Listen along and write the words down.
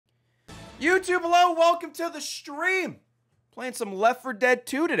YouTube, hello, welcome to the stream. Playing some Left 4 Dead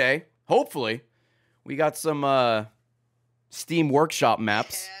 2 today, hopefully. We got some Steam Workshop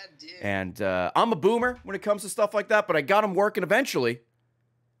maps. And I'm a boomer when it comes to stuff like that, but I got them working eventually.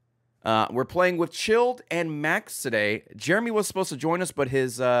 We're playing with Chilled and Max today. Jeremy was supposed to join us, but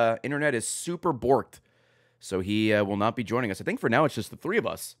his internet is super borked. So he will not be joining us. I think for now it's just the three of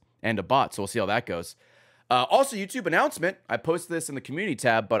us and a bot, so we'll see how that goes. Also, YouTube announcement. I posted this in the community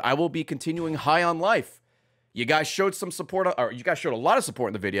tab, but I will be continuing High on Life. You guys showed some support, or you guys showed a lot of support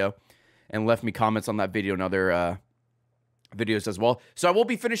in the video and left me comments on that video and other videos as well. So I will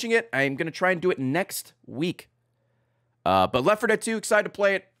be finishing it. I'm going to try and do it next week. But Left 4 Dead 2, excited to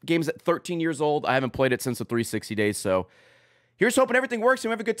play it. Game's at 13 years old. I haven't played it since the 360 days, so here's hoping everything works and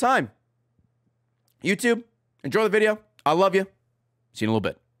we have a good time. YouTube, enjoy the video. I love you. See you in a little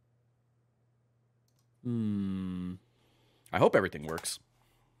bit. I hope everything works.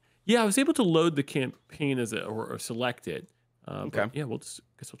 Yeah, I was able to load the campaign as or select it. Okay. Yeah, guess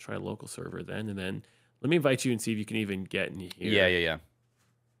we'll try a local server then, and then let me invite you and see if you can even get in here. Yeah.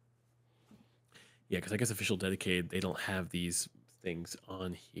 Yeah, because I guess official dedicated, they don't have these things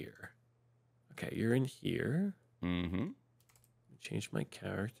on here. Okay, you're in here. Mm-hmm. Change my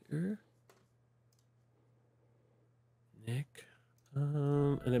character. Nick.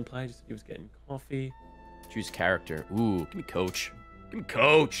 And then Ply just he was getting coffee. Choose character. Ooh, give me Coach. Give me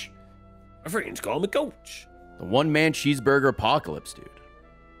Coach. My friends call me Coach. The one-man cheeseburger apocalypse, dude.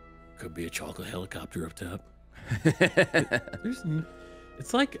 Could be a chocolate helicopter up top.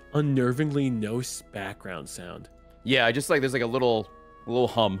 It's like unnervingly no background sound. Yeah, I just like there's like a little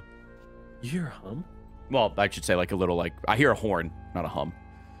hum. You hear a hum? Well, I should say like a little like I hear a horn, not a hum.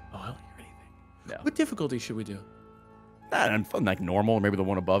 Oh, I don't hear anything. No. What difficulty should we do? Like normal, or maybe the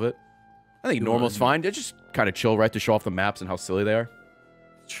one above it. I think normal's fine. It's just kind of chill, right, to show off the maps and how silly they are.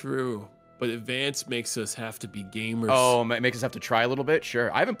 True, but advanced makes us have to be gamers. Oh, it makes us have to try a little bit.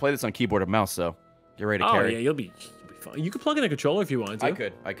 Sure, I haven't played this on keyboard and mouse, so get ready to carry. Oh yeah, you'll be fine. You could plug in a controller if you want to. I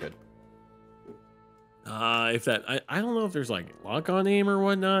could. If that, I don't know if there's like lock-on aim or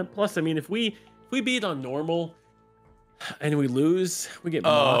whatnot. Plus, I mean, if we beat on normal and we lose, we get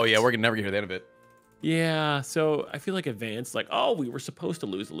mocked. Oh yeah, we're gonna never get to the end of it. Yeah, so I feel like advanced, like, oh, we were supposed to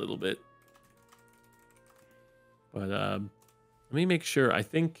lose a little bit. But let me make sure. I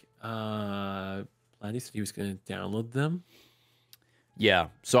think Platty said he was going to download them. Yeah,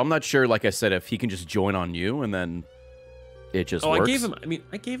 so I'm not sure, like I said, if he can just join on you and then it just works.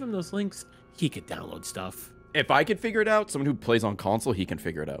 I gave him those links. He could download stuff. If I could figure it out, someone who plays on console, he can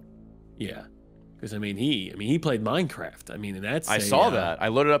figure it out. Yeah. Because he played Minecraft. I mean, and that's I saw that. I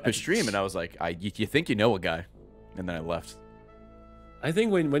loaded up his stream and I was like, you think you know a guy, and then I left. I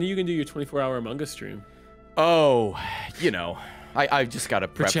think when are you gonna do your 24-hour Among Us stream? Oh, you know, I just gotta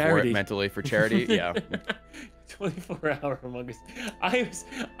prep for it mentally for charity. Yeah. 24-hour Among Us. I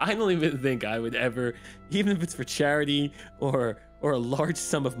don't even think I would ever, even if it's for charity or a large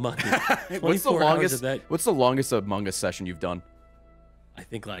sum of money. What's the longest Among Us session you've done? I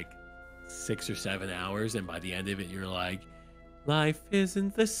think like 6 or 7 hours, and by the end of it you're like, life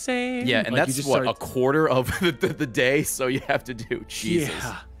isn't the same. Yeah, and like that's what a quarter of the day, so you have to do. Jesus.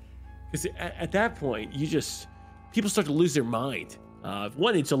 Yeah, because at that point people start to lose their mind.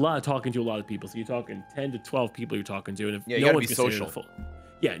 One, it's a lot of talking to a lot of people, so you're talking 10 to 12 people you're talking to, and if no one's gonna be social.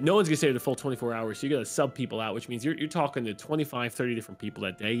 No one's gonna stay the full 24 hours, so you gotta sub people out, which means you're talking to 25, 30 different people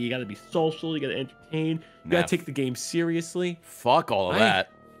that day. You gotta be social, you gotta entertain, you gotta take the game seriously. Fuck all of that.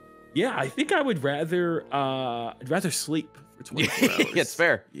 Yeah, I think I would rather I'd rather sleep for 24 hours. Yeah, it's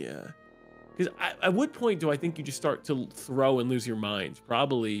fair. Yeah. Because at what point do I think you just start to throw and lose your mind?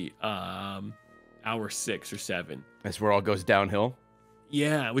 Probably hour 6 or 7. That's where it all goes downhill.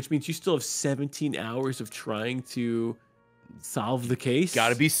 Yeah, which means you still have 17 hours of trying to solve the case.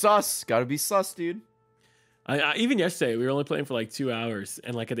 Gotta be sus, dude. Even yesterday, we were only playing for like 2 hours,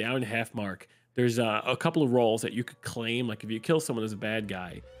 and like at the hour-and-a-half mark, there's a couple of roles that you could claim. Like if you kill someone as a bad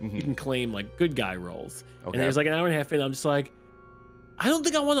guy, you can claim like good guy roles. Okay. And there's like an hour and a half in, I'm just like, I don't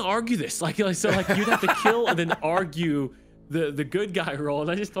think I want to argue this. Like so like you'd have to kill and then argue the good guy role.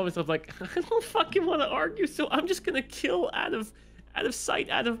 And I just told myself like, I don't fucking want to argue, so I'm just gonna kill out of sight,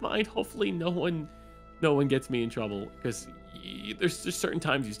 out of mind. Hopefully no one gets me in trouble, because there's just certain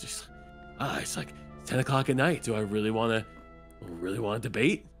times you just it's like 10 o'clock at night. Do I really want to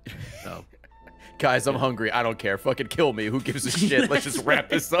debate? So. Guys, I'm hungry. I don't care. Fucking kill me. Who gives a shit? Let's just wrap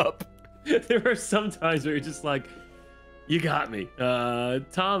this up. There are some times where you're just like, you got me.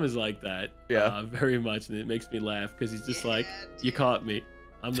 Tom is like that. Yeah. Very much. And it makes me laugh because he's just like, you caught me.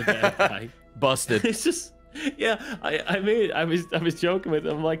 I'm the bad guy. Busted. It's just, Yeah, I was joking with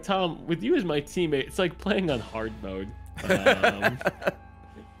him. I'm like, Tom, with you as my teammate, it's like playing on hard mode.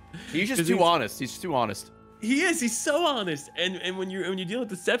 He's just too honest. He's too honest. He is. He's so honest. And when you deal with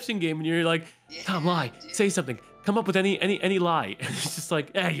deception game and you're like, Tom, lie, say something, come up with any lie. And it's just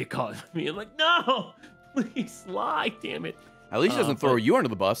like, you caught me. I'm like, no, please lie, damn it. At least he doesn't throw you under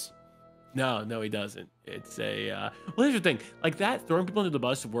the bus. No, he doesn't. It's a well, here's the thing. Like that, throwing people under the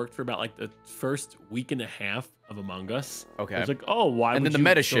bus worked for about like the first week and a half of Among Us. Okay. It's like, oh, why? And would then the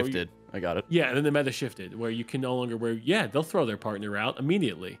you meta throw shifted. I got it. Yeah, and then the meta shifted where you can no longer they'll throw their partner out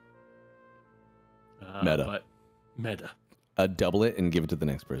immediately. Meta. But meta. Double it and give it to the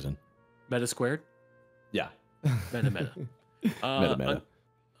next person. Meta squared. Yeah. Meta. Meta.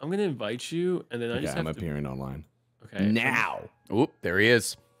 I'm gonna invite you, and then I just have I'm to. appearing online. Okay. Now. Oop, there he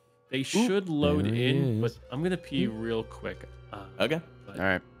is. They should load there he in, but is. I'm gonna pee real quick. Okay. But All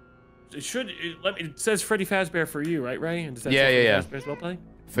right. It says Freddy Fazbear for you, right, Ray? And does that Yeah, say yeah, Freddy Fazbear's well play?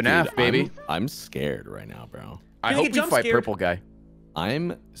 FNAF, Dude, baby. I'm scared right now, bro. I Can you hope get you jump fight scared? Purple Guy. I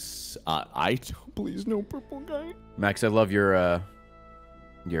don't, please no purple guy. Max, I love your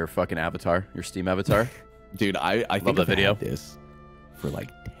fucking avatar, your Steam avatar. Dude, I think the I've video. had this for like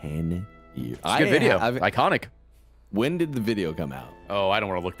 10 years. It's a good video. Iconic. When did the video come out? Oh, I don't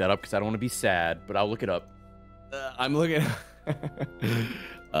want to look that up because I don't want to be sad, but I'll look it up. I'm looking.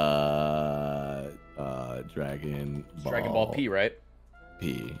 Dragon Ball P, right?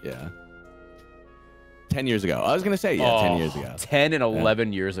 P, yeah. 10 years ago. I was gonna say 10 years ago. 10 and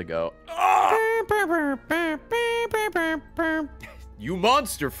 11 years ago. You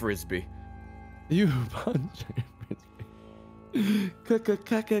monster frisbee. You monster frisbee.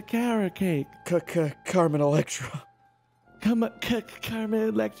 Carrot cake. Carmen Electra. Carmen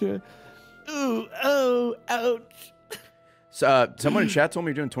Electra. Ooh, oh, ouch. So, someone in chat told me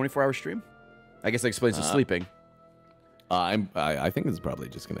you're doing 24-hour stream. I guess that explains the sleeping. I think it's probably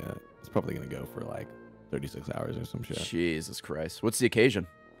gonna go for like 36 hours or some shit. Jesus Christ. What's the occasion?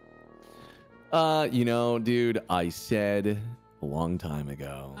 Dude, I said a long time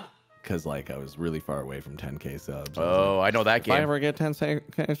ago, because like I was really far away from 10K subs. Oh, I know that game. If I ever get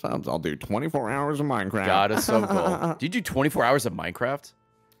 10K subs, I'll do 24 hours of Minecraft. God, it's so cool. Did you do 24 hours of Minecraft?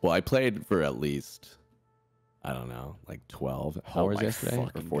 Well, I played for at least, I don't know, like 12 hours my yesterday or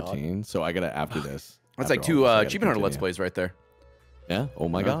fucking 14. God. So I gotta, after this. That's after like two all this, I gotta Achievement Hunter Let's continue. Plays right there. Yeah. Oh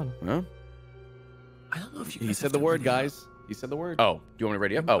my God. Huh? I don't know if you. He guys said have the to word, read it out. guys. He said the word. Oh, do you want me to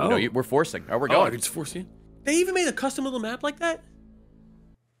ready up? Oh, no, we're forcing. Oh, we're Oh, I going. could just force you. They even made a custom little map like that.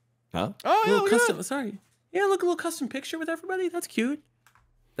 Huh? Oh, Little yeah, custom. Sorry. Yeah, look, a little custom picture with everybody. That's cute.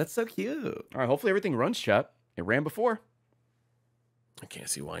 That's so cute. All right, hopefully everything runs, chat. It ran before. I can't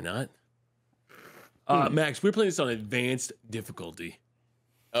see why not. Max, we're playing this on advanced difficulty.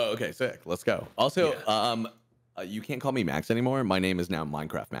 Oh, okay, sick. Let's go. Also, you can't call me Max anymore. My name is now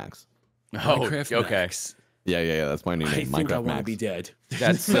Minecraft Max. Oh, Minecraft okay. Max. Yeah. That's my new I name. think Minecraft I want to Max. be dead.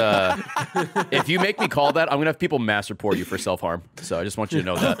 That's if you make me call that, I'm gonna have people mass report you for self-harm. So I just want you to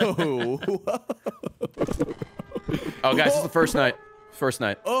know that. Oh, guys, this is the first night. First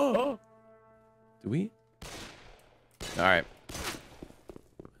night. Oh. Do we? All right.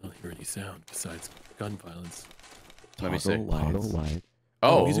 I don't hear any sound besides gun violence. Let me see. Light.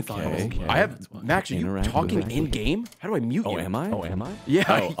 Oh, music okay. volume. I have That's why. Max. Are you Interact with talking it. in game? How do I mute you? Am I? Yeah.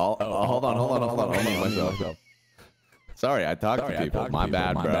 Hold on. I'll mute myself. Sorry, I talked to people. My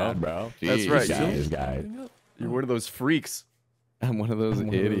bad, bro. That's Jeez, right. guys. You're one of those freaks. I'm one of those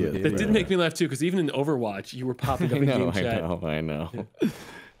idiots. That did make me laugh too, because even in Overwatch, you were popping up in game chat. I know. Ooh,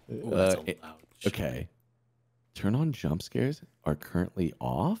 that's a loud shit. Okay. Turn on jump scares are currently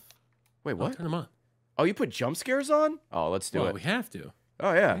off. Wait, Oh, what? turn them on. Oh, you put jump scares on? Oh, let's do Well, it. we have to.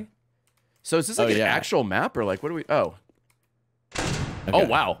 Oh, yeah. Okay. So is this like an yeah. actual map or like what do we? Oh. Okay. Oh,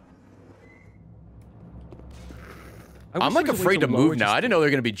 wow. I'm like afraid to move now. I didn't know there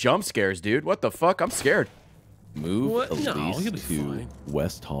were gonna be jump scares, dude. What the fuck? I'm scared. Move What? at No, least you'll be to fine.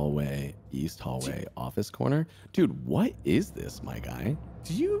 west hallway, east hallway, office corner. Dude, what is this, my guy?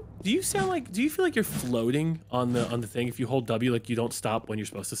 Do you sound like? Do you feel like you're floating on the thing? If you hold W, like you don't stop when you're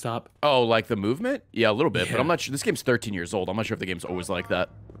supposed to stop. Oh, like the movement? Yeah, a little bit, but Yeah. I'm not sure. This game's 13 years old. I'm not sure if the game's always like that.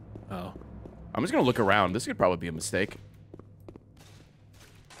 Oh. I'm just gonna look around. This could probably be a mistake.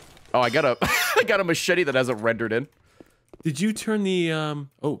 Oh, I got a I got a machete that hasn't rendered in. Did you turn the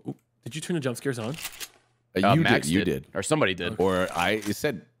Did you turn the jump scares on? Max You did. Or somebody did. Or I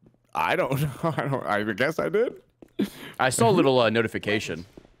said, I don't know. I guess I did. I saw a little notification.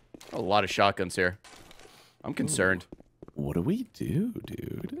 A lot of shotguns here. I'm concerned. What do we do,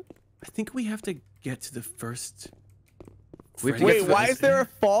 dude? I think we have to get to the first We have to Wait, get to why is there a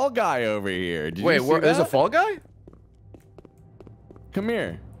fall guy over here? Did Wait, you see there's a that? fall guy? Come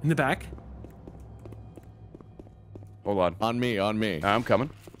here. In the back. Hold on. On me, on me. I'm coming.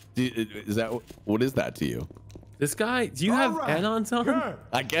 Is that what is that to you? This guy, do you have add-ons on? Good.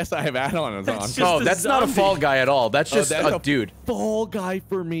 I guess I have add-ons on. That's just Oh, a that's not a zombie. fall guy at all. That's just that's a dude. Fall guy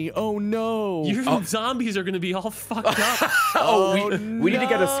for me. Oh no. Your zombies are gonna be all fucked up. We need to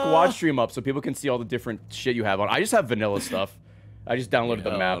get a squad stream up so people can see all the different shit you have on. I just have vanilla stuff. I just downloaded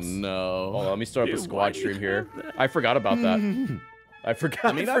the maps. Oh no. Hold on, let me start up a Dude, squad why do you stream here. have that? I forgot about that. I forgot.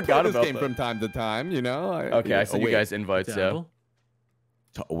 I mean, I forgot play this about game that. from time to time, you know. Okay, I sent you guys invites. Yeah. Dabble.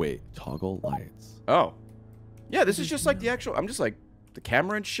 Wait, toggle lights. Oh. Yeah, this is just like the actual. I'm just like the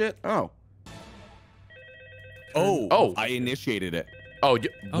camera and shit. Oh. Oh, I initiated it. Oh,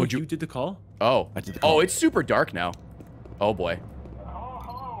 Oh, would you you? did the call? Oh. I did the call. Oh, it's super dark now. Oh boy.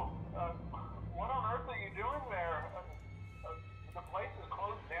 Hello. What on earth are you doing there? The place is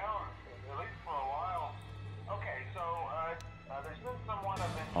closed down, at least for a while. Okay, so there's been somewhat of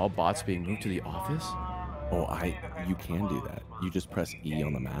an All bots being moved to the office. Oh, you can do that. You just press E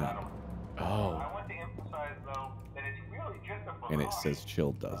on the map, Oh. I want to emphasize though that it's really just a and it says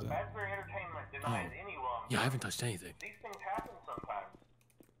Chilled does it. Fazbear Entertainment denies any wrong. Yeah, I haven't touched anything. These things happen sometimes.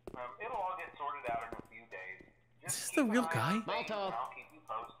 It'll all get sorted out in a few days. Is this the real guy? I'll keep you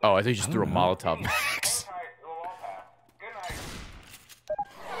posted. Oh, I think you just threw a Molotov. Max. It'll all pass. Good night.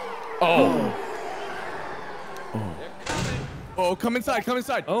 Oh. Oh, come inside, come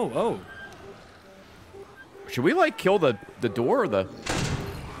inside. Oh. Should we like kill the door or the?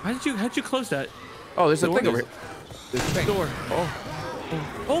 How'd you close that Oh, there's a Door thing over is- here. This thing. door?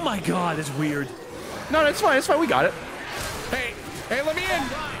 Oh my God, it's weird. No, it's fine. It's fine. We got it. Hey, let me in.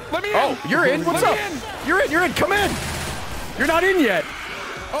 Let me in. Oh, you're in. What's Let up? me in. You're in. Come in. You're not in yet.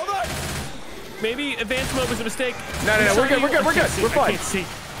 Hold on. Maybe advanced mode was a mistake. No. We're good. We're good. We're good. We're I fine. can't see.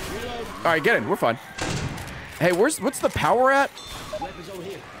 All right, get in. We're fine. Hey, what's the power at?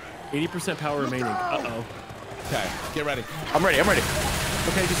 80% power remaining. Uh-oh. Okay, get ready. I'm ready.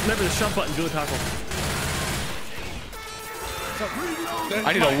 Okay, just remember the shove button, really powerful.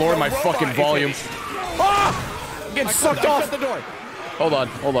 I need to lower my fucking volume. Ah! I'm getting sucked off. Shut the door. Hold on.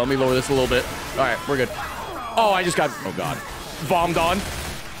 Let me lower this a little bit. All right, we're good. Oh, I just got bombed on.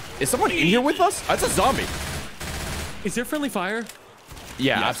 Is someone in here with us? That's a zombie. Is there friendly fire?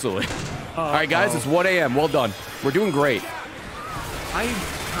 Yeah, absolutely. All right, guys, it's 1 a.m. Well done. We're doing great. I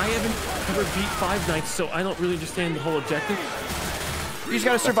haven't ever beat Five Nights, so I don't really understand the whole objective. You just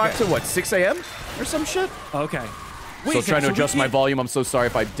gotta survive to what, 6 a.m. or some shit? Okay. Still trying to adjust my volume. I'm so sorry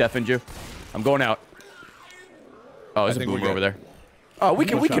if I deafened you. I'm going out. Oh, there's a think we're boomer good. over there. Oh, we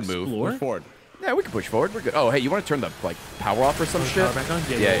can move. Explore? Push forward. Yeah, we can push forward. We're good. Oh, hey, you want to turn the like power off or some shit? Power back on?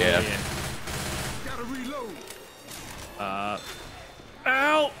 Yeah. Gotta reload.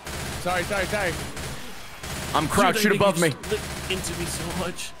 Ow! Sorry. I'm crouched. Shoot Dude, above they me. just lit into me so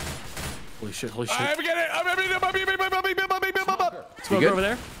much. Holy shit. I'm getting it. You Smoke good? over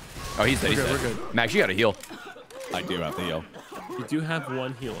there. Oh, he's dead. He's We're dead. good, we're good. Max, you gotta heal. I do have to heal. You do have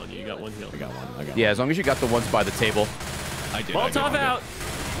one heal on you. You got one heal. I got one. Yeah, as long as you got the ones by the table. I did. Molotov out.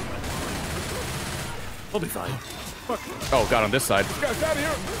 We'll be fine. Oh, God, on this side. This guy's out of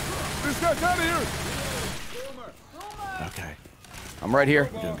here. This guy's out of here. Okay. I'm right here.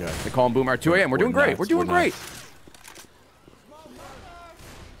 Doing good. They call him Boomer at 2 a.m. We're doing great. We're doing great.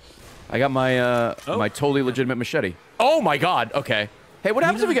 I got my my totally legitimate machete. Oh my God. Okay. Hey, what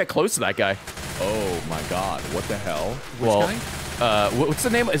happens if we get close to that guy? Oh my God. What the hell? Well, what's the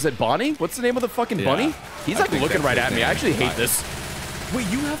name? Is it Bonnie? What's the name of the fucking bunny? He's I like think looking that's right his at me. name. I actually hate this. Wait,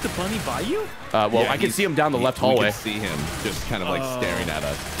 you have the bunny by you? Well, Yeah, I can he's- see him down the left We hallway. can see him just kind of like staring at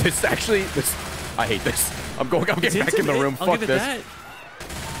us. This actually, I hate this. I'm getting back in the room. I'll Fuck give it this. that.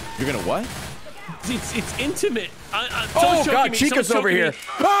 You're gonna what? It's intimate. Oh someone's God, choking me, Chica's someone's over choking here. me.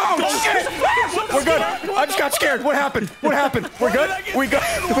 Oh shit! We're good. I just got scared. What happened? What happened? We're good. We good.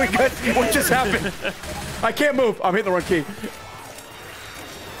 We good. What just happened? I can't move. I'm hitting the wrong key.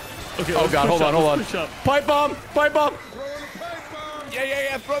 Okay, Oh let's God, push hold up, on, hold on. let's push up. Pipe bomb. Pipe bomb.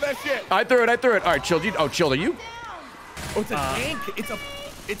 Yeah. Throw that shit. I threw it. All right, Chilled. Chilled. Are you? Oh, it's a tank.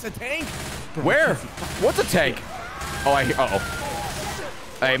 It's a tank. Where? What's a tank? Oh, I hear. Uh-oh.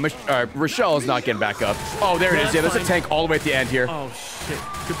 Hey, Rochelle is not getting back up. Oh, there it is. Yeah, there's a tank all the way at the end here. Oh shit.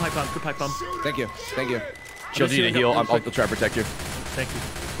 Good pipe bomb. Good pipe bomb. Thank you. Chilled, you need to heal. I'll try to protect you. Thank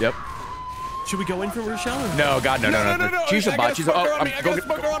you. Yep. Should we go in for Rochelle? Or No, God, no. She's a bot. She's a. Oh, I got a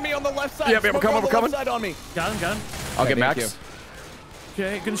smoker on me on the left side. Yeah, we're coming. We're coming. Side on me. Got him. I'll get thank Max.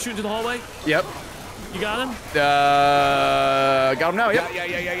 Okay, gonna shoot into the hallway. Yep. You got him? Got him now. Yep.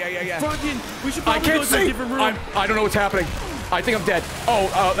 Yeah. Fucking, we should I probably go can't to a see. different room. I don't know what's happening. I think I'm dead.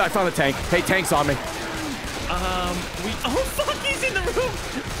 Oh, I found the tank. Hey, tank's on me. Oh fuck, he's in the room.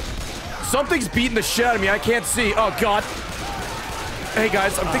 Something's beating the shit out of me. I can't see. Oh god. Hey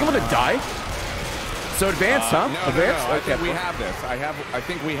guys, I think I'm gonna die. So advanced, huh? No, advanced? I think we have this. I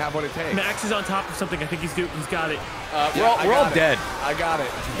think we have what it takes. Max is on top of something. I think he's got it. We're all dead. I got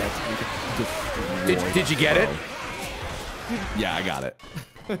it. Did you get it? Yeah, I got it.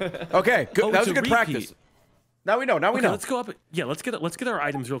 Okay, good. Oh, That was it's a good repeat. practice. Now we know. Now we Okay, know. let's go up. Yeah, let's get our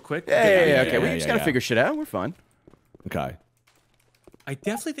items real quick. Yeah, okay. We yeah, just gotta yeah. figure shit out. We're fine. Okay. I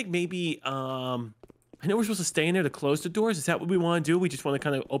definitely think maybe I know we're supposed to stay in there to close the doors. Is that what we want to do? We just want to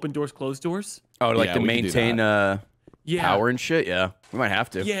kind of open doors, close doors? Oh, like Yeah, to we can do maintain Yeah. power and shit. Yeah, we might have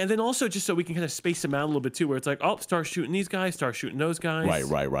to. Yeah, and then also just so we can kind of space them out a little bit too, where it's like, oh, start shooting these guys, start shooting those guys.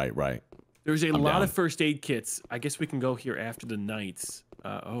 Right. There's a lot down. of first aid kits. I guess we can go here after the nights.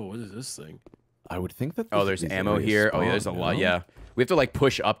 Oh, what is this thing? I would think that. Oh, there's ammo here. Oh, yeah, there's a lot. Yeah, we have to like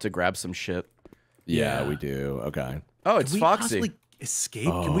push up to grab some shit. Yeah, Yeah. we do. Okay. Oh, it's Can we Foxy. possibly escape?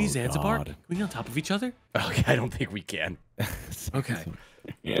 Can we Oh, Zanzibar? God. Can we get on top of each other? Okay, I don't think we can. Okay.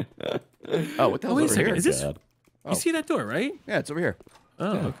 Yeah. Oh, what the hell's Wait a over second. here? Is this? God. You see that door, right? Yeah, it's over here.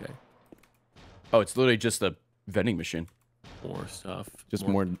 Oh, okay. Oh, it's literally just a vending machine. More stuff. Just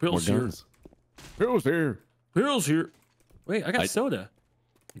more pills here. guns. Pills here. Pills here. Wait, I got soda.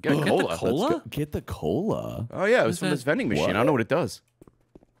 You got a Get the cola. cola? Get the cola. Oh yeah, it was is from that? this vending machine. I What? don't know what it does.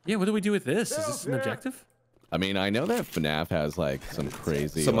 Yeah, what do we do with this? Is this an objective? I mean, I know that FNAF has like some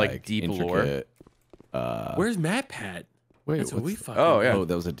crazy, Some, like, deep lore. intricate, Where's Matt Pat? Wait, That's what we what's- fucking. Oh, yeah. Oh,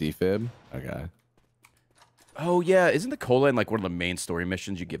 that was a defib. Okay. Oh yeah, isn't the cola in like one of the main story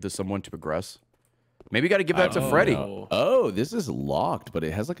missions you give to someone to progress? Maybe you got to give that to Freddy. no. Oh, this is locked, but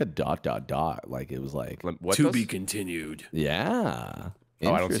it has like a ... Like it was like, What To does? be continued. yeah.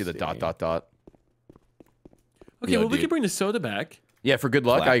 Oh, I don't see the ... Interesting. Okay, Yo, well, we dude. can bring the soda back. Yeah, for good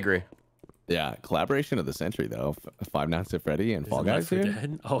luck, Clap. I agree. Yeah, collaboration of the century though. Five Nights at Freddy and Fall Guys Left 4 here.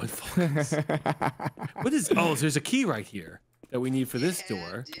 Dead. Oh, and Fall Guys. What is? Oh, there's a key right here that we need for this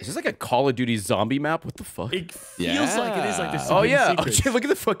door. Is this like a Call of Duty zombie map? What the fuck? It feels like it is like there's some Oh hidden yeah, oh, secrets. shit, look at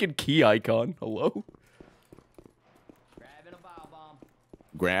the fucking key icon. Hello.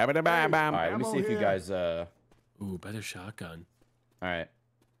 Grab it, bam, bam. All right, let me see if you guys. All Ooh, better shotgun. right.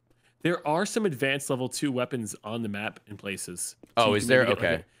 There are some advanced level 2 weapons on the map in places. Oh, you is can there? maybe get,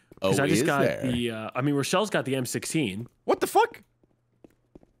 Okay. like, Because Oh, I just is got there? the. I mean, Rochelle's got the M16. What the fuck?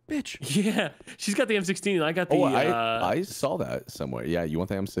 Bitch. Yeah, she's got the M16, and I got the. Oh, I saw that somewhere. Yeah, you want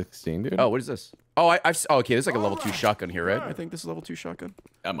the M16, dude? Oh, what is this? Oh, oh, okay. This is like a level 2 shotgun here, right? I think this is a level 2 shotgun.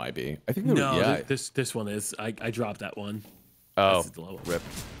 That might be. I think. no, Yeah. this one is. I dropped that one. Oh, This is the level. rip.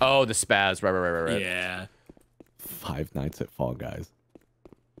 Oh, the spaz. Right. Yeah. Five Nights at Fall Guys.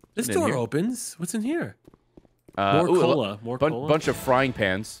 This in door here? opens. What's in here? More cola, more cola. Bunch of frying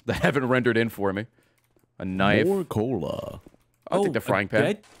pans that haven't rendered in for me. A knife. More cola. I'll take the frying pan.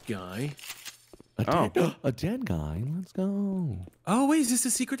 Dead guy. A dead guy. Let's go. Oh wait, is this the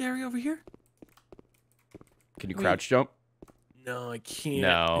secret area over here? Can you crouch jump? No, I can't.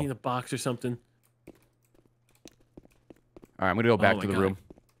 No. I need a box or something. All right, I'm gonna go back my to the God. room.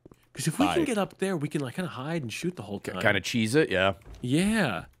 Because if we can Alright. get up there, we can like kind of hide and shoot the whole time. Kind of cheese it, yeah.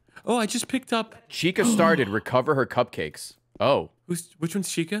 Yeah. Oh, I just picked up. Chica started. Recover her cupcakes. Oh, Which one's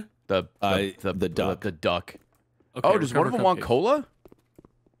Chica? the the duck. The duck. Okay, Oh, does one of recover them want cupcakes. cola?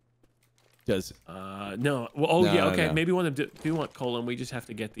 Does No. Well, oh No, yeah. no, Okay, no. maybe one of them do want cola, and we just have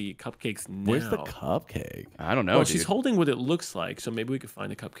to get the cupcakes now. where's the cupcake? I don't know. Well, dude. she's holding what it looks like, so maybe we could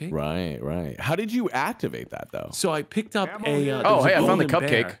find a cupcake. Right. How did you activate that though? So I picked up a. there Oh, was a hey, I found the golden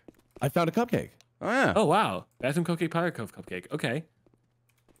cupcake. bear. I found a cupcake. Oh yeah. Oh wow, bathroom cupcake, pirate cove cupcake. Okay.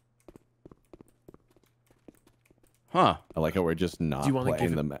 Huh. I like how we're just not Do you wanna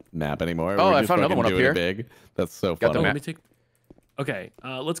playing give the map anymore. Oh, We're I just found another fucking one up doing here. it Big. That's so Got the funny. map. Let me take. Okay,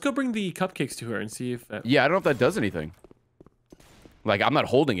 let's go bring the cupcakes to her and see if. Yeah, I don't know if that does anything. Like I'm not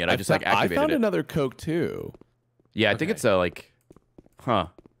holding it. I just like I activated found it. another Coke too. Yeah, I think Okay. it's a like. Huh.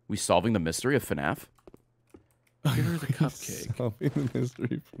 We solving the mystery of FNAF? Give her the cupcake. Solving the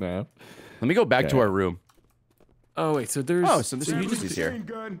mystery FNAF. Let me go back to Okay. our room. Oh wait, so there's. Oh, so there's some you Uzis just, here.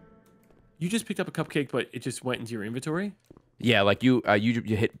 you just picked up a cupcake, but it just went into your inventory. Yeah, like you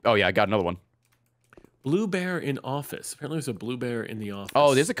hit. Oh yeah, I got another one. Blue bear in office. Apparently, there's a blue bear in the office.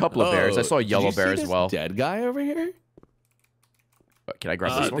 Oh, there's a couple of bears. I saw a did yellow you see bear as this well. Dead guy over here. Can I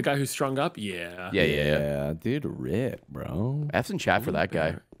grab this the one? guy who's strung up. Yeah. Yeah. Dude, rip, bro. F's in chat for Blue that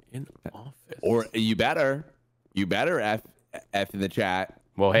guy. bear in office. Or you better F in the chat.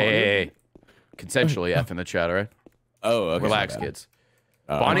 Well, hey. Consensually F in the chat, all right? Oh, okay. Relax, my bad. kids.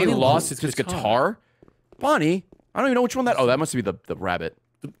 Oh. Bonnie Bonnie lost lost his his guitar. Bonnie, I don't even know which one that. Oh, that must be the rabbit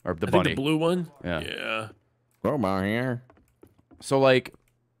or the I bunny. think the blue one. Yeah. Yeah. Come on here. So like,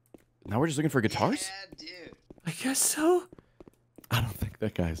 now we're just looking for guitars. Yeah, dude. I guess so. I don't think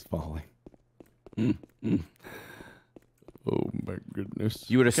that guy's falling. Oh my goodness.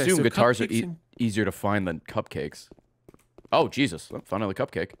 You would Okay, assume so guitars are cupcakes and- easier to find than cupcakes. Oh Jesus! Oh, found another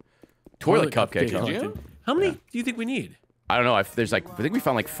cupcake. Toilet cupcake. Huh? collected. How many do you think we need? I don't know. There's like, I think we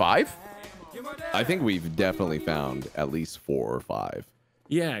found like 5. I think we've definitely found at least 4 or 5.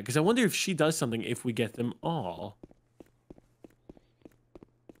 Yeah, because I wonder if she does something if we get them all.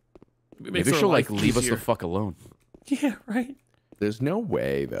 It makes Maybe our she'll like life leave us easier. the fuck alone. Yeah, right. There's no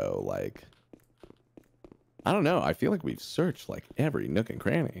way though, like I don't know. I feel like we've searched like every nook and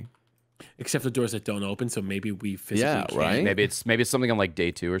cranny. Except the doors that don't open, so maybe we physically Yeah, can't. right? Maybe it's something on like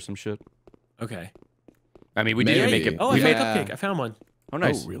day 2 or some shit. Okay. I mean, we didn't even make Maybe. it. Oh, I we found made. a cupcake. I found one. Oh,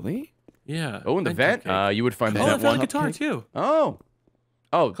 nice. Oh, really? Yeah. Oh, in the Vent vent, cupcake. you would find the Oh, I vent found a one. guitar too. Oh.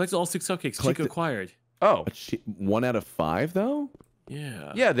 Collected all 6 cupcakes. Collected- Chico acquired. Oh. 1 out of 5 though?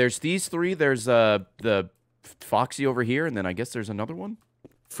 Yeah. Yeah. There's these 3. There's the Foxy over here, and then I guess there's another one.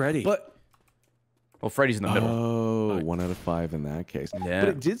 Freddy. But Well, Freddy's in the middle. oh, 1 out of 5 in that case. Yeah. But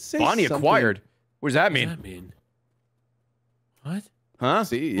it did say Bonnie something- acquired. What does that what does mean? that mean? What? Huh?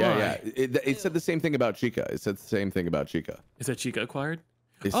 See, yeah, yeah. Why? It said the same thing about Chica. It said the same thing about Chica. Is that Chica acquired?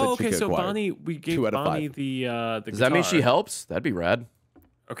 It said Oh, okay. Chica So acquired. Bonnie, we gave 2 out of Bonnie 5. the Does that mean she guitar. helps? That'd be rad.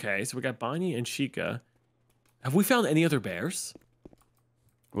 Okay, so we got Bonnie and Chica. Have we found any other bears?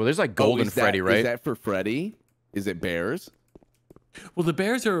 Well, there's like Golden is that- Freddy, right? Is that for Freddy? Is it bears? Well, the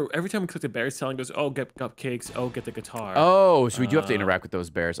bears are every time we click the bears, telling us, "Oh, get cupcakes. Oh, get the guitar." Oh, so we do have to interact with those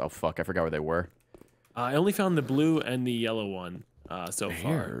bears. Oh fuck, I forgot where they were. I only found the blue and the yellow one so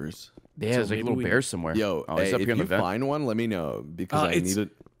far. Bears? Yeah, So there's like maybe little we- bears somewhere. Yo, oh, it's hey, up if here in the you vent. find one, let me know because I it's- need it.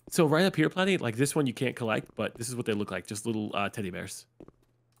 So right up here, Platy, like this one you can't collect, but this is what they look like, just little teddy bears.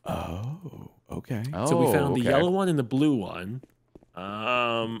 Oh, okay. Oh, So we found the okay. yellow one and the blue one.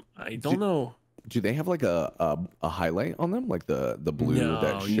 I don't know. Do they have like a highlight on them, like the blue? No,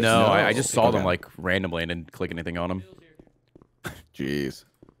 that shifts? No, I just saw them Okay. like randomly and didn't click anything on them. Jeez.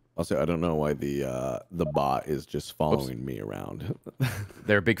 Also, I don't know why the bot is just following me around.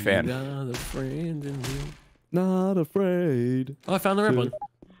 They're a big fan. You got a friend in me. Not afraid. Oh, I found the red one.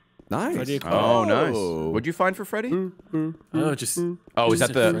 Nice. Freddy acquired. Oh, nice. What'd you find for Freddy? Oh, just. Oh, it is just that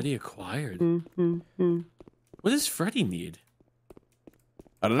said the? Freddy acquired? What does Freddy need?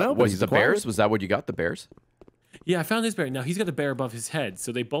 I don't know. but Was he's the acquired. bears? Was that what you got? The bears? Yeah, I found his bear. Now he's got a bear above his head,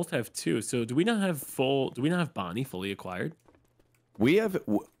 so they both have 2. So do we not have Bonnie fully acquired? We have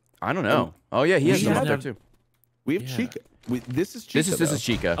I don't know. Oh yeah, he has we some have up there that- too. we have Yeah. Chica. This is Chica. This though. is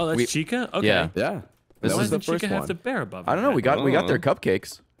Chica. Oh, that's We- Chica. Okay. Yeah. Yeah. This That Why was the doesn't first Chica have one. the bear above? I don't her know. head? We got their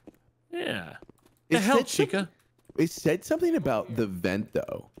cupcakes. Yeah. It The hell, said Chica. It said something about the vent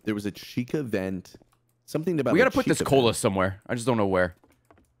though. There was a Chica vent. Something about We the gotta put this Chica cola vent. somewhere. I just don't know where.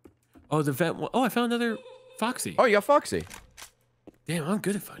 Oh, the vet. Oh, I found another Foxy. Oh, you got Foxy. Damn, I'm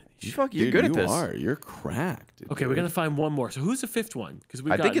good at finding these. You shit. fuck, you're Dude, good at you this. are. You're cracked. Okay, we're dude. gonna find one more. So who's the 5th one? Because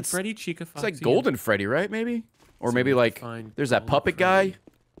we've I got think it's- Freddy, Chica, It's Foxy. like Golden Freddy, right? Maybe, or So maybe we have like to find there's that Golden puppet Freddy.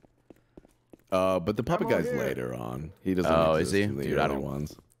 guy. But the puppet guy's later on. He doesn't. Oh, exist is he? in the Dude, I early don't-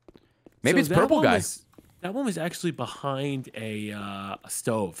 ones. Maybe So it's that purple one guy. that one was actually behind a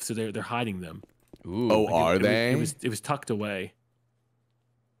stove, so they're hiding them. Ooh. Oh, Like, are it they? it was tucked away.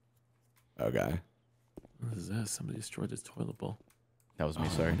 Okay. What is that? Somebody destroyed this toilet bowl. That was me. I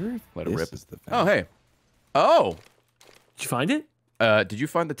Sorry. wonder if Let it this rip. is the Oh, vent. hey. Oh. Did you find it? Did you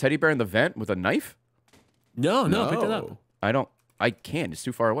find the teddy bear in the vent with a knife? No, I picked it up. I can't. It's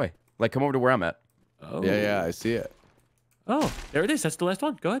too far away. Like, come over to where I'm at. Oh. Yeah, I see it. Oh, there it is. That's the last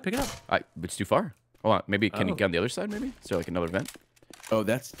one. Go ahead, pick it up. It's too far. Hold on. Maybe can you Oh. get on the other side? Maybe. Is there like another vent? Oh,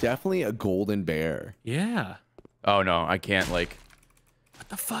 that's definitely a golden bear. Yeah. Oh no, I can't. Like, What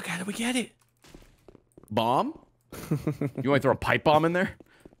the fuck? How did we get it? Bomb? you want to throw a pipe bomb in there?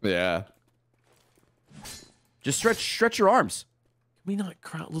 Yeah. Just stretch your arms. Can we not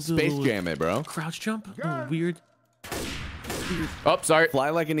crouch? Space Jam it, bro. Crouch jump? A little weird. Oh, sorry. Fly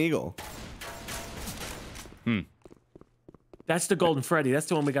like an eagle. That's the Golden Freddy. That's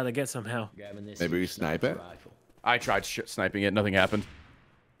the one we gotta get somehow. Maybe we snipe it. I tried sniping it. Nothing happened.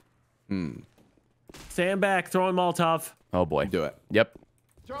 Stand back. Throwing Molotov. Oh boy. Do it. Yep.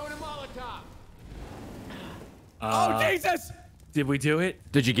 Oh Jesus! Did we do it?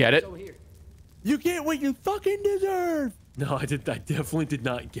 Did you get it? You get what you fucking deserve. No, I did. I definitely did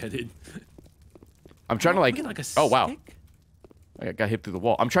not get it. I'm trying to We like. get, a Oh wow. stick? I got hit through the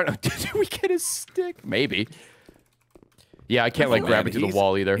wall. I'm trying to. Did we get his stick? Maybe. Yeah, I can't like grab it to the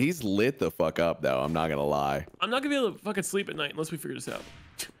wall either. He's lit the fuck up though. I'm not gonna lie. I'm not gonna be able to fucking sleep at night unless we figure this out.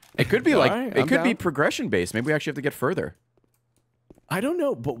 It could be like Alright, it I'm could be down. progression based. Maybe we actually have to get further. I don't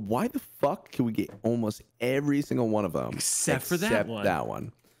know, but why the fuck can we get almost every single one of them Except for that one. That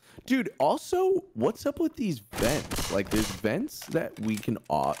one, dude. Also, what's up with these vents? Like, there's vents that we can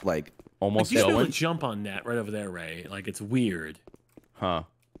like Almost You should be able going. to jump on that right over there, Ray. Like it's weird. Huh.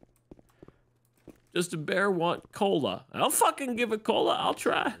 Just a bear want cola. I'll fucking give it cola. I'll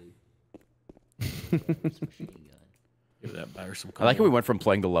try. Give that bear some I cola. like how we went from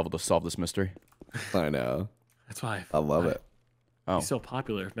playing the level to solve this mystery. I know. That's why I love it. Oh, he's so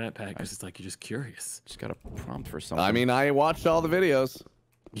popular with Matt Pack because it's like you're just curious. just got a prompt for something. I mean, I watched all the videos.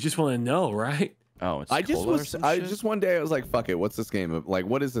 You just want to know, right? Oh, it's I just cola or was. some I shit? just one day I was like, "Fuck it, what's this game? Like,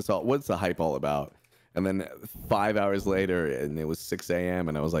 what is this all? What's the hype all about?" And then 5 hours later, and it was 6 a.m.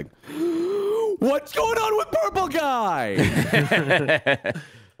 and I was like, "What's going on with Purple Guy?"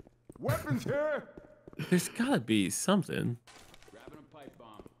 Weapons here! There's gotta be something. Grabbing a pipe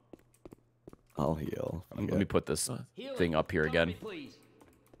bomb. I'll heal. Let me put this thing up here again. Please.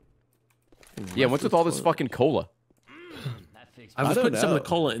 Yeah, what's with all this fucking cola? I was don't putting some of the know.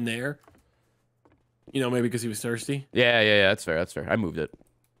 cola in there. You know, maybe because he was thirsty. Yeah, that's fair. That's fair. I moved it.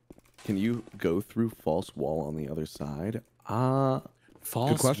 Can you go through false wall on the other side?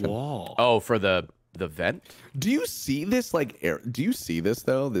 False question. wall. Oh, for the vent? Do you see this like air? Do you see this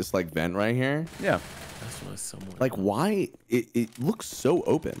though? This like vent right here? Yeah. This was somewhere. Like why it looks so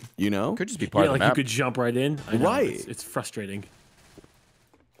open, you know? Could just be part yeah, of the like map. you could jump right in. I know, Right. It's frustrating.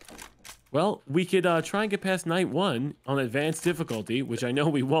 Well, we could try and get past night 1 on advanced difficulty, which I know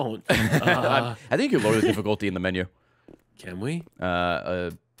we won't. I think you can lower the difficulty in the menu. Can we?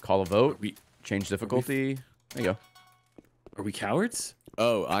 Call a vote. Change difficulty. There you go. Are we cowards?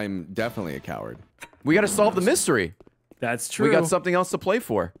 Oh, I'm definitely a coward. We got to solve the mystery. That's true. We got something else to play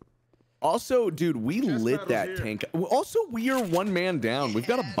for. Also, dude, we lit that tank. Also, we are one man down. We've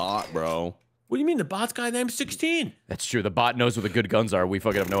got a bot, bro. What do you mean the bot's guy named 16? That's true. The bot knows where the good guns are. We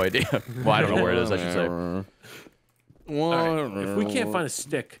fucking have no idea. Well, I don't know where it is, I should say. All right. If we can't find a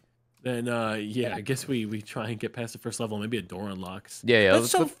stick, then yeah, I guess we try and get past the first level. Maybe a door unlocks. Yeah. That's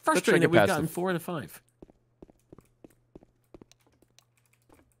so let's try to frustrating get that we've past gotten it. 4 out of 5.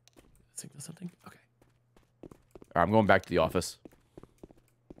 Signal something? Okay. All right, I'm going back to the office.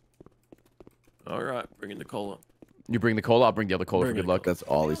 All right, bring in the cola. You bring the cola, I'll bring the other cola for Bring good the luck. That's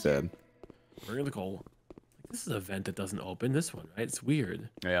all he said. Bring in the cola. This is a vent that doesn't open. This one, right? It's weird.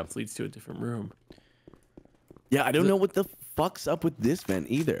 Yeah. This leads to a different room. Yeah, I don't know what the fuck's up with this vent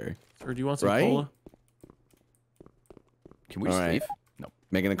either. Sir, do you want some Right? cola? Can we just All right. leave? No.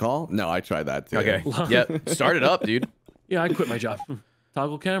 Making a call? No, I tried that too. Okay. Yeah, start it up, dude. Yeah, I quit my job.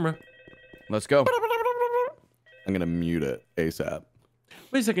 Toggle camera. Let's go. I'm gonna mute it ASAP.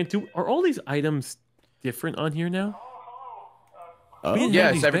 Wait a second. Are all these items different on here now? Oh, We didn't have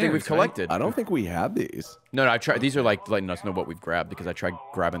Yes, these everything we've bears, right? collected. I don't think we have these. No, I tried. These are like letting us know what we've grabbed because I tried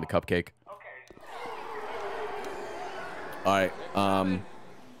grabbing the cupcake. All right.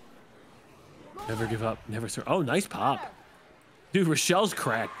 Never give up. Never sir. Oh, nice pop. Dude, Rochelle's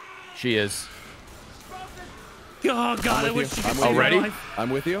cracked. She is. Oh, God, I wish she could I'm save with my you. life. I'm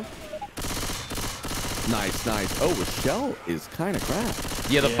with you. Nice, nice. Oh, Rochelle is kind of cracked.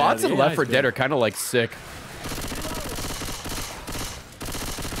 Yeah, the Yeah, bots in the Left AI's 4 Dead good. are kind of like sick.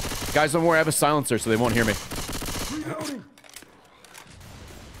 Guys, don't worry, I have a silencer so they won't hear me.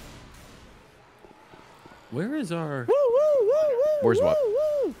 Where is our... Where's what?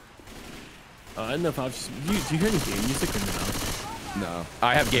 I don't know if I've just... Do you hear any game music or no? No.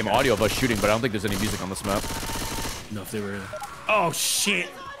 I have game audio of us shooting, but I don't think there's any music on this map. No, if they were... Oh, shit!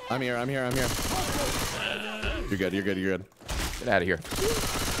 I'm here. I'm here. I'm here. You're good. You're good. You're good. Get out of here. I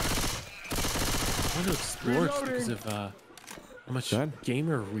want to explore just because of how much Go ahead.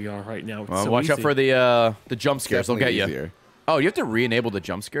 gamer we are right now. It's Well, so watch out easy. for the jump scares. They'll get Definitely you. easier. Oh, you have to re-enable the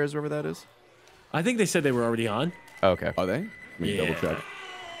jump scares, wherever that is? I think they said they were already on. Oh, okay. Are they? Let me Yeah. double check.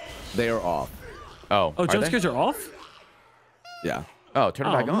 They are off. Oh, Oh, are jump they? scares are off? Yeah. Oh, turn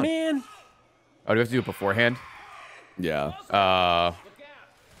it Oh, back on. man. Oh, do we have to do it beforehand? Yeah.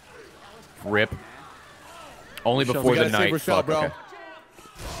 Rip. Only Rochelle, before we the gotta save night. Rochelle, Fuck, bro. okay.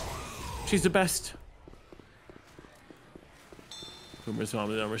 She's the best. Boomer's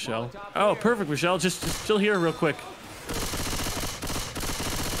vomited on Rochelle. Oh, perfect, Rochelle. Just chill here real quick.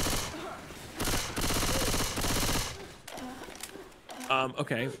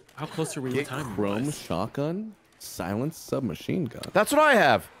 Okay. How close are we Get with time? chrome shotgun, silenced submachine gun. That's what I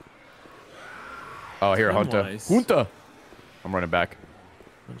have. Oh, here, Hunter. Time-wise. Hunter. I'm running back.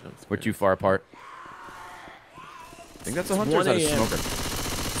 We're too far apart. think that's a hunter. Or is 1 that a a.m. smoker?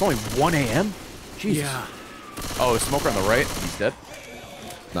 It's only 1 a.m. Jesus. Yeah. Oh, a smoker on the right. He's dead.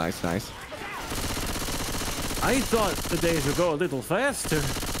 Nice, nice. I thought the days would go a little faster.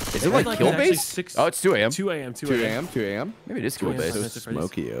 Is it like kill it's actually base? 6 Oh, it's 2 a.m. 2 a.m. 2 a.m. 2 a.m. Maybe it is kill 2 a.m. base. So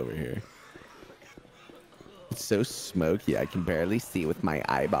smoky over here. It's so smoky, I can barely see with my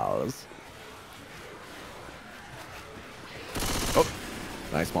eyeballs. Oh,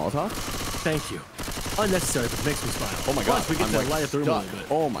 nice Molotov. Thank you. Unnecessary, but it makes me smile. Oh my god. Plus, we get to light it through a little bit.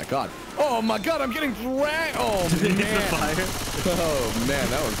 Oh my god. Oh my god, I'm getting dragged. Oh Into the man. fire. Oh man,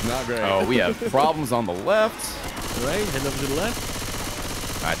 that was not great. oh, we have problems on the left. Right, head over to the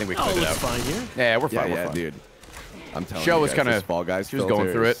left. I think we Oh, cleared it looks out. fine here. Yeah, we're fine. yeah, we're fine. dude. I'm telling Show you was guys, kinda- this Fall Guys she was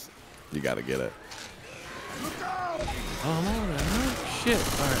going through filters, You gotta get it. Oh, all right. Shit.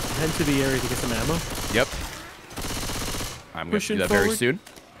 All right, head to the area to get some ammo. Yep. I'm going to Pushing do that very forward. soon.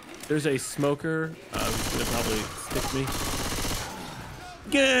 There's a smoker who's gonna probably stick me.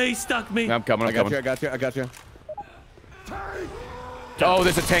 Yeah, he stuck me. I'm coming. I I'm got coming. you, I got you, I got you. Oh,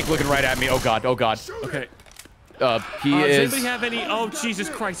 there's a tank looking right at me. Oh god. Oh god. Okay. He Does is. anybody have any? Oh, Jesus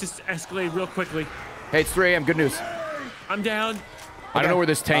Christ! This escalated real quickly. Hey, it's 3 a.m. Good news. I'm down. I don't know where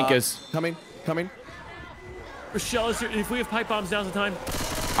this tank is. Coming, coming. Rochelle, if we have pipe bombs, now's the time.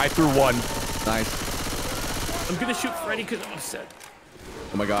 I threw one. Nice. I'm gonna shoot Freddy because I'm set.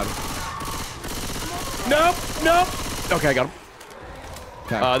 Oh my god. Nope. Nope. Okay, I got him.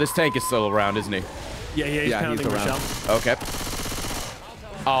 Okay. This tank is still around, isn't he? Yeah, he's Yeah, pounding he's around. Rochelle. Okay.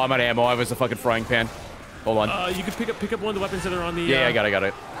 Oh, I'm out of ammo. I was a fucking frying pan. Hold on. You can pick up one of the weapons that are on the. yeah, I got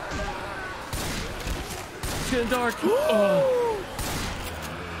it. It's getting dark. Oh.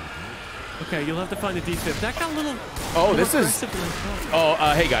 Okay, you'll have to find a defib. That got a little. Oh, this is. aggressive than I thought.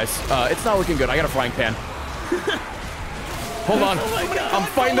 Oh, hey guys. It's not looking good. I got a frying pan. Hold on. Oh my God. I'm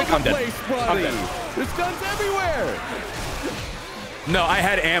fighting the. I'm dead. Place, I'm buddy. dead. There's guns everywhere. No, I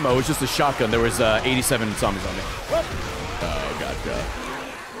had ammo. It was just a shotgun. There was 87 zombies on me. Oh,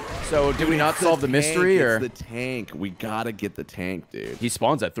 gotcha. So, did we not solve the mystery, It's or the tank? We gotta get the tank, dude. he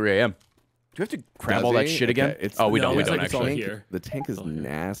spawns at 3 a.m. Do we have to grab Does all that he? shit again? Okay, it's- Oh, we No, don't. We it's don't like it's all actually. here. The tank is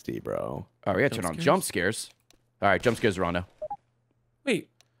nasty, bro. Oh, we gotta turn on jump scares. All right, jump scares are on now. Wait,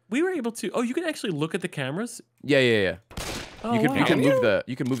 we were able to. Oh, you can actually look at the cameras. Yeah. Oh, You can wow.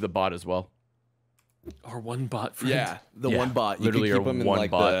 you can move the bot as well. Or one bot. Friend. Yeah, the Yeah, one bot. You literally can keep your him in one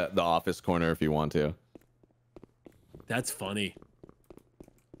like bot. the office corner if you want to. That's funny.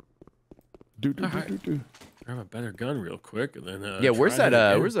 Do, do, Alright. do, do, do. Grab a better gun real quick, and then. Yeah, where's try that?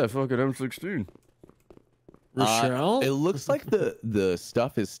 it again. Where's that fucking M16? Rochelle? It looks like the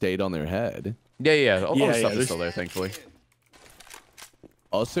stuff has stayed on their head. Yeah. All Yeah, the stuff there's- is still there, thankfully.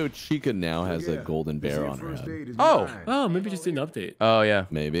 Also, Chica now has a golden bear on her head. Oh, maybe just didn't update. Oh yeah.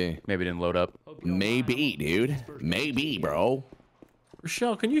 Maybe. Maybe it didn't load up. Maybe, dude. Maybe, bro.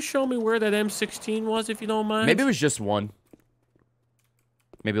 Rochelle, can you show me where that M16 was, if you don't mind? Maybe it was just one.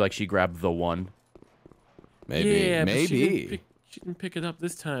 Maybe like she grabbed the one. Maybe. Yeah, but Maybe. she didn't pick it up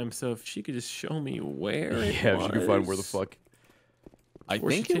this time, so if she could just show me where it Yeah, if she could find where the was. fuck. I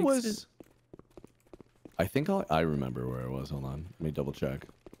Where she think it takes was. it. I think I remember where it was. Hold on. Let me double check.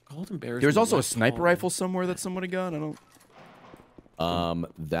 Golden Bears. There was in the also a left sniper hall. rifle somewhere that somebody got. I don't.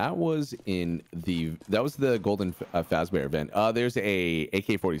 That was in the. That was the golden Fazbear event. There's a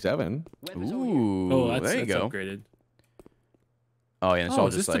AK-47. Ooh. Oh, that's, there you that's go. upgraded. Oh yeah, it's Oh, all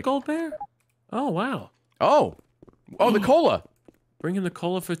is just this like. the gold bear? Oh, wow. Oh. Oh, the cola. Bringing the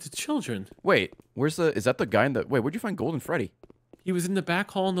cola for the children. Wait, where's the? Is that the guy in the? Wait, where'd you find Golden Freddy? He was in the back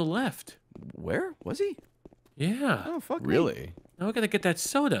hall on the left. Where was he? Yeah. Oh fuck. me. Really? Now we gotta get that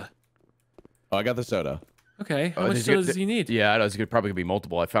soda. Oh, I got the soda. Okay. How Oh, much there's soda good- does he need? Yeah, I know. It's probably gonna be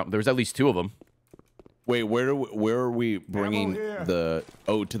multiple. I found there was at least 2 of them. Wait, where are we bringing here. the?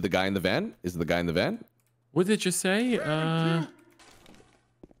 Oh, to the guy in the vent? Is it the guy in the vent? What did it just say?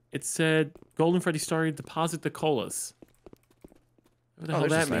 It said Golden Freddy started to deposit the colas. What the hell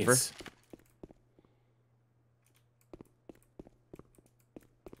there's a that sniper. means?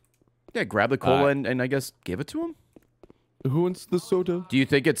 Yeah, grab the cola and I guess give it to him. Who wants the soda? Do you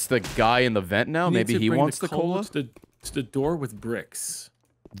think it's the guy in the vent now? You need Maybe to he bring wants the cola. to the door with bricks.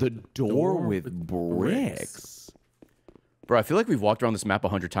 The door with bricks. Bro, I feel like we've walked around this map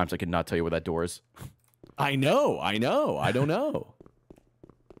 100 times. I could not tell you where that door is. I know. I don't know.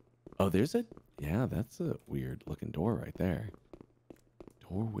 Oh, there's a. Yeah, that's a weird looking door right there.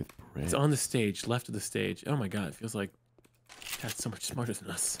 Door with bricks. It's on the stage, left of the stage. Oh my god, it feels like that's so much smarter than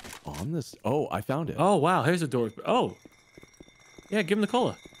us. On this. Oh, I found it. Oh wow, here's a door. Oh, yeah, give him the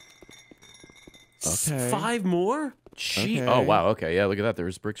cola. Okay. 5 more? Gee. Okay. Oh wow. Okay. Yeah. Look at that.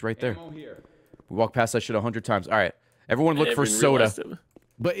 There's bricks right there. We walked past that shit 100 times. All right. Everyone look for soda.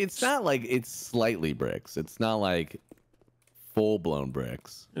 But it's not like it's slightly bricks. It's not like full blown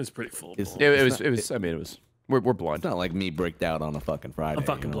bricks. It was pretty full. It was. I mean, it was. We're blind. It's not like me bricked out on a fucking Friday. I'm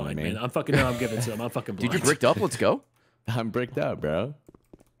fucking you know blind, what I mean? man. I'm fucking. No, I'm giving it to him. I'm fucking blind. Dude, you're bricked up. Let's go. I'm bricked out, bro.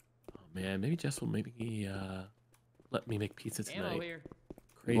 Oh man, maybe Jess will maybe let me make pizza tonight.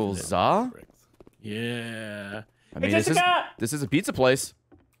 Well, za? Yeah. I mean, hey, this is a pizza place.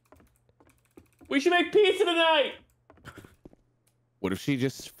 We should make pizza tonight. What if she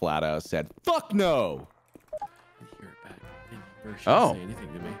just flat out said, "Fuck no"? I didn't hear it back. I didn't hear her Oh. say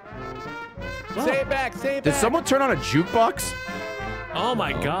anything to me. Say it back. Say it Did back. someone turn on a jukebox? Oh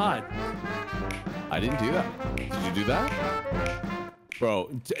my god. I didn't do that. Did you do that?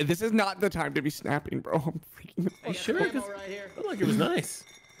 Bro, this is not the time to be snapping, bro. I'm freaking Are you sure? Because I felt like it was nice.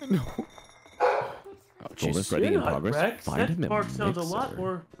 no. Oh, Golden Jesus. Freddy in progress. Find him a Mark sounds a mixer. lot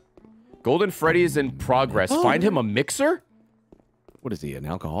more. Golden Freddy is in progress. Oh. Find him a mixer? What is he, an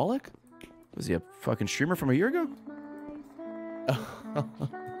alcoholic? Was he a fucking streamer from a year ago?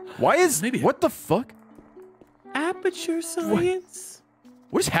 Why is... Maybe. What the fuck? Aperture science.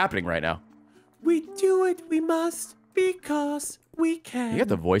 What is happening right now? We do it. We must because we can. You got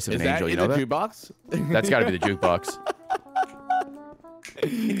the voice of Is an that angel, you in know the that? jukebox? That's got to be the jukebox.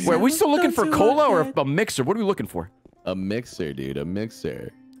 Wait, are we still looking for cola or a mixer? What are we looking for? A mixer, dude. A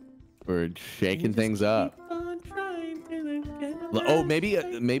mixer. We're shaking things up. Oh, maybe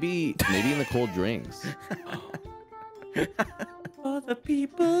in the cold drinks. For the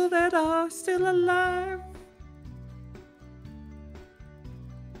people that are still alive.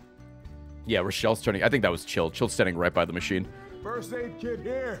 Yeah, Rochelle's turning. I think that was Chill. Chill's standing right by the machine. First aid kit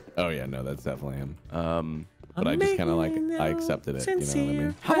here. Oh yeah, no, that's definitely him. But I'm I just kind of like making I accepted it. You know what I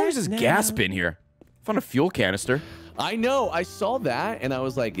mean? How long has this Right gas now. been here? Found a fuel canister. I know. I saw that and I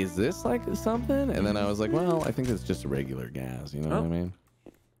was like, "Is this like something?" And then I was like, "Well, I think it's just regular gas." You know what I mean?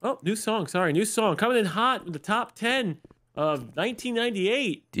 Oh, new song. Sorry, new song. Coming in hot with the top 10 of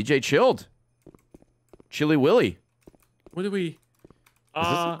 1998. DJ Chilled. Chilly Willy. What do we... Is this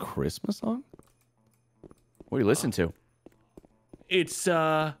a Christmas song? What do you listen to? It's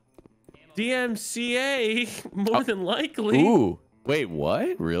DMCA, more than likely. Ooh. Wait,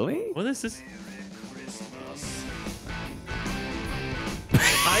 what? Really? What is this?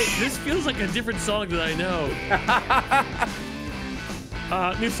 This feels like a different song that I know.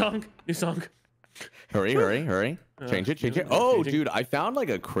 New song. Hurry! Change it. Oh, changing. dude, I found like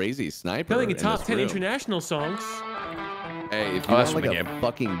a crazy sniper. Coming in in top this 10 room. international songs. Hey, if you that's want from like the a game.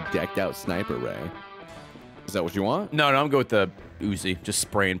 fucking decked out sniper, Ray, is that what you want? No, I'm going with the Uzi. Just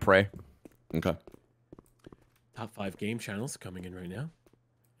spray and pray. Okay. Top 5 game channels coming in right now.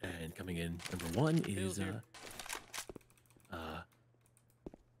 And coming in number 1 is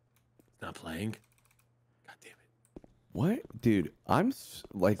not playing. God damn it. What, dude?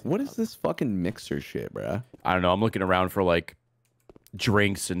 Like, what is this fucking mixer shit, bruh? I don't know. I'm looking around for like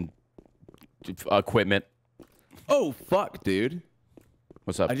drinks and equipment. Oh fuck, dude!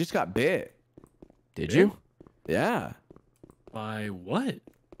 What's up? I just got bit. Did you? Yeah, By what?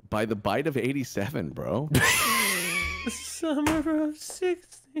 by the bite of 87, bro. The summer of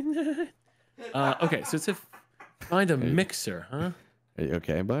 69. Okay, so it's a find a mixer, huh? Are you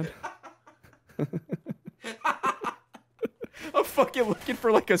okay, bud? I'm fucking looking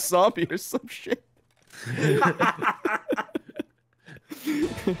for like a zombie or some shit.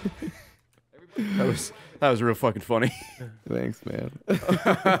 That was real fucking funny. Thanks, man.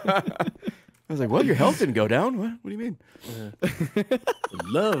 I was like, "Well, your health didn't go down. What do you mean?"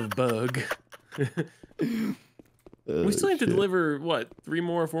 Love bug. We still have to deliver what? 4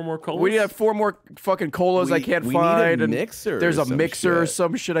 more colas? We have 4 more fucking colas I can't we find. need a and mixer. There's or a some mixer or shit.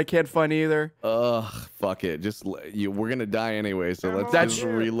 some shit I can't find either. Ugh, fuck it. Just we're gonna die anyway, so let's That's just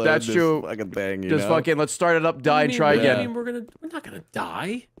true. reload That's this true. fucking thing. You Just know? fucking let's start it up, die, and try What do you again. mean we're not gonna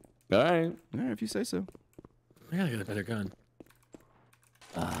die. All right. Yeah, if you say so. I gotta get a better gun.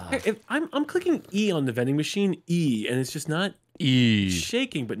 I'm clicking E on the vending machine, E, and it's just not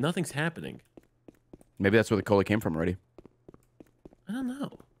shaking, but nothing's happening. Maybe that's where the cola came from already. I don't know.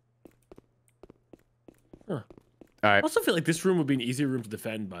 Huh. All I right, also feel like this room would be an easier room to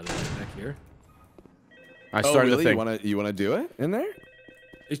defend, by the way, back here. I Oh, started really? the thing. You wanna do it in there?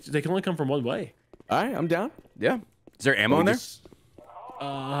 They can only come from one way. All right, I'm down. Yeah. Is there ammo in there?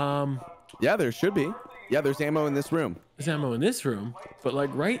 Yeah, there should be. Yeah, there's ammo in this room. There's ammo in this room, but like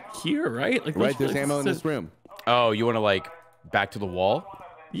right here, right? Like Right, there's like ammo in this this room. Oh, you want to like back to the wall?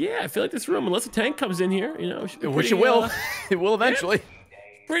 Yeah, I feel like this room, unless a tank comes in here, you know, should be Which pretty, it will. It will eventually.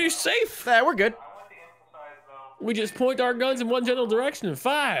 pretty safe. Yeah, we're good. We just point our guns in one general direction and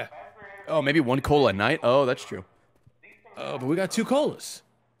fire. Oh, maybe 1 cola a night? Oh, that's true. Oh, but we got 2 colas.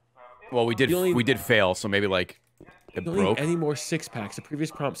 Well, we did fail, so maybe like it Don't broke. need any more 6-packs. The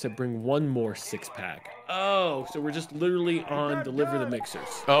previous prompt said bring 1 more 6-pack. Oh, so we're just literally on deliver the mixers.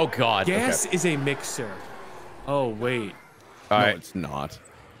 Oh God. Gas Okay. is a mixer. Oh wait. All No, right. it's not.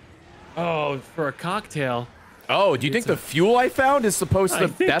 Oh, for a cocktail. Oh, do you think the fuel I found is supposed I to?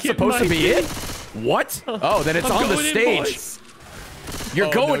 think That's it supposed to might be be. it? What? Oh, then it's I'm on the going in, stage. boys. You're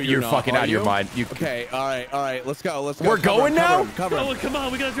Oh, going. no, you're not, fucking are out of your you? mind. You. Okay, all right. Let's go. Let's go. We're Cover going him, now? Cover him. Oh, come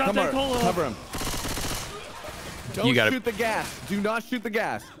on, we gotta drop that cola. Cover him. Don't You gotta- shoot the gas. Do not shoot the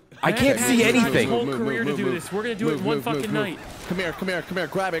gas. I can't Man, see I've tried anything. His whole career to do this. We're gonna do it in one fucking night. Come here.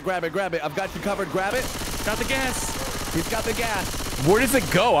 Grab it. I've got you covered. Grab it. Got the gas. He's got the gas. Where does it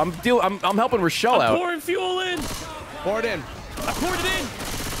go? I'm helping Rochelle I'm out. pouring fuel in. Pour it in. I poured it in.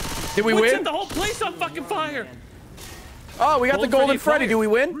 Did we What win? set the whole place on fucking fire? Oh, we got the Golden Freddy. Freddy Do we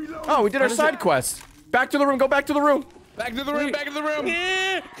win? Oh, we did our does side it- quest. Back to the room. Go back to the room. Back to the room. Back to the room.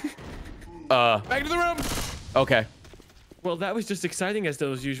 Yeah. Back to the room. Okay. Well, that was just exciting as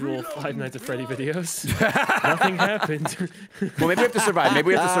those usual Five Nights at Freddy videos. Nothing happened. Well, maybe we have to survive. Maybe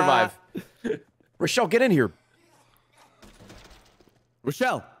we have to survive. Rochelle, get in here.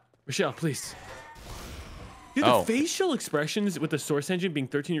 Rochelle. Michelle, please. Dude, Oh. the facial expressions with the Source Engine being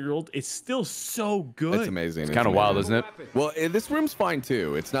 13-year-old, it's still so good. It's amazing. It's kind of wild, isn't it? Well, this room's fine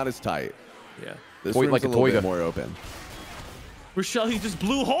too. It's not as tight. Yeah. This Toy- room's like a a little toy bit gun. more open. Rochelle, he just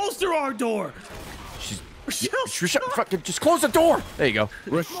blew holes through our door. She's. Rochelle, Rochelle, fucking just close the door. There you go.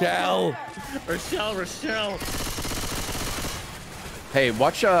 Rochelle. Rochelle. Hey,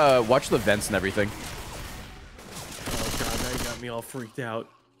 watch the vents and everything. Oh god, now you got me all freaked out.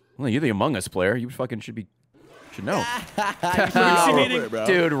 Well, you're the Among Us player. You fucking should know. Hallucinating.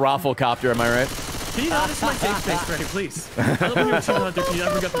 Dude, Rafflecopter, am I right? Can you not listen to my safe space, Freddy, please? I love when you're a team hunter. Can you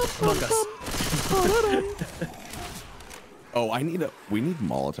not bring up Among Us? Oh, we need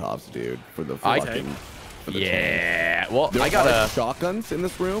Molotovs, dude, for the I- fucking. For the Yeah. Well, There I got are a. shotguns in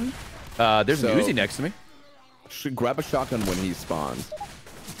this room. There's so- an Uzi next to me. Should grab a shotgun when he spawns.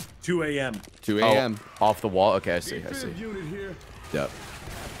 2 a.m. 2 a.m. Oh, off the wall. Okay, I see. Unit here. Yep.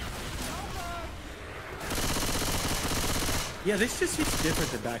 Yeah, this just hits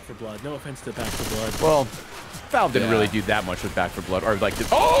different than Back 4 Blood. No offense to Back 4 Blood. Well, Valve didn't Yeah. really do that much with Back 4 Blood, or like.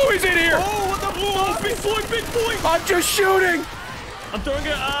 Oh, he's in here! Oh, what the fuck? Big boy! I'm just shooting. I'm throwing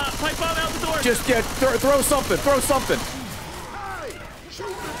a pipe bomb out the door. Just get throw something. Throw something.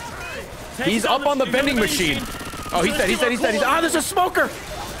 Tank He's is up on the vending vending machine. Oh, he's dead. He's dead. He's dead. Ah, there's a smoker.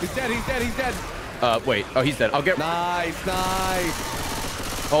 He's dead. He's dead. He's dead. Wait. Oh, he's dead. I'll get. Nice.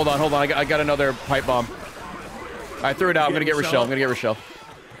 Hold on. I got another pipe bomb. I threw it out. I'm gonna get Rochelle. Okay.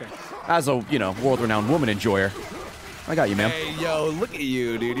 As a world-renowned woman enjoyer, I got you, ma'am. Hey, yo, look at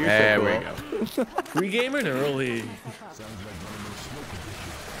you, dude. You're There so we cool. go. Pre-gaming early.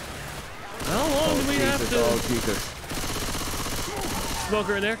 How long do we have Jesus, to? oh, Jesus.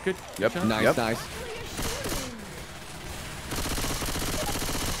 Smoker in there. Good. Yep. Shot. Nice, Yep. nice.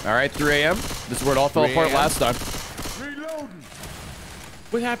 All right, 3 a.m. This is where it all fell 3 apart a.m. last time. Reloading.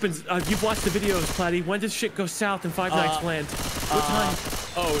 What happens? You've watched the videos, Platty. When does shit go south in Five Nights land? What time?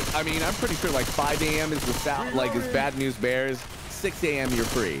 Oh, I mean, I'm pretty sure like 5 a.m. is without, like, is Bad News Bears. 6 a.m. you're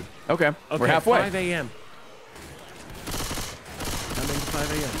free. Okay, Okay, we're halfway. 5 a.m. I'm into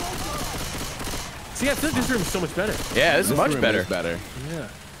 5 a.m. See, I feel like this room is so much better. Yeah, this is much room better. is better. Yeah.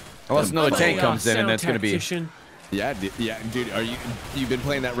 Unless another I'm tank a, comes in, and sound that's gonna be. tactician. Yeah, dude. You've been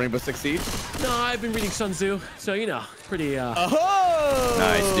playing that Rainbow Six Siege? No, I've been reading Sun Tzu, so you know, pretty. Oh,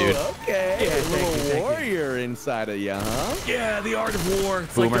 Nice, dude. Okay, Yeah, a thank you, little thank you. warrior inside of you, huh? Yeah, the art of war.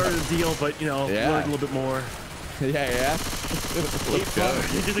 It's Boomer. like the art of the deal, but you know, Yeah. learn a little bit more. Yeah. Let's go.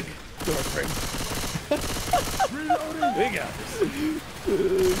 Into the door frame. We got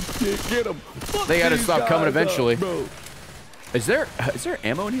this. Get him. They gotta These stop coming guys eventually. up, bro. Is there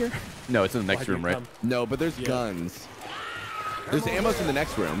ammo in here? No, it's in the next Why'd room, you right? come? No, but there's guns. There's ammo in the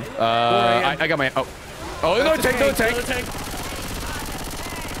next room. I got my. Oh, another tank, another tank. Another tank.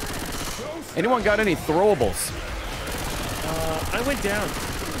 Anyone got any throwables? I went down.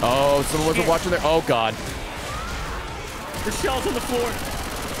 Oh, someone wasn't watching there. Oh God, Rochelle's on the floor.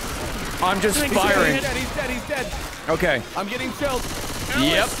 I'm just He's firing. He's dead. He's dead. He's dead. Okay. I'm getting chilled.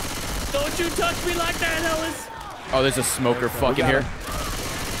 Yep. Ellis, don't you touch me like that, Ellis. Oh, there's a smoker fucking got here. him.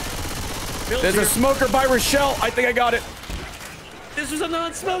 Bill's There's here. a smoker by Rochelle. I think I got it. This was a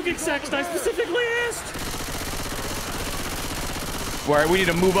non-smoking section. I specifically asked. All right, we need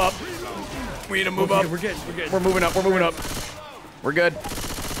to move up. We need to move up. We're good. We're good. We're moving up. We're moving up. We're good.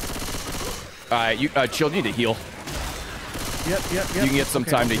 All right, you Chilled, you need to heal. Yep. You can get some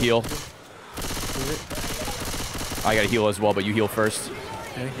time to heal. I gotta heal as well, but you heal first.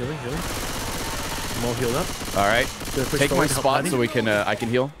 Okay, healing. I'm all healed up. All right. Take my spot so we can. I can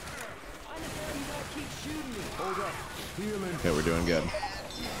heal. Okay, we're doing good.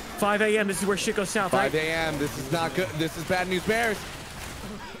 5 a.m. This is where shit goes south. 5 right? a.m. This is not good. This is bad news, Bears.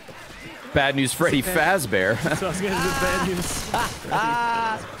 Bad news, Freddy Fazbear. So I was gonna do bad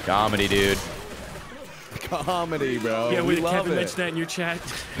news. Comedy, dude. Comedy, bro. Yeah, we did love Kevin it. mention that in your chat?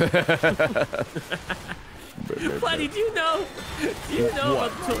 Buddy, do you know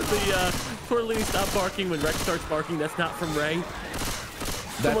about the poor Lee stop barking when Rex starts barking? That's not from Ray.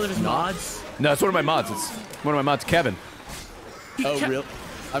 That's one of his mods. No, it's one of my mods. It's one of my mods, Kevin. Oh, really?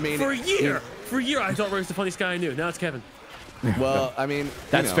 I mean, for a year, I thought Ray was the funniest guy I knew. Now it's Kevin. Well, I mean,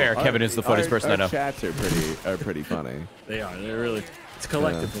 That's fair. Kevin is the funniest person I know. Chats are pretty funny. They are. They're really. It's a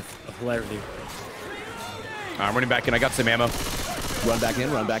collective of hilarity. I'm running back in. I got some ammo. Run back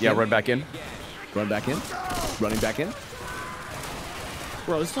in. Run back in. Yeah, run back in. Run back in. Running back in.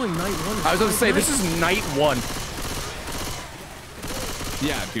 Bro, this is only night 1. I was going to say, this is night 1.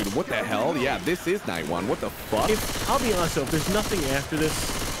 Yeah, dude, what the hell? Yeah, this is night 1. What the fuck? I'll be honest though, if there's nothing after this,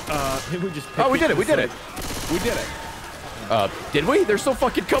 maybe we just. Oh, we did it. We did it. We did it. Did we? They're still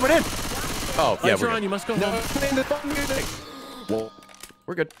fucking coming in. Oh, yeah, we're Ron, good. you must go No, home. playing the fun music. Well,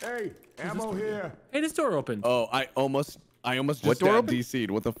 We're good. Hey, ammo here. Hey, this door opened. oh, I almost just What door opened? DC'd.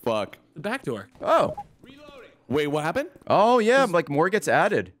 What the fuck? The back door. Oh. Wait, what happened? Oh, yeah, like more gets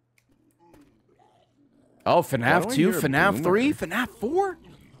added. Oh, Why do FNAF I 2, hear a FNAF boomer? 3, FNAF 4?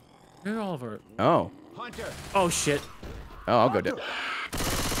 They're all over. Oh. Oh shit. Oh, I'll go down.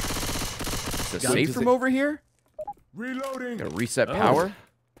 Is the safe room over here? Reloading. Gotta reset power.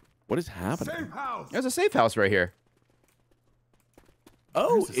 What is happening? Safe house. There's a safe house right here.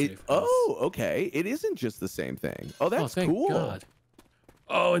 Oh, There's a safe house. oh, okay. It isn't just the same thing. Oh, that's thank cool. God.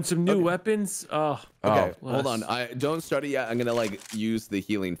 Oh, and some new weapons. Oh. Okay, Oh. hold on. I don't start it yet. I'm gonna like use the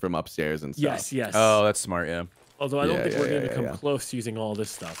healing from upstairs and stuff. Yes, yes. Oh, that's smart, yeah. Although I don't Yeah, think we're yeah, gonna come yeah. close to using all this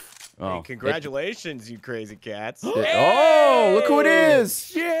stuff. Oh. Hey, congratulations, you crazy cats. Oh, look who it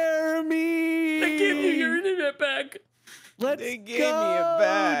is. Jeremy. They give you your internet back. Let's They gave go, me it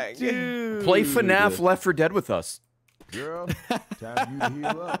back. dude. Play FNAF Left 4 Dead with us. Girl, time you to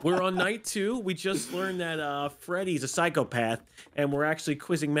heal up. We're on night 2. We just learned that Freddy's a psychopath, and we're actually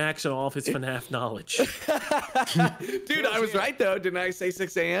quizzing Max on all of his FNAF knowledge. Dude, I was right though. Didn't I say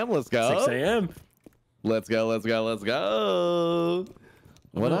 6 a.m.? Let's go. 6 a.m. Let's go. Let's go. Let's go.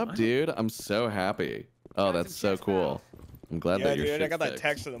 What Well, up, dude? I'm so happy. Oh, that's so cool. I'm glad Yeah, that you're dude, I got that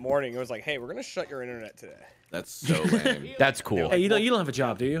text in the morning. It was like, hey, we're going to shut your internet today. That's so lame. That's cool. Hey, you don't have a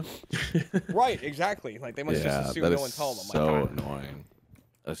job, do you? Right, exactly. Like, they must just assume that no is one told them. I'm so like, annoying.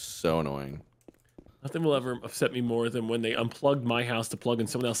 That's so annoying. Nothing will ever upset me more than when they unplugged my house to plug in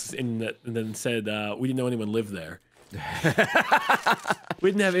someone else's internet and then said we didn't know anyone lived there. We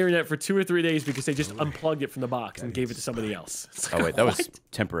didn't have internet for 2 or 3 days because they just unplugged it from the box and gave it to somebody else. It's like, Oh, wait, that was what?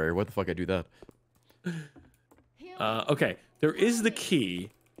 temporary. What the fuck I do that? Okay, there is the key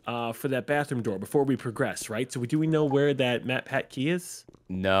for that bathroom door before we progress, right? So do we know where that Matt Pat key is?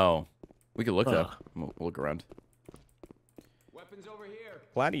 No. We could look though. We'll look around. Weapons over here.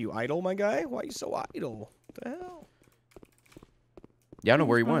 Glad you idle, my guy? Why are you so idle? What the hell? Yeah, I don't know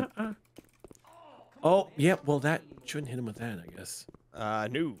where he went. Oh, yeah. Well, that shouldn't hit him with that, I guess.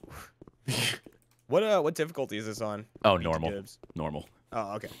 No. What difficulty is this on? Oh, Beat normal. dibs. Normal.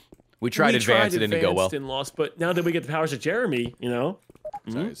 Oh, okay. We tried advanced, it didn't go well. And lost, but now that we get the powers of Jeremy, you know.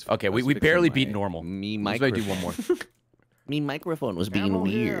 Okay, we barely beat normal. Me Let's maybe do one more. Me microphone was being Ammo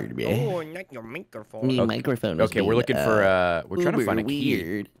here. weird, man. Oh, not your microphone. Me microphone was Okay, we're being, looking for we're trying to find a key.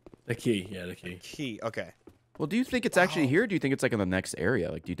 weird. The key, yeah, the key. Key, okay. Well, do you think it's actually here? Or do you think it's like in the next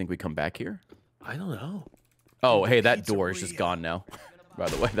area? Like, do you think we come back here? I don't know. Oh, hey, that door is just gone now. By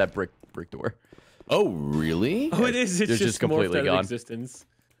the way, that brick door. Oh, really? Oh, it is. It's They're just just completely morphed out of gone. existence.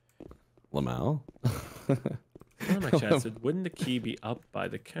 Lamau? One of my chat said, "Wouldn't the key be up by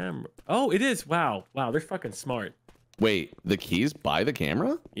the camera?" Oh, it is. Wow, wow, they're fucking smart. Wait, the key's by the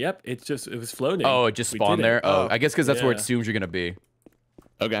camera? Yep, it was floating. Oh, it just We spawned did it. there? Oh, I guess because that's where it Yeah. assumes you're going to be.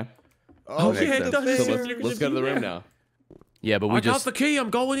 Okay. Oh, Makes yeah, it sense. does. So You're let's go to the room now. Yeah, but I we got just... the key. I'm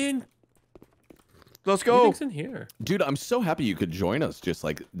going in. Let's Who go. thinks in here? Dude, I'm so happy you could join us just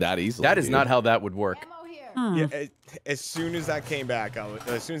like that easily. That is dude. not how that would work. Yeah, as soon as that came back,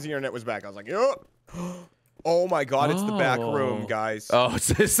 as soon as the internet was back, I was like, "Yup." Oh my god, it's the back room, Oh. guys. Oh,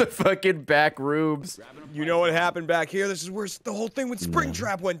 it's just the fucking back rooms. You know what happened back here? This is where the whole thing with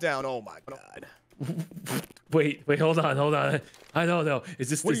Springtrap went down. Oh my god. Wait, hold on. I don't know. Is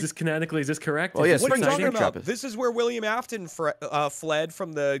this canonically? Is this correct? Oh, yeah, Is What are you this talking Springtrap about? is- This is where William Afton fled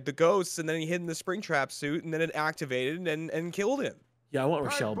from the ghosts, and then he hid in the Springtrap suit, and then it activated and killed him. Yeah, I want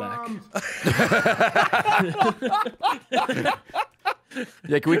Rochelle back.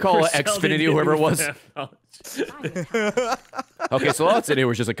 Yeah, can we call Rochelle Xfinity, didn't whoever it even was? have- Okay, so all that's in here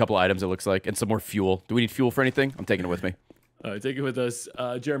was just a couple items, it looks like, and some more fuel. Do we need fuel for anything? I'm taking it with me. All right, take it with us.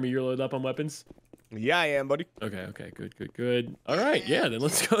 Jeremy, you're loaded up on weapons? Yeah, I am, buddy. Okay, good. All right, yeah, then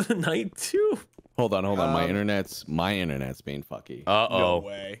let's go to night 2. Hold on. My internet's being fucky. No Uh-oh.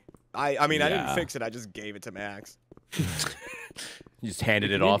 way. I mean, I didn't Yeah. fix it. I just gave it to Max. You just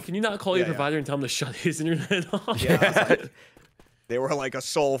handed it off. Can you not call your Yeah, yeah. provider and tell him to shut his internet off? Yeah, I was like, they were like a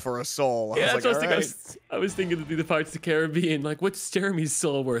soul for a soul. Yeah, I that's was what like, I all was thinking. I was thinking to the Pirates of the Caribbean. Like, what's Jeremy's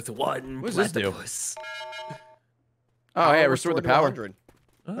soul worth? One. What does this do? platypus. Oh, yeah, restored the power. 100.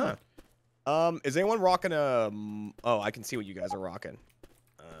 Oh. Is anyone rocking a? Oh, I can see what you guys are rocking.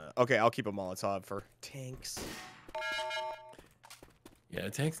 Okay, I'll keep a Molotov for tanks. Yeah,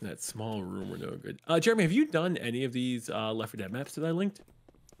 tanks in that small room were no good. Jeremy, have you done any of these Left 4 Dead maps that I linked?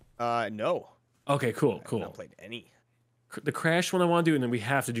 No. Okay, cool. I've not played any. The crash one I want to do, and then we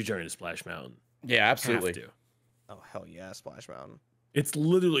have to do Journey to Splash Mountain. Yeah, absolutely. Have to. Oh hell yeah, Splash Mountain. It's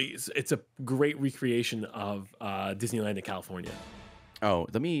literally it's a great recreation of Disneyland in California. Oh,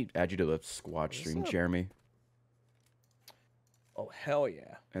 let me add you to the squad stream, up? Jeremy. Oh hell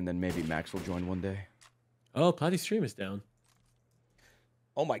yeah. And then maybe Max will join one day. Oh, Platy stream is down.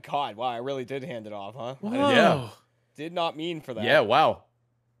 Oh my god, wow, I really did hand it off, huh? Whoa. Yeah. Did not mean for that. Yeah, wow.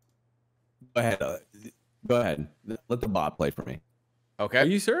 Go ahead. Let the bot play for me. Are Okay.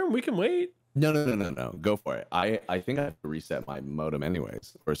 you certain we can wait? No. Go for it. I think I have to reset my modem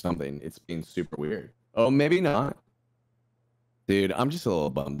anyways or something. It's being super weird. Oh, maybe not. Dude, I'm just a little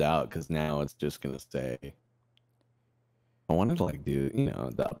bummed out because now it's just gonna say I wanted to like do,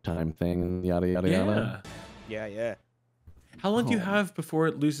 the uptime thing and yada yada Yeah. yada. Yeah. How long do you Oh. have before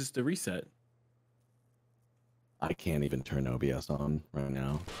it loses the reset? I can't even turn OBS on right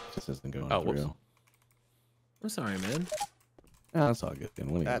now. It just isn't going Oh, whoops. through. I'm sorry, man. Oh, that's all good.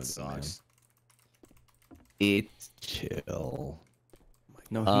 What are you That gonna do, man? sucks. It's chill.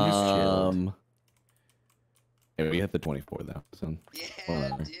 No, he's chill. Yeah, we hit the 24 though. So Yeah,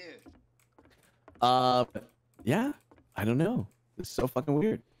 whatever. dude. Yeah. I don't know. It's so fucking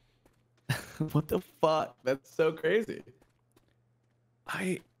weird. What the fuck? That's so crazy.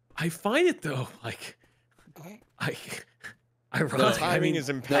 I find it though, like I The timing is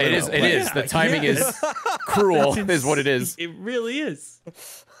impeccable. It is. It is. The timing is cruel, is what it is. It really is.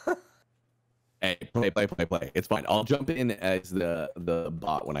 Hey, play. It's fine. I'll jump in as the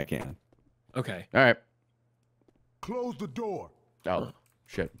bot when I can. Okay. All right. Close the door. Oh,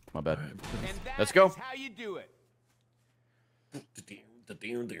 shit. My bad. And Let's go. how you do it.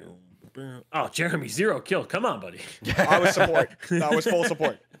 Oh, Jeremy, 0 kill. Come on, buddy. I was support. I was full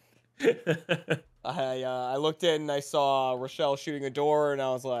support. I looked in and I saw Rochelle shooting a door and I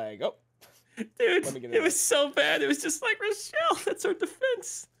was like, oh. Dude, Let me get it in was so bad. It was just like, Rochelle, that's our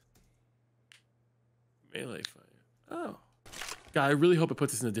defense. Melee fire. Oh. God, I really hope it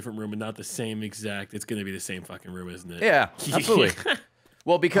puts us in a different room and not the same exact. It's going to be the same fucking room, isn't it? Yeah, absolutely.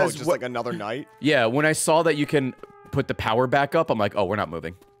 Well, Oh, because just like another night? yeah, when I saw that you can put the power back up, I'm like, oh, we're not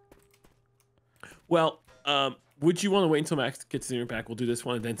moving. Well, would you want to wait until Max gets the internet back? We'll do this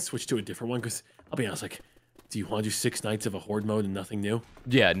one and then switch to a different one. Because I'll be honest, like, do you want to do 6 nights of a horde mode and nothing new?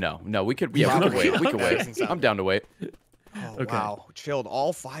 Yeah, no, we could. Yeah, we could wait. We could That wait. doesn't sound I'm down to wait. Oh, Okay. wow. Chilled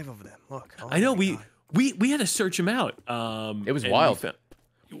all 5 of them. Look. Oh I know my God. we had to search them out. It was and wild.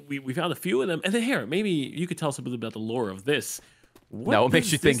 We found a few of them, and then here, maybe you could tell us a bit about the lore of this. Now, what makes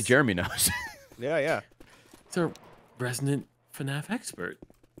is you think this? Jeremy knows? Yeah. It's a resident FNAF expert.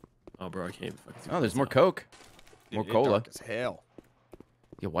 Oh, bro, I can't even fucking see Oh, there's what's more up. Coke, more It's cola. dark as hell.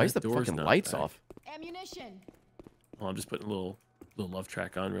 Yeah, why is the That door's fucking not lights back. off? Ammunition. Well, I'm just putting a little love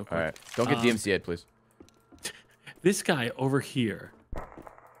track on real quick. All right, don't get DMCA'd, please. This guy over here.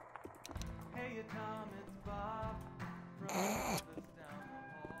 Hey,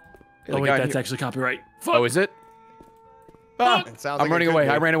 Oh the wait, guy that's here- actually copyright. Fuck. Oh, is it? Ah, It sounds I'm like running it could away. be.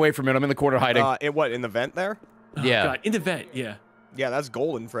 I ran away from it. I'm in the corner hiding. In the vent there? Oh, yeah. God, in the vent, yeah. Yeah, that's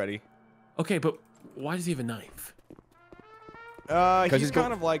golden, Freddy. Okay, but why does he have a knife? He's he's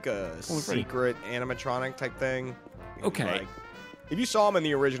kind of like a Golden Freddy. secret animatronic type thing. Okay. Like, if you saw him in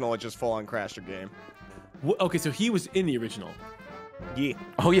the original, it just full on crashed your game. Okay, so he was in the original. Yeah.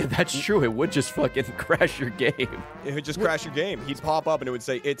 Oh yeah, that's true. It would just fucking crash your game. It would just crash your game. He'd pop up and it would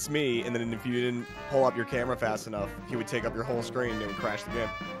say, "It's me," and then if you didn't pull up your camera fast enough, he would take up your whole screen and it would crash the game.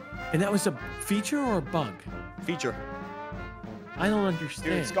 And that was a feature or a bug? Feature. I don't understand.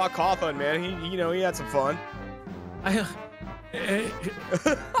 Dude, Scott Cawthon, man, he had some fun. I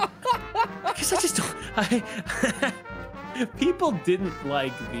guess I just don't. People didn't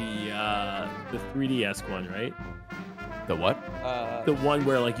like the 3DS one, right? The what? The one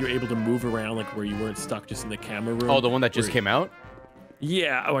where like you're able to move around, like where you weren't stuck just in the camera room. Oh, the one that just came out?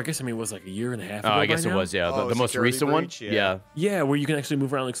 Yeah. Oh, I guess it was like a year and a half ago. Oh, I guess by it now. was. Yeah, Oh, the most Security recent Breach? one. Yeah. Yeah, where you can actually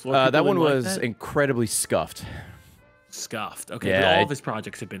move around and explore. People That one didn't like was that? incredibly scuffed. Scuffed. Okay, Yeah, but all of his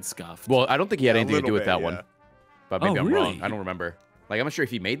projects have been scuffed. Well, I don't think he had Yeah, a anything to do little with bit, that yeah. one. But maybe Oh, I'm really? wrong. I don't remember. Like, I'm not sure if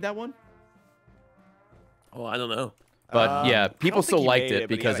he made that one. Oh, I don't know. But yeah, I people don't still think he liked made it it,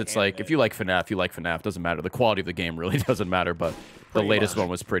 but he because had a it's hand like, in if it. you like FNAF, you like FNAF. Doesn't matter. The quality of the game really doesn't matter. But the Pretty latest much. one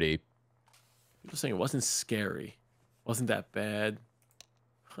was pretty. People saying it wasn't scary. Wasn't that bad.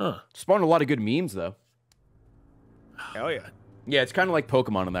 Huh. Spawned a lot of good memes though. Hell yeah. Yeah, it's kind of like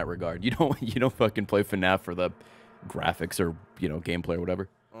Pokemon in that regard. You don't fucking play FNAF for the graphics or gameplay or whatever.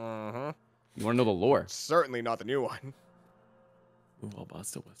 Uh-huh. You want to know the lore. Certainly not the new one. Move all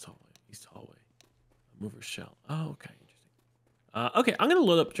bots to west hallway, east hallway. Mover shell. Oh, okay. Interesting. Okay, I'm gonna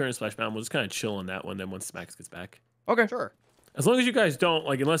load up Turn Splash Mountain. We'll just kind of chill on that one. Then once Max gets back, Okay. Sure. as long as you guys don't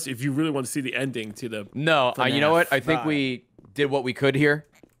like, unless if you really want to see the ending to the. No, you know what? I think Right. we did what we could here.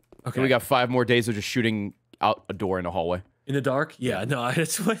 Okay. And we got 5 more days of just shooting out a door in a hallway. In the dark? Yeah. No,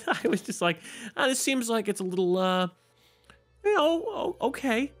 that's what I was just like. This seems like it's a little,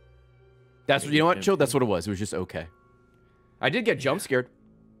 okay. That's what you know what, Chill? That's what it was. It was just okay. I did get jump scared.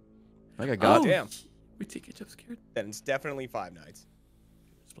 Like I got. Oh. Damn. We take it jump scared. Then it's definitely Five Nights.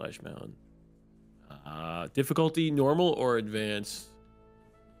 Splash Mountain. Difficulty normal or advanced?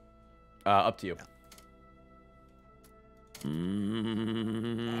 Up to you.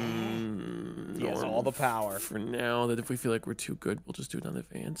 He has all the power. For now, that if we feel like we're too good, we'll just do it on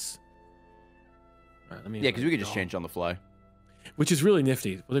advance. All right, let me. Yeah, because we could just change on the fly. Which is really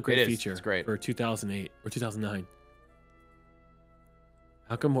nifty. What a great It is. feature. It's great. For 2008 or 2009.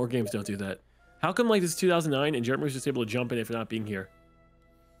 How come more games don't do that? How come like this is 2009 and Jeremy was just able to jump in it for not being here?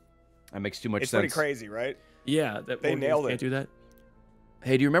 That makes too much It's sense. pretty crazy, right? Yeah, that They more games nailed can't it. do that.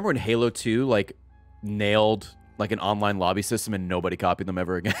 Hey, do you remember when Halo 2 like nailed like an online lobby system and nobody copied them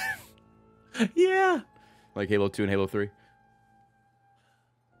ever again? Yeah. Like Halo 2 and Halo 3?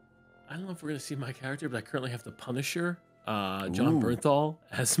 I don't know if we're gonna see my character, but I currently have the Punisher, John Ooh. Bernthal,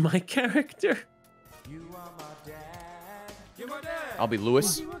 as my character. I'll be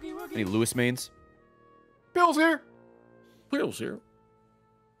Lewis. Any Lewis mains? Bill's here. Wheels here.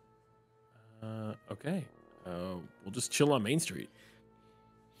 Okay. We'll just chill on Main Street.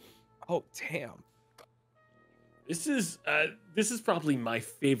 Oh, damn. This is probably my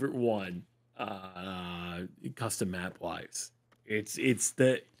favorite one, custom map wise. It's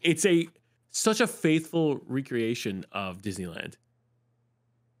such a faithful recreation of Disneyland.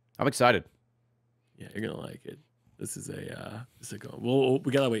 I'm excited. Yeah, you're gonna like it. This is a go. Well,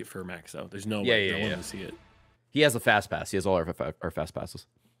 we gotta wait for Max though. There's no way. I want to see it. He has a fast pass. He has all our fast passes.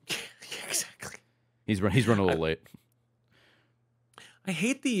 Yeah, exactly. He's running a little late. I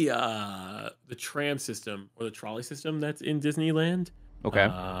hate the tram system or the trolley system that's in Disneyland. Okay.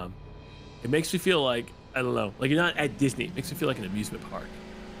 It makes me feel like, I don't know, like you're not at Disney. It makes me feel like an amusement park.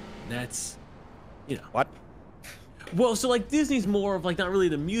 And that's, What? Well, so like Disney's more of like not really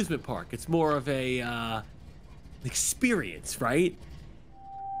an amusement park. It's more of a experience, right?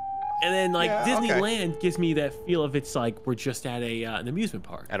 And then like Yeah, okay. Disneyland gives me that feel of it's like we're just at an amusement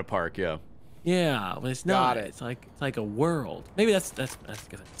park. At a park, yeah. Yeah, but it's not. Got it. It's like a world. Maybe that's because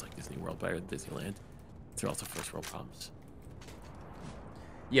it's like Disney World better than Disneyland. They're also first world problems.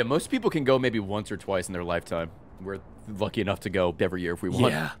 Yeah, most people can go maybe once or twice in their lifetime. We're lucky enough to go every year if we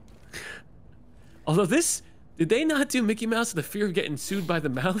want. Yeah. Although did they not do Mickey Mouse with the fear of getting sued by the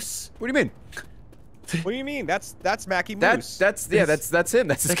mouse? What do you mean? What do you mean? That's Mackie Moose. That's him.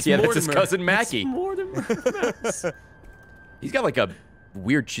 That's his Mortimer. cousin Mackie. That's Mortimer Mouse. He's got like a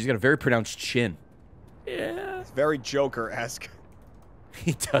weird. She's got a very pronounced chin. Yeah. It's very Joker-esque.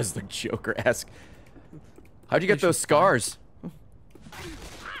 He does look Joker-esque. How'd you get those scars?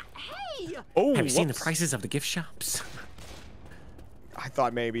 Oh, Have you seen the whoops. prices of the gift shops? I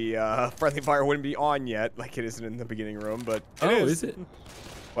thought maybe Friendly Fire wouldn't be on yet, like it isn't in the beginning room, but it is it?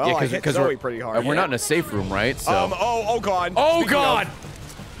 Well, Yeah, I hit Zoe pretty hard. we're not in a safe room, right? So. Oh God. Oh Speaking God! of-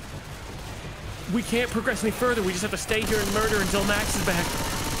 We can't progress any further. We just have to stay here and murder until Max is back.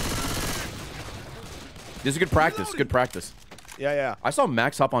 This is good practice. Good practice. Yeah. I saw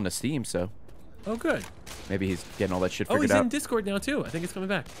Max hop onto Steam, so Oh, good. maybe he's getting all that shit Oh, figured he's out. in Discord now too. I think it's coming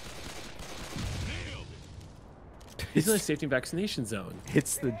back. Disneyland safety and vaccination zone.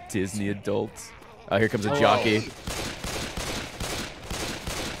 It's the Disney adults. Oh, here comes a jockey.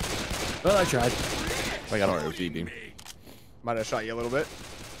 Well, I tried. I got ROGB. Might have shot you a little bit.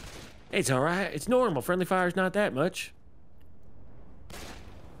 It's all right. It's normal. Friendly fire's not that much.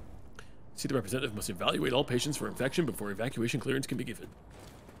 See, the representative must evaluate all patients for infection before evacuation clearance can be given.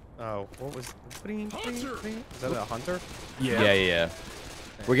 Oh, what was... Is that a hunter? Yeah.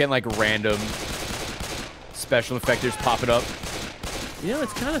 We're getting like random special effectors popping up. You know,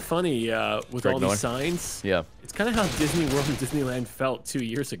 it's kind of funny with all these signs. Yeah. It's kind of how Disney World and Disneyland felt 2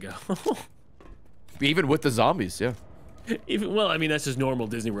 years ago. Even with the zombies, yeah. Even well, I mean that's just normal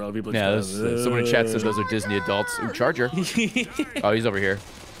Disney World. People. Yeah, Just someone in chat says those are Disney adults. Ooh, Charger. Oh, he's over here.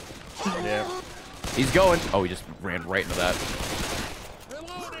 Yeah. He's going. Oh, he just ran right into that.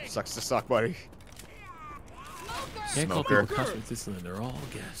 Sucks to suck, buddy. Can't call Smoker. people customers at Disneyland. They're all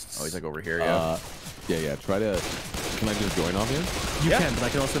guests. Oh, he's like over here, yeah. Yeah. Try to. Can I just join off here? You can, but I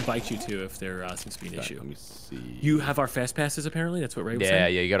can also invite you to if there seems to be an issue. Let me see. You have our fast passes apparently. That's what Ray was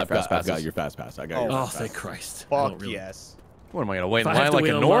saying. Yeah, you got a fast pass. I got your fast pass. I got your Oh, fast thank pass. Christ. Fuck yes. What am I gonna wait in If I have line to like a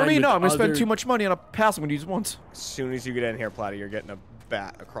wait in line normie? with No, I'm gonna spend other- too much money on a pass. I'm gonna use once. As soon as you get in here, Platy, you're getting a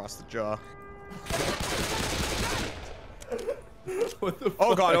bat across the jaw. What the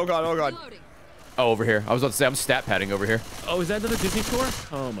Oh god, oh god, oh god. Oh, over here. I was about to say I'm stat padding over here. Oh, is that another Disney tour?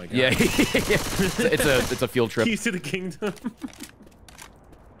 Oh my God. Yeah, it's a field trip. Keys to the kingdom.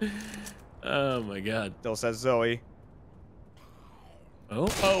 Oh my God. Still says Zoe. Oh.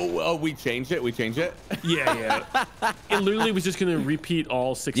 Oh, we changed it. We changed it. Yeah. It literally was just gonna repeat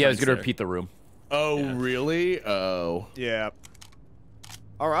all 6. Yeah, I was nights gonna there. repeat the room. Oh, Yeah. really? Oh, Yeah.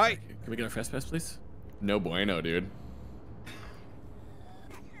 All right. Can we get our fast pass, please? no bueno, dude.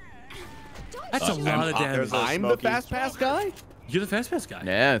 That's a lot of damage. there's a I'm the Smokey. fast pass guy. You're the fast pass guy.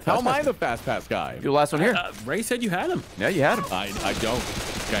 Yeah. How am I fast the fast pass guy? pass. You're the last one here. Ray said you had him. Yeah, you had him. I don't.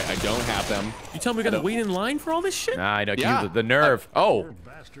 Okay, I don't have them. You tell me we gotta wait in line for all this shit? Nah, I know. Yeah. The nerve. Oh,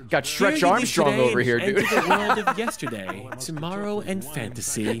 got Stretch Here you Armstrong today over here, dude. enter the world of yesterday, tomorrow, and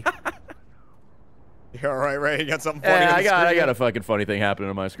fantasy. You all right, Ray? You got something funny Yeah, on I the got screen? a fucking funny thing happening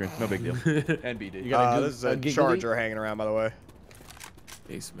on my screen. No big deal. NBD. You got This is a giggly? charger hanging around, by the way.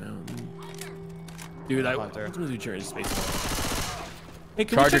 Space Mountain. Dude, I want Hunter. to do Journey to Space Mountain. Hey,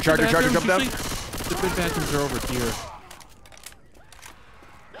 can Charger, we check the Charger, bathrooms? jump down. Usually the good bathrooms are over here.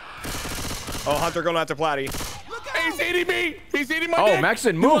 Oh, Hunter going after Platy. He's eating me. He's eating my Oh, dick.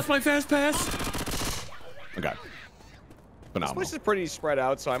 Maxon, Who move. wants my fast pass? Okay. This Phenomenal. place is pretty spread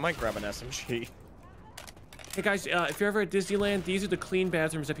out, so I might grab an SMG. Hey guys, if you're ever at Disneyland, these are the clean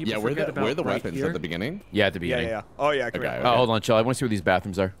bathrooms that people Yeah, forget about. where the right weapons here. at the beginning? Yeah, at the Yeah, beginning. yeah. Oh, yeah. Come Okay, here. okay. Oh, hold on, chill. I want to see where these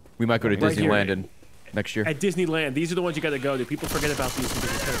bathrooms are. We might go to Right here. Disneyland and next year. At Disneyland, these are the ones you gotta go to. People forget about these because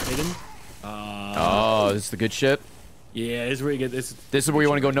they're kind of hidden. Oh, this is the good shit. Yeah, this is where you get this. This is where you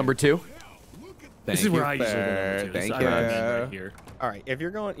want to go number 2? This is where I usually go. To. This Thank is you. right here. All right. If you're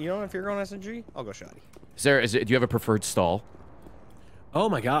going, if you're going SMG, I'll go Shoddy. Do you have a preferred stall? Oh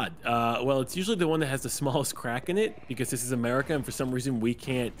my God. Well, it's usually the one that has the smallest crack in it because this is America, and for some reason we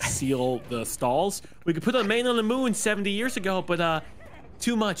can't seal the stalls. We could put a man on the moon 70 years ago, but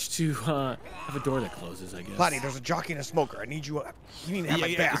too much to have a door that closes, I guess. Platy, there's a jockey and a smoker. I need you. You need to have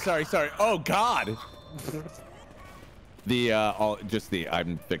my back. Sorry. Oh God.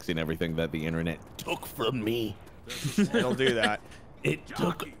 I'm fixing everything that the internet took from me. Don't do that. It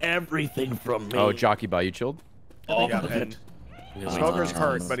took everything from me. Oh, jockey by you, chilled. all Yeah, of and it. Smoker's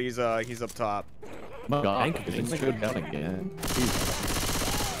hurt, but he's up top. My God, Thank you. things go down again.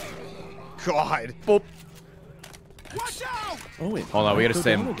 God. Boop. Oh wait. Hold on, we gotta Go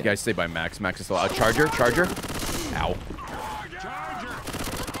stay. down You again. guys stay by Max. Max is still out. Charger. Ow.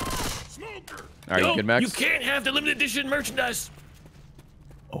 Are you good, Max? You can't have the limited edition merchandise.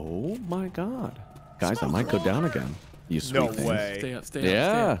 Oh my God, guys, I might go down again. You sweet No things. way. Stay up. Stay up.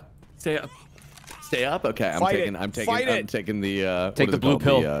 Yeah. Stay up. Stay up. Okay, Fight it. I'm Fight it. taking the Take what the is it blue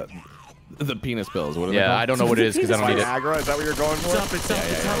called? The penis pills. What are they Yeah, called? I don't know what it is because I don't need it. Viagra, is that what you're going It's for? up. It's up.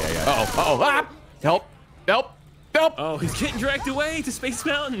 It's up. Uh-oh. Ah! Help. Oh, he's getting dragged away to Space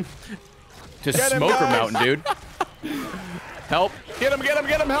Mountain. To Get him, Smoker guys. Mountain, dude. Help. Get him! Help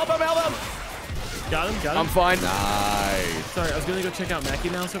him! Got him. I'm fine. Nice. Sorry, I was gonna go check out Mackie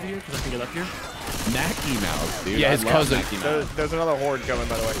Mouse over here because I can get up here. Mackie Mouse, dude. Yeah, I his love cousin. Mackie Mouse. There's another horde coming,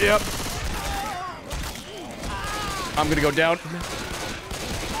 by the way. Yep. I'm gonna go down.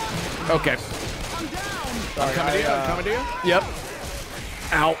 Okay. Sorry, I'm coming to you. Yep.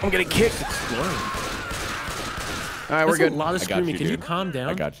 Ow. I'm getting kicked. All right, we're That's good. a lot of I got screaming. you, Can you dude. calm down?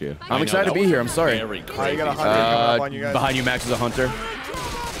 I got you. I'm excited to be here. I'm sorry. Very Oh, you got a crazy. hunter coming up on you guys. Behind you, Max is a hunter.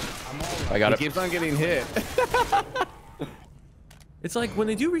 I got He it. keeps on getting hit. It's like when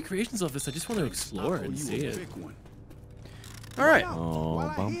they do recreations of this, I just want to explore and see it. All right.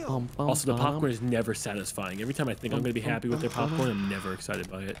 Also, the popcorn is never satisfying. Every time I think I'm going to be happy with their popcorn, I'm never excited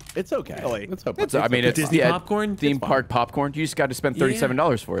by it. It's okay. Really? It's okay. I mean, it's Disney yeah, popcorn? theme It's park popcorn. You just got to spend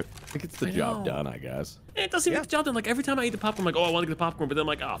 $37 for it. I think it's the job done, I guess. It doesn't get the job done. Like every time I eat the popcorn, I'm like, oh, I want to get the popcorn, but then I'm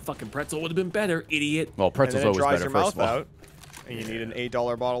like, oh, fucking pretzel would have been better, idiot. Well, And pretzel's then it always dries better. your First mouth of all. out, and you need an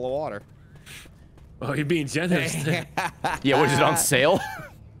 $8 bottle of water. Oh, you're being generous. Yeah, was it on sale?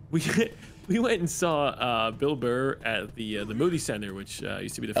 We went and saw Bill Burr at the Moody Center, which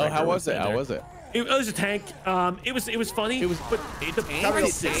used to be the. Oh, Frank how Irwin was it? Center. How was it? It was a tank. It was funny. It was, but the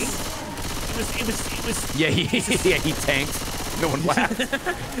prices. It was. Yeah, he tanked. No one laughed.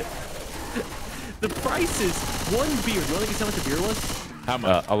 The prices. One beer. Do you want to guess how much a beer was? How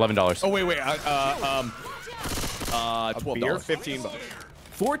much? $11. Oh, wait. Beer, $12. $15.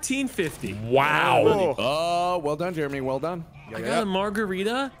 $14.50. Wow. Oh. Oh, well done, Jeremy. Well done. I got a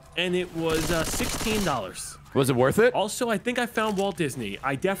margarita, and it was $16. Was it worth it? Also, I think I found Walt Disney.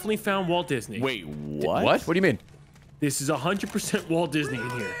 I definitely found Walt Disney. Wait, what? What? What do you mean? This is 100% Walt Disney in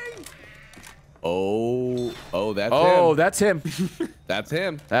here. Oh, that's Oh, him. that's him. That's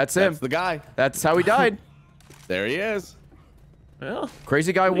him. That's him. That's the guy. That's how he died. There he is. Well,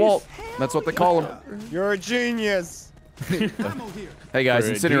 Crazy guy Walt. That's what they call him. You're a genius. Hey guys, For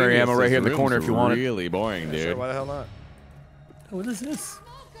a incendiary genius, ammo right this here in the corner room's if you want it. Really boring, dude. Sure, why the hell not? oh, what is this?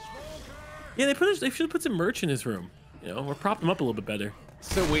 Yeah, they should have put some merch in his room. You know, or prop him up a little bit better.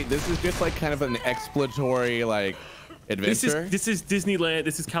 So wait, this is just like kind of an exploratory like adventure. This is Disneyland.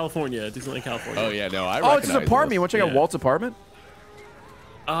 This is California. Disneyland, California. Oh yeah, no, I. Oh, it's his recognize apartment. this. You want to check out Yeah. Walt's apartment?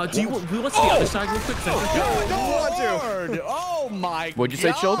 Do you want to see the other side real quick? 'Cause I think I don't want to. Lord, oh my What'd you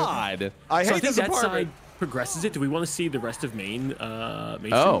say, Chilled? God. I so I hate think this that apartment. side progresses it. Do we want to see the rest of Main? Main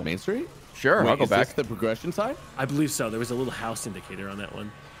Oh. Street? Main Street? Sure, Wait, I'll go is back. this the progression side? I believe so. There was a little house indicator on that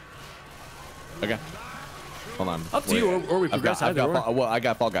one. Okay. Hold on. Up to you, or we progress either or. Well, I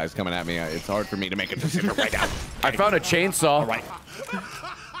got Fall Guys coming at me. It's hard for me to make a decision right now. I found a chainsaw. All right. You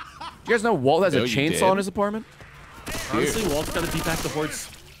guys know Walt has No, a you chainsaw did. in his apartment? Honestly, Walt's got to beat back the hordes.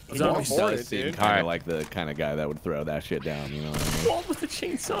 Walt Zombies. does seem dude. kind of Alright. like the kind of guy that would throw that shit down. You know what I mean? Walt with the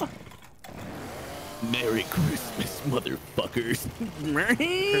chainsaw. Merry Christmas, motherfuckers.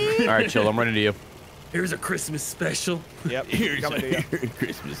 All right, Chill. I'm running to you. Here's a Christmas special. Yep. Here's coming to you. a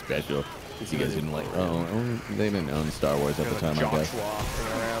Christmas special. You guys didn't like. Oh, they didn't own Star Wars at the time, I guess. Joshua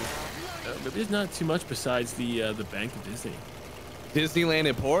thing around. But there's not too much besides the Bank of Disney. Disneyland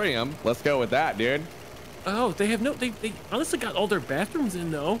Emporium. Let's go with that, dude. Oh, they have no. They honestly got all their bathrooms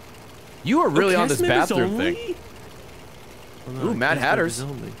in though. You are really on Cast this members bathroom only? thing. Oh, no, Ooh, Mad cast Hatters.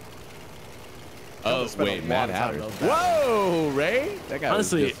 members only. Oh, spent a wait, lot Mad of time Hatters. on that. Whoa, Ray. That guy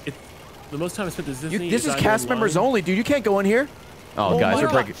Honestly, was just... the most time I spent at Disney. This is either cast online- members only, dude. You can't go in here. Oh, guys, my we're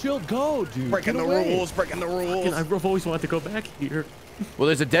God, breaking. Chill, go, dude. Breaking Get the away. rules, breaking the rules. Fucking, I've always wanted to go back here. Well,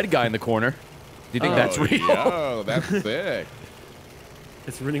 there's a dead guy in the corner. Do you think Oh, that's real? Yo, that's sick.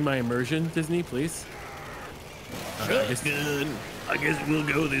 It's ruining my immersion, Disney, please. Good. I guess we'll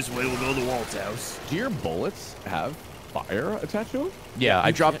go this way. We'll go to Walt's house. Do your bullets have fire attached to them? Yeah,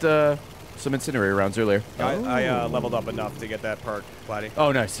 I dropped some incendiary rounds earlier. I leveled up enough to get that perk, Platty.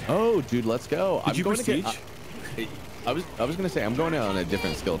 Oh, nice. Oh, dude, let's go. Did you going to get- prestige? I was gonna say I'm going on a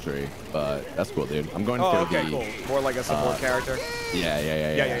different skill tree, but that's cool, dude. I'm going Oh, for okay, the cool. More like a support character.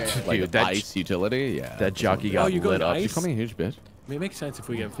 yeah. Like Dude, the that- ice utility, yeah. That jockey Oh, got you're going lit up. ice? You call me a huge bitch. I mean, it makes sense if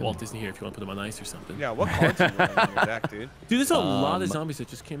we get Walt Disney here if you want to put him on ice or something. Yeah, what cards are you running in your deck, dude? Dude, there's a lot of zombies that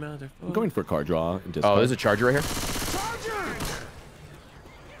just came out of there. I'm going for card draw. And Oh, there's a charger right here.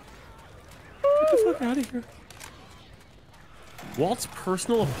 Get the fuck out of here. Walt's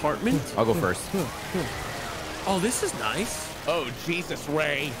personal apartment? I'll go first. Oh, this is nice. Oh, Jesus,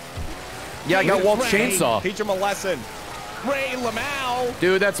 Ray. Yeah, I got Where's Walt's Ray? chainsaw. Teach him a lesson. Ray Lamau.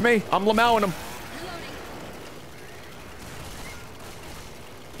 Dude, that's me. I'm Lamauing him.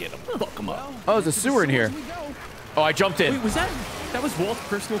 Get him. Fuck him up. Oh, there's a sewer in here. Oh, I jumped in. Wait, was that was Walt's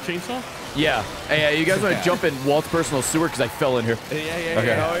personal chainsaw? Yeah. Hey, you guys want to jump in Walt's personal sewer? Because I fell in here. Yeah.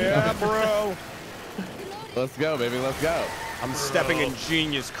 Okay. Oh, yeah, bro. Let's go, baby. Let's go. I'm stepping in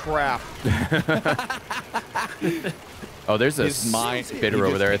genius crap. Oh, there's a His mind spitter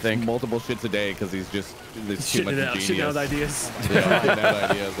over there, I think. Multiple shits a day because he's just there's too much Shitting genius. out ideas. Yeah, shitting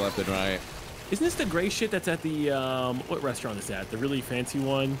out ideas left and right. Isn't this the gray shit that's at the what restaurant is that? The really fancy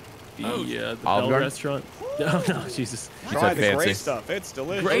one? The Olive Bell Garden? restaurant? No, Jesus. Try the fancy. gray stuff. It's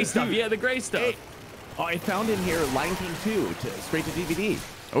delicious. Gray stuff. Yeah, the gray stuff. Oh, I found in here Lion King 2 straight to DVD.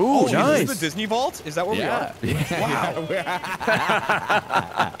 Ooh, Is nice. this the Disney Vault? Is that where we are? Do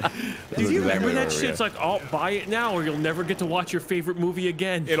you remember that where shit? It's like, oh, buy it now or you'll never get to watch your favorite movie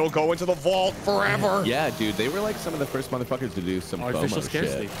again. It'll go into the vault forever. Yeah, dude, they were like some of the first motherfuckers to do some Artificial FOMO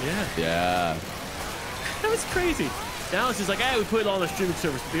scarcity. shit. Yeah. Yeah. That was crazy. Now it's just like, hey, we put it on a streaming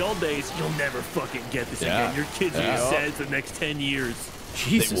service. The old days, you'll never fucking get this again. Your kids are sad for the next 10 years.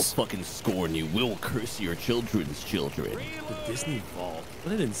 Jesus. They will fucking scorn you. We'll curse your children's children. The Disney Vault.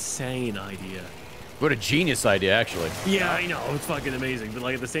 What an insane idea. What a genius idea, actually. Yeah, I know. It's fucking amazing. But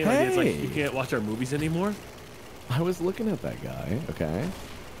like at the same idea, it's like you can't watch our movies anymore. I was looking at that guy. Okay.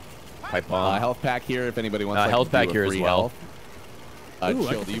 Pipe bomb. Health pack here if anybody wants health to do pack a here as free well. health. Ooh,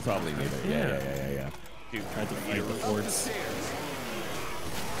 Chilled, you probably need it. Yeah. Dude, tried to fight the hordes.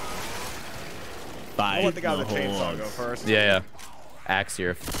 I'll let the guy with the chainsaw go first. Yeah. Axe here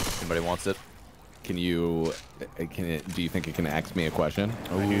if anybody wants it. Can you, do you think it can ask me a question?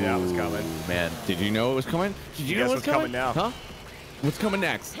 I knew that was coming. Man. Did you know it was coming? Did you know Guess what's coming now? Huh? What's coming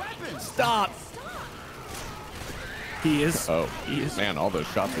next? Stop! He is. Oh, He is. man, all those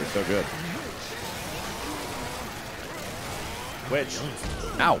shots were so good. Which?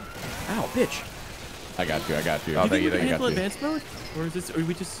 Ow. Ow, bitch. I got you. Oh, You thank think you, we thank can you. handle advanced mode? Or is this, or are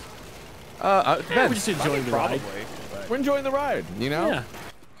we just, Depends. we're just enjoying the ride? We're enjoying the ride, you know? Yeah.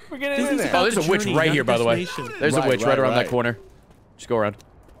 We're getting in Disney's there. about Oh, there's the a witch journey, right not here, the by the way. destination. There's a Right, witch right around that right. corner. Just go around.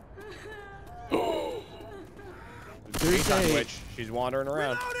 Anytime witch. She's wandering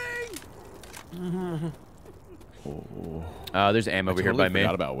around. There's ammo over here Totally by me.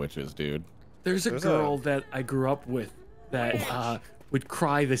 forgot about witches, dude. There's a girl that I grew up with that would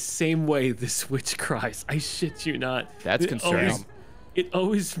cry the same way this witch cries. I shit you not. That's concerning. It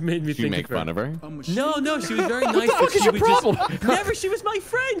always made me Did you think make of her. fun of her? No, she was very nice. the fuck is your problem? Never. She was my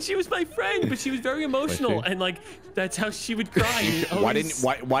friend. She was my friend, but she was very emotional, and like that's how she would cry. Why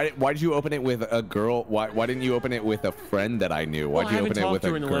did you open it with a girl? Why didn't you open it with a friend that I knew? Why'd Well, you I haven't open it talked with to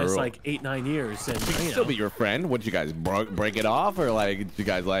a her in the girl? last like 8-9 years, and She can you still know, be your friend. What did you guys break it off, or like did you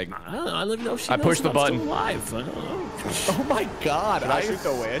guys like? I don't know. I don't even know if she I knows pushed if the I'm button. Still alive. I don't know. Oh my God! Can I shoot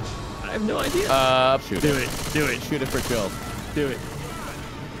the witch? I have no idea. Shoot do it. it. Do it. Shoot it for chill. Do it.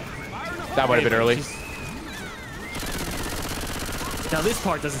 That might have been early. Now this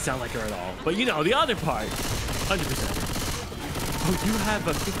part doesn't sound like her at all, but you know the other part, 100%. Oh, you have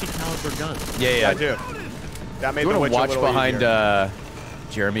a 50 caliber gun. Yeah. I do. That made You the want witch to a watch little behind easier.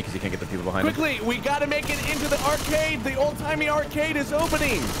 Jeremy because he can't get the people behind him. Quickly, we gotta make it into the arcade. The old-timey arcade is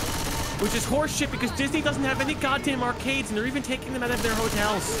opening. Which is horseshit because Disney doesn't have any goddamn arcades and they're even taking them out of their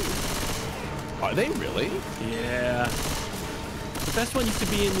hotels. Are they really? Yeah. The best one used to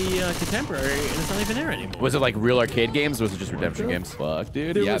be in the Contemporary and it's not even there anymore. Was it like real arcade games or was it just redemption games? Fuck,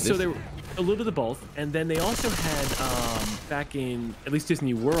 dude. There Yeah, was, so they were a little bit of both, and then they also had back in at least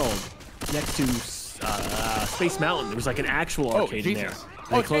Disney World next to Space Mountain. There was like an actual arcade in there. Jesus.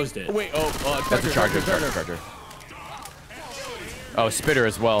 And they closed it. Wait, That's a charger. Oh, spitter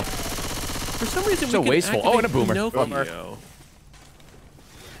as well. For some reason, So we can wasteful. Oh, and a activate boomer. Pinocchio.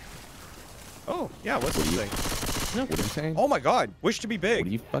 Oh, yeah, what's this thing? What are you saying? Oh my God, wish to be What are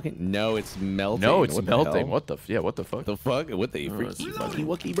big. you fucking? No, it's melting. No, it's What the melting. hell? What the fuck? The fuck? What the freaky fucky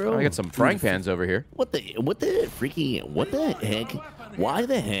wucky, bro? I got some frying pans over here. What the heck? Why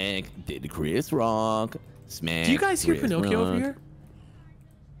the heck did Chris Rock smash? Do you guys hear Chris Pinocchio over Rock? here?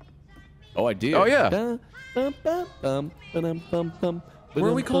 Oh, I do. Oh, yeah.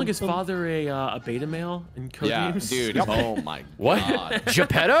 Were we calling his father a beta male in code Yeah, names? dude. Oh my What? God.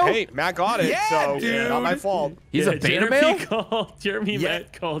 Geppetto? Hey, Matt got it, Yeah, so dude. not my fault. He's a beta male? Jeremy Yeah,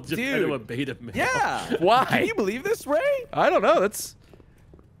 Matt called Geppetto dude. a beta male. Yeah. Why? Can you believe this, Ray? I don't know. This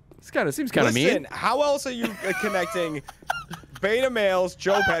seems kind of Listen, mean. how else are you connecting beta males,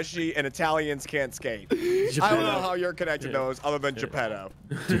 Joe Pesci, and Italians can't skate? I don't know how you're connecting those other than Geppetto.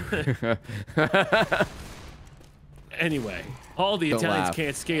 Anyway, all the Don't Italians laugh.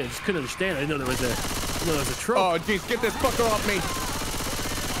 can't skate. I just couldn't understand. I didn't know there was a trope. Oh, jeez, get this fucker off me.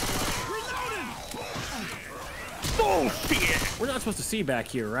 Bullshit. We're not supposed to see back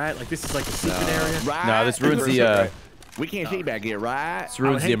here, right? Like this is like the secret area. Right? No, this ruins the We can't see back here, right? this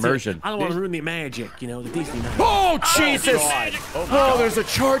ruins the immersion. I don't want to ruin the magic, you know, the Disney magic. Oh Jesus! Oh, there's a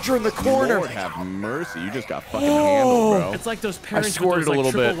charger in the corner. Lord have mercy. You just got fucking handled, bro. It's like those parents squirted with a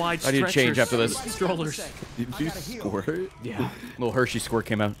those, little like, bit. triple-wide I need to change after this. Strollers. Did you squirt? Yeah. Little Hershey squirt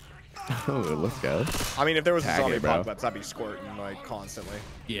came out. Oh, let's go. I mean, if there was a Tag it, zombie bro. apocalypse, I'd be squirting like constantly.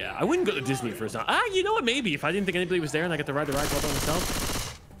 Yeah, I wouldn't go to Disney for a time. You know what? Maybe if I didn't think anybody was there and I got to ride the ride all by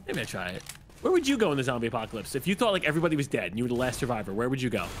myself, maybe I'd try it. Where would you go in the zombie apocalypse? If you thought like everybody was dead and you were the last survivor, where would you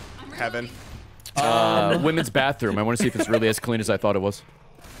go? Heaven. Women's bathroom. I want to see if it's really as clean as I thought it was.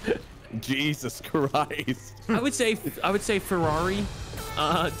 Jesus Christ. I would say Ferrari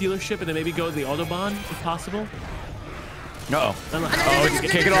dealership, and then maybe go to the Autobahn if possible. Uh-oh. Oh,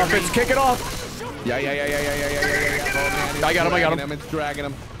 it's kicking off. It's kicking off. Yeah. Oh, man, I got him. It's dragging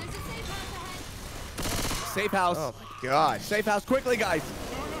him. Safe house. Oh my God. Safe house, quickly, guys.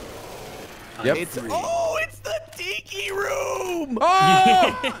 Yep. It's the tiki room.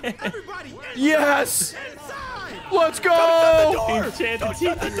 Oh! Yes. Let's go. Enchanted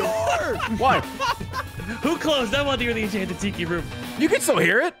Tiki door. Why? Who closed? I want to hear the Enchanted Tiki room. You can still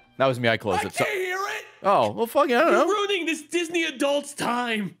hear it. That was me. I closed it. Can't hear it. Oh, well, fucking, I don't You're know. ruining this Disney adult's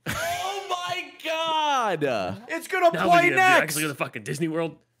time. Oh my God. It's gonna Now play we're next. actually go to fucking Disney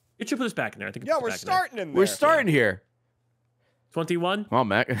World. It should put us back in there. I think. Yeah, we're starting in there. We're starting here. 21. Well,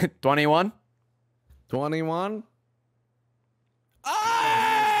 Mac, 21. 21.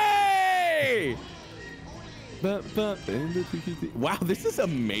 Hey! Wow, this is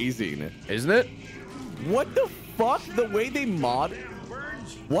amazing. Isn't it? What the fuck? The way they mod.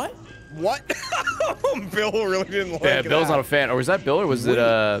 What? What? Bill really didn't like Yeah, Bill's that. not a fan. Or was that Bill, or was it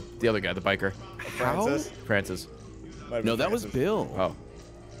the other guy, the biker? Francis? Francis. No, that was Bill. Oh.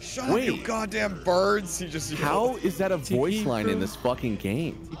 Shut up, you goddamn birds. He just How is that a voice line in this fucking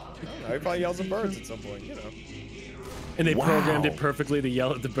game? He probably yells at birds at some point, you know. And they Wow. programmed it perfectly to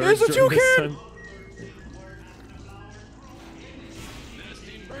yell at the birds. There's a during this toucan! time.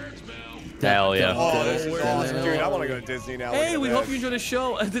 Hell yeah. Oh, this is awesome, dude. I want to go to Disney now. Hey, Look we at hope this. you enjoy the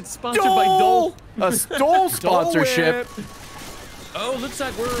show. It's sponsored by Dole. A Dole sponsorship. Oh, looks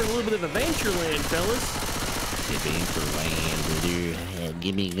like we're in a little bit of Adventureland, fellas. Adventureland,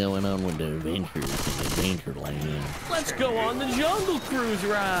 get me going on with the adventures in Adventureland. Let's go on the Jungle Cruise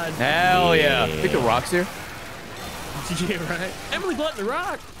ride. Hell yeah. I think the Rock's here. Yeah, right. Emily Blunt and the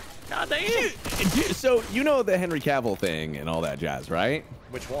Rock. God damn. So you know the Henry Cavill thing and all that jazz, right?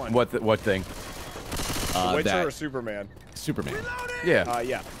 Which one? What thing? Witcher that or Superman? Superman. Yeah.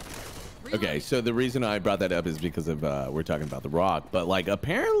 Yeah. Okay, so the reason I brought that up is because of we're talking about The Rock, but like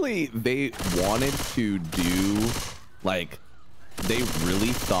apparently they wanted to do like they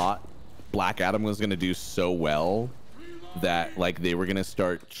really thought Black Adam was gonna do so well that like they were gonna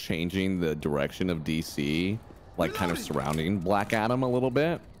start changing the direction of DC, like kind of surrounding Black Adam a little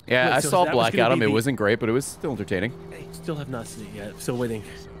bit. Yeah, Wait, I so saw that was Black gonna Adam. be It the- wasn't great, but it was still entertaining. Still have not seen it yet. Still waiting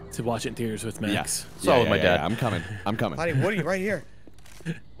to watch it in theaters with Max. Saw it with my dad. I'm coming. I'm coming. Honey, Woody, right here.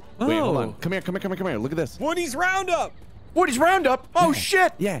 Wait, hold Oh. on. Come here. Look at this. Woody's Roundup. Woody's Roundup. Oh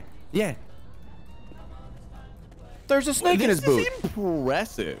shit! Yeah. There's a snake in his boot. This is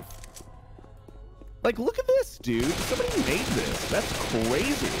impressive. Like, look at this, dude. Somebody made this. That's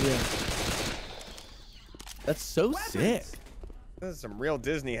crazy. Yeah. That's so sick. This is some real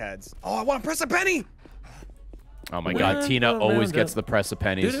Disney heads. Oh, I want to press a penny. Oh my God, Tina always gets the press of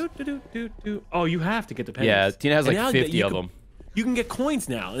pennies. Oh, you have to get the pennies. Yeah, Tina has And like now 50 you of can- them. You can get coins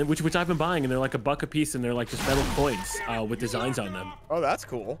now, which I've been buying, and they're like $1 a piece, and they're like just metal coins with designs on them. Oh, that's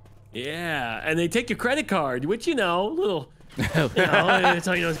cool. Yeah, and they take your credit card, which you know, a little, it's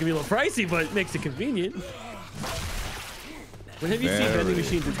how you know it's gonna be a little pricey, but it makes it convenient. When have you seen vending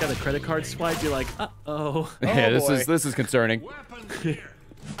machines that's got a credit card swipe? You're like, uh-oh. Yeah, boy. this is concerning.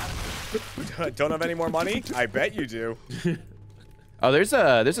 Don't have any more money? I bet you do. Oh, there's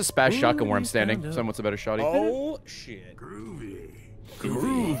a smash shotgun where I'm standing. Someone wants a better shotty. Oh, shit.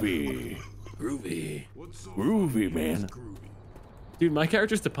 Groovy, man. Dude, my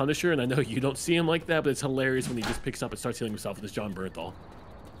character's the Punisher, and I know you don't see him like that, but it's hilarious when he just picks up and starts healing himself with his John Bernthal.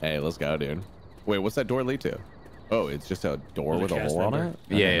 Hey, let's go, dude. Wait, what's that door lead to? Oh, it's just a door With with a a hole on cast it?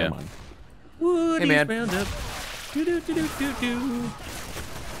 Yeah, Okay, yeah. never mind. Woody's man. Roundup. Do-do-do-do-do-do.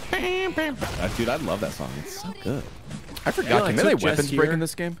 Dude, I love that song. It's so good. I forgot. I Can took they Jess weapons here. break in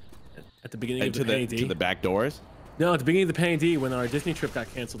this game? At the beginning Hey, of to the the P&D. to the back doors. No, at the beginning of the P&D, when our Disney trip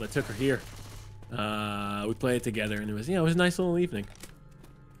got canceled, I took her here. We played it together, and it was, it was a nice little evening.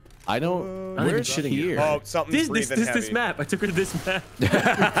 I don't. I'm Where's even shitting you. here? Oh, something's This breathing heavy. map. I took her to this map. We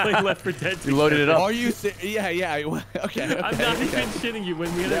played Left 4 Dead. You loaded it up. Are you? Yeah. Okay. I'm not even shitting you.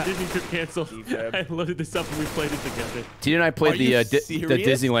 When we had our Disney trip canceled, Defib. I loaded this up and we played it together. Tina and I played Are you the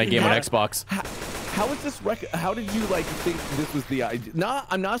serious? Disneyland game on Yeah. Xbox. How is this? How did you like think this was the idea?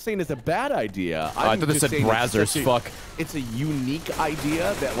 I'm not saying it's a bad idea. I thought it said Brazzers. Fuck. It's a unique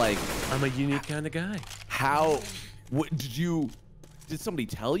idea that like I'm a unique kind of guy. how. What did you? Did somebody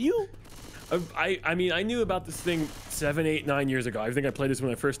tell you? I mean, I knew about this thing 7, 8, 9 years ago. I think I played this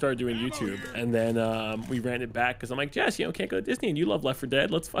when I first started doing YouTube, and then we ran it back because I'm like, Jess, can't go to Disney, and you love Left 4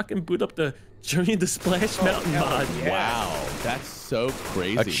 Dead. Let's fucking boot up the Journey to Splash Mountain mod. Wow, that's so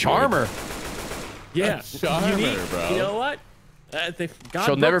crazy. A charmer. Yeah, A charmer, unique. bro. You know what? God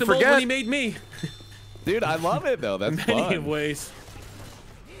She'll never broke the mold forget. when he made me. Dude, I love it though. That's Many fun. ways.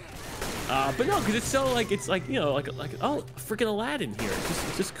 But no, because it's so like you know like oh freaking Aladdin here.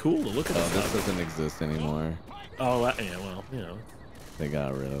 It's just cool to look at. Oh, this this stuff. doesn't exist anymore. Oh yeah, well you know. They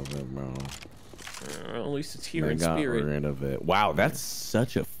got rid of it, bro. At least it's here They in got spirit. rid of it. Wow, that's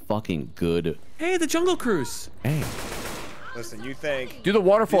such a fucking good. Hey, the Jungle Cruise. Hey. Listen, you think Do the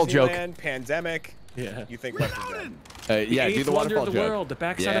waterfall joke. Disneyland, pandemic. Yeah. You think Left 4 Dead. Yeah, The do eighth the wonder waterfall of the joke. world, the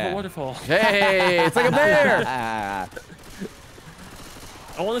backside of a waterfall. Hey, it's like I'm there.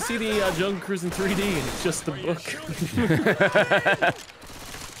 I want to see the Jungle Cruise in 3D, and it's just the book.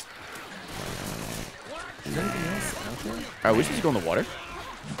 Is there anything else out there? All right, we should go in the water.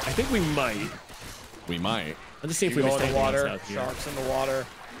 I think we might. We might. I'll just see if You we go missed in the anything else water. out here. Sharks in the water.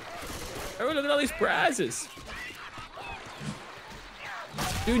 Oh, look at all these prizes.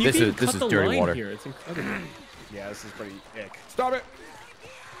 Dude, you This can is- cut this is the dirty line water. here. It's incredible. Yeah, this is pretty ick. Stop it.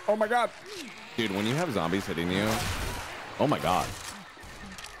 Oh my god. Dude, when you have zombies hitting you. Oh my god.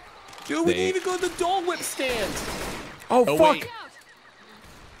 Dude, we didn't even go to the Dole Whip stand. Oh, Oh, fuck. wait.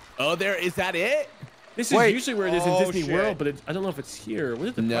 Oh, there is that it? This is Wait. usually where it is in Oh, Disney shit. World, but I don't know if it's here. What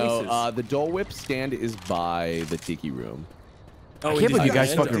are the prices? No, the Dole Whip stand is by the Tiki Room. Oh, I in can't believe you guys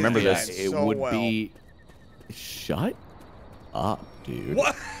Disneyland? fucking remember Yeah, this. It so would well. be. Shut up, dude.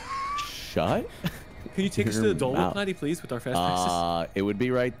 What? Shut. Can you take us to the Dole Whip, Mouth. Platty, please, with our fast passes? It would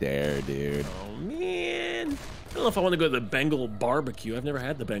be right there, dude. Oh, man. I don't know if I want to go to the Bengal barbecue. I've never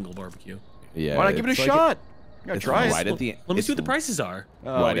had the Bengal barbecue. Yeah. Why not give it a it's like shot? You gotta it's try it. right at the. Let me it's see what the prices are.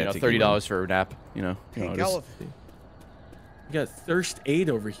 Oh, right you at know, Tiki $30 for a nap. You know. Pink just- elephant. You got Thirst 8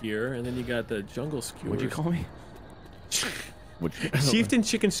 over here, and then you got the Jungle Skewers. What'd you call me? Which, Chieftain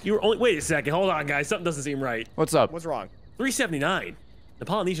Chicken Skewer. Only wait a second. Hold on, guys. Something doesn't seem right. What's up? What's wrong? $3.79. The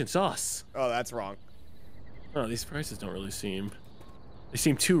Polynesian sauce. Oh, that's wrong. Oh, these prices don't really seem. They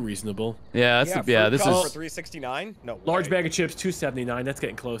seem too reasonable. Yeah, that's yeah. fruit This cup is for $3.69. No. Large way. bag of chips, $2.79. That's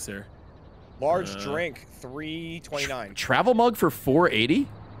getting closer. Large drink, $3.29. travel mug for $4.80.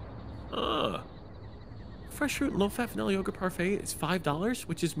 Fresh fruit and low-fat vanilla yogurt parfait is $5,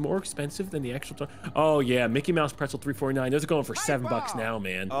 which is more expensive than the actual. Oh yeah, Mickey Mouse pretzel $3.49. Those are going for $7 now,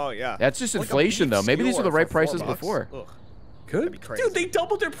 man. Oh yeah. That's just Like a inflation, beef though. Maybe these are the skewer right for prices $4. before. Ugh. Could be crazy. Dude, they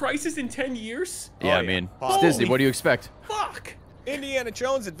doubled their prices in 10 years. Yeah, I yeah. mean, Holy it's Disney. What do you expect? Fuck. Indiana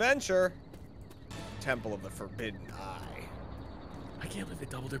Jones Adventure. Temple of the Forbidden Eye. I can't believe they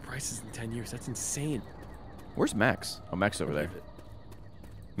doubled their prices in 10 years. That's insane. Where's Max? Oh, Max over there.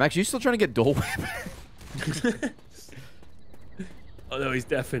 Max, you still trying to get Dole Whip? Oh no, he's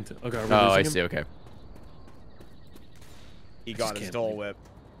deafened. Okay. Oh, I see. Okay. He got his can't Dole believe Whip.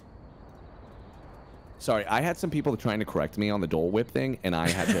 Sorry, I had some people trying to correct me on the Dole Whip thing, and I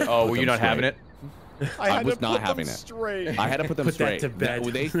had to. Oh, put were you them not having straight. it? I was had to not put having them it. straight. I had to put them Put that straight. to bed.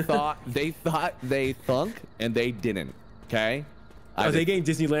 They thought they thunk, and they didn't. Okay. Are they getting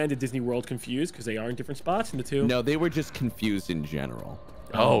Disneyland and Disney World confused because they are in different spots in the two? No, they were just confused in general.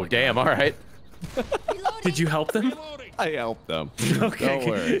 Oh, my damn. All right. Did you help them? I helped them. Okay. Don't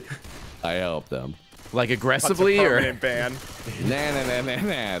worry. I helped them. Like That's a aggressively, or permanent ban.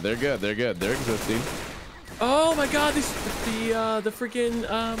 Nah. They're good. They're existing. Oh my God! This the freaking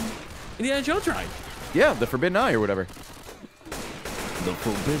Indiana Jones ride. yeah, the Forbidden Eye or whatever. The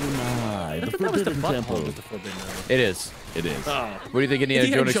Forbidden Eye. I The thought that was the Forbidden butthole. Temple. Was the Forbidden Eye. It is. It is. Oh. What do you think Indiana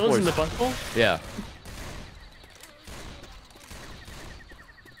Indiana Jones Jones in explores? the butthole? Yeah.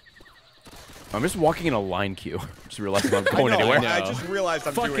 I'm just walking in a line queue. Just realized I'm not going I know, anywhere. I just realized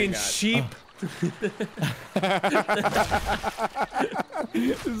I'm doing Fucking that. sheep.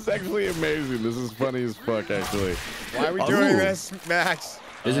 This is actually amazing. This is funny as fuck, actually. Why are we Ooh. doing this, Max?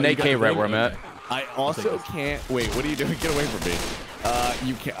 There's an you AK got the right thing? where I'm at. Okay. I also can't. Wait, what are you doing? Get away from me.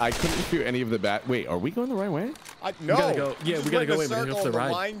 You can't. I couldn't do any of the bat. Wait, are we going the right way? No. gotta go- yeah, Just we gotta went go in wait, a we're gonna go circle for the of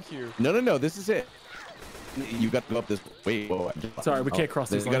ride. line queue. No. This is it. You got to go up this. Wait, whoa. Sorry, we can't cross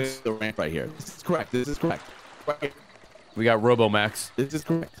this. these You got lines. to the ramp right here. This is correct. This is correct. Right. We got Robo Max. This is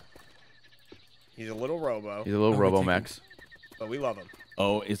correct. He's a little robo, He's a little Oh, Robo take Max. but we love him.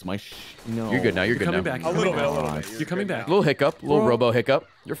 Oh, is my no? You're good now. You're good coming now. back. A little bit, a little God. bit. You're coming good back. now. Little hiccup. Little Robo hiccup.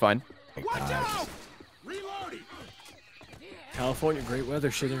 You're fine. Watch out! California, great weather.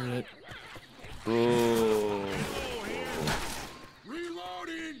 Shit internet.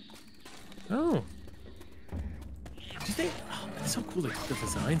 Reloading! Oh. Do you think? Oh, it's so cool. They put the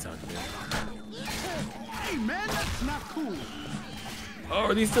designs on here. Hey, man, that's not cool. Oh,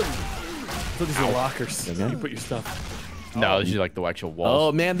 are these the? So these are lockers. You put your stuff. No, this is like the actual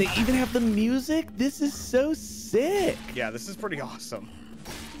walls. Oh man, they even have the music. This is so sick. Yeah, this is pretty awesome.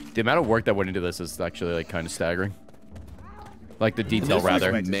 The amount of work that went into this is actually like kind of staggering. Like the detail, This was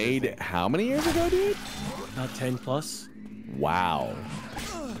rather. made how many years ago, dude? About 10 plus. Wow.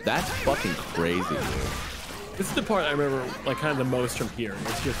 That's fucking crazy, dude. This is the part I remember, like, kind of the most from here.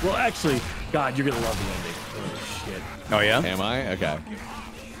 It's just, well, actually, God, you're gonna love the ending. Oh shit. Oh yeah. Am I? Okay.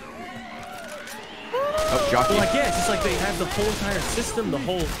 Oh, jockey. Well, like, yeah, it's just like they have the whole entire system, the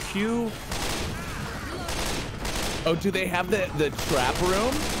whole queue. Oh, do they have the trap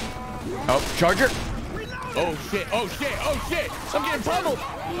room? Oh, charger. Oh shit! Oh shit! Oh shit! I'm getting pummeled!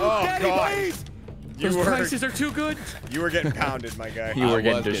 Oh, Daddy, God. please! Those prices are too good. You were getting pounded, my guy. You were I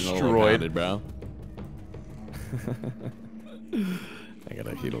getting was a little destroyed. pounded, bro. I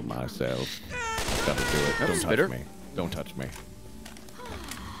gotta heal myself. Gotta do it. Don't spitter. touch me. Don't touch me.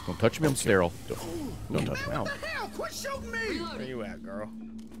 Don't touch me. I'm sterile. Don't touch me. Hell, quit shooting me! Where you at, girl?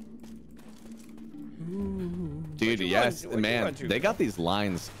 Dude, you yes, run- what'd you man. run to, They bro? got these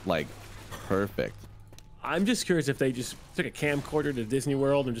lines like perfect. I'm just curious if they just took a camcorder to Disney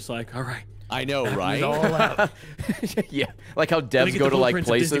World and just like, all right, I know, it's right? all out. Yeah, like how me devs get go the to like blueprints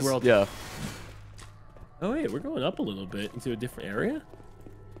of Disney places. World. Yeah. Oh wait, we're going up a little bit into a different area.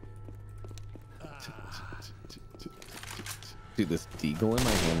 Dude, this deagle in my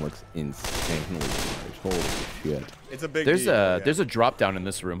hand looks insanely large. Holy shit. It's a big There's deal, yeah. a drop down in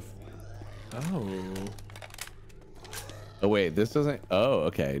this room. Oh. Oh wait, this doesn't. Oh,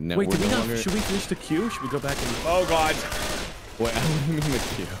 okay. No, Wait, we're did we no not? longer. Should we finish the queue? Should we go back and? Oh, God. Wait, I don't mean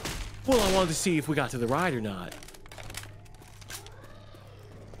the queue. Well, I wanted to see if we got to the ride or not.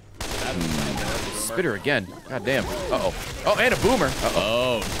 Spitter again. God damn. Uh-oh. Oh, and a boomer.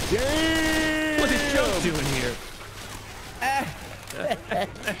 Uh-oh. Oh, damn! What is Joe doing here?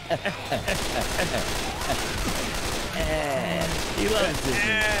 He loves it.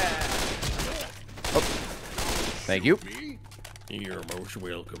 Thank you. You're most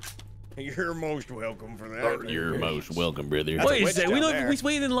welcome. You're most welcome for that. You're most welcome, brother. That's a Wait a witch second, down we there.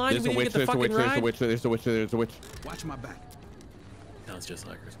 waited in line. There's We a didn't witch, get the there's a fucking witch, there's a ride. witch, there's a witch, there's a witch. Watch my back. Sounds just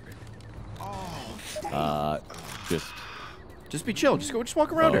like her. Just. Just be chill. Just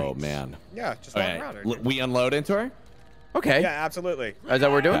walk around Oh, her. man. Yeah, just walk Okay, around her. we unload into her? Okay. Yeah, absolutely. Is that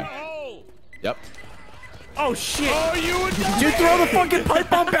what we're doing? Yep. Oh shit! Oh, you would Did you throw the fucking pipe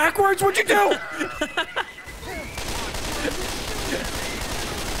bomb backwards? What'd you do?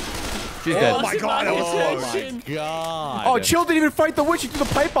 She's dead. Oh, my God. Oh, Oh, my God. Oh, Chill didn't even fight the witch. He threw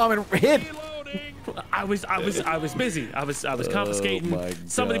the pipe bomb and hid. I was busy. I was confiscating. my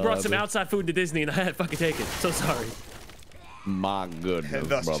Somebody brought God. some outside food to Disney, and I had to fucking take it. So sorry. My goodness, And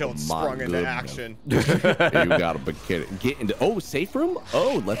thus brother. Chilled My sprung into goodness. action. You gotta be kidding. Get into. Oh, safe room?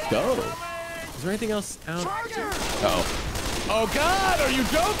 Oh, let's go. Is there anything else out? Uh-oh. Oh, God, are you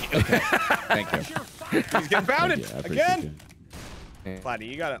joking? Okay. Thank you. He's getting pounded Yeah, I appreciate again. you. Platy,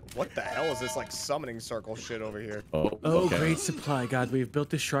 you gotta. What the hell is this like summoning circle shit over here? Oh, Oh, okay. great supply, God. We've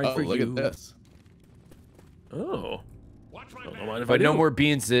built this shrine Oh, for look you. at this. Oh. Don't mind if I But no do. more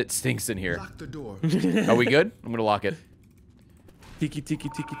beans. It stinks in here. Lock the door. Are we good? I'm gonna lock it. Tiki, tiki,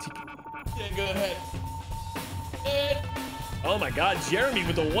 tiki, tiki. Yeah, go ahead. Oh my God, Jeremy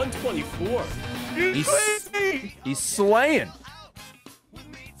with the 124. He's slaying.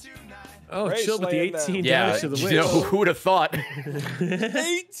 Oh, Great Chill with the slaying that. 18 Yeah. damage to the You witch. know, who would have thought?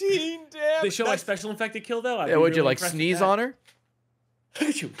 18 damage. They show my special infected kill though. Yeah, would you like sneeze on her?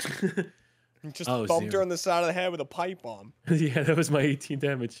 Just Oh, bumped her zero. on the side of the head with a pipe bomb. Yeah, that was my 18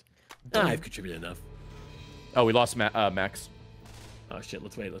 damage. I've contributed enough. Oh, we lost Max. Oh shit,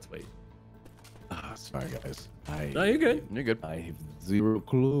 let's wait. Sorry, guys. No, you're good. You're good. I have zero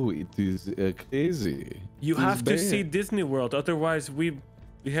clue. It is crazy. You It is have to bad. see Disney World, otherwise we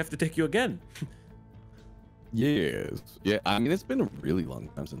have to take you again. Yes. Yeah, I mean, it's been a really long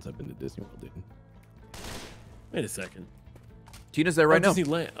time since I've been to Disney World, dude. Wait a second. Tina's there right now.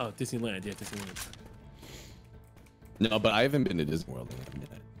 Disneyland. Oh, Disneyland. Yeah, Disneyland. No, but I haven't been to Disney World in a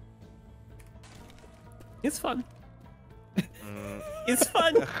minute. It's fun. It's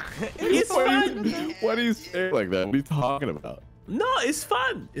fun. It's fun. Why do you say it like that? What are you talking about? No, it's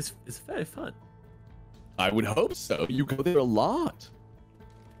fun. It's very fun. I would hope so. You go there a lot.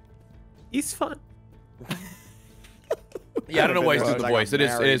 It's fun. Yeah, I don't know why he's doing the I got voice. It is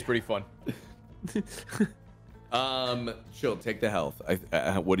married. pretty fun. Chill. Take the health.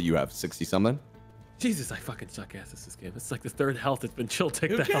 What do you have? 60 something? Jesus, I fucking suck ass at this game. It's like the third health that's been Chill.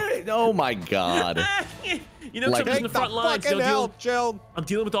 Take the health. Oh my God. You know, Like- like, in Take the the front lines. fucking help, Chilled. I'm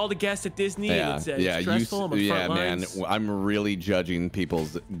dealing with all the guests at Disney. Yeah, And it's yeah, stressful. I'm on yeah, front man. lines. I'm really judging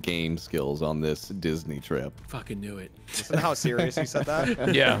people's game skills on this Disney trip. Fucking knew it. Listen to how serious he said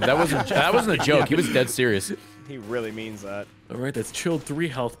that. Yeah, that wasn't a joke. He was dead serious. He really means that. All right, that's Chilled 3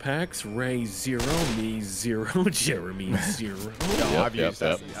 health packs. Ray 0, me 0, Jeremy 0. No, I've used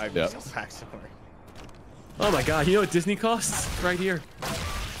that. Yep, I've yep. used those packs. Don't worry. Oh my god, you know what Disney costs? Right here.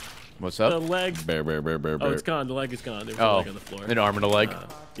 What's The up? leg. Bear. Oh, it's gone. The leg is gone. There's a leg on the floor. An arm and a leg.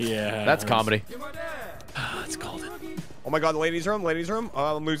 Yeah. That's comedy. It's called it. Oh my god, the ladies' room.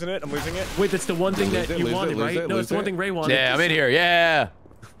 Oh, I'm losing it. Wait, that's the one thing Lose that it, you lose wanted, it, lose right? it, No, lose it's the one it. thing Ray wanted. Yeah, I'm in here. Yeah.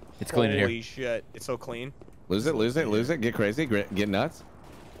 It's clean in here. Holy shit. It's so clean. Lose it. Get crazy. Get nuts.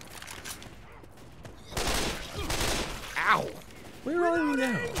 Ow. Where are we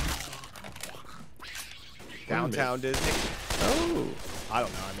now? Downtown Disney. Oh. I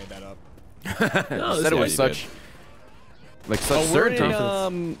don't know. I made that up. No, Said this it guy- was such such We're certainty.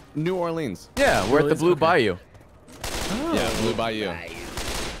 in New Orleans. Yeah, we're at the Blue Okay. Bayou. Yeah, Blue Bayou.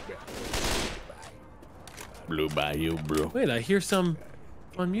 Blue Bayou, bro. Wait, I hear some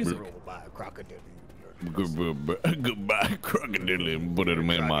fun music. Goodbye, crocodile, and put it in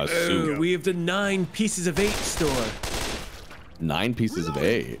my Ooh, soup. we have the 9 pieces of 8 store. 9 pieces of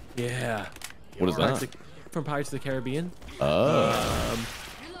 8. Yeah. What is that? From Pirates of the Caribbean. Oh.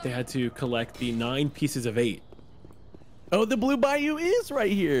 They had to collect the 9 pieces of 8. Oh, the Blue Bayou is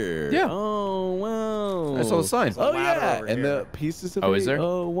right here. Yeah. Oh, wow. I saw the sign. Oh, ladder yeah. over And here. the pieces of Oh, 8. is there?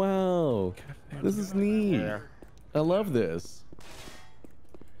 Oh, wow. This is neat. Yeah. I love this.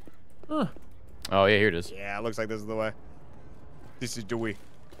 Huh. Oh yeah, here it is. Yeah, it looks like this is the way. This is Dooley.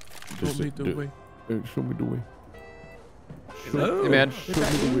 Just Show me the way. Show me the way. Hey man. Show me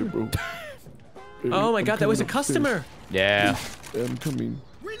the way, bro. Oh my I'm god, that was a coming upstairs. customer. Yeah. I'm coming.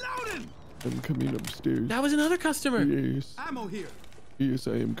 Reloading! I'm coming upstairs. That was another customer. Yes. Ammo here. Yes,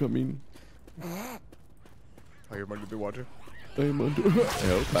 I am coming. Oh, you're under the water. I am under.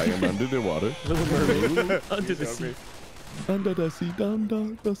 Help! I am under the water. Little mermaid under the sea. Under the sea,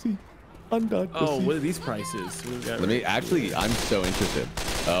 under the sea, under the Oh, sea. what are these prices? What do we got Let me right actually. I'm so interested.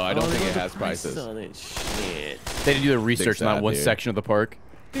 Oh, I don't they think it got the has prices. on it. Shit. They didn't do the research in that sad, one dude. section of the park.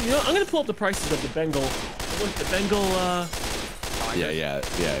 Dude, you know, I'm gonna pull up the prices of the Bengal. What's the Bengal?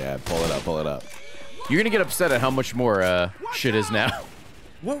 Yeah. Pull it up. You're gonna get upset at how much more shit is now.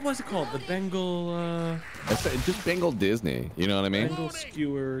 What was it called? The Bengal. It's just Bengal Disney. You know what I mean? Bengal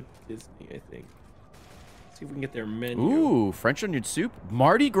skewer Disney, I think. Let's see if we can get their menu. Ooh, French onion soup,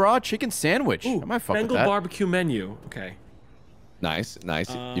 Mardi Gras chicken sandwich. Ooh, I might fuck Bengal with that. barbecue menu. Okay. Nice.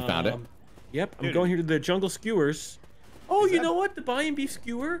 You found it. Yep, I'm going here to the jungle skewers. Oh, you know what? The Bayan beef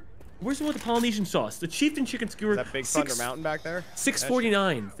skewer. Where's the one with the Polynesian sauce? The chieftain chicken skewer. Is that Big Thunder Mountain back there?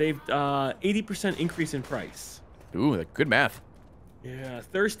 $6.49. They've 80% increase in price. Ooh, good math. Yeah,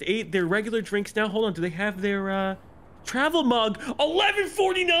 Thirst 8. Their regular drinks now. Hold on. Do they have their travel mug?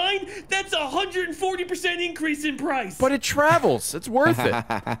 $11.49. That's 140% increase in price. But it travels. It's worth it.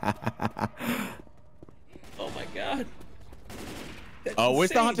 Oh my god. That's Oh, where's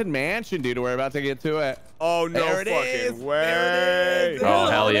the insane. haunted mansion, dude? We're about to get to it. Oh, no There it fucking is. way. There it is. Oh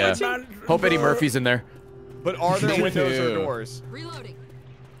hell yeah. Imagine- Hope Eddie Murphy's in there. But are there Me windows or too. doors? Reloading.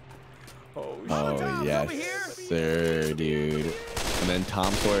 Oh, yes, sir, dude. And then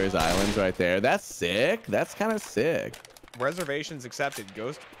Tom Sawyer's Island's right there. That's sick. That's kind of sick. Reservations accepted.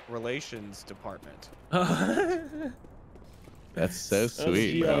 Ghost Relations Department. That's so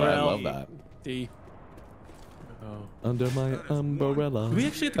sweet, bro. I love that. D. Oh. Under my umbrella. Do we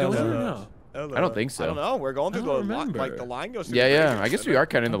actually have to go in or no? Hello. I don't think so. I don't know. We're going through I the don't line. remember. Like the line goes through. Yeah, the yeah. fingers, I guess doesn't we it? are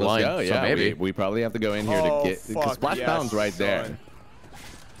kind of in the line. Let's go. So Yeah, maybe. we probably have to go in here Oh, to get because fuck, Splash yes, Mountain's right there. son.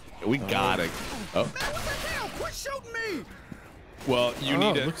 We got it. Oh, Man, what the hell? Quit shooting me! well, you Oh,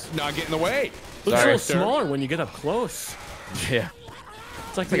 need to looks- not get in the way. Looks a Sorry, little sir. smaller when you get up close. Yeah.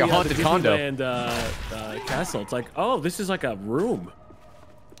 It's like, like a haunted the condo. Disneyland, castle. It's like, oh, this is like a room.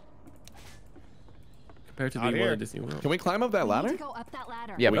 Compared to the Out one here. at Disney World. Can we climb up that We need ladder? to go up that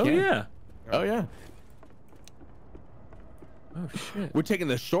ladder. Yeah, We Oh can. yeah. Oh yeah. Oh shit. We're taking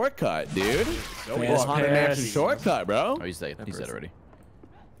the shortcut, dude. Fast Haunted Mansion pass. shortcut, bro. Oh, he said already.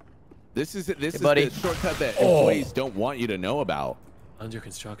 This is buddy. the shortcut that employees don't want you to know about. Under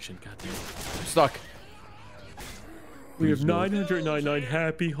construction. Goddamn. I'm stuck. We have 999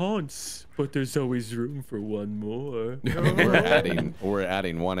 happy haunts, but there's always room for one more. We're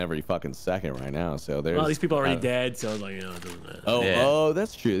adding one every fucking second right now. So there's. Well, these people are already dead, so like, you know, it doesn't matter. Oh, Yeah. oh,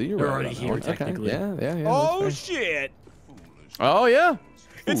 that's true. You're They're right. already on that here, one. Okay. technically. Yeah. Oh that's fair. shit! Oh yeah.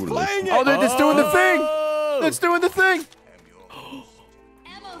 It's playing it. Oh, it's doing the thing. Oh! It's doing the thing.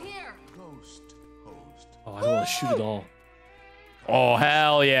 Ammo here. Oh, I don't want to shoot at all. Oh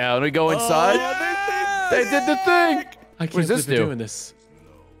hell yeah. Let me go inside. They did the thing. I can't What does this believe they're do? doing this.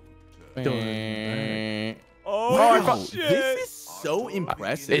 Oh, I shit! This is so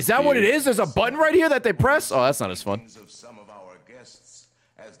impressive. Is that what it is? There's a button right here that they press? Oh, that's not as fun.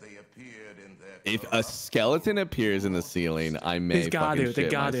 If a skeleton appears in the ceiling, I may fucking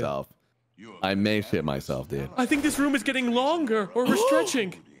shit myself. I may shit myself, dude. I think this room is getting longer, or we're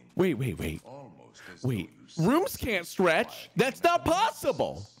stretching. Wait. Rooms can't stretch. That's not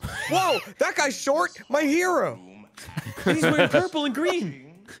possible. Whoa, that guy's short. My hero. He's wearing purple and green.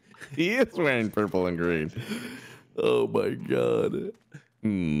 He is wearing purple and green. Oh my god.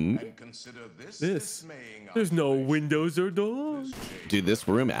 There's no windows or doors. Dude, this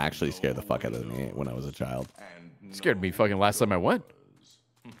room actually scared the fuck out of me when I was a child. Scared me fucking last time I went.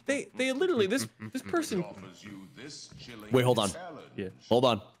 They literally this person. Wait, hold on. Yeah. Hold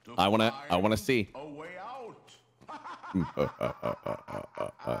on. I wanna see. Hold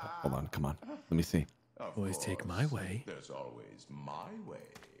on, come on. Let me see. Always take my way. There's always my way.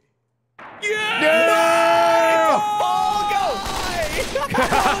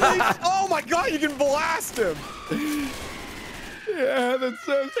 Oh my god, you can blast him. Yeah, that's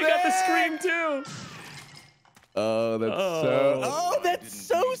so sick. They got the scream too. Oh, that's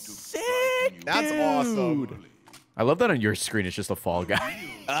so sick. That's dude. awesome. I love that on your screen. It's just a fall guy.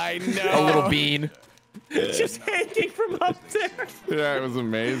 I know. A little bean. Just hanging from up there. Yeah, it was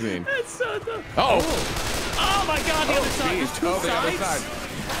amazing. That's so dumb. Oh my god, the other side. There's two the other sides. side.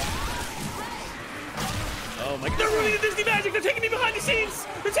 Oh my god. They're ruining the Disney magic. They're taking me behind the scenes.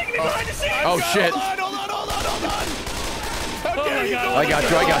 They're taking me behind the scenes. Oh shit. Hold on. Oh my god.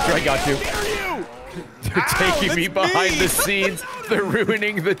 I got you. They're taking me behind the scenes. They're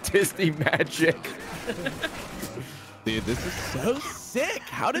ruining the Disney magic. Dude, this is so sick.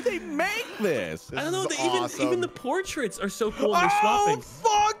 How did they make this? I don't know. This They is awesome. even the portraits are so cool. They're swapping.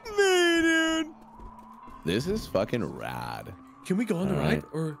 Fuck me, dude. This is fucking rad. Can we go on the ride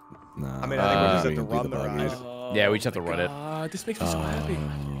or? No, I mean, I think we just have we to can do run the buggies. ride. Yeah, we just have to run it. This makes me so happy.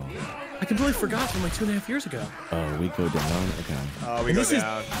 I completely forgot from like 2.5 years ago. Oh, we go down. Okay. Oh, we And go this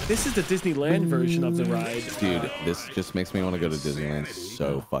down. is the Disneyland version of the ride. Dude, this just makes me want to go to Disneyland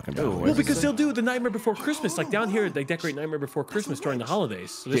so fucking bad. Well, because they'll do the Nightmare Before Christmas. Like down here, they decorate Nightmare Before Christmas during the holidays.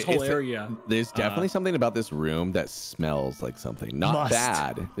 So this whole area. There's definitely something about this room that smells like something. Not Must.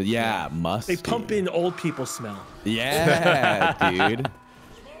 bad. Yeah, must. They pump in old people smell. Yeah, dude.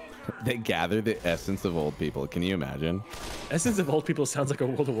 They gather the essence of old people. Can you imagine? Essence of Old People sounds like a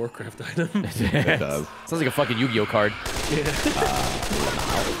World of Warcraft item. It does. Sounds like a fucking Yu-Gi-Oh card.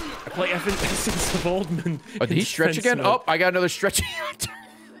 I play Essence of Old Men. Oh, did he stretch again? Oh, I got another stretching.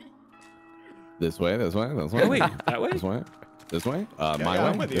 This way. Oh, wait, that way? This way. My yeah,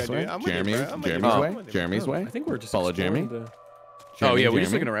 I'm way. with you, This way. dude. I'm with you, bro. I'm with you, Jeremy's bro. way. I'm with you. Jeremy's way. I think we're just follow Jeremy. exploring Oh yeah, we're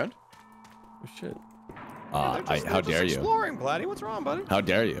just Jeremy? looking around. Oh shit. How dare you? Exploring, Blatty. What's wrong, buddy? How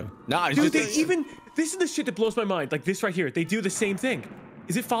dare you? No, it's Dude, just they even this is the shit that blows my mind. Like this right here, they do the same thing.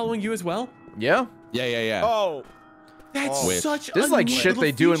 Is it following you as well? Yeah. Yeah. Oh, That's Which- such. This is like shit little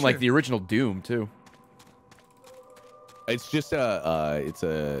they do in like feature. the original Doom too. It's just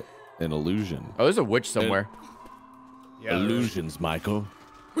an illusion. Oh, there's a witch somewhere. yeah. Illusions, Michael.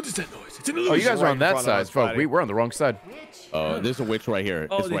 What is that noise? It's an illusion. Oh, you guys are right on in that front of side, us, folks. buddy. We're on the wrong side. There's a witch right here.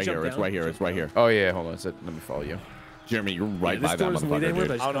 Oh, It's they right here. jumped It's down. right here. It's right here. Oh yeah, hold on a sec. Let me follow you. Jeremy, you're right this by that door doesn't lead motherfucker, anywhere,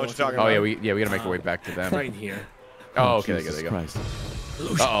 dude. but I don't know what you're talking Oh about. yeah, we gotta make our way back to them. right in here. Oh, okay, there you Jesus go. Christ.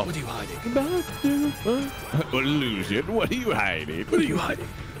 Illusion. Uh-oh. What are you hiding? Illusion? What are you hiding? What are you hiding?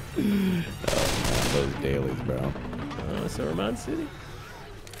 Those dailies, bro. Saruman City.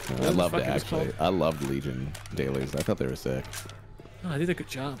 I loved fuck it, it was actually. called? I loved Legion dailies. I thought they were sick. Oh, I did a good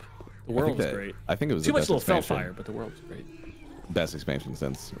job. The I world think was that- great. I think it was Too the much best little fell expansion. fire, but the world was great. Best expansion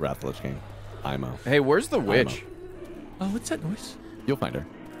since Wrath of the Lich King. IMO. Hey, where's the witch? Oh, what's that noise? You'll find her.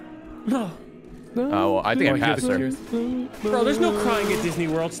 No. Oh, well, I think I hear passed the her. tears. Bro, there's no crying at Disney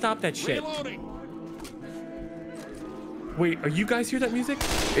World. Stop that shit. Wait, are you guys hear that music?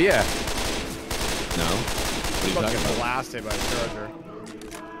 Yeah. No? What are you talking about? Blasted by the charger.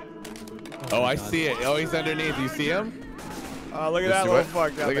 Oh, I see it. Oh, he's underneath. You see him? Look at Let's that do little it.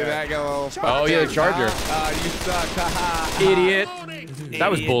 fuck down Look at there. that guy, little Oh yeah, the charger. You suck. Haha. Idiot.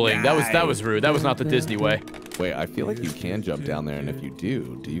 That was bullying. That was rude. That was not the Disney way. Wait, I feel like you can jump down there, and if you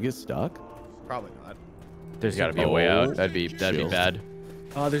do you get stuck? Probably not. There's got to be a way out. That'd be Chill. bad.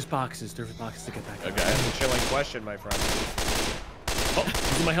 Oh, there's boxes. There's boxes to get back. Okay. That's a chilling question, my friend. Oh,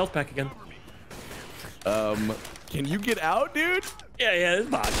 using my health pack again. Can you get out, dude? Yeah, there's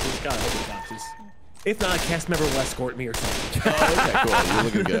boxes. Gotta hope there's boxes. If not, a cast member will escort me or something. Oh, okay, cool. You're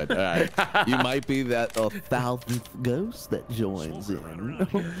looking good. All right. You might be that 1,000th ghost that joins in.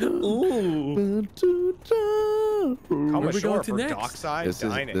 Ooh. Come we ashore going to for next? dockside This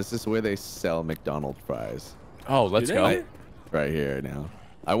dining. is where they sell McDonald's fries. Oh, let's Do go. they? right here now.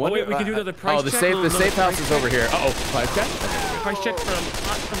 I Oh wonder. wait, we can do another price Oh, the check. safe house is over here. Uh oh. Price check? Price check from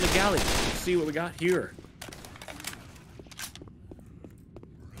Hot from the Galley. Let's see what we got here.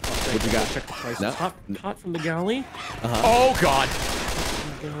 What you got? Check the prices. No. Hot from the Galley. Oh God.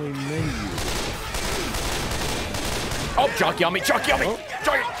 Galley menu. Oh, jockey on me. Jockey on me.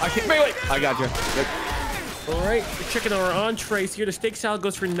 Jockey. I can't. Melee. I got you. All right, we're checking our entrees here. The steak salad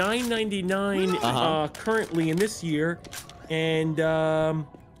goes for $9.99 currently in this year, and well,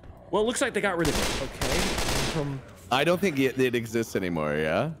 it looks like they got rid of it. Okay. I don't think it exists anymore.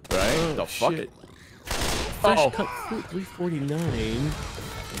 Yeah. Right. Oh, The fuck? shit. Fresh cut fruit, $3.49.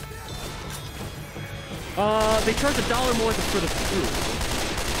 They charge $1 more for the fruit.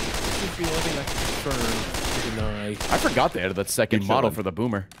 Seems to be the only thing that's confirmed. Deny. I forgot they added that second Good model showing. for the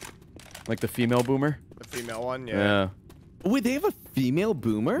boomer, like the female boomer. The female one, yeah. Yeah. Wait, they have a female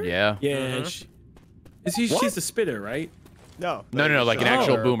boomer? Yeah. Yeah. She's the spitter, right? No. No, like an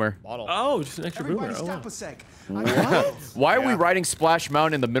actual boomer. Model. Oh, just an extra boomer. Everybody Oh, stop wow. a sec. Why are we riding Splash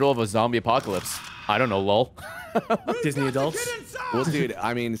Mountain in the middle of a zombie apocalypse? I don't know, lol. Disney adults. Well, dude,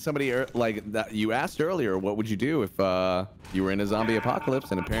 I mean, somebody like that you asked earlier, what would you do if you were in a zombie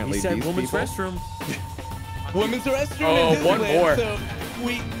apocalypse? And apparently, He said these woman's people, restroom. women's restroom. Oh, in one Disneyland, more. So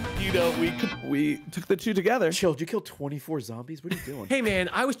we took the two together. Chill, did you kill 24 zombies? What are you doing? Hey man,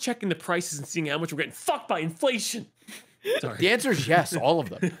 I was checking the prices and seeing how much we're getting fucked by inflation. Sorry. The answer is yes, all of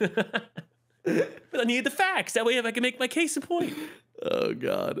them. But I need the facts. That way I can make my case in point. Oh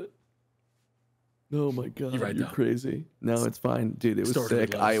God. Oh my God. You're right, You're though. crazy. No, it's fine, dude. It was Story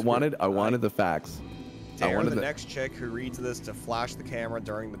sick. loves. I wanted the facts. I Dare wanted the next chick who reads this to flash the camera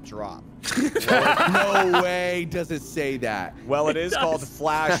during the drop. No way does it say that. Well, it is called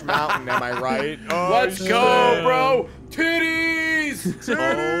Flash Mountain, am I right? Oh, Let's go, bro. Titties.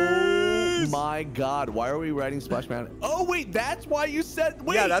 Oh my God. Why are we writing Splash Mountain? Oh wait, that's why you said.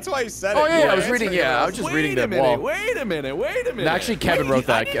 Wait. Yeah, that's why you said it. Oh You yeah, were I was reading. answering Yeah, I us. was just Wait reading a the minute, wall. Wait a minute. Actually, Kevin wrote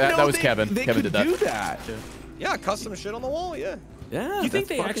that. I didn't That know was Kevin. They Kevin could did that. do that. Yeah, custom shit on the wall, yeah. Yeah. You think that's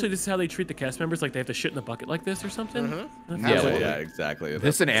they fucking- actually, this is how they treat the cast members? Like they have to shit in a bucket like this or something? Yeah, Yeah, well, exactly.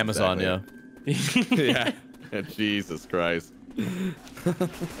 This is an Amazon, exactly. yeah. Yeah. Jesus Christ.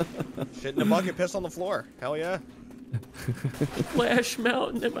 Shit in a bucket, piss on the floor. Hell yeah. Flash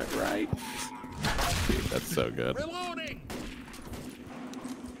Mountain, am I right? Dude, that's so good. Reloading.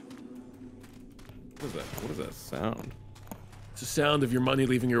 What is that sound? It's the sound of your money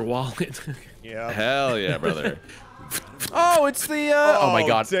leaving your wallet. Yeah. Hell yeah, brother. Oh, it's the. Oh my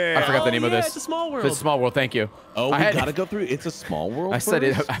God, damn. I forgot the name of yeah, this. it's a small world. It's a small world. Thank you. Oh, I we had- gotta go through. It's a small world. I said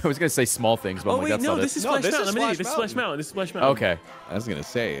it. first? I was gonna say small things, but Oh I'm like, wait, that's no, not this it. is No, Splash this is Mountain. I'm an idiot. Splash This is Splash Mountain. Mountain. This is Splash Mountain. Okay. I was gonna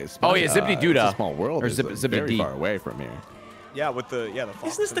say. It's Oh, yeah, Zippity it's Doodah. a small world. Or It's Zippity very Dee. far away from here. Yeah, with the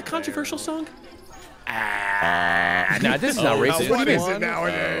fox Isn't this in the there. controversial song? Nah, this is not racist. what is one? it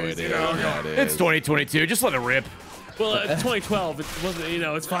nowadays? Oh, it You know? is, yeah, it It's is. 2022. Just let it rip. Well, 2012. It wasn't. You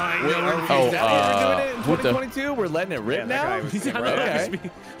know, it's fine. Wait, You know, are, Oh, is that what we're doing it in what the- 2022? We're letting it rip Yeah, that guy now. was- he's not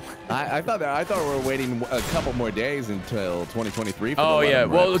Okay. I thought we were waiting a couple more days until 2023. For Oh the yeah. let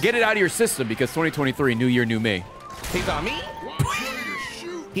 'em Well, rip. get it out of your system because 2023, new year, new me. He's on me.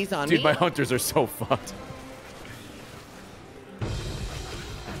 He's on Dude, me. my hunters are so fucked.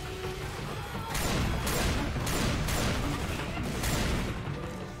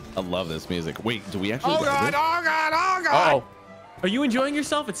 I love this music. Wait, do we actually? Oh god, oh god, oh god! Uh oh. Are you enjoying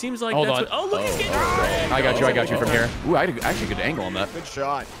yourself? It seems like Hold that's on. what. Oh, look, he's getting. I got you from here. Ooh, I had actually a good angle on that. Good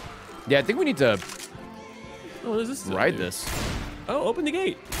shot. Yeah, I think we need to Oh, what is this? ride do? this. Oh, open the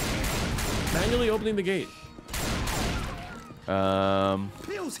gate. Manually opening the gate.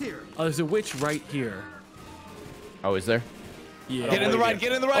 Pills here. Oh, there's a witch right here. Oh, is there? Yeah. Get in the ride.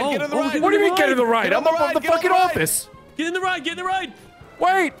 Get in the ride. Oh, get in the oh, ride. get What do you mean ride. get in the ride? Get on I'm the up on ride, the get on the fucking ride. office. Get in the ride. Get in the ride.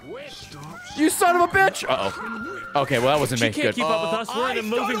 Wait. You son of a bitch. Uh oh. Okay, well that wasn't She me. can't Good. keep up with us. We're in a I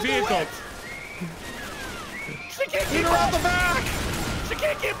moving started the vehicle. witch. She can't keep around the back. She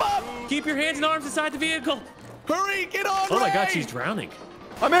can't keep up. Keep your hands and arms inside the vehicle. Hurry, get on. Oh my God, Ray. she's drowning.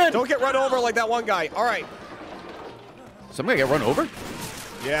 I'm in. Don't get run over like that one guy. All right. Somebody get run over?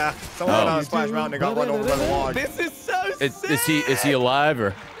 Yeah, someone went on a Splash Mountain and got run over by the log. This is so sick. Is he alive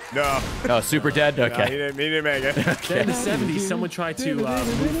or? No, Oh, super dead. no, Okay. he didn't make it. Then in the 70s, someone tried to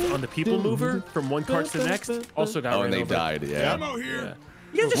move on the people mover from one cart to the next. Also got Oh, ran and they over. died. Yeah. Ammo here.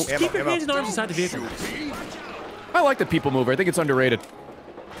 You gotta just Ammo, keep your ammo. hands and arms inside the vehicle. I like the people mover. I think it's underrated.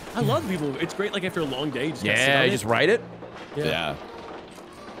 I love people mover. It's great, like after a long day. You just gotta sit Yeah, on you it. just ride it. Yeah.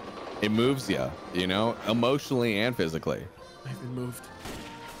 It moves you, you know, emotionally and physically. I've been moved.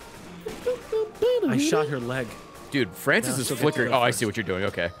 I shot her leg. Dude, Francis No, is she'll get flickering. to go Oh, I first. see what you're doing.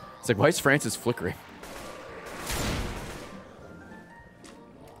 Okay. It's like, why is Francis flickering?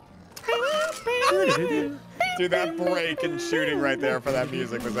 Dude, that break and shooting right there for that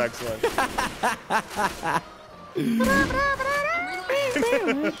music was excellent.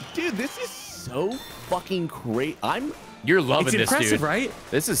 Dude, this is so fucking great. You're loving It's this, impressive, dude. right?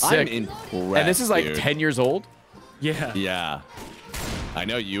 This is I'm sick. impressed. And this is like dude. 10 years old. Yeah. Yeah. I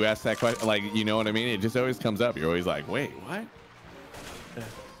know you asked that question, like, you know what I mean? It just always comes up. You're always like, wait, what?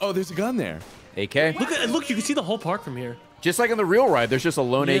 Oh, there's a gun there. AK. Look, you can see the whole park from here. Just like on the real ride, there's just a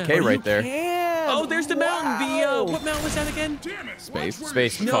lone Yeah. AK right there. Oh, there's the mountain. The what mountain was that again? Space?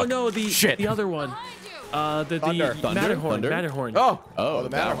 Space. No, Fuck. no, the Shit. the other one. The Thunder. Matterhorn. Thunder? Matterhorn. Oh, Oh, the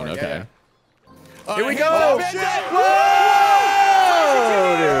that one. Matterhorn, Okay. here we go. Oh, Whoa, shit.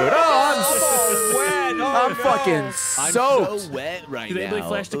 dude. Oh, I'm fucking I'm soaked. so wet right Did anybody now.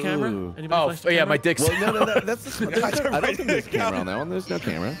 flash the camera? Ooh. Anybody Oh, flash the yeah, camera? my dick's. Well, no, that's the I don't think there's a camera on that one. There's no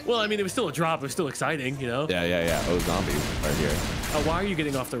camera. Well, I mean, it was still a drop. It was still exciting, you know. Yeah. Oh, zombies right here. Why are you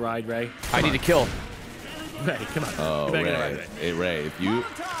getting off the ride, Ray? I need to kill. Ray, come on. Oh, Get back in the ride, Ray. Ray. Hey, Ray, if you...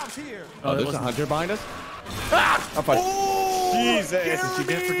 that Oh, there's a wasn't- hunter behind us? I'm fine. Jesus. What you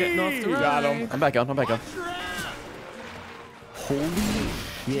get for getting off the You ride? got him. I'm back on. I'm back on. Holy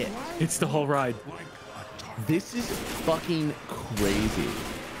shit. It's the whole ride. This is fucking crazy.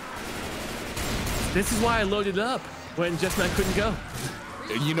 This is why I loaded up when Just and I couldn't go.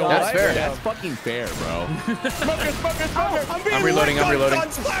 You know That's what? fair. That's fucking fair, bro. Smoker. I'm reloading, I'm reloading. On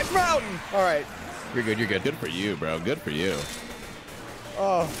Splash Mountain. All right. You're good. You're good. Good for you, bro. Good for you.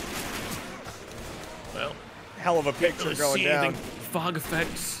 Oh, Well, hell of a picture really going see down. anything. Fog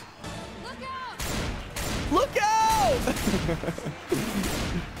effects. Look out!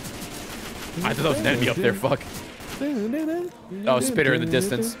 I thought that was an enemy up there. Fuck. Oh, spitter in the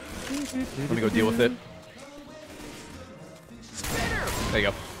distance. Let me go deal with it. There you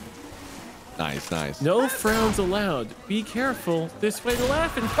go. Nice. No frowns allowed. Be careful. This way to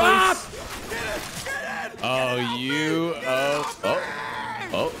laughing place. Oh, you.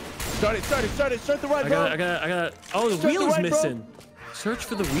 Oh. Start the ride, I bro. got. Oh, the Start the wheel's ride, bro. missing. Search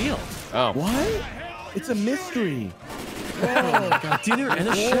for the wheel. Oh. What? It's a mystery. Oh, got dinner and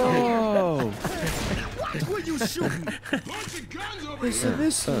a show. Whoa. What were you shooting? Bunch of guns over here.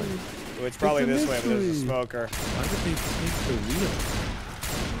 Ooh, it's probably this way, but there's a smoker. Why would they take the wheel?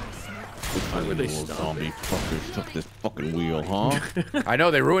 Why would they Little stop zombie it? fuckers took this fucking wheel, huh? I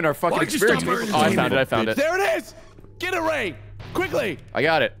know they ruined our fucking Why'd you experience. stop Oh, I found it. I found it. There it is. Get it, Ray. Quickly. I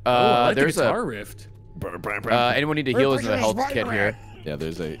got it. Oh, I like There's the guitar a. rift. Anyone need to heal? Is in the health kit here. Yeah,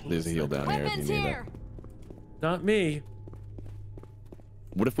 there's a heal down here if Weapons you need it. here. Not me.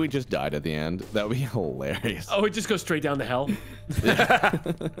 What if we just died at the end? That would be hilarious. Oh, it just goes straight down to hell.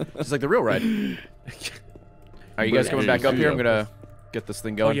 Just like the real ride. Are you guys coming back up here? I'm gonna get this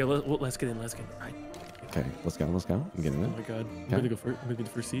thing Oh going. yeah, let's get in. Let's get in. Right. Okay, let's go. I'm getting Oh it. my god. I'm Okay. gonna go first. I'm gonna get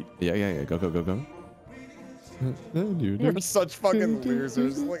the first seat. Yeah. Go. We're such fucking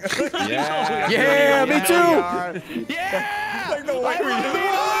losers. Yeah. Yeah, me too. Yeah. Like the way we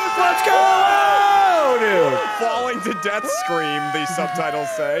Let's go, dude. falling to death scream, the subtitles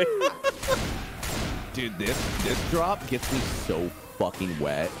say. Dude, this drop gets me so fucking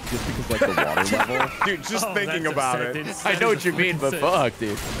wet just because like the water level. Dude, just Oh, thinking that's a about it. sentence. I That know is what you a mean, but fucking fuck,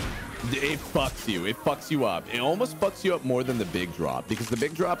 dude. It fucks you. It fucks you up. It almost fucks you up more than the big drop because the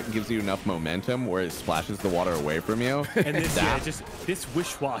big drop gives you enough momentum where it splashes the water away from you. And this, yeah, That- just this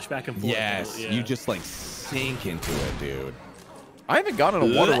wish wash back and forth. Yes, Yeah. you just like sink into it, dude. I haven't gone on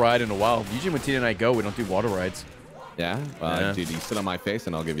a water ride in a while. Usually when Tina and I go, we don't do water rides. Yeah? Yeah. Dude, you sit on my face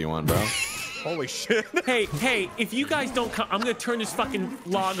and I'll give you one, bro. Holy shit. Hey, if you guys don't come, I'm gonna turn this fucking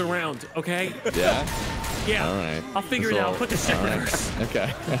log around, okay? Yeah? Yeah. All right. I'll figure it out. Put the shit in reverse.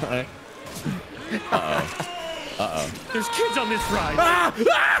 Okay. All right. There's kids on this ride.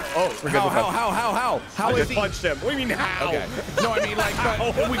 Oh, We're good. how? How I is just he? punched him. What do you mean how? Okay. No, I mean like,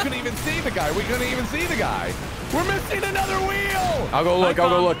 but we couldn't even see the guy. We're missing another wheel. I'll go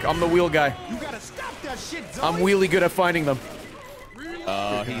look. I'm the wheel guy. You gotta stop that shit, Zoe. I'm really good at finding them.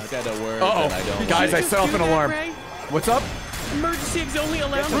 He said a word Uh that I don't oh, guys, I Just set off do an that, alarm. Ray? What's up? Emergency exit only To the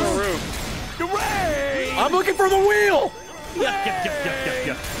allowed. roof. Hooray! I'm looking for the wheel.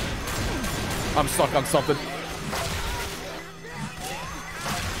 Yep. I'm stuck on something.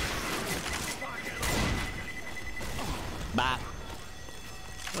 Bye.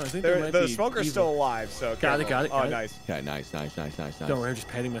 Oh, I think there might The be smoker's evil. still alive, so Got it, careful. got it, Oh, got it. nice. Okay, nice. Don't worry, I'm just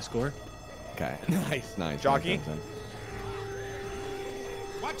padding my score. Okay, nice. Jockey? nice.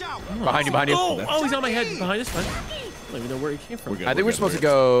 Watch out. Behind you. Oh, he's on my head behind us. Fine. I don't even know where he came from. We're good. I think we're supposed to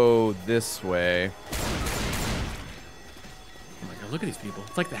go this way. Oh my god, look at these people.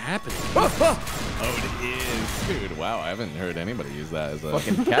 It's like the happening. Oh, it is, dude. Wow, I haven't heard anybody use that as a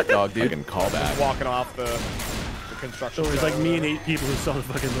Fucking cat dog, dude. fucking callback. Walking off the construction. So it's like me and 8 people who saw the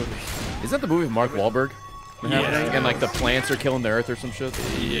fucking movie. Is that the movie with Mark Wahlberg? Yeah. And like the plants are killing the earth or some shit?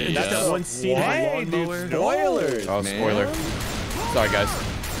 Yeah. That's that one scene of Hey, the dude, lawnmower. spoilers. Oh, man. spoiler. Sorry, guys.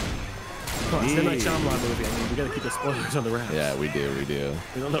 Come on, it's the Night Shyamalan movie. I mean, we gotta keep the spoilers on the wrap. Yeah, we do. We do.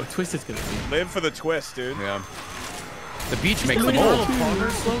 We don't know what twist it's gonna be. Live for the twist, dude. Yeah. The beach makes Is them it a old. little Palmer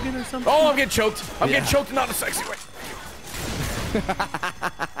slogan or something? Oh, I'm getting choked. I'm getting choked and not in a sexy way.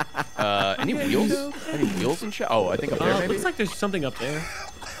 Any wheels? Any wheels and shit? Oh, I think up there, maybe? Looks like there's something up there.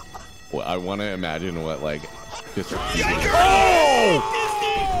 Well, I want to imagine what like just.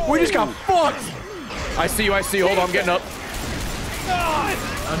 Oh! We just got fucked. I see you. I see you. Hold on, I'm getting up.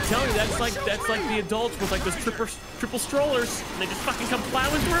 I'm telling you, that's like the adults with like those triple strollers, and they just fucking come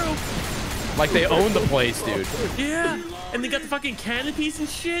plowing through. Like they own the place, dude. Yeah, and they got the fucking canopies and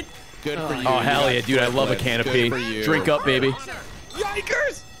shit. Good for you. Oh, hell yeah, dude. I love a Good canopy. for you. Drink up, baby.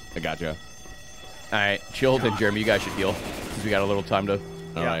 Yikers! I got you. All right, Chilled and Jeremy, you guys should heal. Because we got a little time to...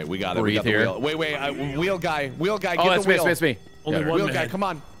 All right, we got it. We Breathe got the here. wheel. Wait, wheel guy, get Oh, that's the me, wheel. that's me. Only Yeah. one Wheel man. guy, come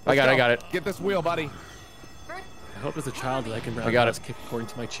on. I got it, I got it. Get this wheel, buddy. I hope as a child that I can I got it. kick according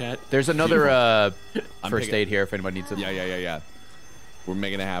to my chat. There's another first picking- aid here if anybody needs it. Yeah. We're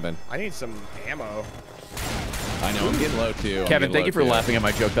making it happen. I need some ammo. I know, I'm getting low too. Kevin, thank you for laughing at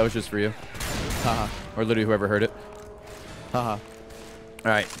my joke. That was just for you. Haha. Or literally whoever heard it. Haha. All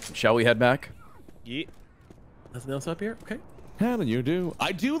right, shall we head back? Yeah. Nothing else up here? Okay. How do you do?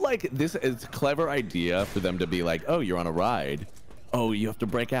 I do like this. It's a clever idea for them to be like, oh, you're on a ride. Oh, you have to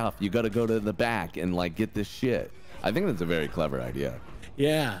break out. You got to go to the back and like get this shit. I think that's a very clever idea.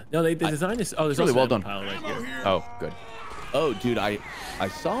 Yeah. No, they designed this. Oh, there's really also well an done. pile right here. Oh, good. Oh, dude, I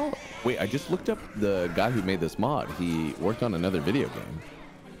saw. Wait, I just looked up the guy who made this mod. He worked on another video game.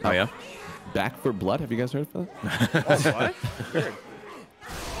 Oh, yeah? Back for Blood. Have you guys heard of that? What? Weird.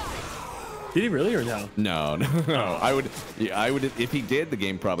 Did he really or no? No. I would. If he did, the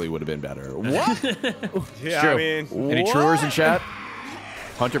game probably would have been better. What? Yeah, True. I mean, Any truers in chat?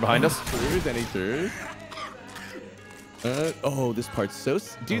 Hunter behind us? Truth? Any truth? Oh, this part's so.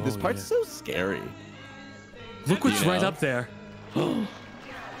 Dude, this part's so scary. Look what's You know? right up there. oh,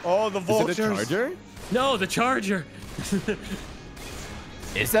 the Is vultures. it a charger? No, the charger.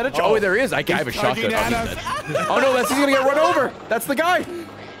 Is that a charger? Oh, there is. I have a shotgun. charging Oh, at he's us. dead. Oh, no, he's going to get run over. That's the guy.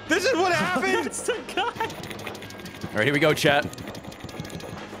 This is what happened. That's the guy. All right, here we go, chat.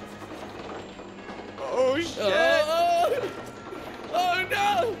 Oh shit! Oh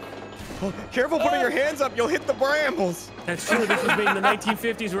no! Oh, careful putting your hands up. You'll hit the brambles. That's true. This was made in the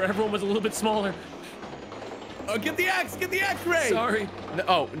 1950s where everyone was a little bit smaller. Oh, get the axe, Ray! Sorry. No,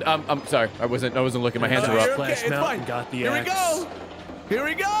 oh, I'm sorry. I wasn't looking. My hands were You're up. okay, Splash it's Mountain fine. got the Here we axe. go! Here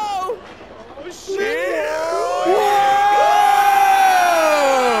we go! Oh shit!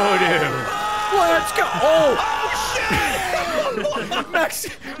 Oh, dude. Let's go. Oh, shit. Max,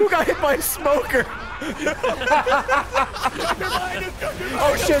 who got hit by a smoker?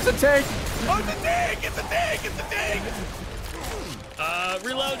 Oh, shit, it's a tank. Oh, it's a tank! It's a tank! It's a tank!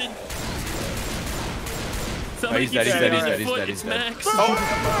 Reloaded. Oh, he's dead, he's dead, he's dead, he's dead, he's It's dead. Max.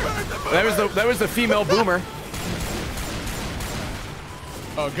 Oh, that was the female boomer.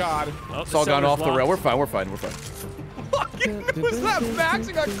 Oh god. Oh, It's all gone off the rail. locked. We're fine. Fucking was that Max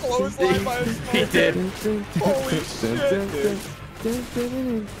who got clotheslined by a He did. Holy shit, dude.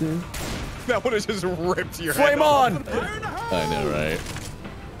 That would have just ripped your head Flame off. on. I know, right?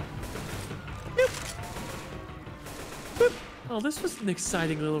 Oh, this was an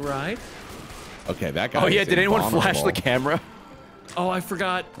exciting little ride. Okay, that guy. Oh, yeah, is did anyone flash the abominable. camera? Oh, I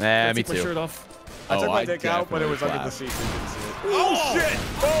forgot. Nah, I me took my too. shirt off. I took Oh, my dick out, but it was definitely under the flashed. seat, so you couldn't see it. Oh shit!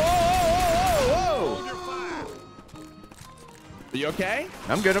 Whoa! Are you okay?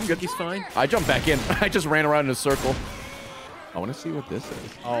 I'm good. He's fine. I jumped back in. I just ran around in a circle. I want to see what this is.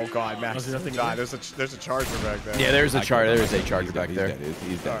 Oh god, Max there's nothing died. There's a charger back there. Yeah, there's a charger. There's a He's charger dead, back there.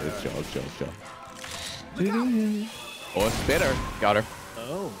 He's dead. It's chill. Oh, a spitter. Got her.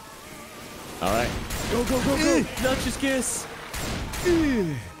 Oh. All right. Noxious gas.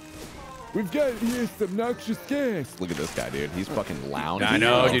 We've got here some noxious gas. Look at this guy, dude. He's fucking lounging. I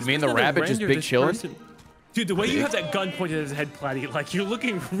know, around. dude. Me and the Look at rabbit just render big this chilling. person. Dude, the way you have that gun pointed at his head, Platty, like you're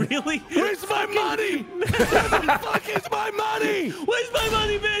looking really. Where's my money? Where the fuck is my money? Where's my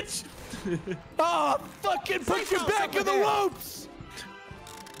money, bitch? Oh, fucking put your back in the ropes.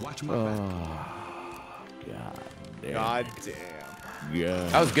 Watch my back. God damn. God damn. Yeah.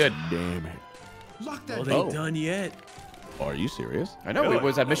 That was good. Damn it. Lock that Well, door. they ain't done yet. Are you serious? I know. It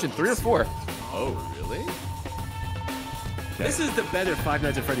was at mission 3 or 4. Oh, really? This is the better Five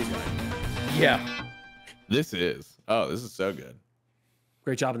Nights at Freddy's one. Yeah. This is. Oh, this is so good.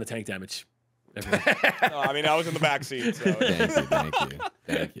 Great job on the tank damage. Everyone. I mean, I was in the back seat. So.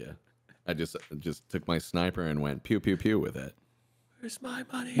 Thank you. I just took my sniper and went pew pew pew with it. Where's my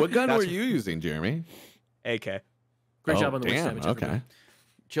money? What gun were you using, Jeremy? AK. Great job on the damn, damage. okay. everyone.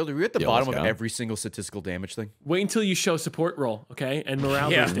 Childer, we're at the Yo, bottom let's of go. every single statistical damage thing. Wait until you show support roll, okay? And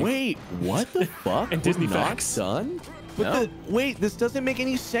morale Yeah. boosting. Wait, what the fuck? And Disney We're not facts. done? But No. wait, this doesn't make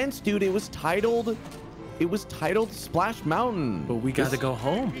any sense, dude. It was titled Splash Mountain. But we got to go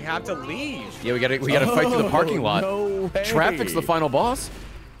home. We have to leave. Yeah, we gotta fight through the parking lot. No way. Traffic's the final boss.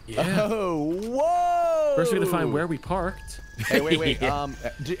 Yeah. Oh, whoa! First, we got to find where we parked. Hey, wait. Yeah.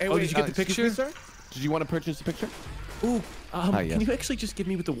 Did Did you get the excuse picture? me, sir? Did you want to purchase a picture? Ooh, yes. can you actually just give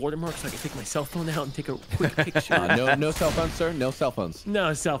me with the watermark so I can take my cell phone out and take a quick picture? No cell phones, sir. No cell phones.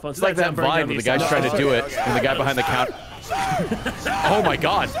 No cell phone. It's like that Vine when the guy's trying to do it, and the guy behind the counter. Oh my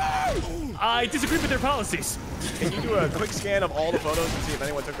God! I disagree with their policies. Can you do a quick scan of all the photos and see if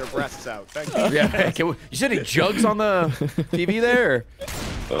anyone took their breasts out? Thank you. Yeah. You said any jugs on the TV there?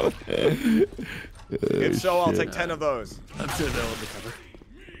 If so, I'll take 10 of those. I'm sure they'll undercover.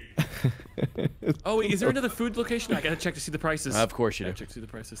 Oh wait, is there another food location? I gotta check to see the prices. Of course you do. Check to see the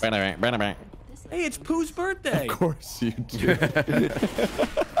prices. Of Hey, it's Pooh's birthday. course you do.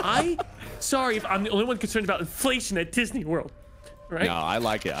 Sorry if I'm the only one concerned about inflation at Disney World. Right? No, I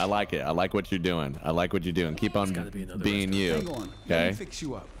like it. I like what you're doing. Keep on gotta be another being you. Hang on. Let me Okay. fix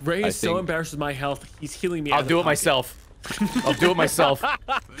you up. Ray I is so think- embarrassed with my health. He's healing me. I'll out of do it pocket. myself. I'll do it myself.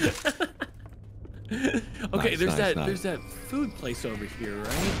 Okay, Nice, there's nice, there's that food place over here,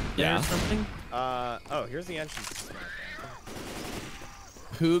 right? Yeah. There's something. Oh, here's the entrance.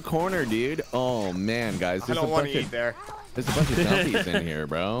 Who corner, dude? Oh man, guys, I there's a don't want bunch to of eat there. there's a bunch of dumpies in here,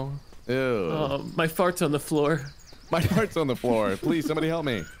 bro. Ew. My fart's on the floor. My heart's on the floor. Please, somebody help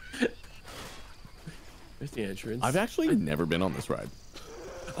me. There's the entrance. I've actually never been on this ride.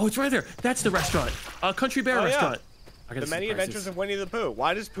 Oh, it's right there. That's the restaurant. Country Bear Oh, yeah. restaurant. I gotta The see Many prices. Adventures of Winnie the Pooh.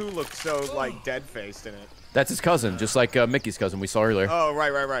 Why does Pooh look so, like, dead-faced in it? That's his cousin, just like Mickey's cousin we saw earlier. Oh,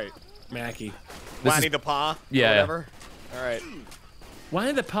 right. Mackie. This Winnie is- the Paw? Yeah, yeah. Whatever. All right.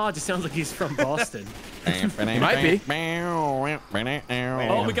 Why the pod just sounds like he's from Boston? He might be. Oh,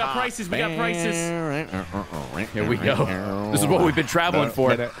 we got prices. We got prices. Here we go. This is what we've been traveling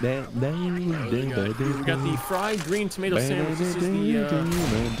for. We got the fried green tomato sandwich. This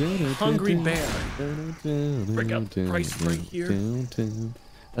is the Hungry Bear. Break out the price right here.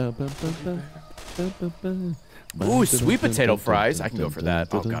 Ooh, sweet potato fries. I can go for that.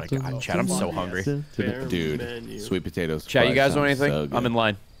 Oh God, Chad, I'm so hungry. Bear Dude, menu. sweet potatoes. Chad, you fries guys know sounds anything? so good. I'm in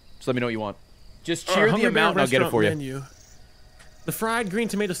line. Just let me know what you want. Just cheer the Hungry Bear amount and I'll get it for you. restaurant menu. The fried green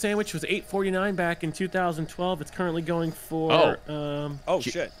tomato sandwich was $8.49 back in 2012. It's currently going for. Oh,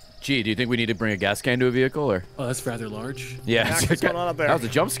 shit. Gee, do you think we need to bring a gas can to a vehicle or? Oh, that's rather large. Yeah, Max, what's going on up there? that was a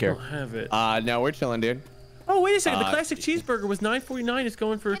jump I scare. don't have it. No, we're chilling, dude. Oh, wait a second. The classic cheeseburger was $9.49. It's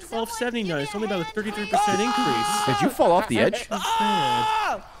going for $12.79. It's only about a 33% increase. Did you fall off the edge? That's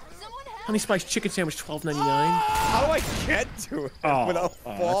bad. Honey spice chicken sandwich $12.99. How do I get to it without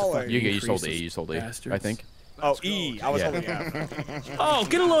falling? You sold A. Increases, You sold A. I bastards. think. Oh, E. I was Yeah. holding F. Oh,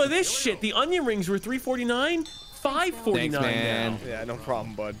 get a load of this shit. The onion rings were $3.49. $5.49 Thanks, man. now. Yeah, no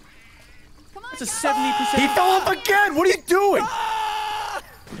problem, bud. That's a 70%. He fell off again. What are you doing?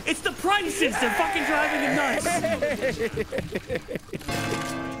 It's the prices. They're fucking driving him nuts.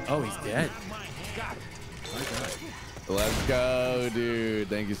 Oh, he's dead. Let's go, dude.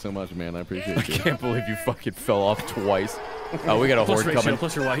 Thank you so much, man. I appreciate I you. can't believe you fucking fell off twice. Oh, we got a Plus horde ratio, coming.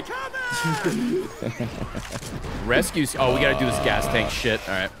 plus you're white. Rescues. Oh, we gotta do this gas tank shit.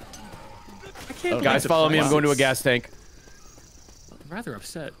 All right, I can't guys, follow me. I'm going to a gas tank. I'm rather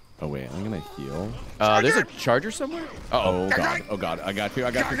upset. Oh wait, I'm gonna heal. There's a charger somewhere. Oh god. Oh god. I got you.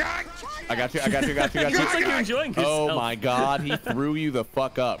 I got you. I got you. I got you. I got you. I Looks got like you. you're enjoying yourself. Oh my god. He threw you the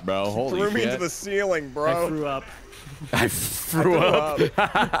fuck up, bro. Holy Threw me shit. into the ceiling, I bro. threw up. I threw up.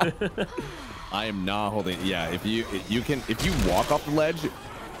 I am not holding. Yeah, if you walk off the ledge,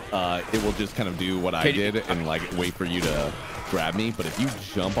 it will just kind of do what I Can you- did and like wait for you to grab me. But if you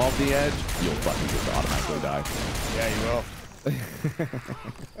jump off the edge, you'll fucking just automatically die. Yeah, you will.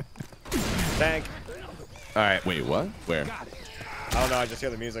 Thank. All right. Wait, what? Where? I don't know. I just hear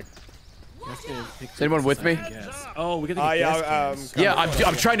the music. Is anyone with me? Yes. Oh, we gotta get gas cans. Yeah,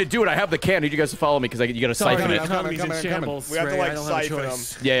 I'm trying to do it. I have the can. I need you guys to follow me because you gotta Sorry, siphon the it. economy's in coming. shambles. We have to, Ray. like, I don't have a siphon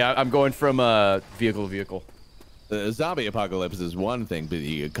choice. Yeah, I'm going from vehicle to vehicle. The zombie apocalypse is one thing, but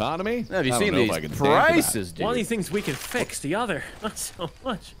the economy? Have you I don't seen know if these I can stand for that. prices, dude? One of these things we can fix. The other, not so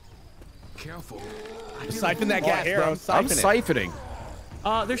much. careful. Siphon that gas, here, bro. I'm Siphon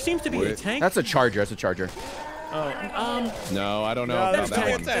siphoning. There seems to be a tank. That's a charger. That's a charger. Oh, No, I don't know No, about that's that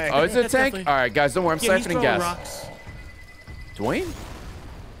definitely one. a tank. Oh, is it a That's tank? definitely- All right, guys, don't worry. I'm yeah, he's siphoning throwing gas. rocks. Dwayne?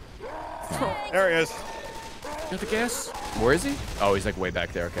 There he is. Got the gas? Where is he? Oh, he's like way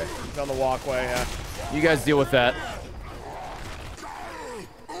back there. Okay. He's on the walkway, yeah. You guys deal with that.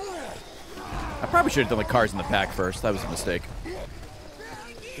 I probably should have done the cars in the back first. That was a mistake.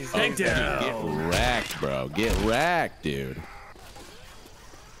 Tank down. Get wrecked, bro. Get wrecked, dude.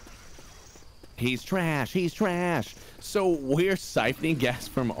 He's trash. He's trash. So we're siphoning gas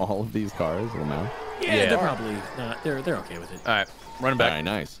from all of these cars now? Yeah, they're probably not. They're okay with it. All right, run All back. right,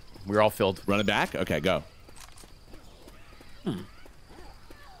 nice. We're all filled. Run it back? Okay, go. Run,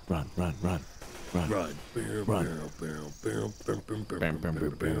 run, run. Run. Run.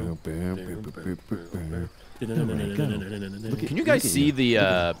 Can you guys see the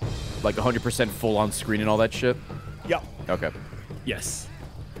like 100% full on screen and all that shit? Yep. Okay. Yes.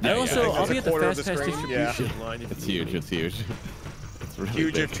 Yeah, I also, yeah. I'll be at the Quarter of fast the pass screen, yeah. distribution line. If It's you huge. need. It's huge. It's really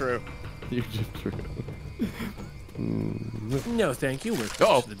Huge big. if true. Huge if true. No, thank you. We're close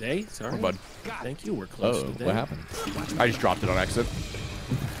Uh-oh. to the day. Sorry. Oh, bud. Thank you. We're close Oh, to the day. what happened? I just dropped it on accident.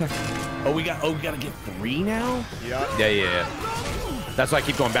 Oh, we gotta get 3 now? Yep. Yeah. That's why I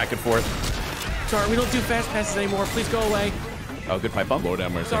keep going back and forth. Sorry, we don't do fast passes anymore. Please go away. Oh, good pipe bump. Lord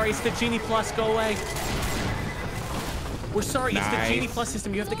have mercy. Sorry, it's the Genie Plus. Go away. We're sorry, it's the Nice. Genie Plus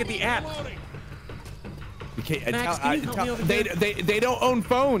system. You have to get the app. Okay, Max, can you help me over here? they don't own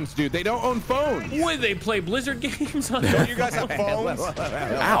phones, dude. They don't own phones. What, they play Blizzard games on Don't you guys have phones?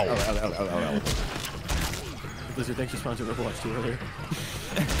 Ow. Blizzard, thanks for sponsoring Overwatch 2 earlier.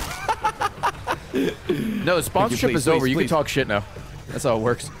 No, the sponsorship is please, over. You please. can talk shit now. That's how it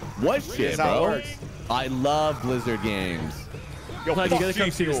works. What shit, That's how it bro? works. I love Blizzard games. Yo, Clyde, you fuck gotta come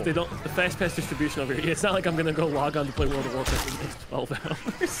G see this. Fuel. They don't. The fast pass distribution over here. It's not like I'm gonna go log on to play World of Warcraft for the next 12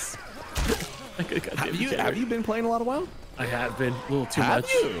 hours. Have you been playing a lot of WoW? I have been a little too Have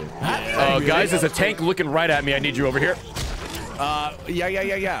much. you? Oh, guys, there's a tank looking right at me. I need you over here.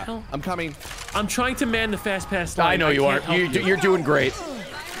 Yeah. Hell. I'm coming. I'm trying to man the fast pass line. I know you are. can't help you. You're doing great.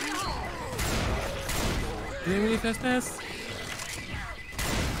 Do you need fast pass?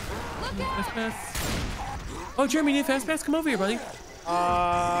 Fast pass? Oh, Jeremy, you need fast pass? Come over here, buddy.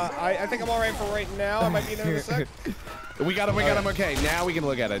 I think I'm all right for right now. I might be in there in a sec. We got him. Okay, now we can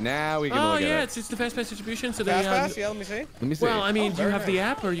look at it. Oh, yeah, it's the fast pass distribution. So Fast they, pass? Yeah, let me see. Let me see. Well, I mean, do you very have the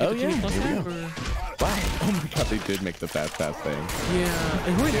app or you Oh, get the Genie yeah, Plus here we app? go. Or... wow. Oh my god, they did make the fast pass thing. Yeah,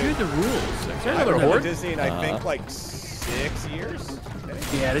 and who are the rules? Another I've been horde? to Disney in I think like 6 years.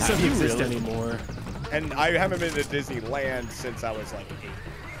 Yeah, this Have doesn't you exist really? anymore. And I haven't been to Disneyland since I was like 8.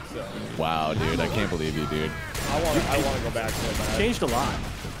 So Wow, dude, I can't believe you, dude. I want to go back so bad. Changed a lot.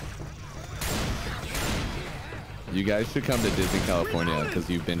 You guys should come to Disney California because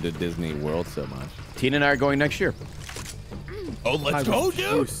you've been to Disney World so much. Tina and I are going next year. Oh, let's go, dude!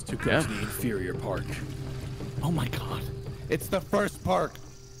 Refuse to go Yeah. to the inferior park. Oh my god, it's the first park.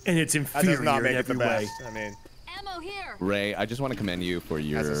 And it's That does inferior not in make it the every way. best. I mean, Ammo here. Ray, I just want to commend you for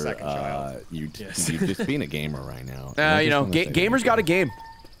your As a second child. you Yes. you just being a gamer right now. I You just know, wanna say gamers got a game.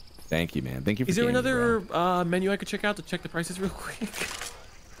 Thank you, man. Thank you for Is there gaming, another bro. menu I could check out to check the prices real quick?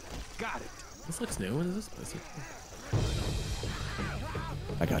 Got it. This looks new. What is this? Blizzard?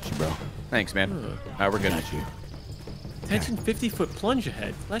 I got you, bro. Thanks, man. We're good. Got you. Attention, 50-foot plunge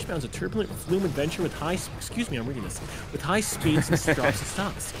ahead. Flashbound's a turbulent flume adventure with high... Excuse me, I'm reading this. With high speeds and drops and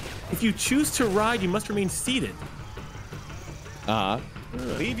stops. If you choose to ride, you must remain seated.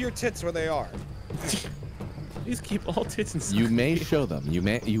 leave your tits where they are. Please keep all tits and You may show them.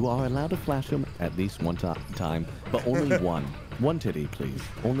 You are allowed to flash them at least one time, but only one. One titty, please.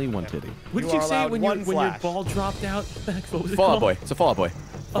 Only one titty. What You did you are say allowed when one your flash. ball dropped out? Max, what was it Fallout called? Boy. It's a Fallout Boy.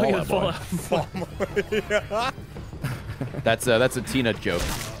 Oh, yeah, Fallout Fallout. That's a Tina joke.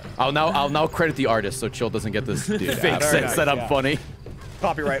 I'll now credit the artist so Chill doesn't get this fake very sense that nice, I'm yeah. funny.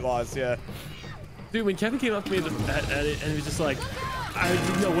 Copyright laws, yeah. Dude, when Kevin came up to me at it and he was just like, I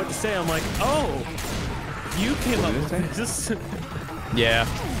didn't know what to say. I'm like, oh, you came up with this. Yeah.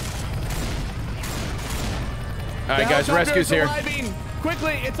 All right, guys, rescue's here. Arriving.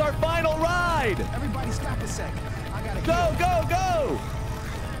 Quickly, it's our final ride. Everybody stop a sec. I gotta Go, go, go!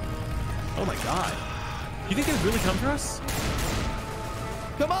 Oh my god. You think it would really come for us?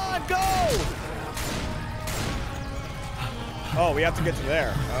 Come on, go! Oh, we have to get to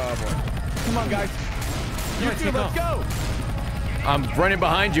there. Oh boy. Come on, guys. You Alright, two, take let's off. go. I'm running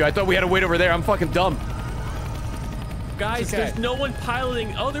behind you. I thought we had to wait over there. I'm fucking dumb. Guys, okay. there's no one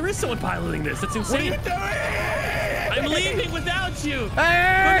piloting. Oh, there is someone piloting this. That's What are you insane. doing? I'm leaving without you.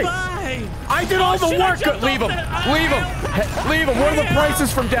 Hey! Goodbye. I did all the shit, I work. jumped Leave off him. that- Leave him. Leave him. What are the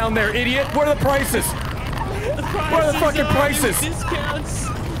prices from down there, idiot? What are the prices? What are the fucking prices? Discounts.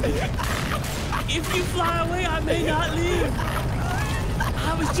 If you fly away, I may not leave.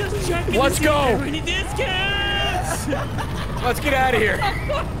 I was just checking. Let's to see if go. there were any discounts. Let's get out of here.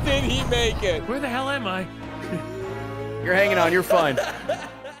 Did he make it? Where the hell am I? You're hanging on. You're fine.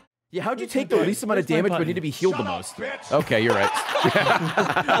 Yeah, how'd you take the least amount of Where's my damage but need to be healed the most? Okay, you're right. Wait,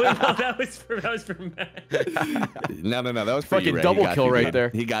 no, that was for Matt. No, that was for you, Fucking Ray. double He got kill you, right dude. there.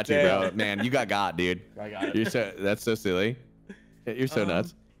 He got you, bro. Man, you got, dude. I got it. You're so that's so silly. You're so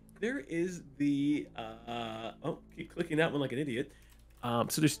nuts. There is the keep clicking that one like an idiot.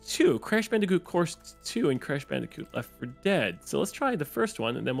 So there's two: Crash Bandicoot Course 2 and Crash Bandicoot Left 4 Dead. So let's try the first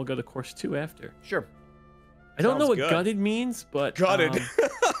one, and then we'll go to Course 2 after. Sure. I don't know what Sounds good. gutted means, but Gutted.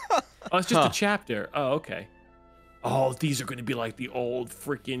 oh, it's just a chapter. Oh, okay. Oh, these are going to be like the old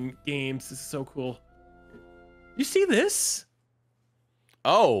freaking games. This is so cool. You see this?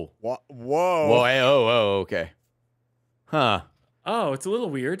 Oh. Whoa. Whoa. Hey, oh, okay. Huh. Oh, it's a little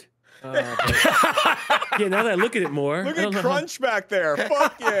weird. But yeah, now that I look at it more, Look I at don't know Crunch back there.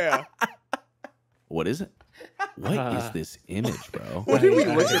 Fuck yeah. What is it? What is this image, bro? What are we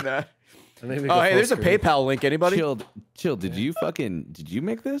looking at? Oh, hey, there's a PayPal link. Anybody? Chill. Did you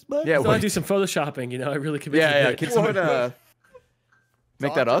make this, bud? Yeah. So I do some photoshopping, you know. I really committed. Yeah. to it. Can someone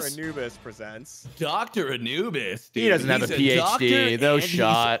make that us? Dr. Anubis presents. Dr. Anubis. Dude. He doesn't have a He's PhD. doctor, No and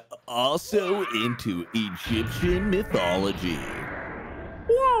shot. He's also into Egyptian mythology.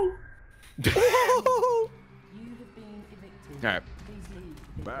 Whoa. All right.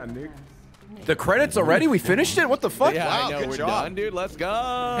 Bye, Nick. The credits already? We finished it? What the fuck? Yeah, Wow, I know. good We're job. done, dude. Let's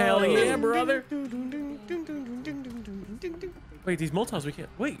go. Hell yeah, brother. Wait, these multis we can't.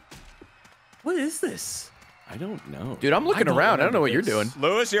 Wait. What is this? I don't know. Dude, I'm looking I don't around. I don't know what you're remember doing.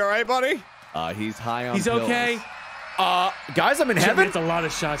 Lewis, you all right, buddy? He's high on He's pills. okay. Guys, I'm in Jeremy, heaven. it's a lot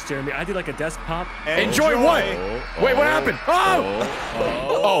of shots, Jeremy. I did like a desk pop. Enjoy what? Wait, what happened? Oh!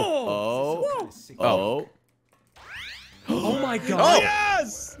 Oh. Oh my god. Oh!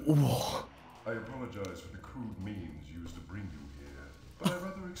 Yes! I apologize for the crude means used to bring you here, but I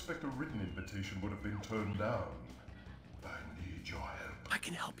rather expect a written invitation would have been turned down. I need your help. I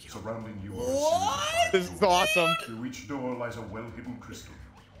can help you. Surrounding you are a series of This is awesome. Through each door lies a well-hidden crystal.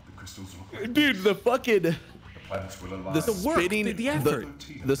 The crystals look like Dude, the fucking the planets will align. the spinning the effort.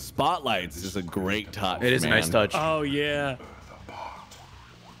 the spotlights is a great touch. It is a man. nice touch. Oh yeah. apart.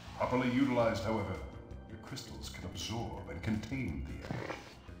 Properly utilized, however, the crystals can absorb and contain the energy.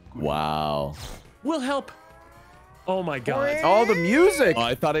 Wow. We'll help. Oh my god. All the music. Oh,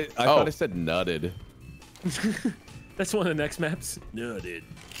 I thought it said nutted. That's one of the next maps. No, dude.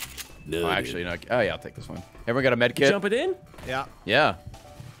 Oh, actually, no. Oh, yeah, I'll take this one. Everyone got a med kit? Jump it in? Yeah. Yeah.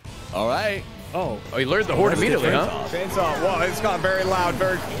 All right. Oh. Oh, you lured the horde immediately, huh? Chainsaw. Whoa, it's got very loud.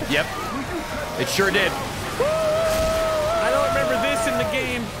 Very. Yep. It sure did. I don't remember this in the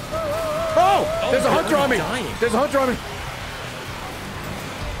game. Oh! There's a they're hunter on me. dying. There's a hunter on me.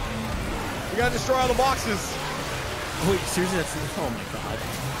 We gotta destroy all the boxes. Wait, seriously? That's. Oh my god.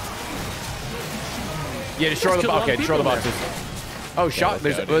 Yeah, destroy Let's the kill a lot of okay, destroy the people boxes. Oh, shot.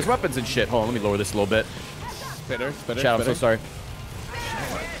 let's go, There's weapons and shit. Hold on, let me lower this a little bit. Spinner. Chat, I'm so sorry.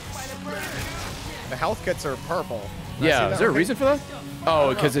 The health kits are purple. Yeah, is there a reason for that?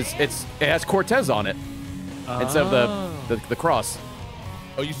 Oh, because it has Cortez on it instead of the cross.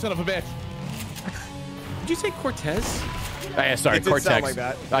 Oh, you son of a bitch. Did you say Cortez? Oh, yeah, sorry, It did Cortex. sound like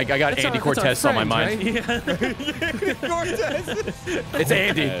that. I got That's Andy our- that's our Cortez on my friend, mind. right? Yeah. Cortez. It's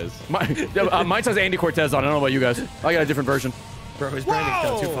Andy. Cortez. Mine says Andy Cortez on it. I don't know about you guys. I got a different version. Bro, his branding's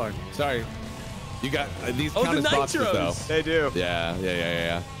gone too Whoa! far. Sorry. You got these Oh, count the as boxes though. nitros. They do.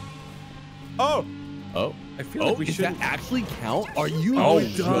 Yeah. Oh. Oh. I feel like we does that shouldn't. actually count? Are you Oh,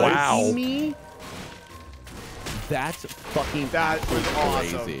 joking wow. me? That's fucking That was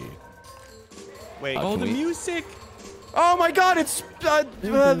crazy. awesome. Wait. Oh, the we- music. Oh my God! It's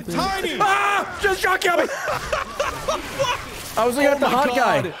Tiny. ah! Just shot killed me. I was looking at the my hot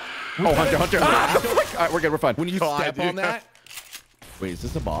God. guy. Oh, Hunter! Ah, fuck. All right, we're good. We're fine. When you God, step dude. on that. Wait, is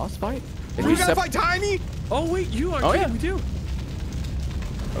this a boss fight? If We you gotta step- fight Tiny. Oh wait, you are. Oh, Yeah, yeah. we do.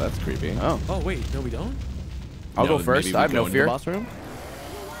 Oh, that's creepy. Oh, Oh wait, no, we don't. I'll No, go first. maybe we I have go no into fear. the boss room.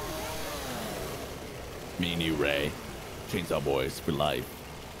 Me and you, Ray. Chainsaw Boys for life.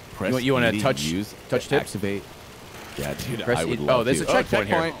 Press You want to E to touch use tips? Activate. Yeah, dude, Press I would E- love oh, there's to. a checkpoint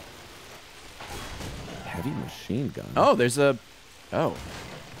here. checkpoint. Heavy machine gun. Oh, there's a. Oh,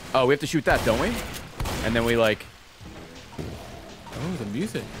 we have to shoot that, don't we? And then we like. Oh, the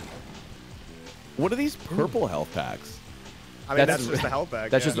music. What are these purple health packs? I mean, that's just the health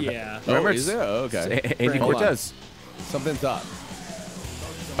bag. That's yeah. just the. Yeah. Remember, Oh, is it? Oh, okay. it's Andy Hold on. Cortez. Something's up.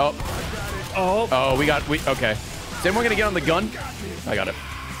 Oh, we. Okay. Is anyone gonna get on the gun? I got it.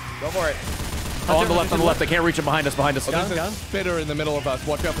 Go for it. Oh, on the left. I can't reach him behind us. Oh, there's a spitter in the middle of us.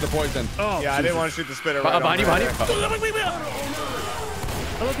 Watch out for the poison. Oh, Yeah, I didn't want to shoot the spitter right Behind you. on Behind you. there. Wait.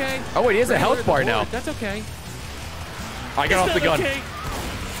 I'm okay. Oh wait, he has a health bar now. That's okay. I got off the gun. Okay.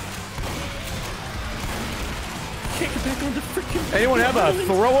 Can't get back on the freaking. Anyone have a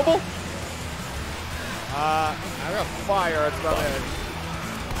throwable? I got fire. That's about it.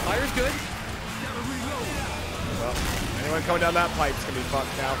 Fire's good. Well, anyone coming down that pipe's gonna be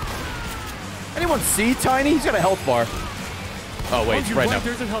fucked now. Anyone see Tiny? He's got a health bar. Oh wait, it's right now.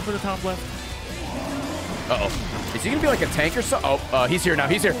 There's some help in the top left. Uh-oh. Is he gonna be like a tank or so? Oh, he's here now.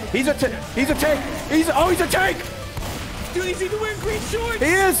 He's here. He's a tank. He's a tank. Dude, he's even wearing green shorts. He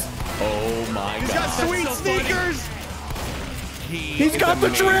is. Oh my He's god. got sweet so funny. sneakers. He's got the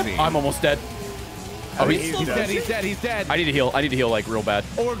drip. I'm almost dead. Oh, He's dead. I need to heal. like real bad.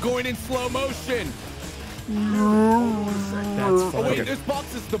 Oh, we're going in slow motion. That's Oh funny. wait, there's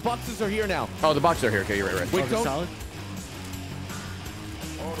boxes. The boxes are here now. Oh, the boxes are here. Okay, you're right. Wait, Oh, don't. solid.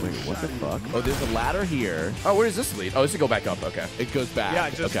 Wait, what the fuck? Oh, there's a ladder here. Oh, where does this lead? Oh, this is go back up. Okay. It goes back. Yeah,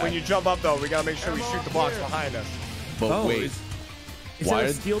 just okay. when you jump up though, we gotta make sure we shoot the box behind us. But Oh, wait. Is Why that a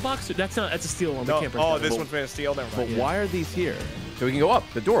are- steel box? That's not. That's a steel one. No, We can't break oh, that. this one's made of steel. Never But mind. why are these here? So we can go up.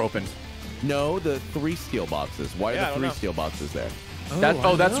 The door opens. No, the 3 steel boxes. Why Yeah, I are the don't 3 know. steel boxes there?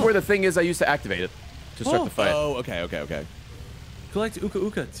 That's where the thing is. I used to activate it to start Oh. the fight. Oh, okay. Collect Uka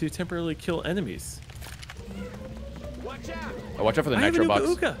Uka to temporarily kill enemies. Oh, watch out for the I have nitro an box.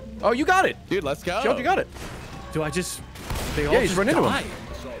 Uka Uka. Oh, you got it. Dude, let's go. Joe, you got it. Do I just? They all Yeah, you just just run into die. him.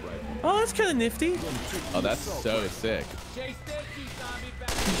 Oh, that's kind of nifty. Oh, that's so sick. Did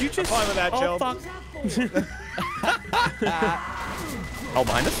you just? fine with that, Joe. Fuck. Oh,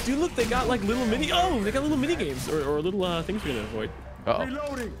 behind us. Dude, look, they got like little mini. Oh, they got little mini games or little things we're gonna avoid.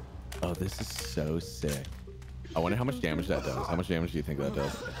 Uh-oh. Oh, this is so sick. I wonder how much damage that does. How much damage do you think that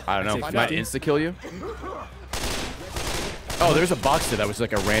does? I don't know. I'd say Might 50. insta kill you. Oh, there's a box there that was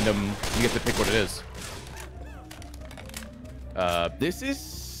like a random. You get to pick what it is. This is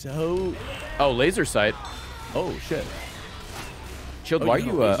so... Oh, laser sight. Oh, shit. Chilled. Oh, Why are you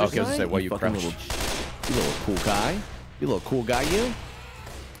you? got laser Okay, I was gonna sight? say why you fucking crouched. You little cool guy. You little cool guy, you.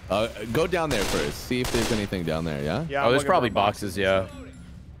 Go down there first. See if there's anything down there, yeah? Yeah, Oh, I'm there's looking probably for boxes. Yeah.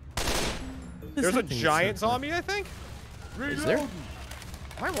 There's a giant zombie, I think. Is there? Am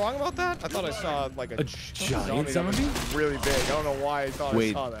I wrong about that? I thought I saw like a giant that was zombie? really big. I don't know why I thought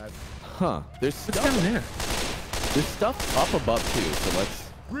Wait. I saw that. Huh. There's What's stuff, down there? there's stuff up above, too, so let's...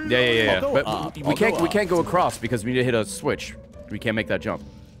 Yeah. I'll go But up. we I'll can't. go We up. can't go across because we need to hit a switch. We can't make that jump.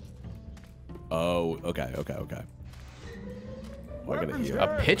 Oh, okay. Oh, I gotta heal.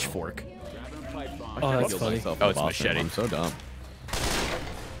 A pitchfork. Oh, that's Heal funny. myself Oh, in it's Boston. machete. I'm so dumb.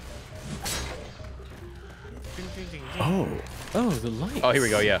 Oh. Oh, the lights. Oh, here we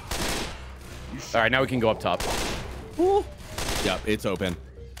go. Yeah. All right, now we can go up top. Ooh. Yep, it's open.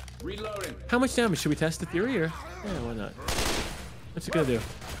 How much damage? Should we test the theory or? Yeah, why not? What's it gonna do?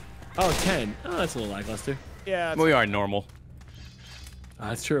 Oh, 10. Oh, that's a little lackluster. Yeah. We are normal.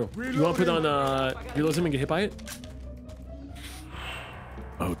 That's true. You want to put on realism and get hit by it?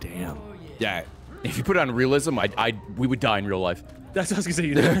 Oh, damn. Yeah. If you put it on realism, we would die in real life. That's what I was gonna say.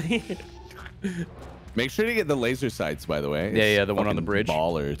 You know? Make sure to get the laser sights, by the way. Yeah, It's yeah, the one on the fucking bridge.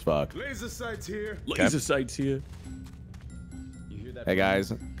 Baller as fuck. Laser sights here. Laser sights here. Hey,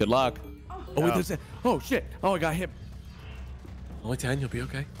 guys. Good luck. Oh, wait, there's a... Oh, shit. Oh, I got hit. Only 10. You'll be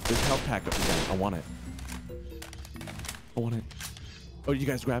okay. There's health pack up there. I want it. Oh, you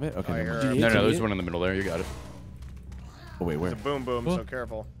guys grab it? Okay. never mind. Do you need No, it? no, Do you there's need one in the middle there. You got it. Oh, wait, where? It's a boom boom, so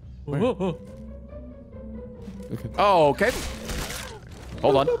careful. it? Oh. Oh, okay.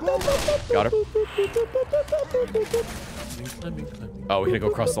 Hold on. Got her. Climbing. Oh, we're gonna go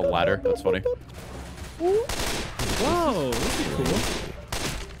across the ladder. That's funny. Whoa, this is cool.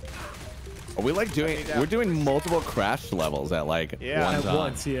 Are we like doing... We're doing multiple crash levels at like Yeah. one At time.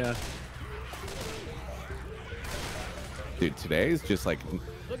 once, yeah. Dude, today is just like... I want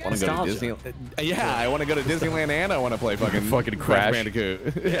to go to Nostalgia. Disney. Yeah, I want to go to Disneyland and I want to play fucking Crash.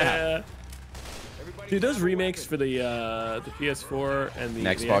 Bandicoot. Yeah. Dude, those remakes for the PS4 and the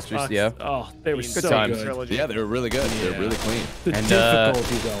Xbox, Xbox, yeah. Oh, they were Good so times. good. Trilogy. Yeah, they were really good. They're Yeah. really clean. The And,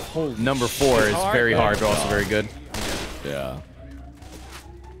 difficulty, though. Holy Number 4 is hard, very though. hard, but also very good. Yeah.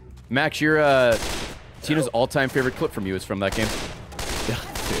 Max, Tina's all-time favorite clip from you is from that game. Yeah,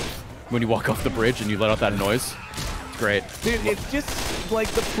 dude. When you walk off the bridge and you let out that noise. It's great. Dude, it's just like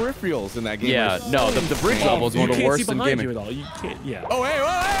the peripherals in that game. Yeah, no, the bridge level is one of the worst in gaming. You at all. You can't. Yeah. Oh, hey,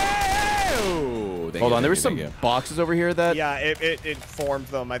 whoa! Hold on, there were some boxes over here that. Yeah, it formed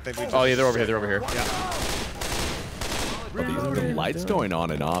them. I think. We just Oh yeah, they're over here. They're over here. Yeah. Oh, the lights going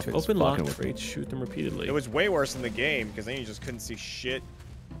on and off. It's Open lock fucking crates, shoot them repeatedly. It was way worse in the game because then you just couldn't see shit.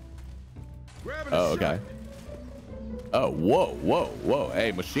 Oh, okay. Oh, whoa, whoa, whoa.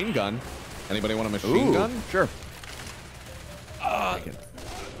 Hey, machine gun. Anybody want a machine gun? Sure. I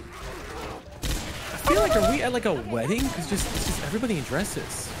feel like, are we at like a wedding? Because it's just everybody in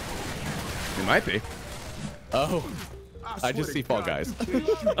dresses. It might be. Oh, I just see Fall Guys.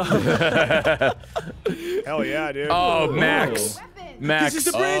 Hell yeah, dude. Oh, Max. Max. This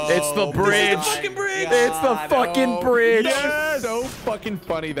is the bridge. It's the bridge. This is the fucking bridge. It's the fucking bridge. Yes! So fucking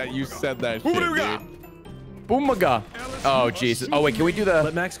funny that you said that shit, dude. Boomaga. Oh, Jesus. Oh, wait, can we do Let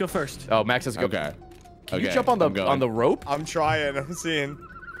the... Max go first. Oh, Max has to go. Okay. Can you jump on the rope? I'm trying. I'm seeing.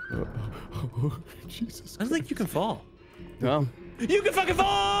 Jesus. I don't think you can fall. No. You can fucking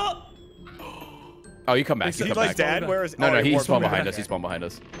fall! Oh, you come back. He's You He's come like back. dead. Where is? No, oh, no, he warped spawned back. behind us. He spawned behind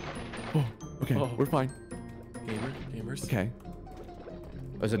us. Okay, we're fine. Gamers. Okay.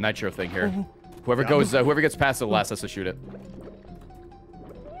 There's a nitro thing here. Whoever goes, whoever gets past it last has to shoot it.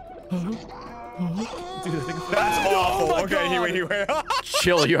 Dude, I think That's awful. Okay, he went.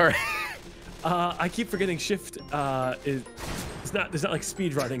 Chill, you're. I keep forgetting shift is it's not like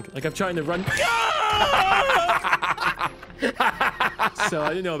speed running. Like I'm trying to run. So I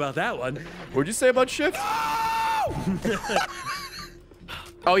didn't know about that one. What'd you say about shift?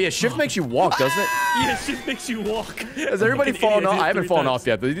 Oh yeah, shift makes you walk, doesn't it? Yeah, shift makes you walk. Has everybody fallen off? I haven't fallen off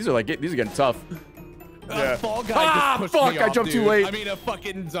yet, but these are getting tough. Yeah. Fall Guy just pushed fuck, me I off, jumped too dude. late. I mean, a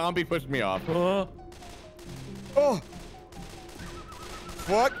fucking zombie pushed me off. Oh.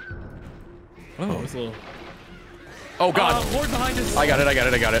 Fuck. Oh, it's a little. Oh god. Horde behind us. I got it. I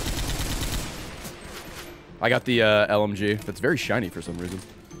got the LMG. That's very shiny for some reason.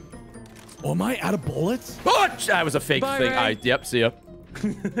 Oh, am I out of bullets? Oh, that was a fake Bye, thing. Ray. Yep, see ya.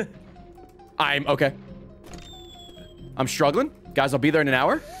 I'm okay. I'm struggling. Guys, I'll be there in an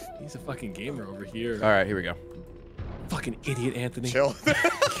hour. He's a fucking gamer over here. All right, here we go. Fucking idiot, Anthony. Chill.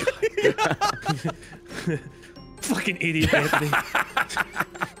 Fucking idiot, Anthony.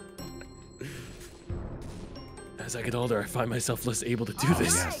 As I get older, I find myself less able to do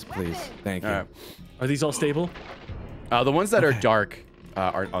this. Yes, please. Thank you. All right. Are these all stable? The ones that are dark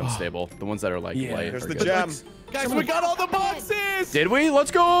aren't unstable. The ones that are like Yeah. light Here's are the good. gem. Guys, we got all the boxes! Did we?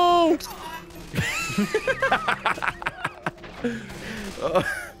 Let's go!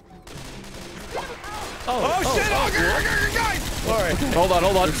 Oh shit! Oh, guys! All right. Hold on.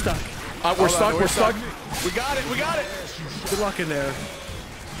 We're stuck. We're stuck. We got it. Good luck in there.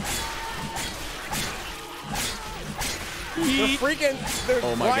 They're freaking. They're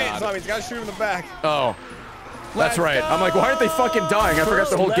Oh my riot God. zombies. Gotta shoot him in the back. Oh. That's right. I'm like, why aren't they fucking dying? I forgot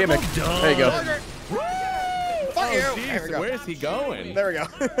the whole level gimmick. done. There you go. Fuck you. Oh, There we jeez, go. where's he going? There we go.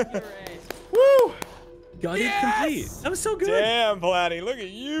 Woo! Got it complete. That was so good. Damn, Platty, look at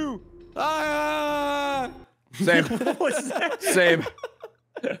you. Same. What's that? Same.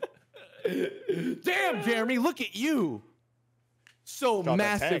 Damn, Jeremy, look at you. So Got that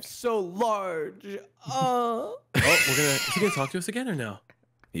massive, tank. so large. Oh, is he gonna talk to us again or no?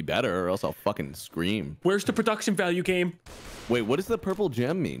 He better, or else I'll fucking scream. Where's the production value game? Wait, what does the purple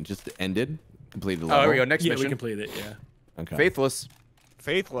gem mean? Just ended? Completed the Oh, level? here we go. Next Yeah, mission. we completed it. Yeah. Okay. Faithless.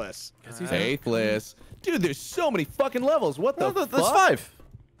 Faithless. Faithless. Dude, there's so many fucking levels. What the fuck? That's 5.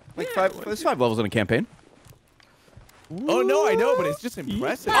 Like there's 5 levels in a campaign. Oh, no, I know, but it's just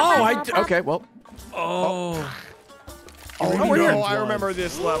impressive. Oh, okay. Well, Oh. Oh, we're here. no, I remember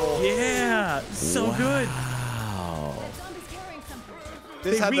this level. Yeah. So good.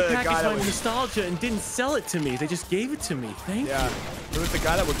 This They had the guy repackaged that my would. nostalgia and didn't sell it to me. They just gave it to me. Thank Yeah. It was the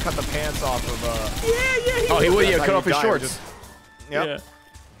guy that would cut the pants off of. you. Yeah. oh, he would. Yeah, That's cut how off you his die, shorts. just- Yep. Yeah.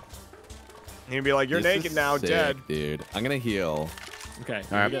 He'd be like, "You're This naked is now, sick, dead." dude. I'm gonna heal. Okay.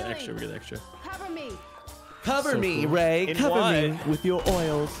 All right. We got extra. We got extra. Cover me. Cover So me, cool. Ray. In Cover what? me with your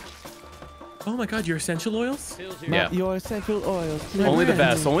oils. Oh my God, your essential oils? Yeah. Your essential oils. Only the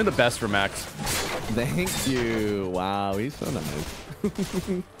best. Only the best for Max. Thank you. Wow, he's so nice.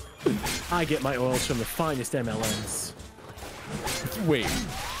 I get my oils from the finest MLMs. Wait.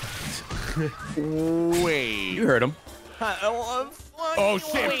 Wait. You heard him. Oh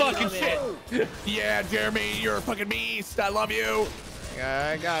shit, fucking shit. Yeah, Jeremy, you're a fucking beast. I love you.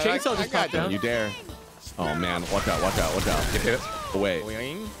 I got Chainsaw just popped Don't down. you dare. Oh man, watch out, watch out, watch out. Hit it. Oh, wait.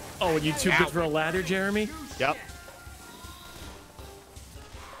 Oh, and you too good for a ladder, Jeremy? Yep.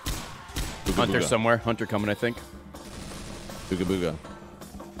 Booga Hunter booga. somewhere. Hunter coming, I think. Booga booga.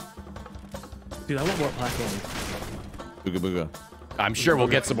 Dude, I want more platforming. Booga booga. I'm sure we'll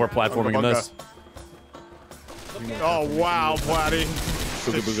get some more platforming in this. Oh wow, buddy.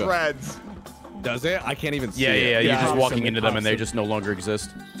 Booga Just booga. shreds. Does it? I can't even see Yeah, it. You're just Pops walking them, into it them pops and they them. just no longer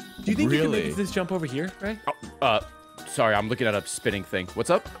exist. Do you think you can Really? make this jump over here, right? Sorry, I'm looking at a spinning thing. What's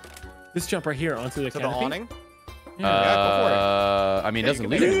up? This jump right here onto the To the canopy? awning? Yeah. Yeah, go for it. I mean, it Yeah, doesn't you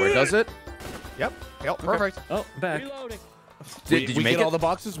lead can make anywhere, it. does it? Yep. Yep. Perfect. Oh, back. Did you we make get it? all the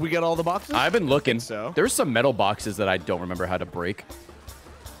boxes? We get all the boxes? I've been looking. so. There's some metal boxes that I don't remember how to break.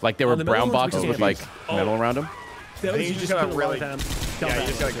 Like they were the metal brown ones we boxes with can't like use. Oh. metal around them. That I was think you you just just gotta put a lot really- of them. Yeah, you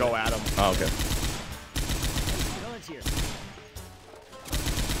just gotta go at him. Oh, okay.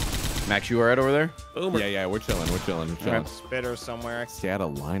 Max, you alright over there? Boomer. Yeah, we're chilling. We're chilling. We're chilling. Spitter somewhere. See, I had a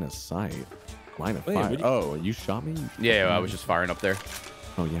line of sight. Line of Wait, fire. what do you- Oh, you shot me? Yeah, I was just firing up there.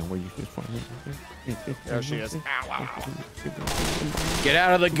 Oh, yeah, where you just firing? There she is. Ow, ow, ow. Get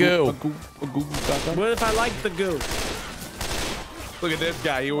out of the goo. What if I like the goo? Look at this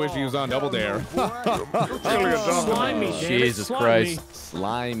guy. He wish he was on Double Dare. Slime me, damn it, Jesus slime Christ. me.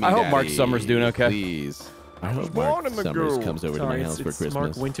 Slimy I hope Mark daddy, Summers doing okay. Please. I hope born Mark in the Summers goo. comes over to my Sorry, house for it's Christmas.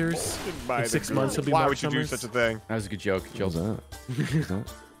 Mark Winters. By In the 6 goo. months, he'll be Why Mark would you do Summers. such a thing? That was a good joke. What's Jill's. that? What's that?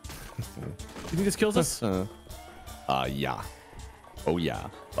 You think this kills us? Yeah. Oh, yeah,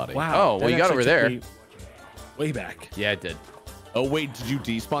 buddy. Wow. Oh, well, that you got actually over there. took me Way back. Yeah, it did. Oh, wait, did you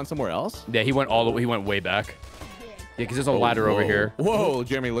despawn somewhere else? Yeah, he went way back. Yeah, because there's a ladder over whoa. here. Whoa,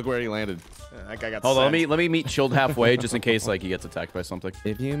 Jeremy, look where he landed. That guy got Hold on, sent. let me meet Chilled halfway just in case like he gets attacked by something.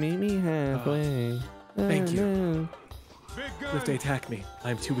 If you meet me halfway. Thank you. If they attack me, I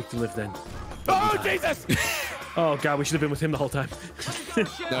am too weak to live then. Oh, Jesus! Oh god, we should have been with him the whole time.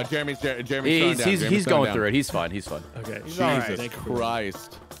 No, Jeremy's throwing down. He's Jeremy's going down. through it. He's fine. He's fine. Okay. He's all right. Jesus Thank you.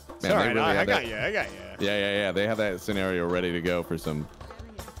 Christ. It's Man, all they right. really I had got that. you. I got you. Yeah. They have that scenario ready to go for some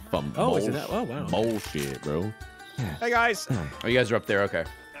fun Oh, is it that? Oh, wow. bullshit, bro. Hey guys. Oh, you guys are up there. Okay.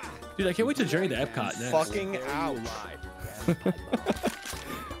 Dude, I can't wait to journey to Epcot next. Fucking out.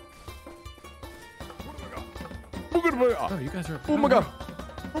 Oh, you guys are up. Oh my god.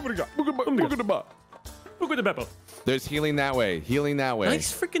 Look at the Beppo. There's healing that way. Healing that way.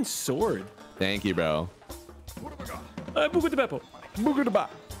 Nice freaking sword. Thank you, bro. Look at the Beppo.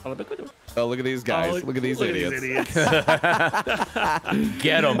 Oh, look at these guys. Look at these idiots.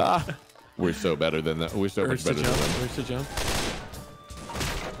 Get him. We're so better than that. We're so much Urge to better jump. than them. Urge to jump.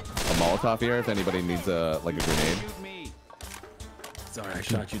 A Molotov here if anybody needs a grenade. Sorry, I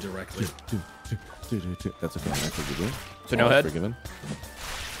shot you directly. That's okay. I forgive you. So no All head? Forgiven.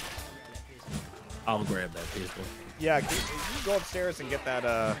 I'll grab that pistol. Yeah, you go upstairs and get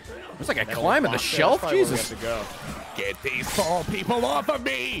that. It's like I that climb old in the box. shelf. That's probably where we Jesus. have to go. Get these fall people off of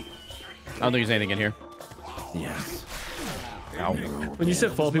me! I don't think there's anything in here. Yes. Ow. When you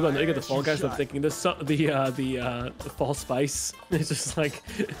said fall people, I think of the Fall Guys. I'm thinking this the Fall Spice. It's just like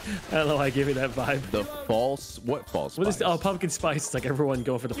I don't know why I gave you that vibe. The false. What false? What is spice? oh pumpkin spice? It's like everyone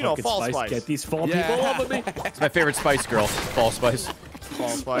go for the You know, pumpkin fall spice. spice. Get these fall Yeah. people off of me. It's my favorite Spice Girl. Fall Spice. Fall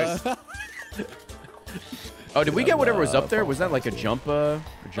Spice. Oh, did we get whatever was up there? Was that like a jump? A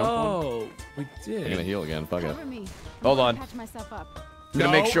jump one? Oh, we I'm gonna did. heal again. Fuck it. Over me. Hold on. Catch myself up. Gonna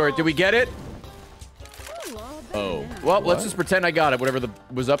make sure. Did we get it? Oh. Well, let's just pretend I got it. Whatever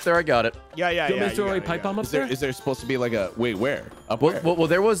was up there, I got it. Yeah. Do you want me to you throw got a it, pipe you got bomb up Is there there? is there supposed to be like a wait where up where? Well,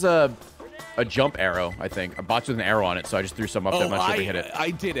 there was a jump arrow, I think. A box with an arrow on it, so I just threw some up there. I'm not sure if we hit it.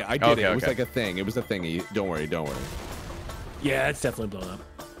 I did it. I did Okay, it. It was okay. like a thing. It was a thingy. Don't worry. Don't worry. Yeah, it's definitely blown up.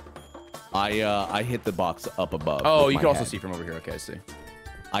 I hit the box up above. Oh, with you my can also head. see from over here. Okay, I see.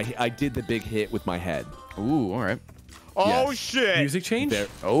 I did the big hit with my head. Ooh, all right. Oh Yes. shit! Music change? There.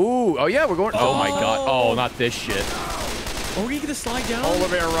 Oh yeah, we're going. Oh my god. Oh, not this shit. Are we gonna slide down?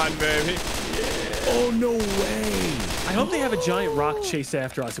 Oliver run, baby. Oh no way! I hope they have a giant rock chase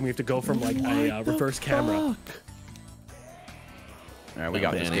after us and we have to go from like a reverse camera. All right, we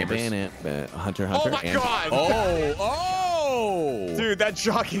got this, gamers. Hunter. Oh my and- God. Oh! Dude, that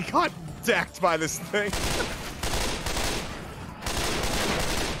jockey got decked by this thing.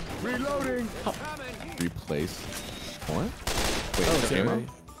 Reloading. Replace. What? Wait, Oh, is there sorry. ammo?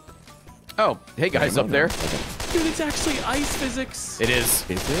 Oh, hey guys Ammo? up there. No. Okay. Dude, it's actually ice physics. It is.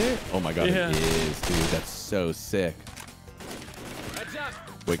 Is it? Oh my god, Yeah. it is, dude. That's so sick.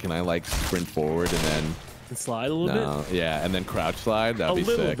 Wait, can I like sprint forward and then And slide a little no? Yeah, and then crouch slide. bit. That'd A be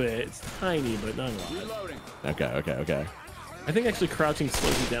little sick. bit. It's tiny, but not a lot. Okay. I think actually crouching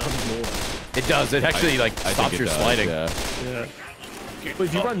slows you down more. It does. It actually like I stops think it your does, sliding. Yeah. Yeah. But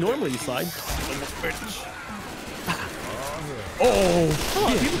if you run normally, you slide.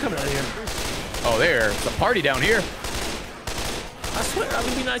 Oh, people coming out of here. Oh, there. It's a party down here. I swear, I'm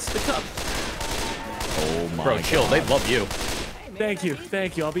gonna be nice to the cup. Oh my Bro, chill. God. They love you. Thank you.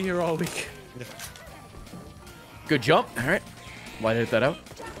 Thank you. I'll be here all week. Good jump. All right. Why hit that out?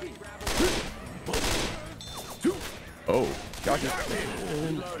 Oh. Gotcha.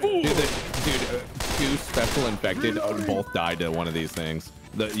 Dude, two special infected both died to one of these things.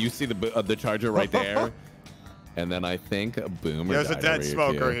 You see the charger right there, and then I think a boomer. There's a died dead over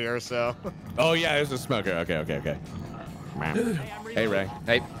smoker too. here, so. Oh yeah, there's a smoker. Okay. Hey Ray.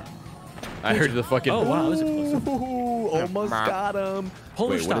 Hey. I heard the fucking. Oh wow, that was explosive. Ooh, almost got him.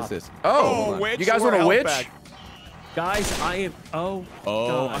 Polar Wait, what is stop. this? Oh, witch, you guys we're want a health witch? back. Guys, I am. Oh. Oh,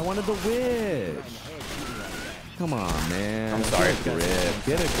 God. I wanted the witch. Come on, man. I'm sorry. Get a grip.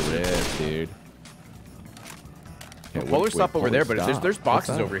 Get a grip, dude. Okay, Polar wait, stop over polar there, but stop. there's boxes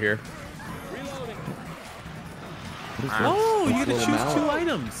What's that? over here. What is this? Oh, you What's get to little choose mallet? 2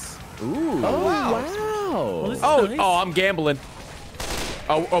 items. Ooh. Oh, wow. Well, this is Oh, nice. oh, I'm gambling.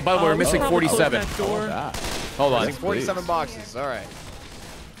 Oh, by the way, we're missing probably close 47. that door. Hold on. Yes, 47 please. boxes. All right.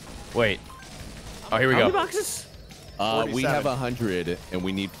 Wait. Oh, here we How many go. boxes? We 47. have 100, and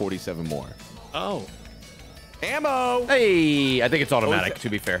we need 47 more. Oh. Ammo! Hey, I think it's automatic, Oh, to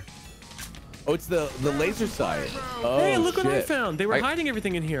be fair. Oh, it's the laser sight. Oh, Hey, look what I shit. found. They were I- hiding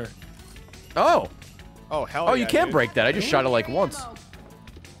everything in here. Oh. Oh, hell Oh, yeah, you can dude. break that. I just shot it like once.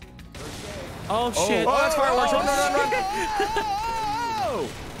 Oh, shit. Oh, that's fireworks. Run. Oh!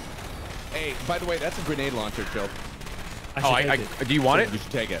 Hey, by the way, that's a grenade launcher, Chill. I Oh, should take it. do you want it? You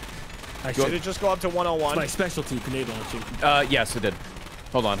should take it. I Did should. it just go up to It's 101? my specialty, grenade launching. Yes, it did.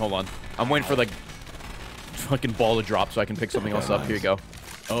 Hold on. I'm waiting for the fucking ball to drop so I can pick something else up. Here you go.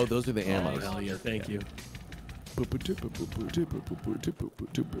 Oh, those are the Oh, ammos. hell yeah, thank you.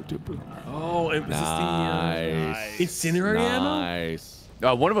 Oh, it was Nice. the incinerary ammo? Nice.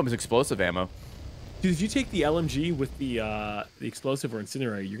 One of them is explosive ammo. Dude, if you take the LMG with the explosive or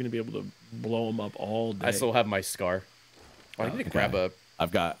incinerary, you're gonna be able to blow them up all day. I still have my scar. Oh, I need to grab a.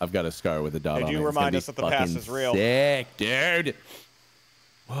 I've got a scar with a dot Hey, on do it. you It's gonna remind be us that the past fucking is real? Sick, dude.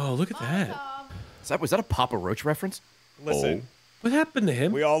 Whoa, look at that. Was that a Papa Roach reference? Listen, What happened to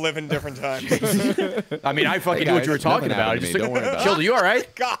him? we all live in different times. I mean, I fucking knew what guys, you were talking nothing about. I happened to just me. Don't worry about it. Chilled, are you all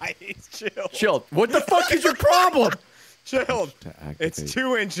right? Guys, chill. Chilled. What the fuck is your problem? Chilled. To activate. It's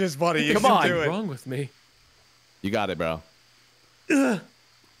 2 inches, buddy. You Come can on. do What's it. wrong with me? You got it, bro. Oh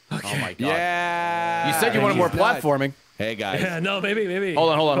my god. Yeah. You said you wanted more platforming. Hey guys. Yeah, no, maybe.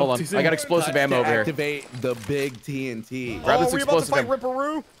 Hold on. Oh, too I soon. got explosive Touch ammo to over here. activate the big TNT. Grab Oh, this are we about to explosive fight ammo.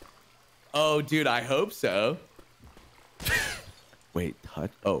 Ripperoo? Oh, dude, I hope so. Wait,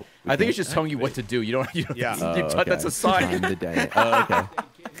 touch. Oh, I think it's just telling you what to do. You don't. Yeah. That's a sign. Time the day. Oh,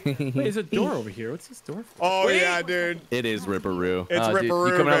 okay. Wait, there's a door over here. What's this door for? Oh, yeah, dude. It is Ripperoo. It's Dude,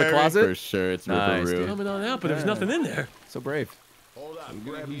 Ripperoo, you coming out of the baby. closet? For sure, it's Nice, Ripperoo. dude. Coming on out, but there's nothing in there. So brave. Oh, I need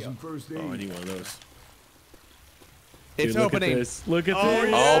one of those. It's Dude, look opening. At this. Look at Oh,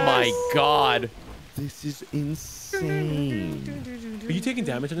 this. Oh my god. This is insane. Are you taking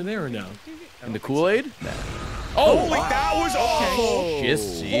damage into there or no? And the Kool-Aid? Oh, Holy, that was awful.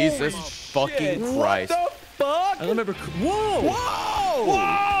 Jesus fucking Christ. Fuck? I remember. Whoa! Whoa!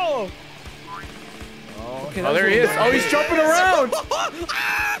 Whoa! Okay, Oh, there he is. Oh, he's jumping around.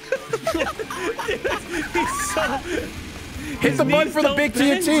 Hit the button for the don't big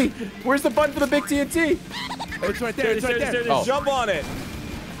bend. TNT. Where's the button for the big TNT? It's right there. It's right there. Oh. Jump on it.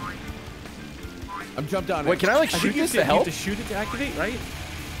 I'm jumped on it. Wait, can I like I shoot think you this have to to- you help? have to shoot it to activate, right?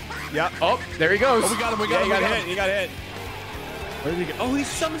 Yep. Oh, there he goes. Oh, we got him. We Yeah, got you him. got hit. You got hit. Where did he go? Oh, he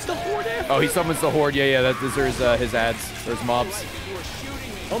summons the horde after. Oh, he summons the horde. Yeah. Those are his ads. There's mobs.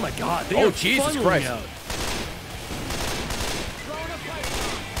 Oh my god. They Oh, are Jesus funneling Christ. out.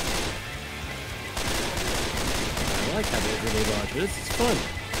 I like having a grenade launcher. This is fun.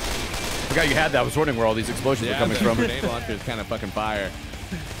 Forgot you had that. I was wondering where all these explosions were Yeah, coming the from. grenade launcher is kind of fucking fire.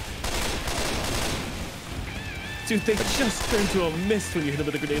 Dude, they just turn to a mist when you hit them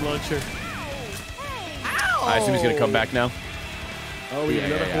with a grenade launcher. I assume he's gonna come back now. Oh, we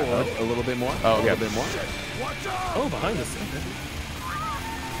have another horde. A little bit more. Oh, A okay. little bit more. Oh, behind us.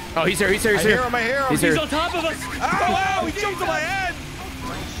 Okay. Oh, he's here. I hear him. I hear him. He's here. He's on top of us. Oh, wow, he jumped to my head.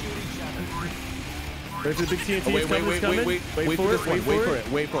 Wait for the big TNT. Oh, wait It's coming, it's coming. for this one. Wait for it.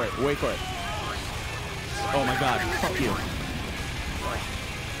 Wait for it. Oh my god. Fuck you.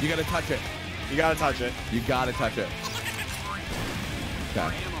 You gotta touch it. You gotta touch it. You gotta touch it.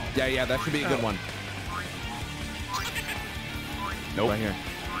 Okay. Yeah, that should be a good one. Nope. Right here.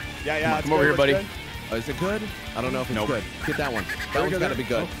 Yeah, it's come over good, here, it's buddy. good. Oh, is it good? I don't know if it's Nope. good. Get that one. That one's gotta be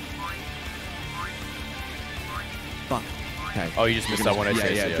good. Fuck. Okay. Oh, you just missed that one. I Yeah,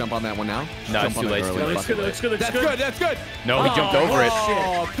 see. yeah. Jump on that one now. No, Jump it's on too that late, it's early too late. Looks good. fucking Looks good. Looks That's good. good. That's good. No, he jumped over it.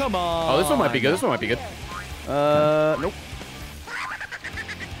 Oh, come on. Oh, this one might be good. This one might be good. Nope.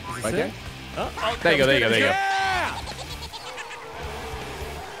 Right there. There you go. There you go. There you go. Yeah.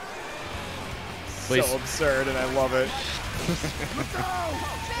 Please. So absurd, and I love it.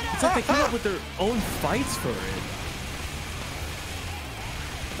 It's like they came up with their own fights for it.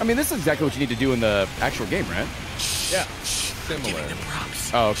 I mean, this is exactly what you need to do in the actual game, right? Yeah. Similar.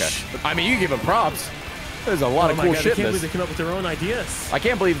 Oh, okay. I mean, you give them props. There's a lot of my cool God, shit I can't in believe this. they came up with their own ideas. I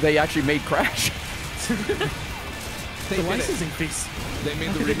can't believe they actually made Crash. They The did it. licensing fees. They made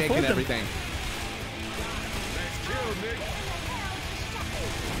How the could they remake afford and them? everything.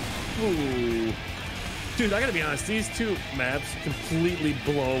 Ooh. Dude, I gotta be honest, these two maps completely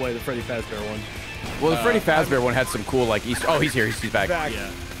blow away the Freddy Fazbear one. Well, the Freddy Fazbear one had some cool, like, Easter. Oh, he's here. He's back. Back. Yeah.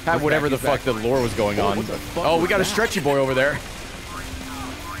 Had whatever the fuck the lore was going on. what the fuck Oh, we was got a that? stretchy boy over there.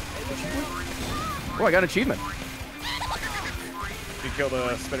 Oh, I got an achievement. You kill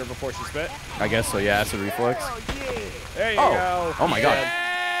the spinner before she spit. I guess so, yeah. Acid reflex. There you Oh. go. Oh, my God.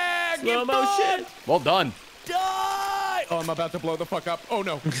 Slow motion. Well done. Die! Oh, I'm about to blow the fuck up. Oh,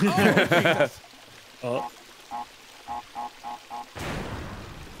 no. Oh.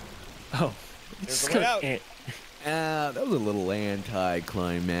 Oh. There's Just the way kinda- out. That was a little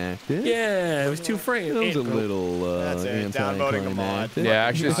anticlimactic. Yeah, it was too framed. That was a little That's it, downloading a mod. anticlimactic. Yeah,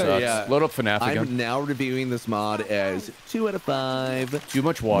 actually it sucks. Yeah. Load up FNAF I'm again. now reviewing this mod as 2 out of 5. Too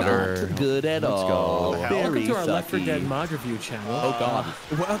much water. Not good at Let's go. all. Welcome Very Welcome to our Left 4 sucky. Dead mod review channel. Oh God!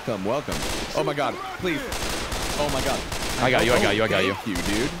 Welcome, welcome. Oh my God! Please. Oh my God! I got you, I got you, I got you. Thank you,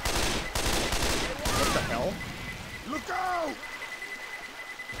 dude. What the hell?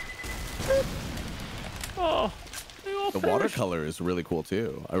 Oh. They all The perished. watercolor is really cool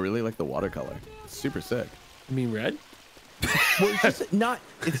too. I really like the watercolor. It's super sick. You mean red? Well, it's just not.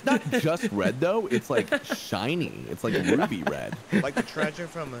 It's not just red though. It's like shiny. It's like ruby red. Like the treasure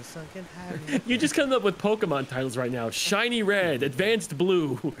from a sunken heaven. You're just coming up with Pokemon titles right now. Shiny red, advanced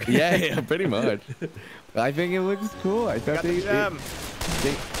blue. Yeah, pretty much. I think it looks cool. I thought Got the gem.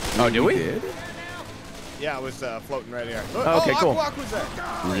 Oh, do we? did? Yeah, it was floating right here. Look, Okay, cool. Aqua was there.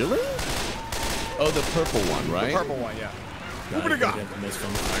 Really? Oh, the purple one, right? The purple one, yeah. God, What do we got? I get the most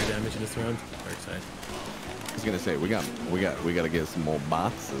from fire damage in this round. Very excited. I was gonna say we gotta get some more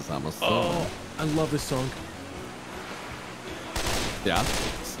boxes. I'm assuming. Oh, I love this song. Yeah.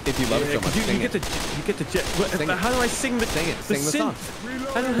 If you love it so much, you sing get it. you get the jet. What, Sing it. how do I sing the Sing it. Sing the song.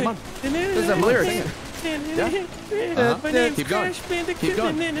 How do I? Come on. There's some lyrics. Uh-huh. My name's Keep going. Crash Bandicoot. Keep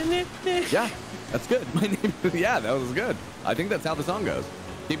going. Yeah, that's good. My name. Yeah, that was good. I think that's how the song goes.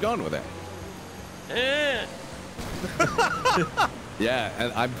 Keep going with it. Eh. Yeah,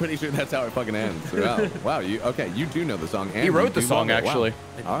 and I'm pretty sure that's how it fucking ends. Wow. Wow. You do know the song. And He you wrote the do song, love it. Wow. actually.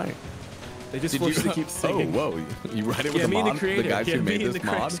 All right. They just Did forced you you to keep singing. Oh, whoa. You write it with Yeah, the me and mod? the creator. guys Yeah, who made me and this the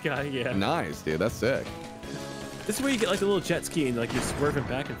mod? Craig's guy. Yeah. Nice, dude. That's sick. This is where you get like a little jet ski and like you're swerving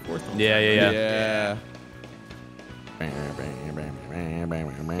back and forth. all the Yeah, time. yeah.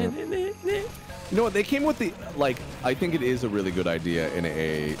 You know what? They came with the, like, I think it is a really good idea in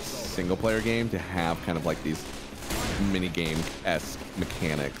a single player game to have kind of like these mini game-esque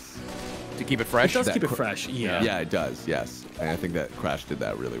mechanics. To keep it It fresh. does That keep it cr- fresh. Yeah. Yeah, it does, yes. And I think that Crash did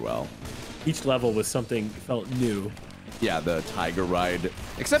that really well. Each level was something felt new. Yeah, the tiger ride.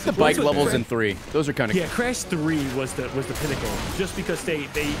 Except the bike levels in 3. Those are kind of Yeah, Crash 3 was the pinnacle. Just because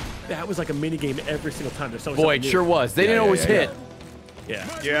that was like a mini game every single time. There's so Boy, it sure was. They didn't always hit. Yeah.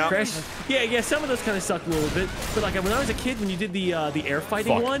 Yeah. Crash. Yeah. Some of those kind of sucked a little bit. But like when I was a kid, when you did the air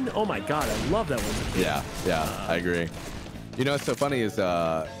fighting Fuck. one, oh my god, I love that one. Yeah, I agree. You know what's so funny is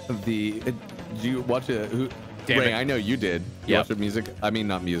did you watch it? Damn Ray, it. I know you did. You Yep. watched the music. I mean,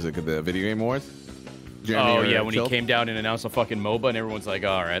 not music. The video game awards. Jeremy Oh, or yeah, when he Chilled? came down and announced a fucking MOBA, and everyone's like,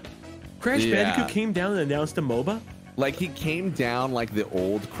 all right. Crash Yeah. Bandicoot came down and announced a MOBA. Like he came down like the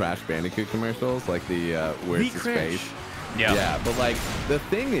old Crash Bandicoot commercials, like the where The it's his Crash. face. Yeah. Yeah, but like the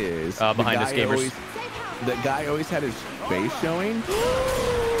thing is, the Behind us guy gamers. always- the guy always had his face showing.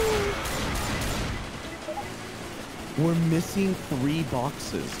 We're missing 3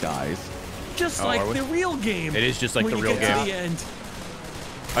 boxes, guys. Just Oh, like are we? the real game. It is just like when the you real get game. to the end.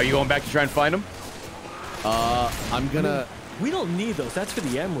 Are you going back to try and find them? I'm gonna. We don't need those. That's for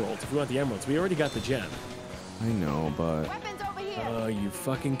the emeralds. If we want the emeralds, we already got the gem. I know, but Weapons over here. Oh, you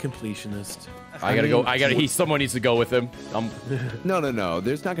fucking completionist. I gotta go. Someone needs to go with him. no.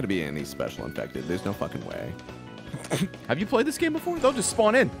 There's not gonna be any special infected. There's no fucking way. Have you played this game before? They'll just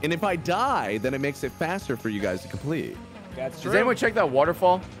spawn in. And if I die, then it makes it faster for you guys to complete. That's Does true. anyone check that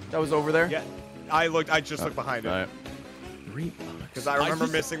waterfall that was over there? Yeah. I just looked behind it. All right. 3 bucks. Because I remember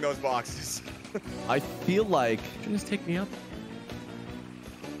missing those boxes. I feel like Can you just take me up?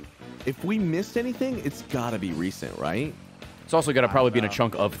 if we missed anything, it's gotta be recent, right? It's also got to probably be in a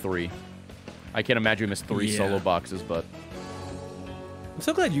chunk of 3. I can't imagine we missed 3 solo boxes, but I'm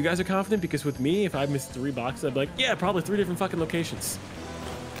so glad you guys are confident because with me, if I missed 3 boxes, I'd be like, yeah, probably 3 different fucking locations.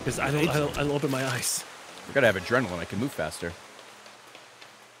 Because I don't open my eyes. I gotta have adrenaline. I can move faster.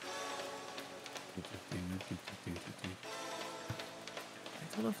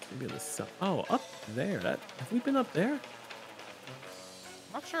 I don't know if maybe this. Oh, up there. Have we been up there?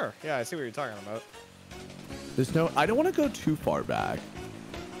 Not sure. Yeah, I see what you're talking about. There's no. I don't want to go too far back.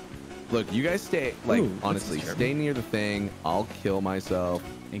 Look, you guys stay. Like, Ooh, honestly, stay near the thing. I'll kill myself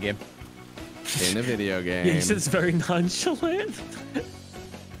In game. in a video game. Yeah, you said it's very nonchalant.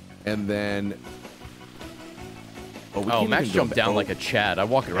 And then. We Oh, can't Max even go jumped down back. like a Chad. I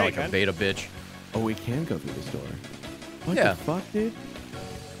walk around like a Ken. beta bitch. Oh, we can go through this door. What Yeah. the fuck, dude?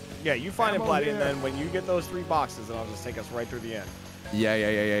 Yeah, you find it, Platy, and then when you get those 3 boxes, then I'll just take us right through the end.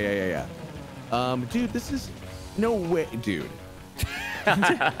 Yeah. Dude, this is no way, dude.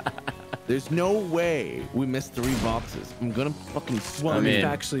 There's no way we missed 3 boxes. I'm gonna fucking. Well, I mean-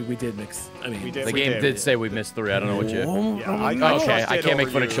 actually, we did mix. I mean, We did. The game did say we missed 3. I don't know what you. Yeah, I Okay, I trusted can't make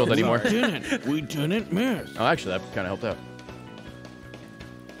over fun of you. Chilled anymore. We didn't miss. Oh, actually, that kind of helped out.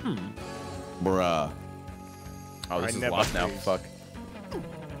 Bruh. Oh, this I is never locked now. freeze. Fuck.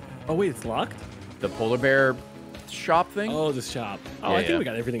 Oh wait, it's locked. The polar bear shop thing? Oh, the shop. Oh, Yeah, I think yeah. we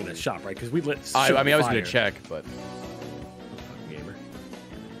got everything in the shop, right? Because we lit. I mean, I was fire. gonna check, but Fucking gamer.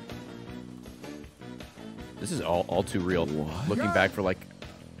 this is all too real. What? Looking back for like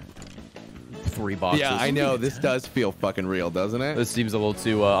 3 boxes. Yeah, I know. This does feel fucking real, doesn't it? This seems a little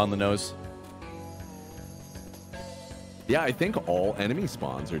too on the nose. Yeah, I think all enemy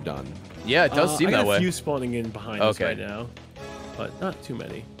spawns are done. Yeah, it does seem I got that a way. few spawning in behind us Okay. right now, but not too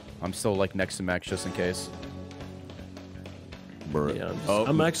many. I'm still like next to Max just in case. Bruh. Yeah, Oh,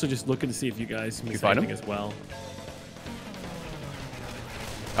 I'm actually just looking to see if you guys miss find anything him? as well.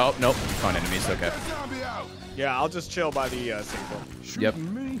 Oh, nope. You found enemies. Okay. Yeah, I'll just chill by the safe room. Yep.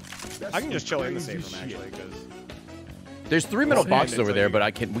 I can just chill in the safe room, actually, because... There's 3 metal Well, boxes yeah, over it's there,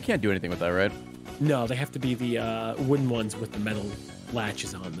 like- but we can't do anything with that, right? No, they have to be the wooden ones with the metal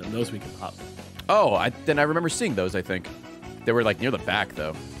latches on them. Those we can pop. Oh, then I remember seeing those, I think. They were like near the back,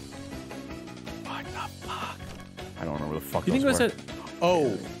 though. What the fuck? I don't know where the fuck You think it those was were. that?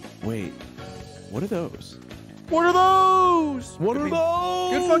 Oh, wait. What are those? What are those? What Good are meme.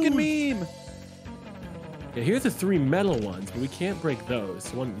 those? Good fucking meme. Yeah, here's the 3 metal ones, but we can't break those.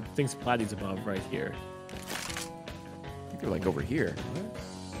 The one thinks Platy's above right here. I think they're like over here.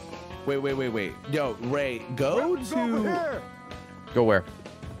 Wait. Yo, Ray, go to Go where?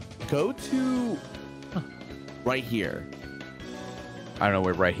 right here. I don't know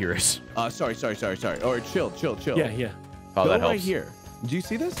where right here is. Sorry. Or chill. Yeah. Oh, Go that helps. right here. Do you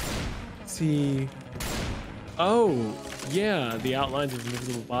see this? See. Oh, yeah, the outlines of the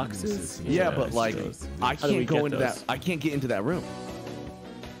little boxes. Yeah, but like, those. I How do we can't go get into those? that. I can't get into that room.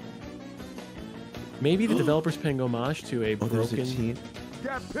 Maybe the developers paying homage to a Oh, there's a broken.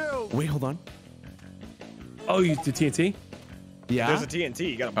 Wait, hold on. Oh, you did TNT? Yeah. There's a TNT.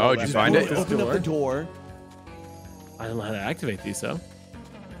 You gotta Oh, blow did you that find back. it? This Open up door? the door. I don't know how to activate these, though.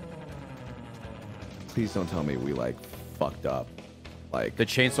 Please don't tell me we like fucked up. Like, The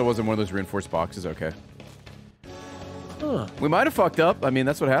chainsaw wasn't one of those reinforced boxes. Okay. Huh. We might have fucked up. I mean,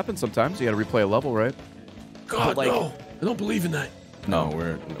 that's what happens sometimes. You got to replay a level, right? God, like- no. I don't believe in that. no,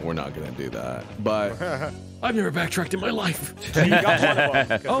 we're not gonna do that. But I've never backtracked in my life. You got one of them,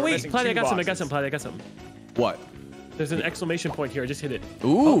 'cause Oh, we're wait, missing Platy, I 2 got some. boxes. Platy, I got some. what? There's an exclamation point here. I just hit it.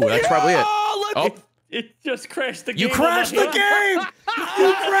 Ooh, that's probably it. Oh, It just crashed the game. you crashed the game!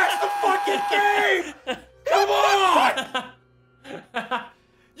 You crashed the fucking game! Come on!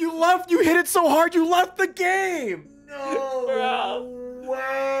 You hit it so hard, you left the game! Bro.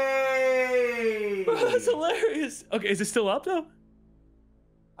 Way! Bro, that's hilarious. Okay, is it still up, though?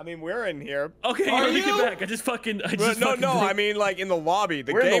 I mean, we're in here. Okay, Are let me you? get back. I just fucking. No, I mean, like, in the lobby.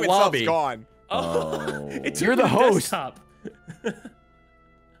 The We're in game the itself's lobby. gone. Oh, it took You're me the to host. desktop.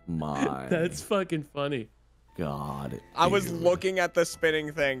 My That's fucking funny. God. I was dude. looking at the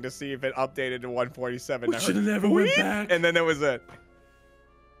spinning thing to see if it updated to 147. We I heard, should have never went "Weep," back. And then that was it.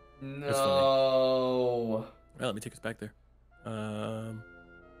 No. Well, let me take us back there.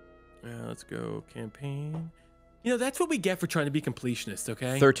 Let's go campaign. You know, that's what we get for trying to be completionists,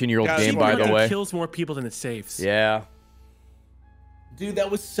 okay? 13-year-old Yeah, game, Team by the Hunting way. kills more people than it saves. Yeah. Dude, that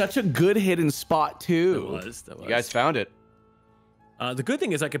was such a good hidden spot That too. was. You guys found it. The good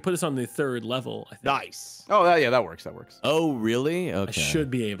thing is I can put this on the 3rd level. I think. Nice. Oh, yeah, that works. That works. Oh, really? Okay. I should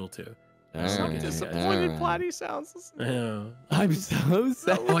be able to. I'm disappointed. Platy sounds. Yeah. I'm so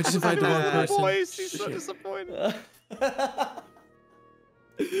sad. Oh, I just invited the wrong person. Voice. He's so disappointed.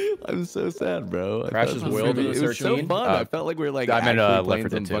 I'm so sad, bro. Crashes Will. Wilderness It was so 13? fun. I felt like we were like I meant, actually Left playing 4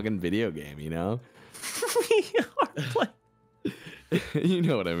 Dead some 2. fucking video game, you know? We are playing. You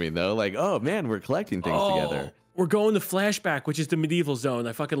know what I mean, though? Like, oh man, we're collecting things together. We're going to Flashback, which is the medieval zone.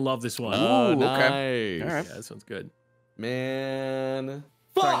 I fucking love this one. Oh, Ooh, nice. okay. All right. Yeah, this one's good. Man.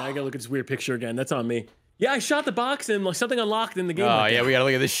 Sorry, now I gotta look at this weird picture again. That's on me. Yeah, I shot the box and like, something unlocked in the game. Oh, like yeah, that. we gotta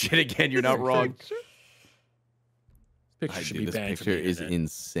look at this shit again. You're not wrong. This picture should Dude, be this banned from picture the is internet.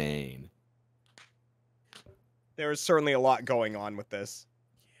 insane. There is certainly a lot going on with this.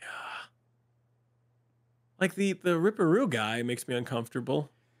 Yeah. Like the Ripperoo guy makes me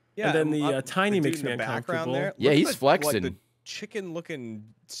uncomfortable. Yeah, And then the Tiny dude makes in me the background uncomfortable. there. Yeah, Look he's at the, flexing. Like the chicken-looking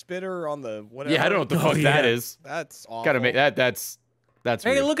spitter on the whatever. Yeah, I don't know what the Oh, fuck that yeah. is. That's awful. Gotta make that. That's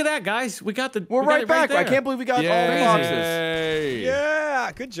Hey, weird. look at that, guys. We got the. We're we got right it back. I there. can't believe we got all the boxes. Yay.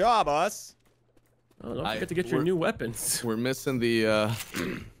 Yeah, good job, us. Oh, don't forget to get your new weapons. We're missing the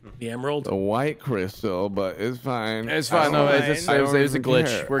The emerald. white crystal, but it's fine. It's fine. No, fine. it's I it don't was a even glitch.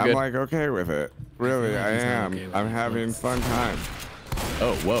 care. We're I'm good. like okay with it. Really, I He's not am. okay with I'm it. having fun time.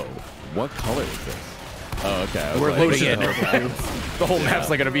 Oh, whoa. What color is this? Oh, okay. I was We're like, loading in. okay. The whole map's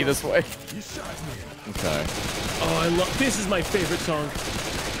not gonna be this way. Okay. Oh, I love. This is my favorite song.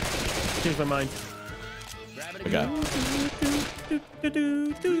 Changed my mind. Okay.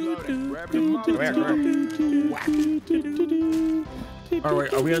 All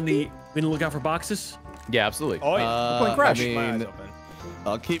right, are we on the? We gonna look out for boxes? Yeah, absolutely. Oh, yeah. Uh, playing Crash. I My eyes mean, open.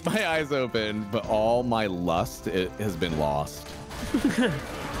 I'll keep my eyes open, but all my lust has been lost.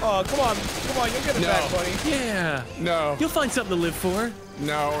 Oh, come on, you'll get it back, buddy. Yeah. No. You'll find something to live for.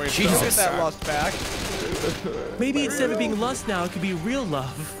 No. It's You'll Jesus. get that lust back. Maybe instead of being lust now, it could be real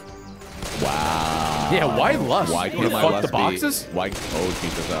love. Wow. Yeah, why lust? Why You can't my fuck lust the boxes? Be, why? Oh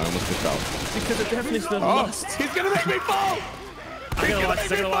Jesus! I almost just fell. Because the definition of Oh, lust. he's gonna make me fall. I gotta watch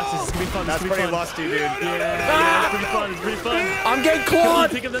this. I gotta watch this. It's gonna be fun. That's it's gonna pretty be fun. lusty, dude. Yeah, it's pretty fun. It's pretty fun. I'm getting Come on,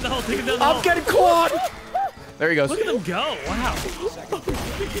 clawed. take him down the hole. Take him down the hole. I'm getting clawed. There he goes. Look at them go. Wow.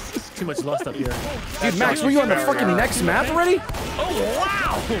 Too much lust up here. Dude, Max, were you on the fucking next map already? Oh,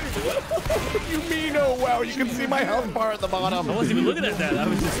 wow. You mean oh wow? You can see my health bar at the bottom. I wasn't even looking at that. I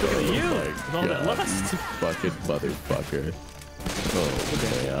was just looking at you with all that lust. Fucking motherfucker.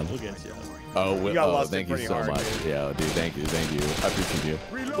 Oh man. Look at you. Oh, got oh lusted thank you pretty so hard, much. dude. Yeah, dude, thank you. I appreciate you.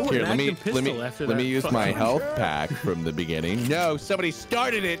 Ooh, Here, an let me active pistol after let me that use my fucking- health pack from the beginning. No, somebody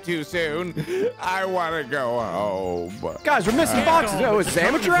started it too soon. I want to go home. Guys, we're missing boxes. Oh, is it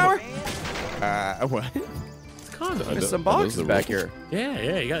amateur hour? What? It's condom. There's some Are those boxes the back rules? here.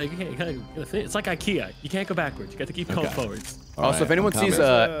 Yeah, you gotta finish. It's like IKEA. You can't go backwards. You got to keep going Okay. forwards. All Also, right, if anyone I'm sees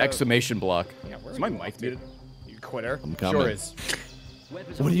coming. exclamation block, where is are my you, mic muted? You quitter. I'm coming. Sure is. What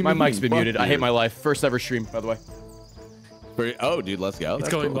do you My mean? mic's been Fuck muted. I you. hate my life. First ever stream, by the way. Oh, dude, let's go. It's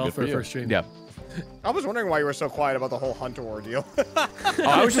That's going cool. well Good for a you. first stream. Yeah. I was wondering why you were so quiet about the whole Hunter ordeal. Oh,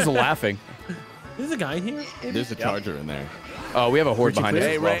 I was just laughing. There's a guy in here. There's a charger in there. Oh, we have a horde Would you behind us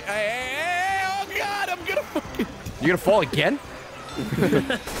please? as well. Hey, oh god, I'm gonna fucking. You gonna fall again?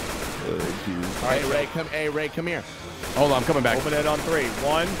 Hey, Ray, come here. Hold on, I'm coming back. Open it on 3.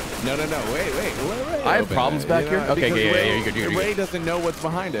 1. No, wait. Let Ray I have open problems it, back you here? know, Okay, because yeah, Ray, you're good, you're good. Ray doesn't know what's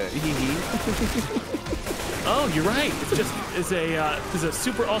behind it. Oh, you're right. There's a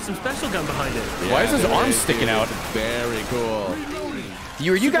super awesome special gun behind it. Why is his there arm is, sticking dude. out? Very cool.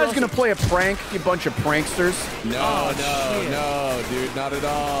 Are you guys gonna play a prank, you bunch of pranksters? No, shit. no, dude, not at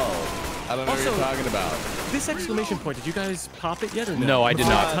all. I don't know what Also- you're talking about. This exclamation point, did you guys pop it yet or no? No, I did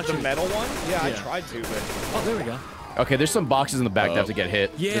not. The metal one? Yeah, I Yeah. tried to, but Oh, there we go. Okay, there's some boxes in the back that have to get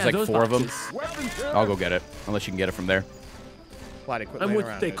hit. Yeah, There's like those 4 boxes. of them. I'll go get it, unless you can get it from there. Platy, quit I'm laying what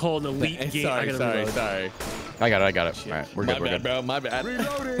around, they dude. call an elite game. I Sorry, gotta reload. sorry. I got it. All right, we're My good, we're bad, good. bro. My bad.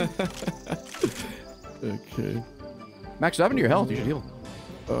 Okay. Max, what happened to your health? You should heal.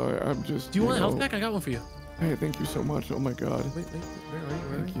 I'm just. Do you want a health pack? I got one for you. Hey, thank you so much. Oh my god. Wait,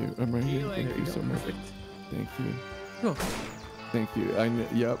 where are you? Thank you. I'm right here. Thank you so much. Thank you. Oh, Thank you.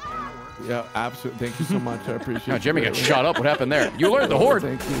 Yep. Yeah, absolutely. Thank you so much. I appreciate it. Oh, Jimmy got shot up. What happened there? You alerted the horde.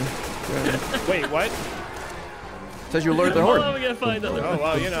 Thank you. Yeah. Wait, what? Says you alerted the hold horde. on, we gotta find another. Oh,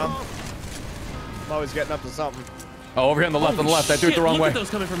 well, you know. I'm always getting up to something. Oh, over here on the left, I threw it the wrong Look way. at those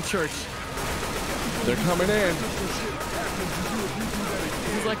coming from church. They're coming in.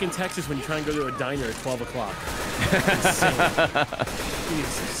 This is like in Texas when you try and go to a diner at 12 o'clock. Insane.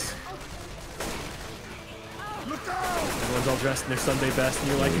 Jesus. everyone's all dressed in their Sunday best, and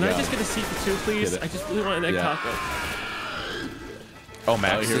you're like, can I just get a seat for two, please? I just really want an egg taco. Oh,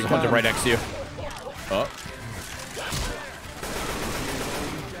 Max, there's one right next to you. Oh.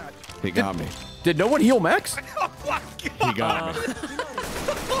 He got me. Did no one heal Max? Oh my God. He got me.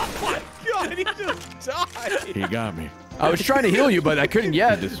 Oh my God, he just died. He got me. I was trying to heal you, but I couldn't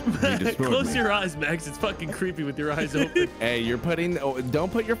yet. He destroyed Close me. your eyes, Max. It's fucking creepy with your eyes open. Hey, you're putting. Oh,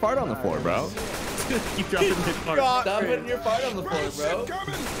 don't put your fart on the floor, bro. Keep dropping the fart. Stop putting your fart on the floor, bro.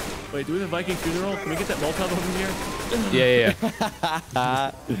 Wait, do we have a Viking funeral? Can we get that Molotov over here?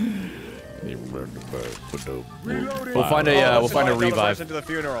 Yeah. We'll find a revive. To the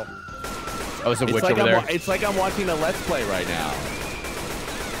funeral. Oh, there's a witch like over there. It's like I'm watching a Let's Play right now.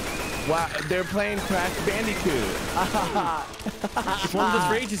 Wow, they're playing Crash Bandicoot. If one of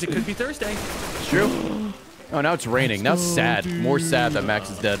those rages, it could be Thursday. It's true. Oh, now it's raining. Now it's sad. More sad that Max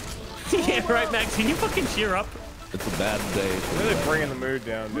is dead. Yeah, right, Max. Can you fucking cheer up? It's a bad day. Really bringing the mood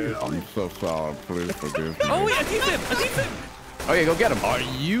down, dude. I'm so sorry. Please forgive me. Oh, wait, I think him. Oh, yeah, go get him. Are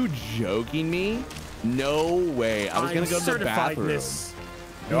you joking me? No way. I was going to go to the bathroom. This.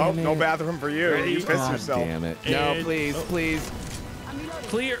 Nope, no bathroom for you. Ready? You piss God yourself. damn it. No, And- please, please.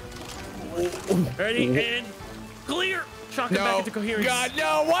 Clear. Ready, and clear. Shock it back into coherence. God,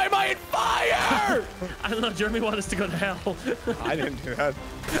 no. Why am I in fire? I don't know. Jeremy wanted us to go to hell. I didn't do that.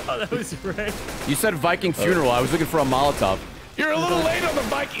 Oh, that was right. You said Viking funeral. I was looking for a Molotov. You're a little late on the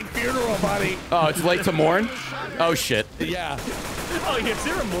Viking funeral, buddy. Oh, it's late to mourn? Oh, shit. Yeah. Oh, yeah, is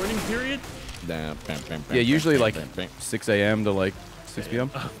there a morning period? Yeah, usually like 6 a.m. to like 6 p.m.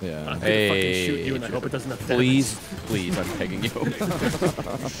 Yeah. I'm gonna fucking shoot you, and I hope it doesn't affect Please, please, I'm begging you.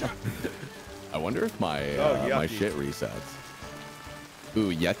 I wonder if my my shit resets.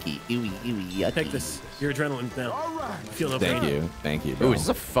 Ooh, yucky. Ooey, yucky. Take this. Your adrenaline now. Feel no pain. Thank you. Ooh, Bro. is this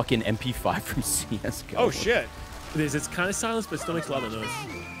a fucking MP5 from CS:GO? Oh shit. It is. It's kind of silence, but it still makes a lot of noise.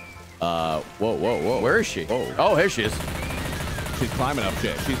 Whoa. Where is she? Whoa. Oh, here she is. She's climbing up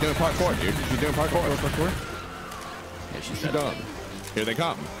shit. She's doing parkour, dude. She's doing parkour. Yeah, she's She's dead. done. Here they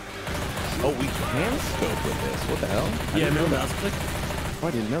come. Oh, we can scope with this. What the hell? Yeah, middle mouse click. Oh,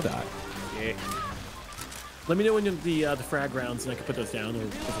 I didn't know that. Yeah. Let me know when the frag rounds, and I can put those down, or it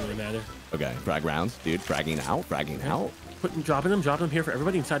doesn't really matter. Okay, frag rounds, dude. Fragging out. Dropping them here for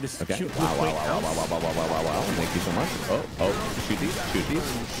everybody inside this Okay. shoot Wow. point house. Thank you so much. Oh. Shoot these.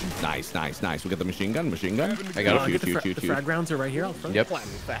 Nice. We got the machine gun. I got it. The frag rounds are right here out front. Yep.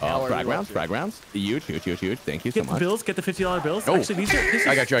 Frag rounds. Huge. Thank you so Get the much. bills. Get the $50 bills. Oh. Actually, this is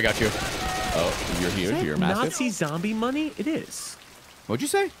I got you. Oh, you're huge. You're massive. Nazi zombie money. It is. What'd you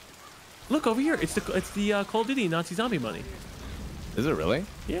say? Look over here. It's the Call of Duty Nazi zombie money. Is it really?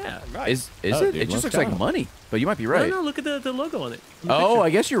 Yeah. Is Oh, it? dude, It just let's looks like go. money, but you might be right. No, look at the logo on it. Oh, I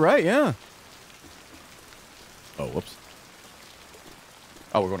guess you're right. Yeah. Oh, whoops.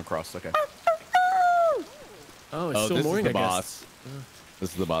 Oh, we're going across. Okay. Oh, it's still this morning, is the I guess. boss. This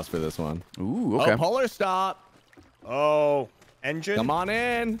is the boss for this one. Ooh. Okay. Oh, polar stop. Oh, engine. Come on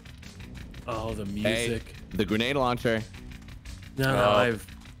in. Oh, the Hey, music. the grenade launcher. No, I've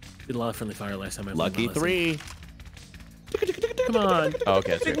did a lot of friendly fire last time. I learned Lucky my lesson. 3. Come on. Oh,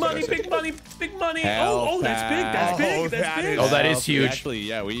 okay. Big money. Big money. Hell Oh, that's big. That's Oh, big. That's that big. is- Oh, that is huge. Actually,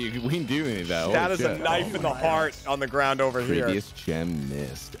 yeah, we can do anything though. That Holy is a shit. knife in the heart on the ground over here. Previous gem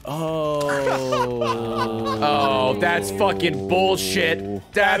missed. Oh. Oh, that's fucking bullshit.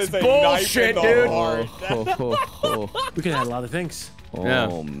 That's is a bullshit, knife in the dude. heart. We can add a lot of things. Yeah.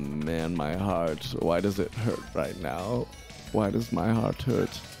 Oh man, my heart. Why does it hurt right now? Why does my heart hurt?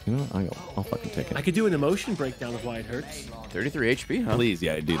 You know, I'll fucking take I it. could do an emotion breakdown of why it hurts. 33 HP, huh? Please,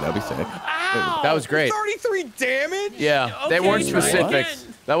 yeah, dude, that'd be sick. That was great. 33 damage? Yeah, they Okay, weren't try specifics.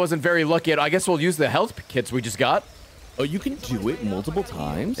 again. That wasn't very lucky. I guess we'll use the health kits we just got. Oh, you can do it multiple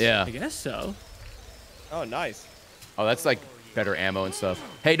times? Yeah. I guess so. Oh, nice. Oh, that's like better ammo and stuff.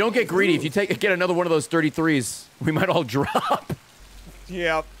 Hey, don't get greedy. If you get another one of those 33s, we might all drop.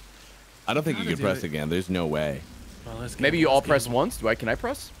 Yep. I don't think you How can to do press it. again. There's no way. Well, let's get Maybe it. you all Let's get press it. once. Can I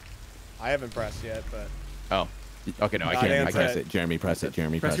press? I haven't pressed yet, but Oh. Okay, no, I Not can't. I answer can't. Press it. Jeremy, press it.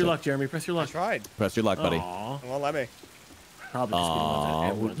 Jeremy, Press press your it. luck, Jeremy. Press your I luck. tried. Press your luck, buddy. Aw. Well, let me. Probably just gonna let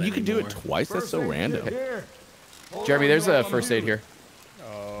that everyone You can do it anymore. twice. That's so random. Jeremy, there's a first aid here.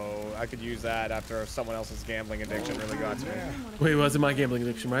 Oh, I could use that after someone else's gambling addiction really got to me. Wait, wasn't my gambling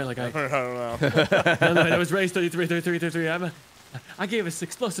addiction, right? Like I don't know. no, that was raised 33. I gave us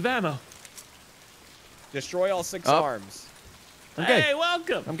explosive ammo. Destroy all 6 Up. arms. Okay. Hey,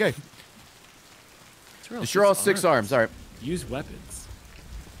 welcome. I'm gay. Destroy Destroy all 6 arms. All right. Use weapons.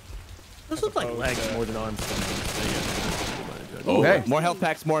 Those look like legs more than arms. Oh, Hey. more health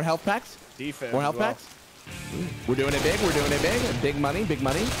packs. More health packs. Defense. More health as well. packs. We're doing it big. We're doing it big. Big money. Big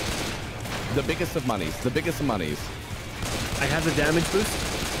money. The biggest of monies. The biggest of monies. I have the damage boost.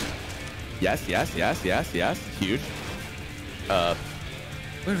 Yes. Huge.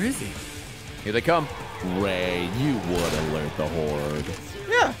 Where is he? Here they come. Ray, you would alert the horde.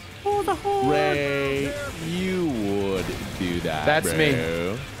 Yeah. Oh, the horde. Ray, you would do that. That's bro.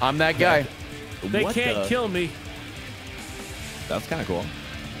 me. I'm that guy. They What can't the- kill me. That's kind of cool.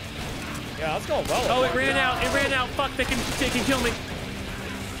 Yeah, let's go well. Oh, it ran out. It ran out. Fuck, they can kill me.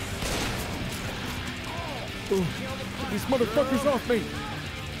 These motherfuckers off me.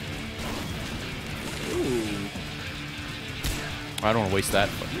 I don't want to waste that.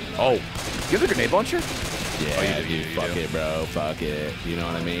 Oh, you have the grenade launcher? Yeah, Oh, you do, dude, you fuck do. it, bro. Fuck it. You know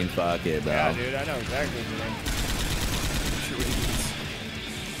what I mean? Fuck it, bro. Yeah, dude, I know exactly what you mean.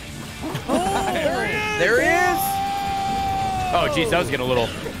 There he is. Oh, geez, that was getting a little.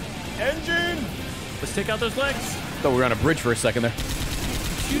 Engine! Let's take out those legs. Thought we were on a bridge for a second there.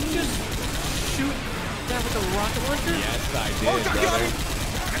 Did you just shoot that with a rocket launcher? Yes, I did,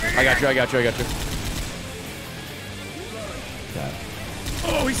 brother. I got you. God.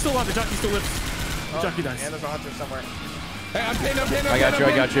 Oh, he's still alive. The jockey still lives. The jockey dies. And there's a hunter somewhere. Hey, I'm pinned. I got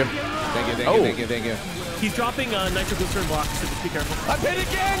you. Thank you. He's dropping nitroglycerin blocks, so just be careful. I'm pinned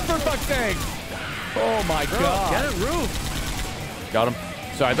again, for fuck's sake. Oh, my God. Get it, Roof. Got him.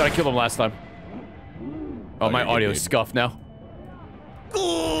 Sorry, I thought I killed him last time. Oh, my you're good, audio is dude. scuffed now.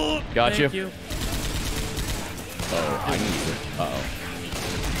 Got Thank you. you. Oh, I need to. Uh-oh.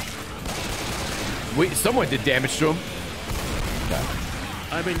 Wait, someone did damage to him.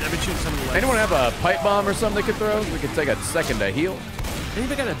 I've been shooting some of the legs. Anyone have a pipe bomb or something they could throw? We could take a second to heal.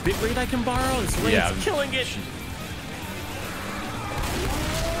 Anybody got a bit rate I can borrow? This lane's Yeah. killing it.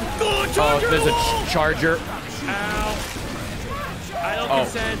 Oh, there's a charger. Ow. I don't Oh.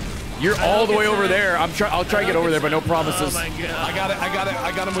 consent. You're I all don't the way over consent. there. I'll try to get over there, but no promises. Oh my god.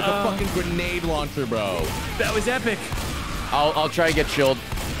 I got him with a fucking grenade launcher, bro. That was epic. I'll try and get chilled.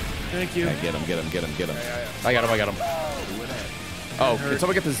 Thank you. Yeah, get him. I got him. Oh, can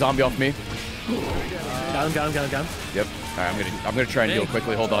someone get the zombie off me? Got him. Yep. All right, I'm gonna try and heal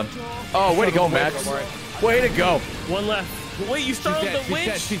quickly. Hold on. Oh, way to go, Max. Way to go. One left. Wait, you started the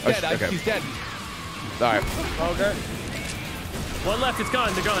winch? She's Oh, dead. okay. She's dead. All right. Okay. One left. It's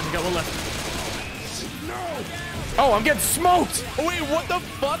gone. They're gone. You got one left. Oh, I'm getting smoked. Oh, wait, what the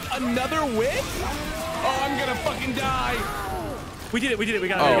fuck? Another witch? Oh, I'm gonna fucking die. We did it. We got it. Oh, We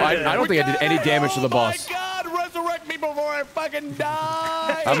got I it. don't think I did any damage to the boss. Oh my God, resurrect me before I fucking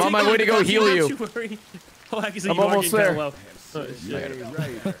die. I'm on my way to go heal Don't you. you worry. Oh, actually, I'm you are almost getting there. kinda low. Oh, shit.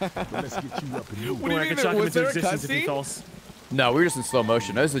 What do I you can mean? shock him Was into there a existence if he cutscene? falls. No, we were just in slow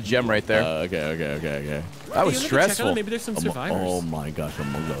motion. There's a gem right there. Okay. That was Hey, let me check on stressful. it. Maybe there's some survivors. Oh my gosh,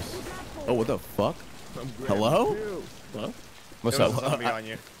 Among Us. Oh, what the fuck? Hello? Hello? What's There was up? a zombie on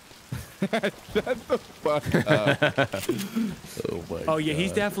you. Shut the fuck up. Oh my Oh yeah,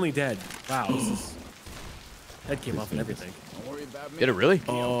 he's definitely dead. Wow. Head came off and everything. Did it really?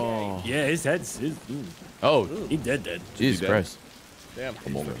 Oh. Yeah, his head's. Oh, He dead. Jesus dead. Christ. Damn.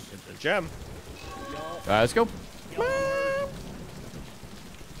 Among Us. Gem. All right, let's go.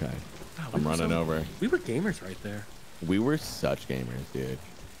 Okay. Wow, I'm running over. We were gamers right there. We were such gamers, dude.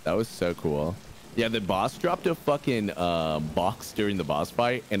 That was so cool. Yeah, the boss dropped a fucking box during the boss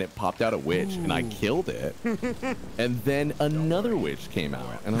fight, and it popped out a witch, and I killed it. And then another witch came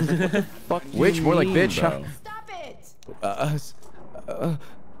out, and I was like, what the fuck? do Witch? you More like mean, bitch, huh? bro? Stop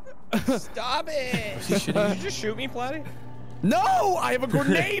it! Stop it! Did you just shoot me, Platy? No, I have a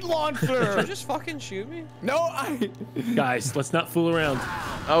grenade Did launcher. you just fucking shoot me? No, I. Guys, let's not fool around.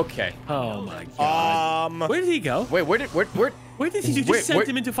 Okay. Oh my god. Where did he go? Wait, where did Where did he just Wait, send where-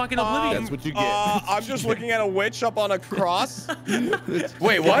 him into fucking oblivion? That's what you get. I'm just looking at a witch up on a cross.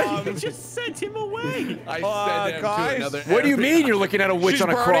 Wait, what? He just sent him away. I guys, sent him to another. What do you mean you're looking at a witch She's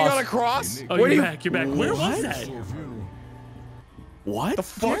on a burning cross? on a cross. Oh, What do you're you- back. You're back. Where was that? What? The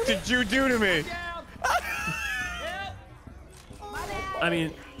fuck did you do to me? I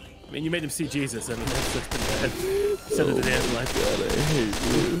mean, you made him see Jesus. I mean, that's pretty bad. Send him to the afterlife.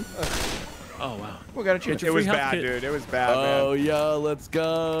 Oh wow. We got a chance. Get your It was free health bad, kit. dude. It was bad, Oh, man. yo, let's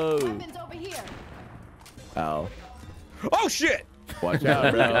go. Weapons over here. Ow. Oh shit! Watch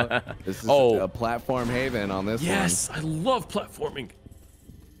out, bro. This is Oh. a platform haven on this Yes, I love platforming.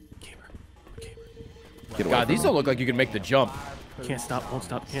 Gamer. one. Get away God, from these him. don't look like you can make the jump. Can't stop, won't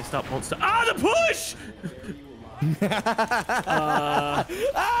stop, can't stop, won't stop. Ah, the push!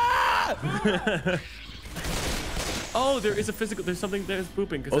 Oh, there is a physical. There's something. There's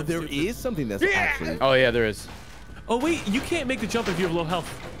booping. Oh, there is something that's actually. Oh yeah, there is. Oh wait, you can't make the jump if you have low health.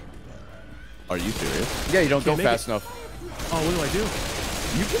 Are you serious? Yeah, you don't go make fast it. enough. Oh, what do I do?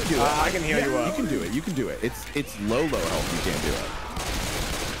 You can do it. I can heal you up. You can do it. You can do it. It's low health. You can't do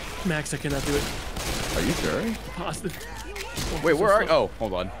it. Max, I cannot do it. Are you sure? Positive. Wait, where are you? Oh,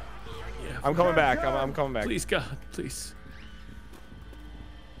 hold on. Yeah. I'm coming back. I'm coming back. Please, God, please.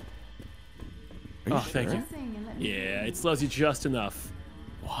 Are you Oh, thank sure? you. Yeah, it slows you just enough.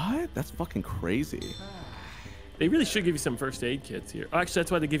 What? That's fucking crazy. They really should give you some first aid kits here. Oh, actually,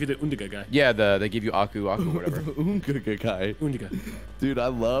 that's why they give you the Undiga guy. Yeah, they give you Aku, whatever. Ungaga guy. Undiga. Dude, I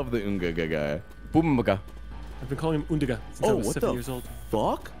love the Ungaga guy. Boombaga. I've been calling him Undiga since I was what 7 the years old.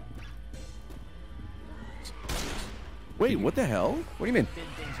 fuck? Wait, what the hell? What do you mean?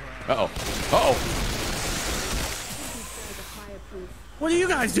 Uh-oh. Uh-oh. What are you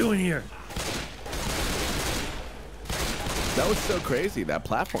guys doing here? That was so crazy. That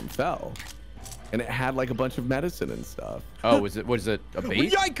platform fell. And it had like a bunch of medicine and stuff. Oh, was it a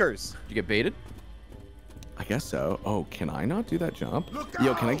bait? Yikers! Did you get baited? I guess so. Oh, can I not do that jump?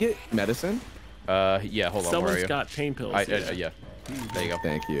 Yo, can I get medicine? Yeah, hold on. Where are Someone's you? got pain pills. Yeah. There you go.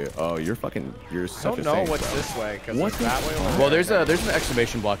 Thank you. Oh, you're such I a don't know saint, what's bro. this way, because What's that way over Well, there. there's an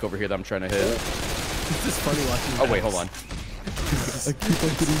exclamation block over here that I'm trying to hit. It's just funny watching. Oh, wait, hold on. I keep on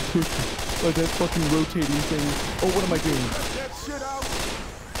getting pushed by that fucking rotating thing. Oh, what am I doing?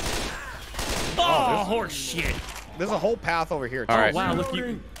 Oh, horse shit. There's a whole path over here. All right. Wow, look, you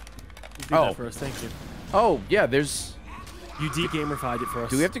did Oh. that for us. Thank you. Oh, yeah, there's... You de-gamerified it for us.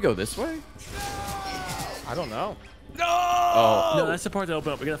 Do we have to go this way? I don't know. Oh. No, that's the part to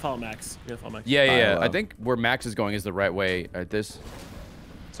open up. We're gonna follow Max. Yeah. I I think where Max is going is the right way. At this.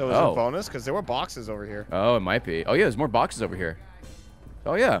 So is it Oh. a bonus? Because there were boxes over here. Oh, it might be. Oh, yeah, there's more boxes over here.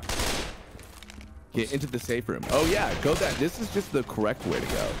 Oh, yeah. Get into the safe room. Oh, yeah, go that. This is just the correct way to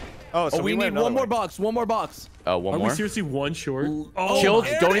go. Oh, so we went need one another more way. box. One more box. Oh, one Are more. we seriously one short? Oh, Chilled,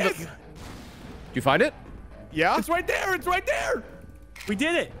 there don't it even... is. Did you find it? Yeah? It's right there. It's right there. we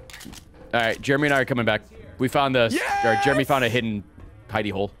did it. All right, Jeremy and I are coming back. We found the... Or Jeremy found a hidden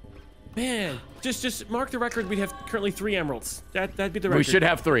hidey hole. Man, just mark the record. We'd have currently 3 emeralds. That'd be the record. We should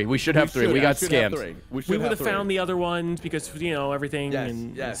have 3. We should have 3. We got scammed. We would have found the other ones because everything Yes,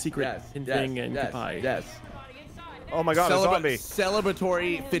 and yes, secret yes, and yes, thing and yes, goodbye. Yes. Oh my god, a zombie.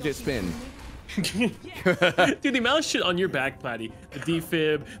 Celebratory fidget spin. Dude, the amount of shit on your back, Platty. The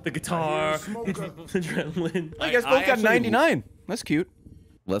defib, the guitar, the adrenaline. You guys both got 99. That's cute.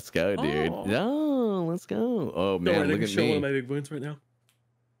 Let's go, dude. Oh. No, let's go. Oh Don't man, worry, I look can at show one me. of my big wounds right now.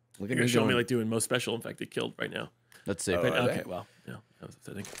 Look You're at gonna me show me going. like doing most special infected killed right now. Let's see. Right, are okay, they? well, no, that was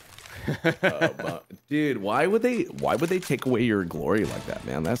upsetting. Dude, why would they take away your glory like that,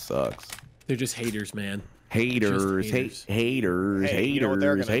 man? That sucks. They're just haters, man. Haters, haters. haters, Hey, you know what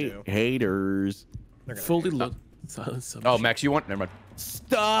they're gonna haters, haters. Fully look. Silence. Oh, Max, you want... Never mind.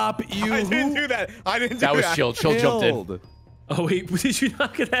 Stop you. I didn't do that. I didn't do That was that. Chill. Chill jumped in. Killed. Oh wait, did you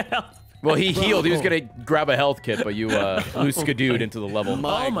not get that out? Well, he healed. He was going to grab a health kit, but you loose skidooed into the level.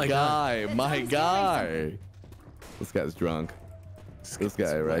 My, my guy, my guy. This guy's drunk. This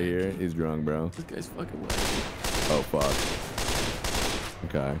guy right here, he's drunk, bro. This guy's fucking wild. Oh, fuck.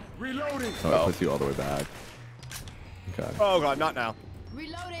 Okay. Reloading. Oh, it puts you all the way back. Okay. Oh god, not now.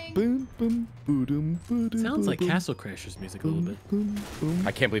 Reloading. Boom, boom, boom, boom, boom, Sounds like boom, Castle Crashers music a little bit. boom, boom,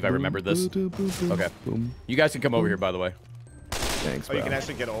 I can't believe I remembered this. boom, boom, boom, Okay. boom. You guys can come over here, by the way. Thanks, Oh, bro. you can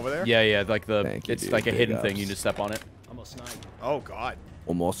actually get over there? Yeah, like the... Thank you, it's dude. like a Big hidden ups. thing. You just step on it. Oh god.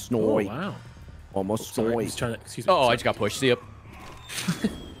 Almost Oh snoy. wow. Almost Sorry, snoy. he's trying to. Excuse me. Oh, I sorry. just got pushed. See ya.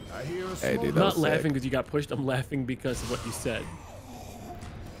 I hear a Hey, dude, I'm that not was sick. laughing because you got pushed. I'm laughing because of what you said.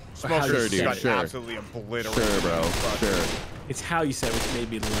 Smoke Sure, just dude, got sure. absolutely obliterated. Sure, bro. Sure. It's how you said it which made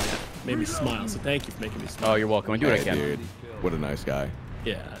me laugh, made me smile. So thank you for making me smile. Oh, you're welcome. I do what I Hey, can. dude. What a nice guy.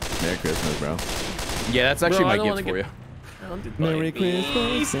 Yeah. Merry Christmas, bro. Yeah, that's actually Bro, I my don't gift wanna for get- you. Merry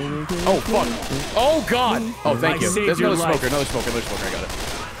Christmas. Oh, fuck. Oh, God. Oh, thank I you. saved There's your another life. smoker. Another smoker. Another smoker. I got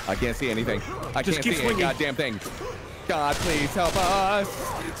it. I can't see anything. I Just can't keep see swinging. a goddamn thing. God, please help us.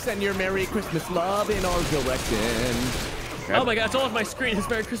 Send your Merry Christmas love in our direction. Oh my God! It's all off my screen. It's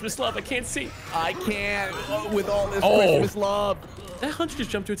Merry Christmas love. I can't see. I can't with all this Oh. Christmas love. That hunter just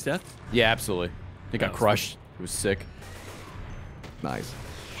jumped to its death. Yeah, absolutely. It got was crushed. It was sick. Nice.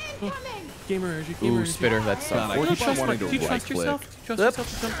 Incoming. Gamer energy. Gamer Ooh, energy. spitter. That God, sucks. I Do you keep trust, wanting to do you trust right yourself? click. Do you trust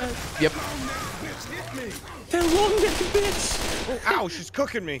yourself to jump that? Yep. That long-necked bitch. Oh, ow, she's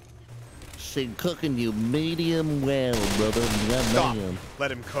cooking me. She cooking you medium well, brother. Stop. Goddamn.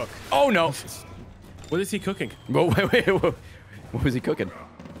 Let him cook. Oh, no. What is he cooking? Whoa, wait. What was he cooking?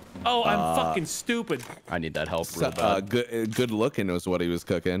 Oh, I'm fucking stupid. I need that help real bad. Good looking was what he was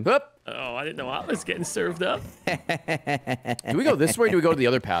cooking. Whoop. Oh, I didn't know I was getting served up. Do we go this way or do we go to the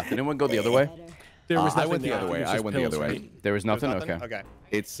other path? Did anyone go the other way? There was I nothing went the there. other way. It was I just went the pills other for way. me. There was nothing? Nothing? Okay.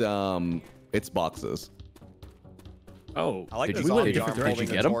 Okay. It's boxes. Oh, I like did the you win a zombie different arm direction? holding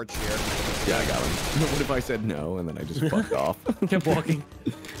Did you a get 'em? torch here. Yeah, I got him. What if I said no and then I just fucked off? Kept walking.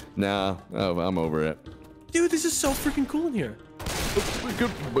 Nah, oh, I'm over it. Dude, this is so freaking cool in here.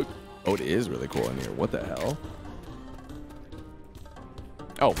 Oh, it is really cool in here. What the hell?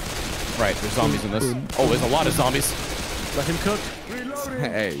 Oh, right. There's zombies in this. Oh, there's a lot of zombies. Let him cook.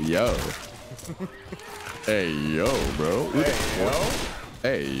 Hey, yo. Hey, yo, bro. Hey, yo.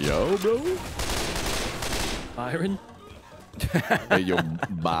 Hey, yo, bro. Byron. Hey, yo,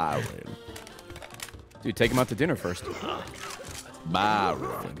 Byron. Dude, take him out to dinner first.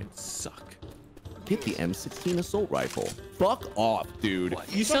 Byron. Suck. Get the M16 assault rifle. Fuck off, dude.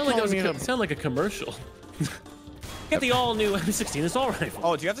 You sound like a commercial. Get the all-new M16 assault rifle.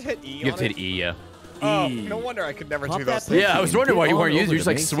 Oh, do you have to hit E You have on to it? hit E, yeah. Oh, E. no wonder I could never Pop do that those things. Yeah, I was wondering why you weren't Get using. You're just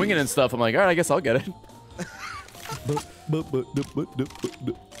all like over the swinging and stuff. I'm like, all right, I guess I'll get it.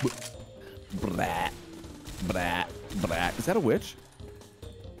 Brat. Brat. Brat. Is that a witch?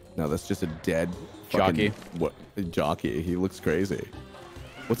 No, that's just a dead Jockey. What? Jockey. He looks crazy.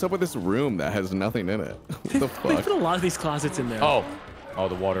 What's up with this room that has nothing in it? What the They fuck? put a lot of these closets in there. Oh. Oh,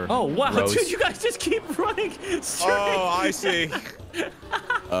 the water. Oh, wow. rose. Dude, you guys just keep running straight. Oh, I see.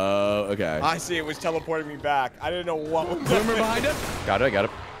 Oh, okay. I see. It was teleporting me back. I didn't know what was Boomer behind him. Got it, I got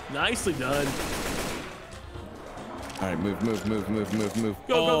it. Nicely done. All right, move.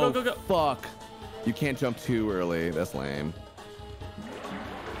 Go. Fuck. You can't jump too early. That's lame.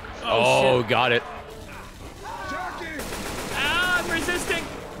 Oh, Shit. got it. Ah, I'm resisting.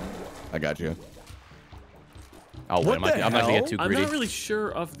 I got you. Oh, wait, What I'm not the gonna get hell? too I'm greedy. not really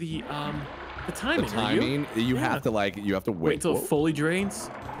sure of the The timing. Are timing, you Yeah. have to wait. Wait until it Whoa. fully drains.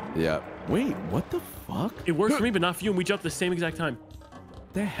 Yeah. Wait, what the fuck? It works for me, but not for you, and we jump at the same exact time.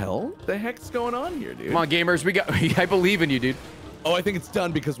 The hell? The heck's going on here, dude? Come on, gamers. We got. I believe in you, dude. Oh, I think it's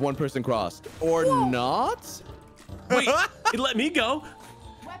done because one person crossed. Or not? Wait, it let me go.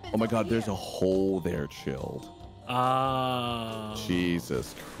 Oh my god, there's a hole there, Chilled.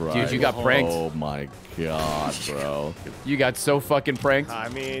 Jesus Christ. Dude, you got pranked. Oh my god, bro. You got so fucking pranked. I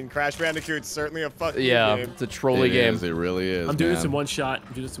mean, Crash Bandicoot's certainly a fucking Yeah, game. it's a trolly It game. is, it really is. I'm doing this in man. one shot.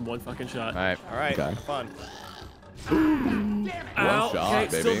 I'm doing this in one fucking shot. All right. All right, Okay. fun. Ow, shot, okay,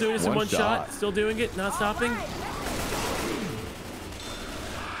 still baby. doing this in One one shot. shot. Still doing it, not stopping.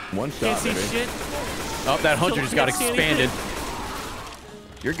 One Can't shot, see baby. shit. Oh, that hunter just got Can't see anything.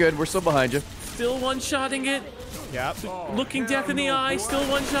 expanded. You're good. We're still behind you. Still one-shotting it. Yep. Looking death in the eye. Still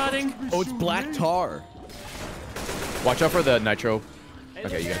one-shotting. Oh, it's black tar. Watch out for the nitro.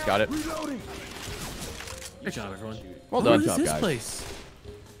 Okay, you guys got it. Good job, everyone. Well What done. is job, this guys. place?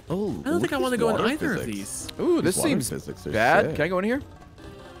 Oh, I don't think I want to go in either of these. these. Ooh, this Water seems physics are bad. sick. Can I go in here?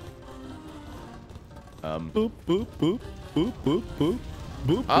 Boop, boop, boop, boop, boop, boop,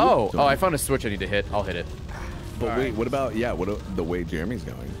 boop. Oh, I found a switch I need to hit. I'll hit it. But wait, what about the way Jeremy's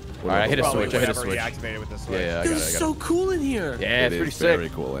going? All right, I hit a Probably switch. I hit a whatever switch. he activated with the switch. Yeah, I This got it. is I got so it. cool in here. Yeah, it's It pretty is sick. very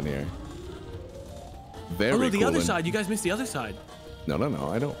cool in here. Very Oh no, the cool other in- side. You guys missed the other side. No,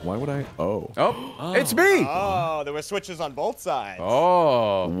 I don't. Why would I? Oh. Oh, it's me. Oh, there were switches on both sides.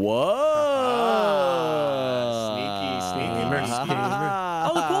 Oh. Whoa. Sneaky.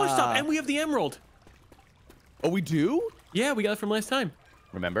 Oh, the polar stop, and we have the emerald. Oh, we do? Yeah, we got it from last time.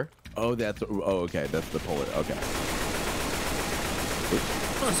 Remember? Oh, that's. Oh, okay. That's the polar. Okay.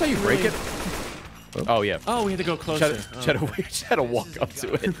 That's how you break it. Oh yeah. Oh, we had to go closer. Just had to walk up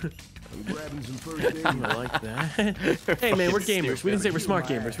to it. I like that. Hey man, we're gamers. We didn't say we're smart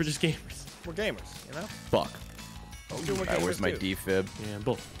gamers. We're just gamers. We're gamers, you know? Fuck. We're doing what All right, where's gamers my do. defib?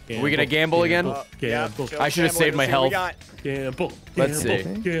 Gamble. Are we gonna gamble again? Gamble. chill, I should have gambling, saved my let's see what we health. got. Gamble. Let's see.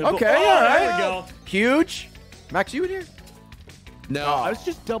 Gamble. Okay, Oh, all right. There we go. Huge. Max, you in here? No, I was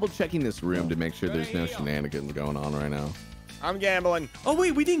just double checking this room to make sure there's no shenanigans going on right now. I'm gambling. Oh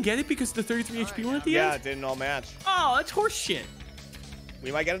wait, we didn't get it because the 33 HP one at the Yeah, end. it didn't all match. Oh, that's horse shit.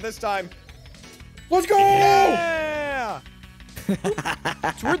 We might get it this time. Let's go! Yeah!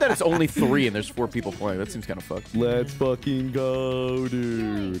 It's weird that it's only 3 and there's 4 people playing. That seems kind of fucked. Let's fucking go,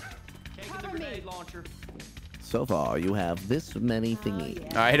 dude. So far, you have this many thingies.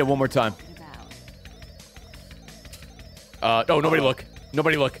 All right, hit it one more time. Oh, nobody look.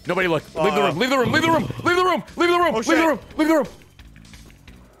 Nobody look. Nobody look. Leave the room. Leave the room. Leave the room. Leave the room. Leave the room. Leave the room. Leave the room.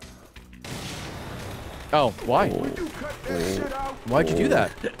 Oh, why? Why'd you do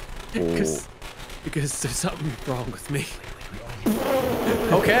that? Because there's something wrong with me.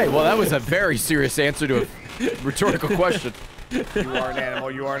 Okay, well, that was a very serious answer to a rhetorical question. You are an animal.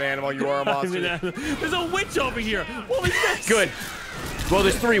 You are an animal. You are a monster. There's a witch over here. What was this? Good. Well,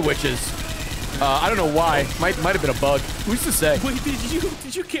 there's 3 witches. I don't know why. Might have been a bug. Who's to say? Wait,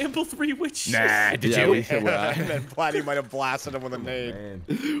 did you gamble 3 witches? Nah, did Yeah, you? we said And then Platy might have blasted him with a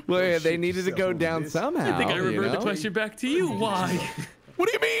nade. Well, yeah, they needed to go down somehow. I think I you revert the know? question back to you. Why? What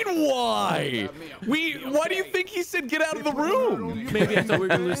do you mean, why? Why do you think he said get out of the room? Maybe I thought we were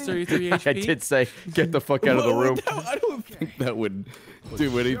gonna lose 33 HP. I did say, get the fuck out of the room. No, I don't think that would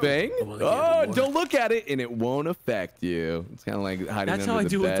do anything. Oh, don't look at it, and it won't affect you. It's kind of like hiding That's under how I the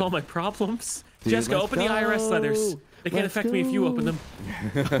do bed. with all my problems. Dude, Jessica, let's open the IRS letters. They can't Let's affect me if you open them.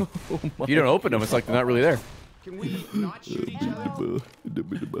 If you don't open them, it's like they're not really there. Can we not shoot each other?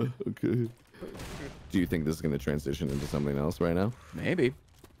 Okay. Do you think this is going to transition into something else right now? Maybe.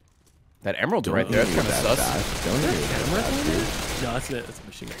 That emerald's right there. That's kind of sus. Don't hit that, No, that's it. That's a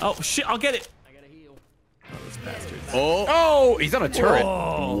machine gun. Oh shit! I'll get it. I gotta heal. Oh, this bastard. Oh, he's on a turret.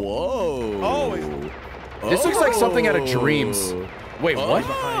 Whoa. This looks like something out of Dreams. Wait, what?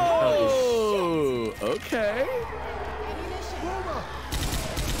 Oh, okay.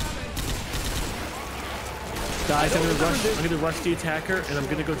 Guys, I'm gonna rush the attacker, and I'm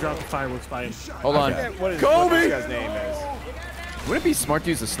gonna go drop the fireworks by him. Hold on. What this Kobe! guy's name is. Would it be smart to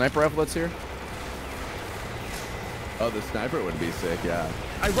use the sniper rifle that's here? Oh, the sniper would be sick, yeah.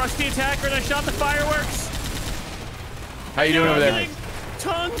 I rushed the attacker, and I shot the fireworks. How you doing over there? Getting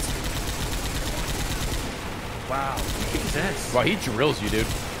tongued. Wow. Jesus. Wow, he drills you, dude.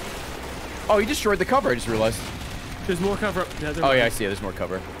 Oh, he destroyed the cover, I just realized. There's more cover up. Yeah, Oh, yeah, I see it. There's more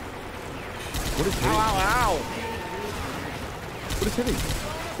cover. What is hitting? Ow, What is hitting?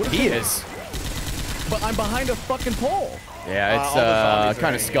 He is. But I'm behind a fucking pole. Yeah, all the it's zombies are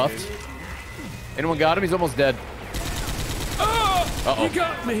kind of hanging, scuffed. Anyone got him? He's almost dead. You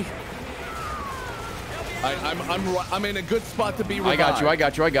got me. I'm in a good spot to be revived. I got you. I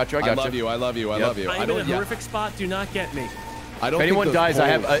got you. I got you. I got love you. I love you. I Yep. love you. I'm in a horrific spot. Do not get me. I don't If anyone think those dies,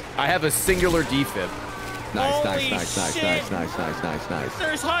 I poles- have a singular defib. Nice, Holy nice. shit.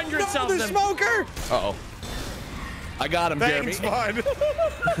 There's hundreds of the them. smoker! Uh-oh. I got him, Thanks, Jeremy.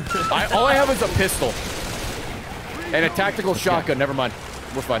 bud. All I have is a pistol. And a tactical shotgun. Never mind.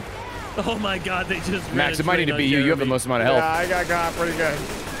 We're fine. Oh my god, they just ran Max, a it might need train to be on you. You have the Jeremy. most amount of health. Yeah, I got pretty good.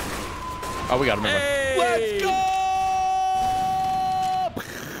 Oh, we got him. Never mind. Hey! Let's go!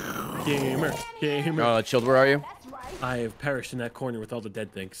 Gamer. Oh, Chilled, where are you? I have perished in that corner with all the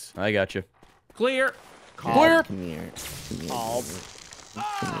dead things. I got you. Clear. Clear. Come here. Oh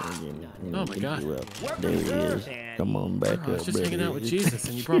my god. There he is. Come on back I was up, just hanging out with brother. Jesus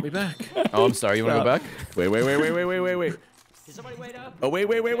and you brought me back. Oh, I'm sorry. You want to go back? Wait. Did somebody wait up? Oh,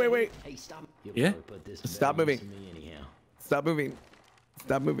 wait. Hey, stop. Yeah? Stop moving. Stop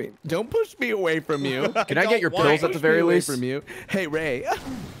moving. Don't push me away from you. Can I get your pills at the very least? From you. Hey, Ray.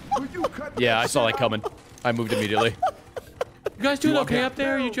 Yeah, I saw that coming. I moved immediately. You guys doing okay up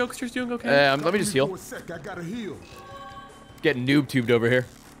there? Are you jokesters doing okay? Let me just heal. Getting noob tubed over here.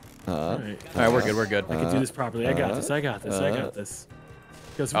 All right. All right, we're good. I can do this properly. I got this. I got this.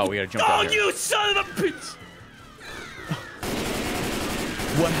 Goes, Oh, we gotta jump down Oh, here. you son of a bitch!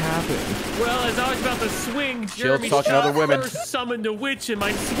 What happened? Well, as I was about to swing, Jeremy talking to other women. first summoned a witch and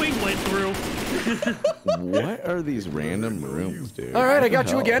my swing went through. What are these random rooms, dude? All right, I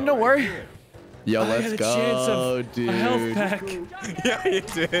got you again. Don't worry. Yo, I let's had a go, chance of dude. a health pack. Yeah, you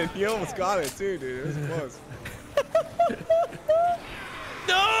did. You almost got it, too, dude. It was close.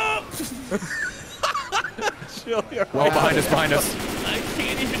 No! Chill your Oh, behind us. I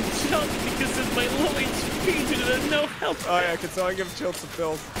can't even jump because of my low HP due to the no health. Oh, yeah. Can someone give Chilled some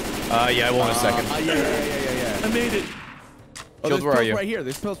pills? Yeah, I will in a second. Yeah. I made it. Oh, Chilled, there's where are pills you? right here.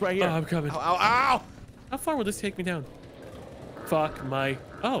 There's pills right here. Oh, I'm coming. Ow! How far will this take me down? Fuck my.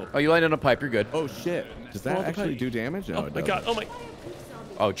 Oh. Oh, you landed on a pipe. You're good. Oh, shit. Does that Roll the actually pipe. do damage? No, Oh it my doesn't. god. Oh my.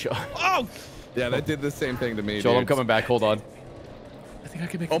 Oh, Chill. Oh! Yeah, that did the same thing to me, Chill, I'm dude. coming back. Hold on. I think I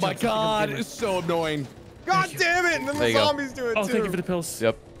can make Oh the my jump. I think I'm god, good. it's so annoying. God damn it! And then There the you go. zombies do it, Oh, too. thank you for the pills.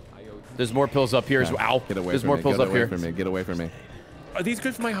 Yep. There's more pills up here as well. Ow. Get away There's from more me. pills Get up away here. from me. Get away from me. Are these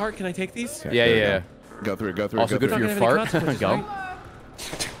good for my heart? Can I take these? Okay, Yeah, there yeah, we go. Go through. Go through. Also go good through. for your Not gonna have fart. any Go.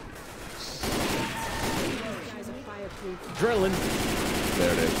 consequences, Adrenaline.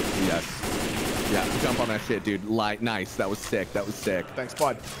 There it is. Yes. Yeah, jump on that shit, dude. Nice. That was sick. Thanks,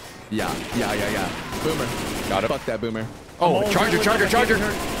 bud. Yeah. Boomer. Got it. Fuck that boomer. Oh, charger.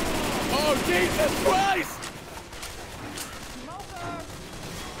 Oh, Jesus Christ!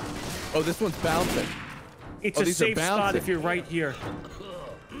 Oh, this one's bouncing. It's Oh, a these are safe spot bouncing. if you're right here.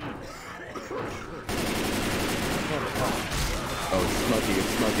 Oh, it's smoky. It's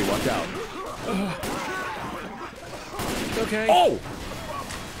smoky. Watch out. Okay. Oh!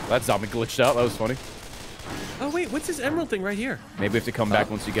 That zombie glitched out. That was funny. Oh wait, what's this emerald thing right here? Maybe we have to come back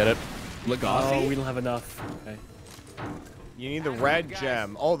once you get it. Oh, we don't have enough. Okay. You need the red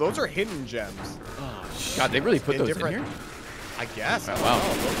gem. Oh, those are hidden gems. Oh, God, they really put those in here? I guess. I don't Wow.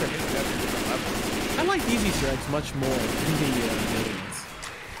 know. Those are hidden gems at different levels. I like these Easter eggs much more than the names.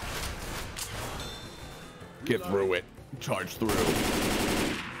 Get through it. Charge through.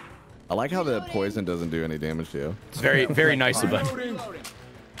 I like how the poison doesn't do any damage to you. It's very, very nice of them.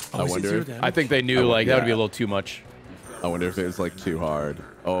 I wonder. I think they knew like that would be a little too much. I wonder if it was like too hard.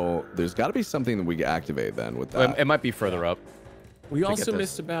 Oh, there's got to be something that we can activate then with that. It might be further up. We also this.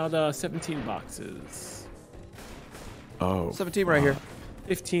 missed about 17 boxes. Oh. 17 right here.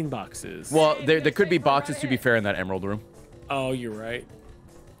 15 boxes. Well, there could be boxes to be fair in that emerald room. Oh, you're right.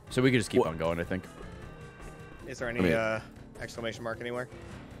 So we could just keep on going, I think. Is there any exclamation mark anywhere?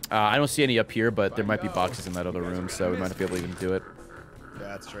 I don't see any up here, but there might be boxes in that other room, so we might not be able to even do it. Yeah,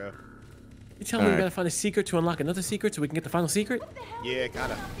 that's true. You tell me we gotta find a secret to unlock another secret so we can get the final secret? Yeah,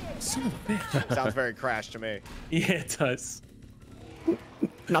 kind of. Son of a bitch. Sounds very Crash to me. Yeah, it does.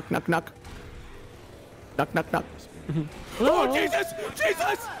 Knock, knock, knock. Knock, knock, knock. Oh, Jesus!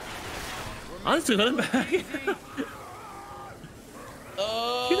 Jesus! Honestly, let him back. Hear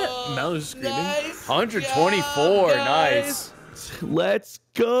that mouse screaming? 124, nice. Let's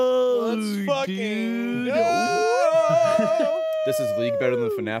go, Let's fucking dude. go! This is League better than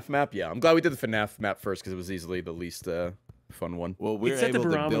the FNAF map? Yeah, I'm glad we did the FNAF map first because it was easily the least fun one. Well, we're It's at the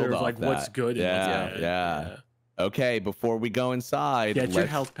able to barometer build of like off what's that. good and Yeah, what's bad. yeah. Okay, before we go inside, Get your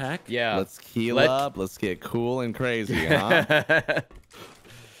let's, health pack. Yeah. let's heal up. Let's get cool and crazy, huh?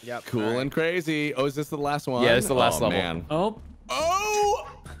 Yep. Cool and crazy. Oh, is this the last one? Yeah, it's the last level. Man. Oh, Oh!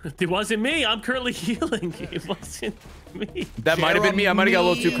 it wasn't me. I'm currently healing. It wasn't me. That might have been me. I might have got a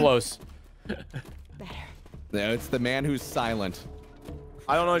little too close. No, it's the man who's silent.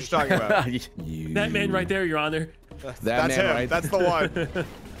 I don't know what you're talking about. That man right there, Your Honor. That That's man him. right That's the one.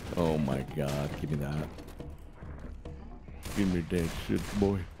 Oh my God, give me that. Give me that shit,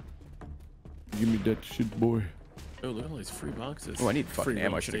 boy. Give me that shit, boy. Oh, look at all these free boxes. Oh, I need fucking Free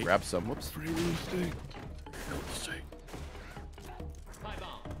ammo. I real should have estate. grabbed some. Whoops. Free real estate. Real estate.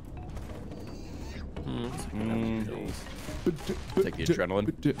 Take the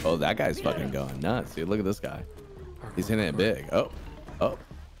adrenaline. Oh, that guy's fucking going nuts, dude. Look at this guy. He's hitting it big. Oh, oh.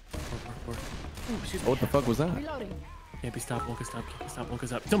 Oh, what the fuck was that? Reloading. Campy, stop, Lucas, stop, Campy, stop,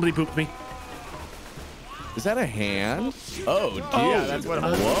 Lucas, up. Somebody pooped me. Is that a hand? Oh, dude. Yeah, that's what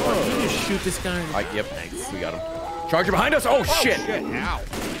I'm Can you just shoot this guy? Yep, we got him. Charger behind us. Oh, shit. Ow.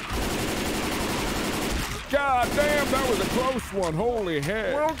 God damn, that was a close one. Holy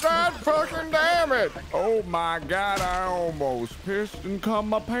heck. Well, God fucking damn it. Oh my God, I almost pissed and cum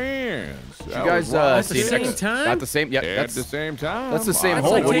my pants. You guys At the see same next- time? Not the same. Yeah, At the that's same time. that's the same I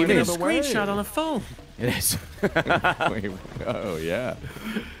hole. Like What do you taking a mean? screenshot on a phone. It is. Wait, oh, yeah.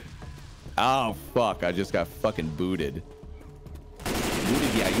 Oh, fuck. I just got fucking booted.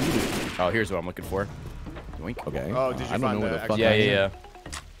 Booted, yeah, you booted. Oh, here's what I'm looking for. Yoink. Okay. Oh, did you I don't find know the where the fuck Yeah, I am. yeah.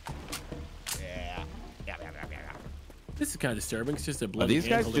 This is kind of disturbing. It's just a Are bloody these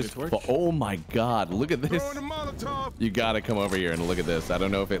hand guys holding just... a torch. Oh, my God. Look at this. Throwing a Molotov. You gotta come over here and look at this. I don't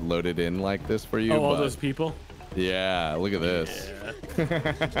know if it loaded in like this for you, Oh, all but those people? yeah, look at this.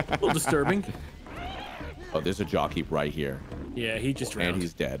 A little disturbing. Oh, there's a jockey right here, Yeah, he just drowned. and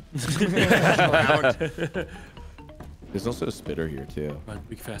he's dead. There's also a spitter here too. Run,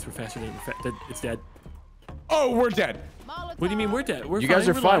 we fast. We're faster than dead. It's dead. Oh, we're dead. What do you mean we're dead? We're You fine. guys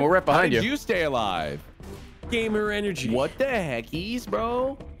are We're fine. live. We're right How behind did you. you stay alive? Gamer energy. What the heckies,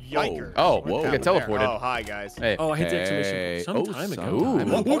 bro? Yikers. Oh, What whoa, we happened got there? teleported. Oh, hi, guys. Hey, Oh, I hit the Hey. exclamation some Oh, time ago. sometime.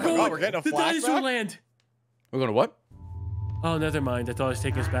 Ooh. Oh my God, we're getting a The dinosaur flashback? land. we're going to what? Oh, never mind. I thought it was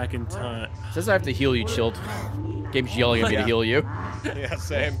taking us back in time. It says I have to heal you, Chilled. Game's yelling at me to heal you. Yeah,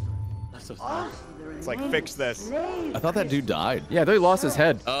 same. That's so sad. It's like, fix this. I thought that dude died. Yeah, I thought he lost his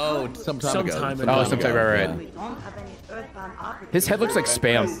head. Oh, some time ago. Sometime ago. Oh, sometime ago, right. Yeah. His head looks like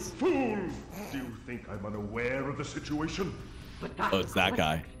spam. Fools! Do you think I'm unaware of the situation? Oh, it's that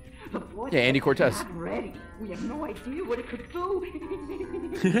guy. Yeah, Andy Cortez. Ready. We have no idea what it could do.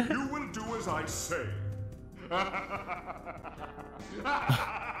 You will do as I say.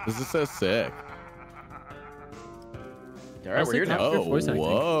 This is so sick. All right, we're here now. Oh, voice acting.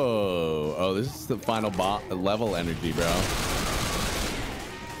 whoa. Oh, this is the final level energy, bro.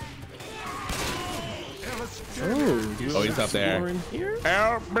 Oh, he's up there. More in here?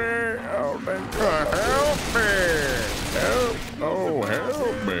 Help me. Help me. Help me. Help. Oh,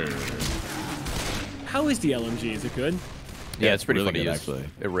 help me. How is the LMG? Is it good? Yeah, it's pretty really funny good, to use. actually.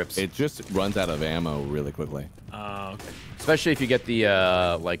 It rips. It just runs out of ammo really quickly. Oh, okay. Especially if you get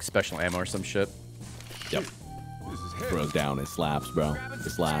the like special ammo or some shit. Yep. Throws down. It slaps, bro. It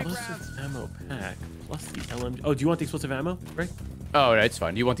slaps. Explosive ammo pack plus the LMG. Oh, do you want the explosive ammo, Greg? Oh, no, it's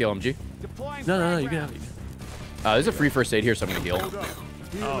fine. Do you want the LMG? No, you can have it. There's a free first aid here, so I'm gonna heal.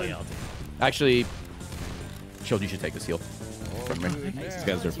 Oh yeah, I'll take it. Actually, Chilled, you should take this heal from me. These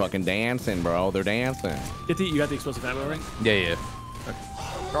guys are fucking dancing, bro. They're dancing. You got the explosive ammo, right? Yeah.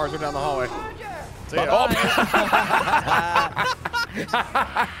 Cars are down the hallway. See ya.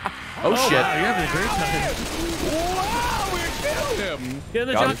 Oh shit. Wow, you're having a great time. Wow, we killed him. Get in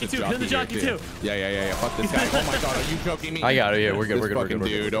the jockey too. Get in the jockey too. Yeah. Fuck this guy. Oh my god, are you joking me? I got it. Yeah, we're good. This We're good. fucking We're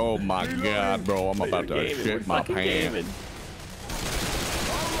good. dude. Oh my god, bro. I'm about to shit my pants.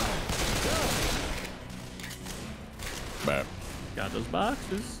 But, Got those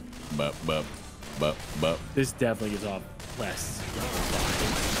boxes. but. This definitely gives off less.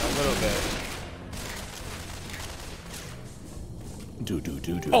 A little bit. Do.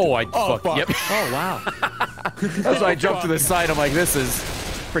 Oh, fuck. Yep. Oh wow. That's why I jumped to the side. I'm like, this is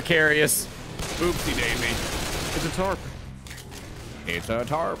precarious. Oopsie daisy. It's a tarp. It's a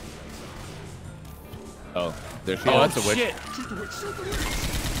tarp. Oh, there she is. Oh, that's a witch. Shit.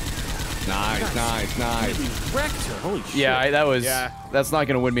 Nice. We wrecked her. Holy shit. Yeah, that was. Yeah. That's not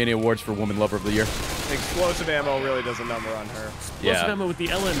gonna win me any awards for Woman Lover of the Year. Explosive ammo really does a number on her. Explosive ammo with the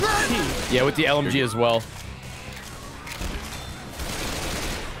LMG. Yeah, with the LMG as well.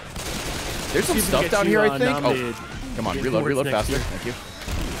 There's some stuff down here, I think. Oh, come on, reload faster. Thank you.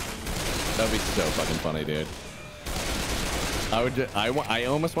 That'd be so fucking funny, dude. I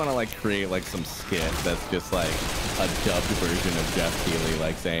almost want to like create like some skit that's just like a dubbed version of Jeff Keighley,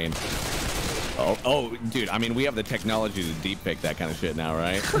 like saying, "Oh, dude, I mean, we have the technology to deepfake that kind of shit now,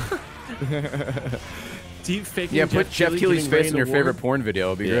 right?" Deepfaking. Yeah, put Jeff Keighley's face in your favorite porn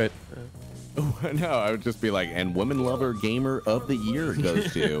video. It'd be great. No, I would just be like, "And Woman Lover Gamer of the Year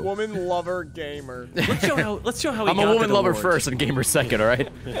goes to." Woman lover gamer. Let's show how he I'm got a woman that lover award. first and gamer second. All right.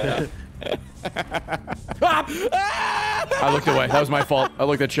 I looked away. That was my fault. I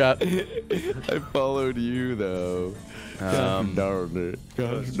looked at chat. I followed you though. Darn it.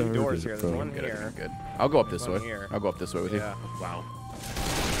 There's two doors here. There's one here. Good. I'll go up this One way. here. I'll go up this way with you. Yeah. Wow.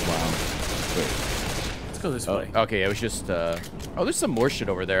 Wow. Wait. Let's go this way. Okay, it was just. Oh, there's some more shit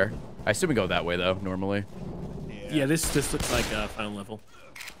over there. I assume we go that way though. Normally. Yeah, this looks like final level.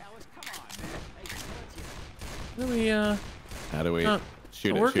 How do we How do we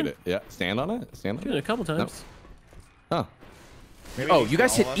shoot it? working? Shoot it. Yeah. Stand on it. Stand on Shoot it it. a couple times. Oh. Maybe Oh, he's you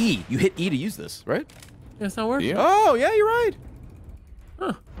guys hit all E. You hit E to use this, right? Yeah, it's not working. Yeah. Oh, yeah, you're right.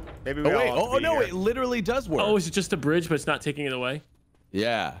 Huh. Maybe we Oh wait. all have to Oh be no! here. It literally does work. Oh, is it just a bridge, but it's not taking it away?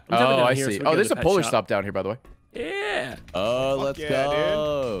 Yeah. I'm jumping Oh, down I here see. so we Oh, go there's to a the pet polar shop. stop down here, by the way. Yeah. Oh, Fuck let's yeah,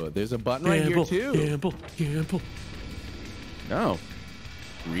 go. There's a button right here too. Gamble. No.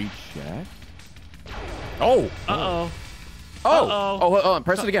 Recheck. Oh. Uh-oh. Oh,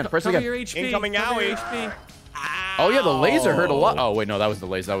 press it again. Press it Cover again. your HP. Incoming Cover your owie. HP. Oh, yeah, the laser hurt a lot. Oh, wait, no, that was the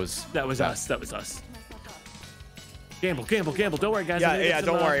laser. That was us. That was us. Gamble. Don't worry, guys. Yeah,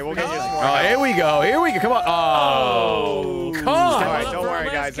 don't worry. We'll get you some more. Oh, here we go. Come on. Oh, come All on. right, don't worry,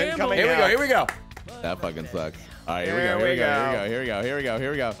 guys. Incoming out. Here we go. That fucking sucks. All right, here Here we we go. go.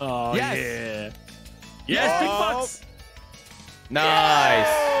 Here we go. Oh, Yes. yeah. Yes, big bucks. Nice.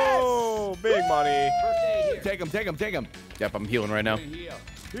 Oh, big money. Take him. Yep, I'm healing right now. Heal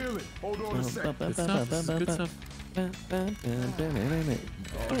it. Hold on a sec. Good stuff. This is good stuff. Oh,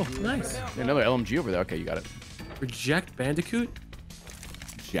 nice. Another LMG over there. Okay, you got it. Reject Bandicoot?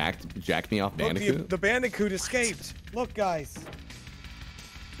 Jack me off Look, Bandicoot. the bandicoot escaped. Look, guys.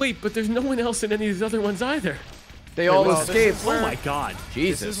 Wait, but there's no one else in any of these other ones either. They all well, this escaped. is where- Oh my god.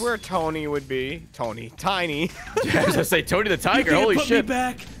 Jesus. This is where Tony would be. Tiny. I was gonna say Tony the Tiger. You Holy put shit. Me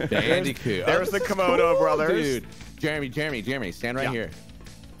back. Bandicoot. There's Oh, the this is Komodo cool, brothers. Dude. Jeremy, stand right Yeah. here.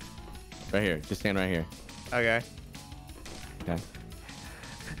 Right here. Just stand right here. Okay. Okay.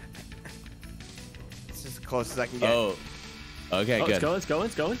 This is as close as I can get. Oh. Okay, Oh, good. it's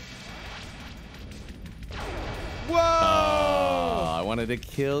going. Whoa! I wanted to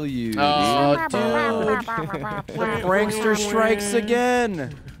kill you. Oh, dude. dude. The prankster strikes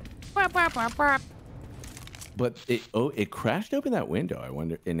again. But it crashed open that window. I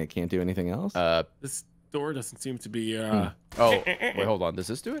wonder, and it can't do anything else. This door doesn't seem to be. Oh, wait, hold on. Does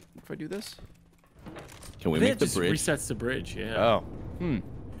this do it? If I do this? Can we I think make it the just bridge? resets the bridge. Yeah. Oh.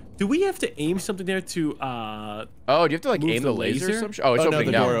 Do we have to aim something there to? Oh, do you have to like Move aim the the laser? laser? Or some oh, it's Oh no, opening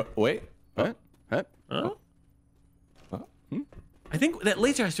the now. door. Wait. Huh? Oh. I think that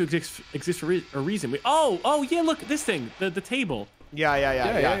laser has to exist for a reason. Oh yeah, look, this thing, the table. Yeah.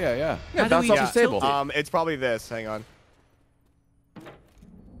 Yeah, How do bounce we off the table. tilt it? It's probably this. Hang on.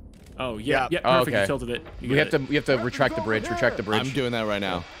 Oh yeah, Yeah. perfect. Oh, okay. You tilted it. We have to retract the bridge. Retract the bridge. I'm doing that right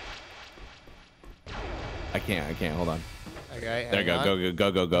now. I can't. Hold on. Okay. There you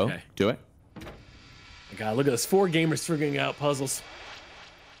go. Go. Okay. Do it. God, look at us, 4 gamers figuring out puzzles.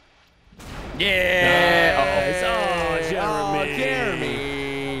 Yeah. Nice. Oh, Jeremy.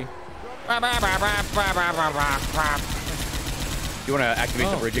 Jeremy. You want to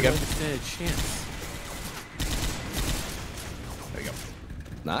activate the bridge again? Chance. There you go.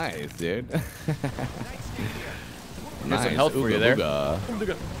 Nice, dude. There's some health for you there.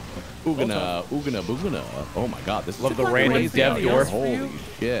 Oogana, boogana. Oh my god, this Love is the random dev door. Holy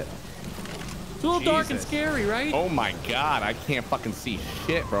shit. It's a little dark and scary, right? Oh my god, I can't fucking see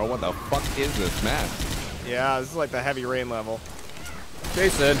shit, bro. What the fuck is this mess? Yeah, this is like the heavy rain level.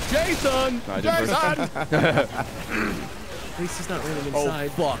 Jason. Jason! No, I did first. At least he's not raining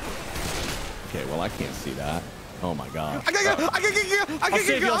inside. Oh fuck. Okay, well I can't see that. Oh my god.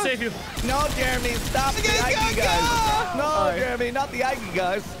 I'll save you. No, Jeremy, stop the Ike guys. No, Jeremy, not the Ike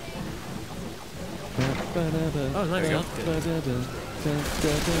guys. Oh, nice.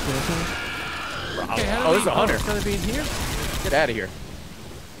 Oh, there's a hunter. It's gonna be in here. Get out of here.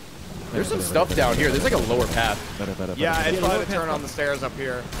 There's some stuff down here. There's like a lower path. Yeah, it's probably to turn on the stairs up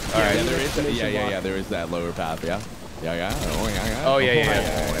here. All right. Yeah, there is. Yeah. There is that lower path. Yeah. Yeah. Oh, yeah.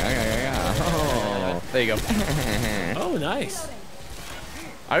 Oh. There you go. Oh, nice.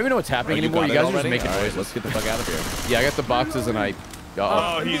 I don't even know what's happening anymore. You guys are just making All right, noises. let's get the fuck out of here. Yeah, I got the boxes and I.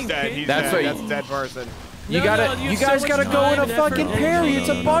 Oh, he's dead. He's That's dead. what That's a dead person. You No, gotta. no, you You have guys so gotta much go in time a and effort fucking and parry. energy. It's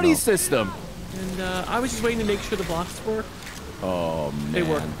a buddy system. And I was just waiting to make sure the blocks work. Oh man. They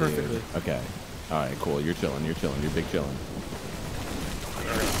work dude. perfectly. Okay. All right. Cool. You're chilling. You're big chilling.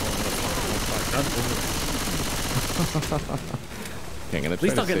 Okay, At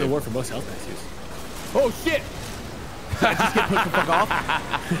least I'll get the award for most health packs used. Oh shit! Did I just get pushed the fuck off?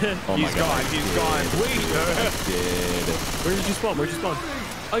 Oh my god. He's gone. Wait. Did. Where did you spawn? Where'd you spawn?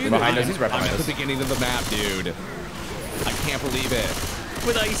 Oh, you're Behind us. He's right I'm behind at the us. beginning of the map, dude. I can't believe it.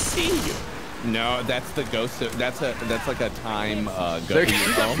 But I see you. No, that's the ghost. That's like a time There ghost.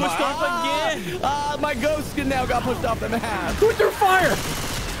 you go. Pushed off again. My ghost now got pushed off the map. Who threw fire?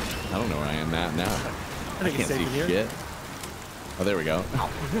 I don't know where I am at now. I think Can't it's safe see in here. shit. Oh, there we go.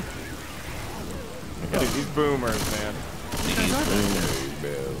 Dude, these boomers, man.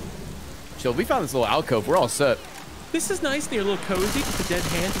 Chill. We found this little alcove. We're all set. This is nice near a little cozy with the dead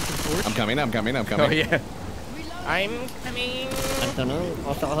hand and some torch. I'm coming. Oh yeah. I'm coming. I don't know.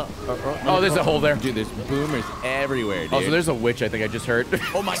 Oh, there's a hole there. Dude, there's boomers everywhere, dude. Oh, so there's a witch. I think I just heard.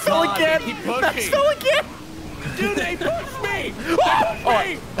 Oh my Fell god, again. they keep pushing. That fell again. Dude, they pushed me.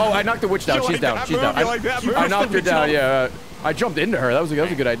 Oh, I knocked the witch down. You She's like down. that She's move? down. You like that move? I knocked her down. Yeah. I jumped into her. That was a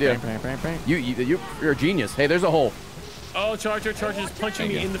good idea. You're a genius. Hey, there's a hole. Oh, Charger is punching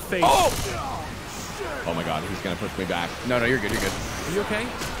me in the face. Oh my god, he's gonna push me back. No, you're good. You're good. Are you okay?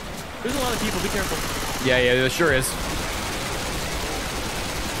 There's a lot of people. Be careful. Yeah, there sure is.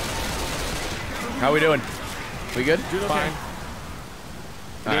 How we doing? We good? Doing okay. Fine.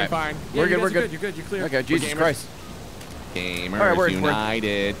 All right. Fine. Yeah, We're good. you We're guys are good. You're good. You're clear. Okay. Jesus gamers. Christ. Gamers All right, we're-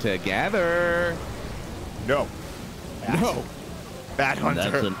 united together. No. No. Bad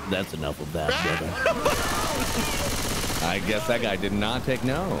hunter. That's enough of that, brother. I guess that guy did not take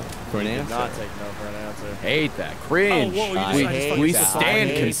no for an Did answer. not take no for an answer. Hate that. Cringe. Oh, whoa, you I decided to hate fucking we that. stand I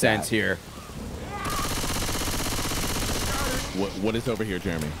hate consent that. here. What is over here,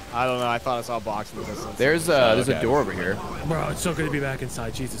 Jeremy? I don't know. I thought I saw a box in the distance. There's okay. a door over here. Bro, it's so good to be back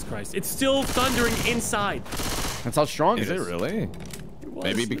inside. Jesus Christ. It's still thundering inside. That's how strong Is it it is. really? It was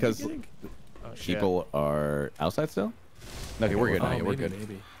Maybe in the because beginning. people are outside still? Okay, we're good now. Oh, Yeah, we're maybe, good.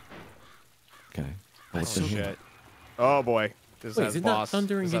 maybe. Okay. That's Oh, so shit. Oh boy. This Wait, has is it not boss.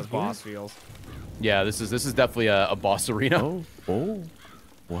 thundering This in has here? boss feels. Yeah, this is definitely a boss arena. Oh.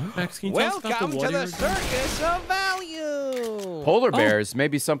 What? Max, can you tell us about the water? circus of value. Polar bears,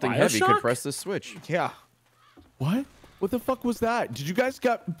 maybe something heavy could Bioshock? press this switch. Yeah. What? What the fuck was that? Did you guys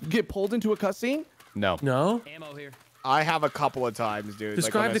get pulled into a cutscene? No. No? Ammo here. I have a couple of times, dude.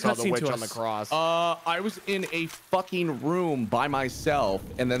 Describe like the when I saw the cutscene witch to on the us. cross. I was in a fucking room by myself,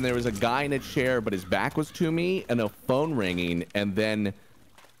 and then there was a guy in a chair, but his back was to me, and a phone ringing, and then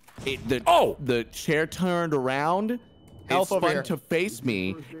the chair turned around. It spun to face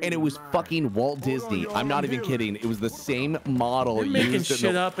me, and it was fucking Walt Disney. I'm not even kidding. It was the same model. You're making used in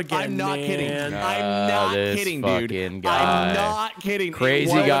shit the- up again, I'm not kidding. man. I'm not this kidding, dude. fucking guy. I'm not kidding. It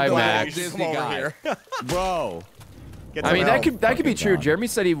Crazy was guy the Walt Max. Disney guy. Bro. Get I some mean, help. that could be true. God. Jeremy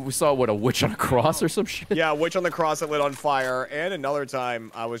said he saw what, a witch on a cross or some shit. Yeah, witch on the cross that lit on fire. And another time,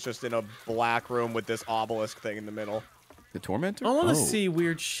 I was just in a black room with this obelisk thing in the middle. The tormentor. I want to see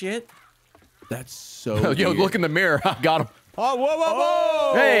weird shit. That's so. Yo, weird. look in the mirror. I got him. Oh, whoa, whoa,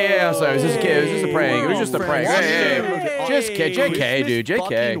 whoa! Hey, yeah, I'm sorry. It was just a kid. It was just a prank. It was just a prank. Hey, Hey. just kid. JK, dude. JK.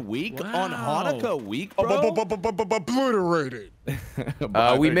 Fucking week on Hanukkah week, bro. Obliterated.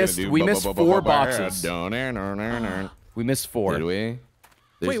 We missed 4 boxes. We missed 4. Did we?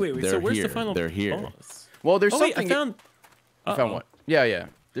 Wait. So where's the final They're here. boss? Well, there's Oh something. wait, I found. You found what? Yeah.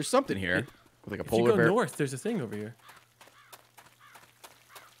 There's something here with like a If you polar go bear. north, there's a thing over here.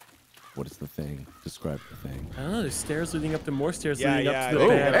 What is the thing? Describe the thing. I don't know. There's stairs leading up to more stairs Yeah, leading yeah, up to the Oh,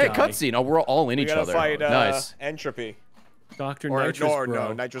 bad hey, guy. cutscene. Oh, we're all in We each gotta other. fight Nice. Entropy. Dr. Or Nitrous, no,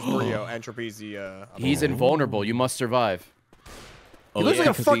 bro. Nitrous Brio. Entropy's the. He's invulnerable. You must survive. He Oh, looks yeah,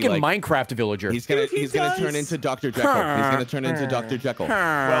 like a 'cause fucking he, like, Minecraft villager. He's gonna He gonna does. turn into Dr. Jekyll. He's gonna turn into Dr. Jekyll.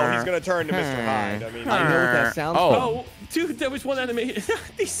 Well, he's gonna turn to Mr. Hyde. I mean, I know what that sounds Oh. like. Oh, dude, there was one enemy.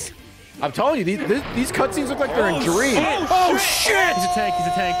 These. I'm telling you, these cutscenes look like they're in dreams. Oh shit! He's a tank. He's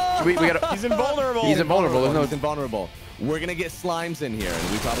a tank. We gotta. he's invulnerable. He's invulnerable. There's no. He's invulnerable. We're gonna get slimes in here,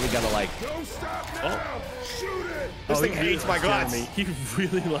 and we probably gotta like. Don't stop now! Shoot it! This thing hates my guts. Jeremy. He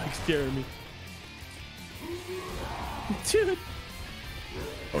really likes Jeremy. Dude,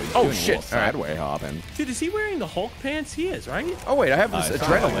 Oh, he's Oh, doing a shit. little sideway hopping. dude, is he wearing the Hulk pants? He is, right? Oh wait, I have this it's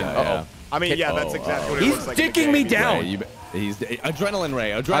adrenaline. yeah, Uh yeah. I mean, yeah, that's exactly what it He's looks like. in the dicking me game. down. Ray, he's adrenaline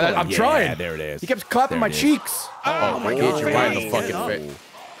ray. Adrenaline. I'm Yeah, trying. There it is. He keeps clapping There my it is. cheeks. Oh my He God. hit you right in the Face. fucking Oh. face.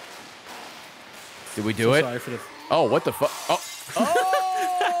 Did we do So it? Sorry for the. Oh, what the fuck? Oh.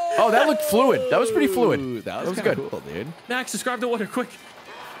 Oh, that looked fluid. That was pretty fluid. Ooh, that was good. kinda cool, dude. Max, describe the water quick.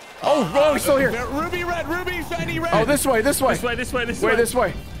 Oh, he's still here. Ruby red, ruby shiny red. Oh, this way. This way. This way. Wait, this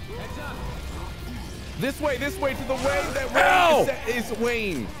way. This way to the way that Ow! Wayne is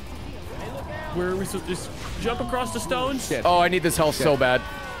Wayne. Where are we supposed to just jump across the stones? Shit. Oh, I need this health so bad.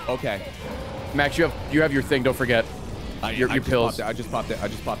 Okay. Max, you have your thing. Don't forget. Your just pills. popped it. I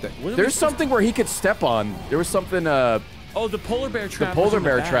just popped it. What are we There's supposed something where he could step on. There was something. to- Oh, the polar bear trap. polar was in the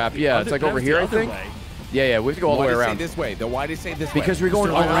bear back. trap, yeah, it's like That over was here, the I other think. way. Yeah, we have to go all the way around. This way. Then why did it say this way? Because we're going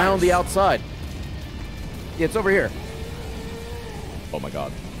Because they're around lies. the outside. Yeah, it's over here. Oh my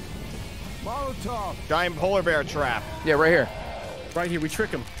god. Giant polar bear trap. Yeah, right here. Right here, we trick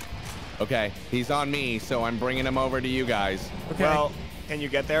him. Okay, he's on me, so I'm bringing him over to you guys. Okay. Well, can you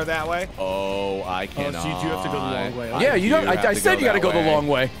get there that way? Oh, I so cannot. you do have to go the long way. Yeah, you don't. do have I to said you got to that go the way. long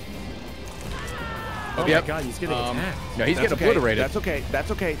way. Oh Yep. my god, he's getting attacked. No, he's That's getting okay. obliterated. That's okay.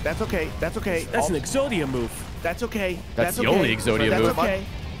 That's okay. That's okay. That's okay. That's an Exodia move. That's okay. That's the okay. only Exodia That's move. okay.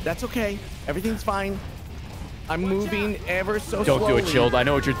 That's okay. Everything's fine. I'm moving ever so Don't slowly. do it, Chilled. I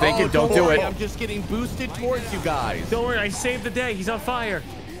know what you're thinking. Oh, don't do worry. it. I'm just getting boosted towards you guys. Don't worry, I saved the day. He's on fire.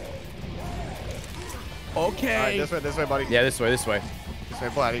 Okay. All right, this way, buddy. Yeah, this way. This way,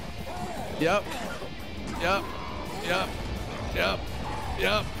 Platty. Yep. Yep. Yep. Yep.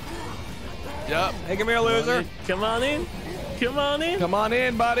 Yep. Yep. Hey, come here, loser. Come on in. Come on in. Come on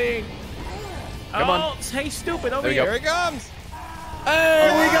in, buddy. Come on. Hey, stupid, over There we go. here. Here he comes.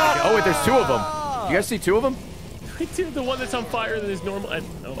 Hey, we got. Oh wait, there's 2 of them. You guys see 2 of them? Dude, the one that's on fire that is normal.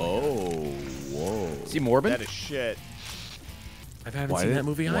 Oh, whoa. See Morbin? That is shit. I haven't Why seen did- that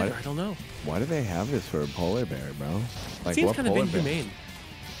movie why- either. I don't know. Why do they have this for a polar bear, bro? Like, Seems what kind of polar bear? inhumane.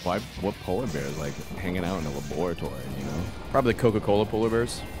 Why? What polar bear is like hanging out in a laboratory? You know? Probably Coca-Cola polar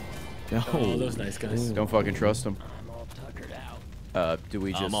bears. No. Oh, those nice guys. Don't fucking trust them. Do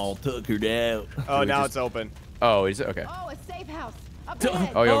we just? I'm all tuckered out. Oh, we now just- it's open. Oh, is it? Okay. Oh, a safe house. Up Don't-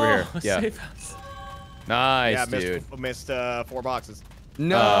 ahead. Oh, you're over here. a Yeah. safe house. Nice, Yeah, dude. missed 4 boxes.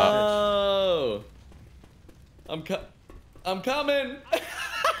 No. I'm coming.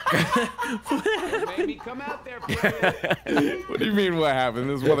 Baby, come out there for you. What do you mean? What happened?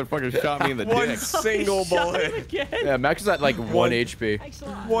 This motherfucker shot me in the One dick. single bullet. Again. Yeah, Max is at like 1 HP.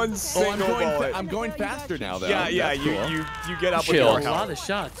 One Oh, single bullet. I'm going faster now, though. Yeah, That's you cool. you get up Chill. with A your lot health. of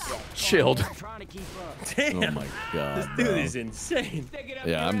shots. Chilled. Damn. Oh my god. This dude bro. is insane.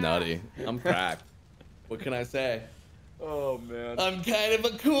 Yeah, I'm nutty. I'm cracked. What can I say? Oh man. I'm kind of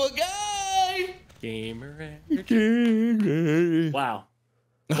a cool guy. Gamer. Wow.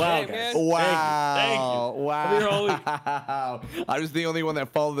 Wow, guys. Wow. Thank you. Wow. I'm here all week. I was the only one that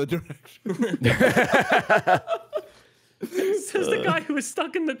followed the direction. Says the guy who was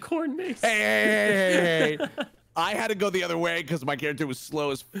stuck in the corn maze. Hey. I had to go the other way because my character was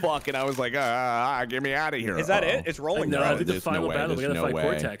slow as fuck, and I was like, get me out of here. Is that it? It's rolling. No, now. I did the there's no final way, battle. We there's gotta no fight way.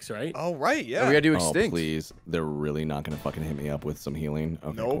 Cortex, right? Oh right, yeah. We gotta do Oh, extinct. please. They're really not going to fucking hit me up with some healing?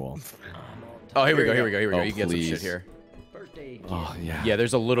 Okay, Nope. cool. Oh, here we go. Here we go. Oh, You can get some please. shit here. Oh yeah. Yeah,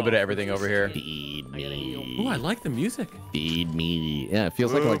 there's a little bit of everything over here. Feed me. Oh, I like the music. Feed me. Yeah, it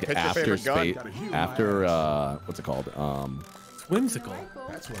feels Ooh, like pick your after favorite gun. space, after what's it called? It's whimsical.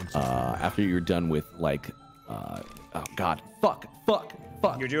 After you're done with like, oh god, fuck.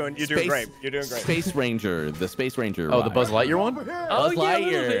 You're doing great. You're doing great. Space Ranger, the Space Ranger. Oh, the Buzz Lightyear one? Oh, Buzz yeah, a little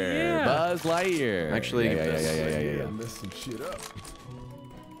Lightyear. bit, yeah. Buzz Lightyear. Actually, yeah. Mess some shit up.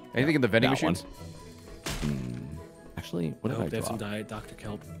 Anything in the vending That one. machines? Actually, what I did hope I they have some drop? Diet Dr.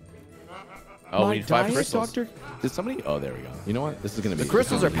 Kelp. Oh, My we need 5 diet crystals. doctor? Did somebody? Oh, there we go. You know what? This is gonna be. The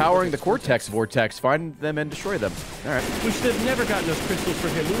crystals are powering the Cortex Vortex. Find them and destroy them. All right. We should have never gotten those crystals for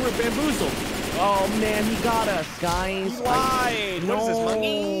him. We were bamboozled. Oh man, he got us, guys. He lied. What is this,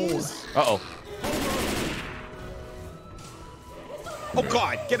 monkeys? Uh-oh. Oh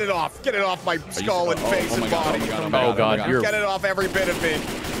God, get it off. Get it off my skull and face and body. Oh God, you're Get it off every bit of me.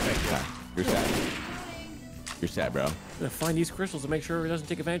 You're sad. You're sad, bro. I'm gonna find these crystals to make sure he doesn't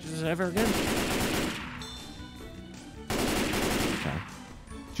take advantage of this ever again.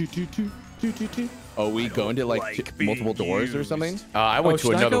 Oh, we go into like multiple doors or something? I went to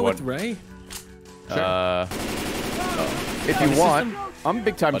should another I go one. with Ray? If you want, I'm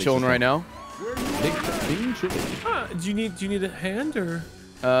big time chilling right now. Big chili. Do you need a hand or?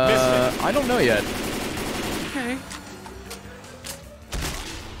 I don't know yet. Okay.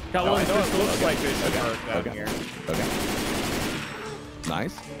 Got No, one I know it crystal. looks like this should work down here. Okay.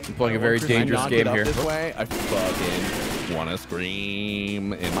 Nice. I'm playing a very dangerous game here. This way, I fucking wanna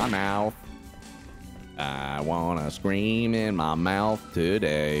scream in my mouth. I wanna scream in my mouth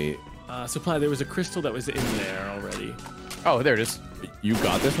today. Supply. There was a crystal that was in there already. Oh, there it is. You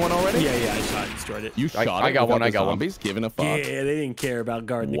got this one already? Yeah, I shot and destroyed it. You shot it. I got one. without I the got one. zombies giving a fuck. Yeah, they didn't care about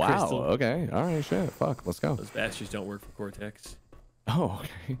guarding the Wow. crystal. Okay. All right. Shit. Fuck. Let's go. Those bastards don't work for Cortex. Oh,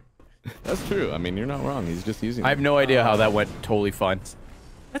 okay. That's true. I mean, you're not wrong. He's just using. I have no idea how that went totally fine.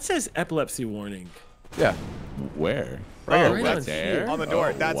 That says epilepsy warning. Yeah. Where? Right here. Right there. On the door.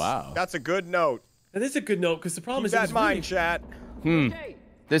 Oh, That's wow. that's a good note. That is a good note because the problem Keep is that it's in mind, really- chat.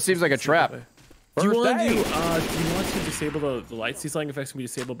 This seems like a trap. Do you, First want day. to, do you want to disable the lights? These lighting effects can be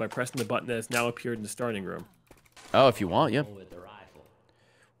disabled by pressing the button that has now appeared in the starting room. Oh, if you want, yeah.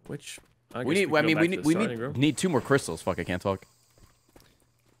 Which We need. I mean, we need 2 more crystals. Fuck, I can't talk.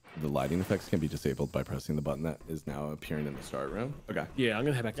 The lighting effects can be disabled by pressing the button that is now appearing in the start room. Okay. Yeah, I'm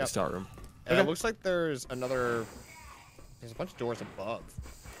gonna head back to the start room. And it looks like there's another. There's a bunch of doors above.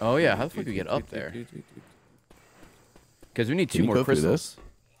 Oh yeah, how the fuck do we get up there? Because we need 2 more go through crystals.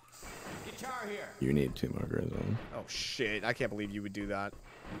 You need 2 more crystals. Oh shit! I can't believe you would do that.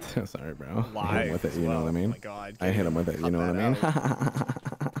 Sorry, bro. I hit Live him with it. as You know well. what I mean? Oh my God. I hit him with it. You know what I mean?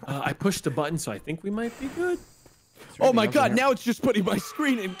 I pushed the button, so I think we might be good. Oh my God! Now it's just putting my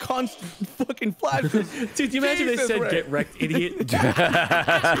screen in constant fucking flashes. Dude, you imagine they Jesus, said Ray. "get wrecked, idiot"?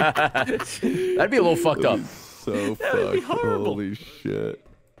 That'd be a little fucked up. So That would be fucked. horrible. Holy shit.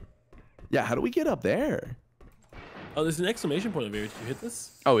 Yeah. How do we get up there? Oh, there's an exclamation point over here. Did you hit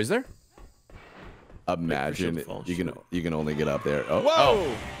this? Oh, is there? Imagine to fall. you can only get up there. Oh.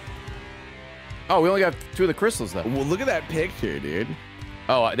 Whoa! Oh, we only got 2 of the crystals though. Well, look at that picture, dude.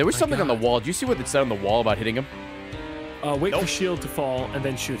 Oh, there was something on the wall. Did you see what it said on the wall about hitting him? Wait for shield to fall and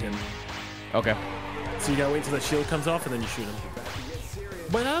then shoot him. Okay. So you gotta wait until the shield comes off and then you shoot him.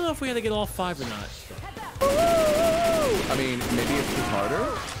 But I don't know if we had to get all 5 or not. I mean, maybe it's just harder.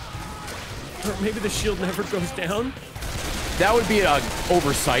 Or maybe the shield never goes down. That would be an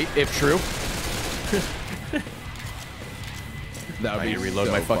oversight if true. That would I be need to reload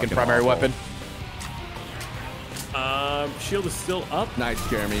so my fucking primary awful. weapon. Shield is still up. Nice,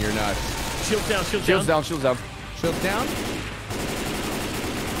 Jeremy. You're nuts. Shield down. Shield Shields down. down. Shields down. Shield down.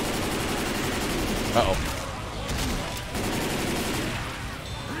 Uh-oh.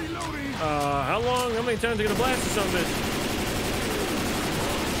 How many times are you gonna blast or something?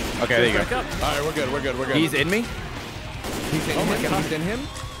 Okay, there you Back go. up. All right, we're good. We're good. We're good. He's in me? He's in Oh my him. God. He's in him.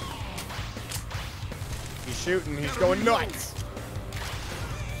 He's shooting. He's going nuts.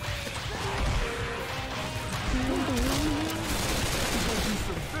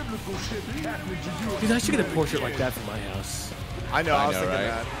 Dude, I should get a portrait like that for my house. I know. I was know, thinking right?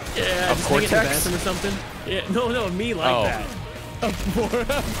 that. Yeah, just hang it in the Cortex? bathroom or something. Yeah, no, me like Oh. that.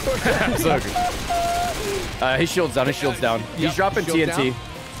 So good. His shield's down. His shield's down. He's Yep, dropping shield TNT. down.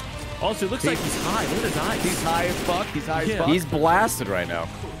 Also, it looks like he's high. Look at his eyes. He's high as fuck. He's high as Yeah. fuck. He's blasted right now.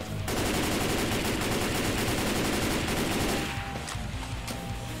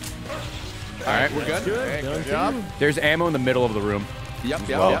 All right, We're good. Hey, good job. There's ammo in the middle of the room. Yep.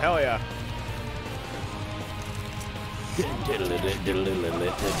 Yep. Oh, yep. hell yeah.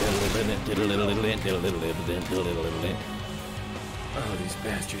 Oh, these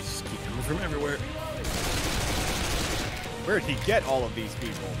bastards just keep coming from everywhere. Where'd he get all of these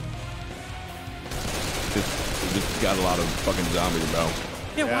people? Just got a lot of fucking zombies, bro.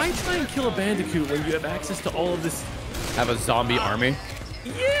 Yeah, why try and kill a bandicoot when you have access to all of this? Have a zombie army.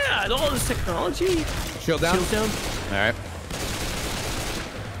 Yeah, and all of this technology. Shield down. Shield down. All right.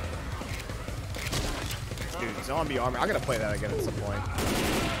 Dude, zombie army. I gotta play that again at some point.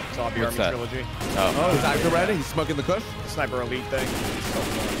 Zombie What's army that? trilogy. Oh, Is Ike ready? He's smoking the kush. Sniper elite thing. So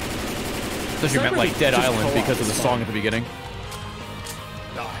fun. I thought you meant like Dead Just Island co-op because of the is song fun. at the beginning.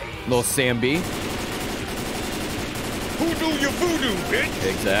 Nice. Little Sam B. Voodoo, you voodoo, bitch.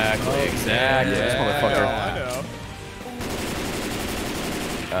 Exactly. Exactly. This motherfucker. I know.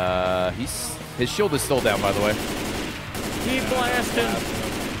 His shield is still down, by the way. Keep blasting.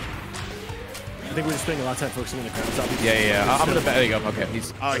 I think we're just spending a lot of time focusing on the ground zombies. Yeah. I'm gonna. There you go. Okay.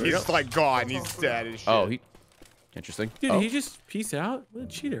 He's Like gone. He's dead as shit. Oh, interesting. Dude, did he just peace out? What a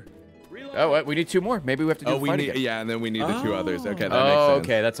cheater. Oh, wait, we need 2 more. Maybe we have to do a fight again. Yeah, and then we need the 2 others. Okay, that makes Oh, sense.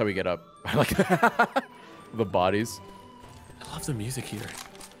 okay. That's how we get up. I like the bodies. I love the music here.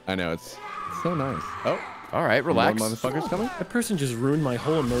 I know it's so nice. Oh, all right, relax. More motherfuckers coming. That person just ruined my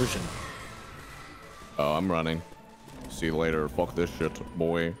whole immersion. Oh, I'm running. See you later. Fuck this shit,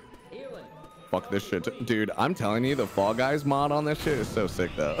 boy. Fuck this shit, dude. I'm telling you, the Fall Guys mod on this shit is so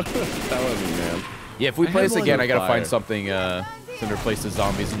sick, though. That wasn't man. Yeah, if we play this again, I gotta find some. something to replace the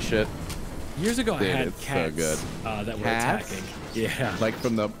zombies and shit. Years ago, Dude, I had it's cats so good. That were Cats? attacking. Yeah. Like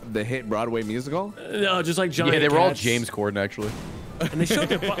from the hit Broadway musical. No, just like giant Yeah, they were all cats. James Corden actually. And they showed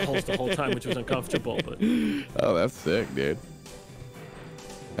their buttholes the whole time, which was uncomfortable. But Oh, that's sick, dude.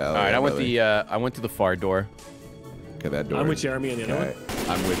 Hell All right, yeah, I went brother. I went to the far door. Okay, that door. I'm with Jeremy on the other Okay.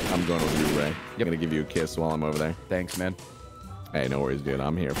 I'm going with you, Ray. I'm gonna give you a kiss while I'm over there. Thanks, man. Hey, no worries, dude.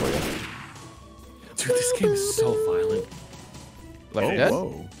 I'm here for you. dude, this game is so violent. Like that?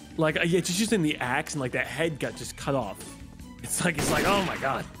 Whoa. Like, yeah, just using the axe and like that head got just cut off. It's like, oh my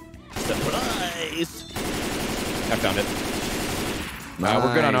god. Surprise! I found it.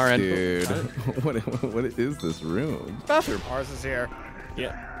 We're good on our end. Dude. what is this room? Bathroom. Ours is here.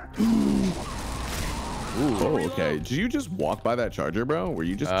 Yeah. Ooh, oh, okay. Did you just walk by that charger, bro? Were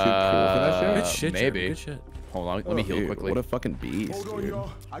you just too cool for that shit? Good shit, maybe. Jeremy, good shit. Hold on, let me heal Dude, quickly. What a fucking beast, Hold on, dude.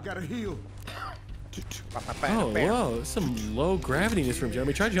 y'all. I gotta heal. Oh, whoa. There's some low gravity in this room,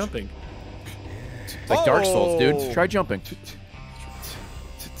 Jeremy. Try jumping. It's like Dark Souls, dude. Try jumping.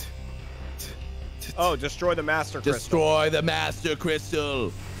 Oh, destroy the master crystal. Destroy the master crystal.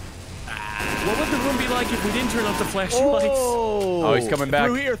 What would the room be like if we didn't turn off the flashing lights? Oh, he's coming back.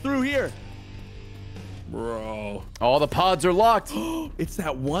 Through here. Bro. All the pods are locked. It's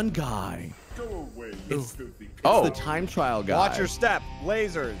that one guy. Go away, you filthy. Oh, The time trial guy. Watch your step.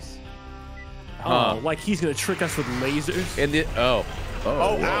 Lasers. Oh, like he's gonna trick us with lasers? in the Oh,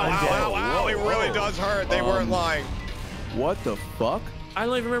 ow, ow, ow. It really does hurt. They weren't lying. What the fuck? I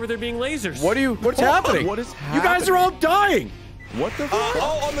don't even remember there being lasers. what's happening? What is You guys are all dying. What the fuck?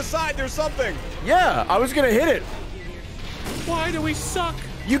 Oh, on the side, there's something. Yeah, I was gonna hit it. Why do we suck?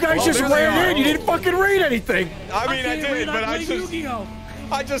 You guys just there they ran are. in. You didn't fucking read anything. I mean, I can't did, read, but I play just, Yu-Gi-Oh!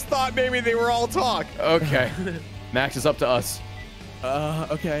 I just thought maybe they were all talk. Okay. Max is up to us.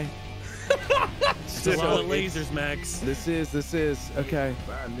 Okay. It's a lot of lasers, Max. This is okay.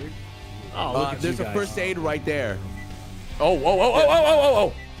 Oh, look at There's you a guys. first aid right there.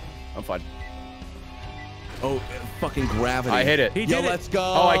 Oh. I'm fine. Oh, fucking gravity. I hit it. He Yo, did it. let's go.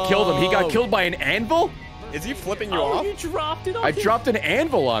 Oh, I killed him. He got killed by an anvil? Is he flipping you Oh, off? you dropped it. I dropped an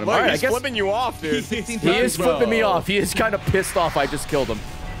anvil on him. Look, All right, I he's guess flipping you off, dude. he is flipping me off. He is kind of pissed off. I just killed him.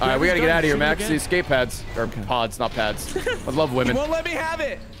 All right, we gotta get out of here, Max. The escape pads. Or pods, not pads. I love He women. won't let me have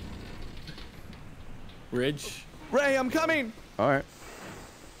it. Ridge. Ray, I'm coming. All right.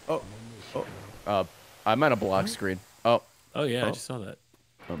 I'm at a block screen. Oh, Oh yeah, I just saw that.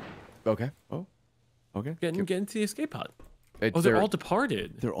 okay. Okay. Get into the escape pod. It's Oh, they're all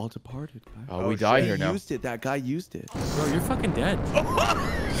departed. They're all departed. Guys. Oh, we die here now. Used it. That guy used it. Bro, you're fucking dead.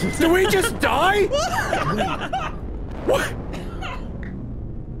 Did we just die? What?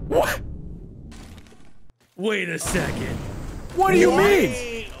 What? Wait a second. What do you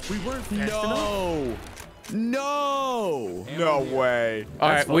mean? We weren't fast enough. No. No way. All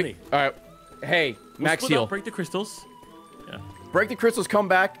That's right, funny. all right. Hey, We'll Max split up, heal. break the crystals. Yeah. Break the crystals, come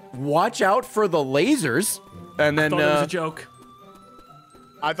back. Watch out for the lasers. And then, Thought it was a joke.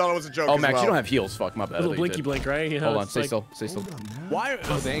 I thought it was a joke. oh, as Max, well. you don't have heals. Fuck, my bad. Little I thought you blinky did. blink, right? You know, Hold on, it's stay like, still, stay still. Why?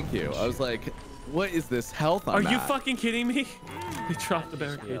 Oh, thank you. I was like, what is this health Are I'm you at? fucking kidding me? They dropped the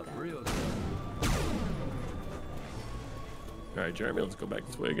barricade. All right, Jeremy, let's go back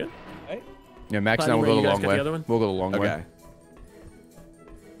this way again. Yeah, Max and I will Ray, go you the guys long got way. the other one? We'll go the long way. Okay.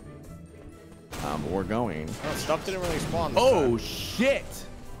 we're going. Oh, stuff didn't really spawn. This Oh time. shit!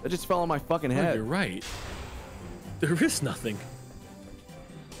 That just fell on my fucking Oh, head. you're right. There is nothing.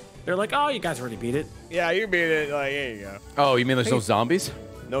 They're like, oh, you guys already beat it. Yeah, you beat it. Like, here you go. Oh, you mean there's no zombies?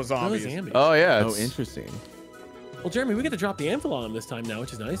 No zombies. Oh yeah. Oh, interesting. Well, Jeremy, we get to drop the anvil on him this time now,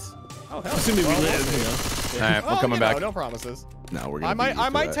 which is nice. Oh hell. Assuming we Well, live, you know. All right, we're coming back. No promises. No, we're gonna. I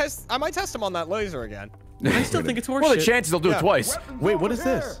might test him on that laser again. I still think it's horseshit. Well, the chances they'll do it twice. Wait, what is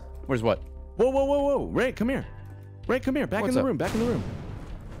this? Where's what? Whoa, whoa, whoa, whoa! Ray, come here. Ray, come here. Back What's in the up? room. Back in the room.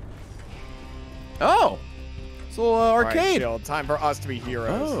 Oh, it's a little arcade. All right, Chill. Time for us to be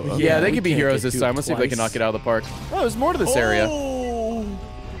heroes. Oh, okay. Yeah, they we could be can't heroes get this to it time. Let's see if they can twice. knock it out of the park. Oh, there's more to this area. Oh.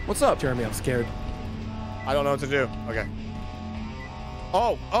 What's up? Jeremy, I'm scared. I don't know what to do. Okay.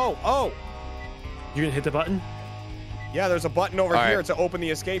 Oh. You're gonna hit the button? Yeah, there's a button over All here right. to open the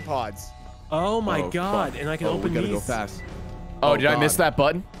escape pods. Oh my Oh, god! fuck. And I can Oh, open we gotta these. go fast. Oh, did I miss God. that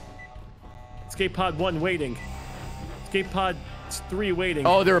button? Escape pod 1 waiting. Escape pod 3 waiting.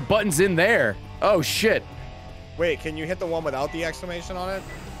 Oh, there are buttons in there. Oh shit. Wait, can you hit the one without the exclamation on it?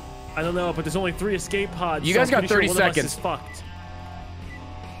 I don't know, but there's only 3 escape pods. You so guys I'm got pretty 30 sure one of us seconds. is fucked.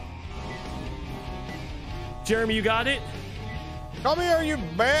 Jeremy, you got it? Come here, you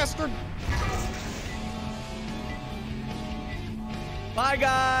bastard! Bye,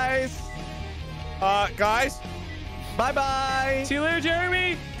 guys. Guys? Bye-bye. See you later,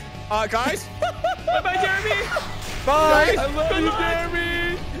 Jeremy. Guys? Bye-bye, Jeremy. Bye. I love Good you, luck.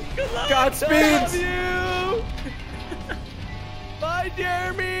 Jeremy. Good luck. Godspeed. I love you. Bye,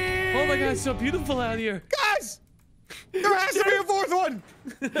 Jeremy. Oh my god, it's so beautiful out here. Guys! There has to be a fourth one!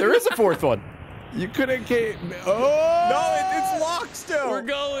 There is a fourth one. You couldn't get. Oh. No, it's locked still! We're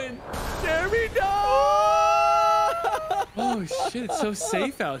going. Jeremy, no. Oh shit, it's so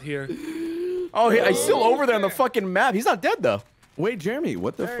safe out here. Oh, he's still over there on the fucking map. He's not dead though. Wait, Jeremy,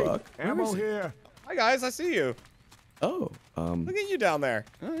 what the fuck? Ammo here. Hi, guys, I see you. Oh, Look at you down there.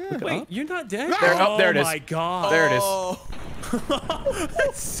 Wait, you're not dead? There- oh, there it is. Oh my god. There it is. Oh.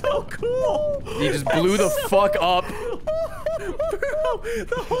 That's so cool. He just blew the fuck up. Bro,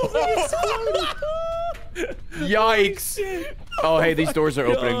 the whole thing exploded. Yikes. Oh, hey, these doors are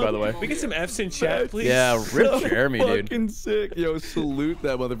opening, by the way. We get some F's in chat, please. Yeah, rip Jeremy, dude. Fucking sick. Yo, salute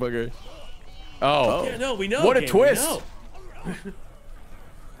that motherfucker. Oh. Yeah, no, we know. What a game, we twist. know.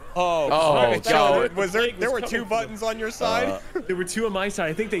 Oh, God. Was there were 2 buttons on your side? There were 2 on my side.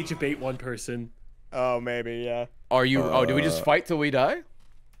 I think they each ate 1 person. Oh, maybe, yeah. Are you? Oh, do we just fight till we die?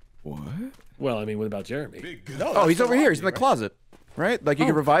 What? Well, I mean, what about Jeremy? No, Oh, he's that's over the here. He's in the lobby, closet. Right? Like you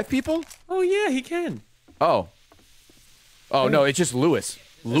can revive people? Oh yeah, he can. Oh. Oh, no, it's just Lewis.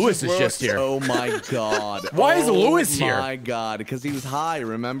 Lewis is just here. Oh my god. Why is Lewis here? Oh my god, because he was high,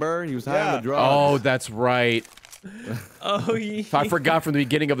 remember? He was high on Yeah. the drugs. Oh, that's right. Oh yeah. I forgot from the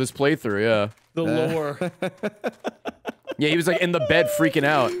beginning of this playthrough, yeah. The lore. Yeah, he was like in the bed freaking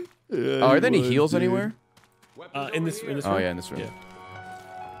out. Oh, are there any heals anywhere? In this room. Oh, yeah, in this room.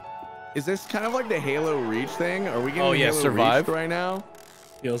 Is this kind of like the Halo Reach thing? Are we getting Oh, yeah, Halo survive? Reached right now?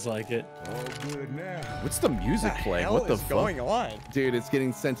 Feels like it. What's the music playing? Hell What the is fuck? going on? Dude, it's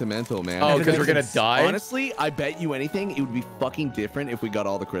getting sentimental, man. Oh, because we're gonna die? Honestly, I bet you anything, it would be fucking different if we got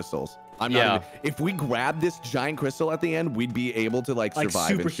all the crystals. I'm Yeah. not even, if we grabbed this giant crystal at the end, we'd be able to like Like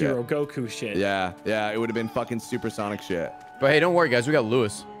survive and shit. superhero Goku shit. Yeah, yeah, it would have been fucking supersonic shit. But hey, don't worry, guys. We got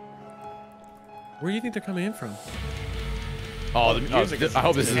Lewis. Where do you think they're coming in from? Oh, I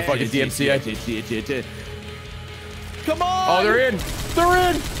hope this is a fucking DMCA. Come on! Oh, they're in.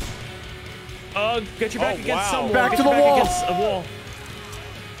 They're in. Get your back Oh, against wow. some wall. Back Get to your the wall. Against a wall.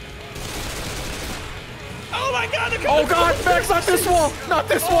 Oh my god! Oh, God. Max, not this wall. Not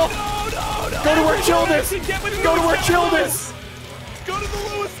this wall. No! Go to where Chilled is. Go to where Chilled is. Go to the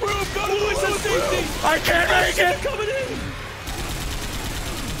Lewis room! Go to the Lewis has safety. I can't make it. Coming in.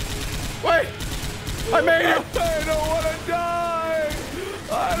 Wait. I made it. I don't want to die!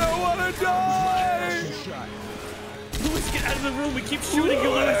 I don't want to die! Lewis, get out of the room. We keep shooting you,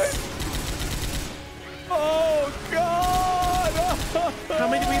 Lewis. Oh, God! How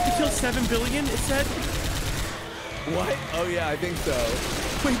many do we have to kill? 7 billion, it said? What? Oh, yeah, I think so.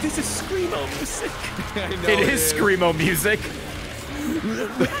 Wait, this is Screamo music. I know It is Screamo music.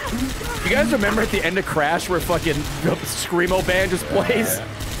 You guys remember at the end of Crash where fucking Screamo band just plays? Yeah.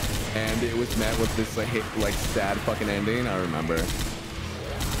 And it was met with this like sad fucking ending. I remember.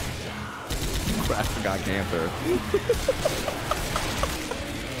 Crash got cancer.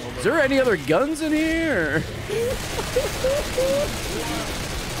 Is there any other guns in here?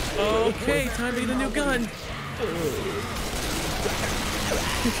 Okay, time to get a new gun.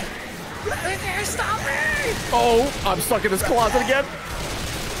 Oh, I'm stuck in this closet again.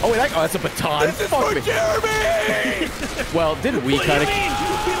 Oh, wait, that's a baton. This is Fuck for me. Jeremy! Well, didn't we What kind do of... you mean?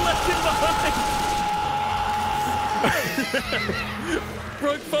 We left him behind.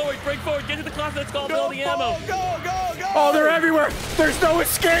 Break forward, get to the closet. Let's go, all the ammo. Go! Oh, they're everywhere. There's no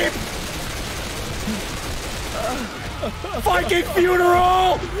escape. Viking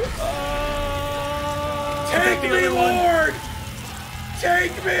funeral. Take me, Lord.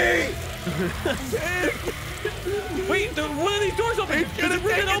 Take me. Wait, one of these doors open. It's gonna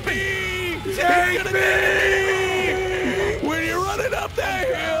rip it open. Take me. When you're running up that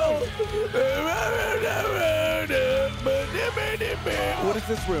hill. What is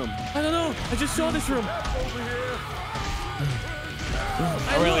this room? I don't know. I just saw this room.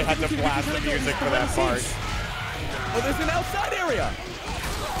 I really had to blast the music for that part. Oh, there's an outside area.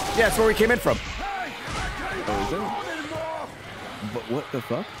 Yeah, that's where we came in from. Oh, is it? But what the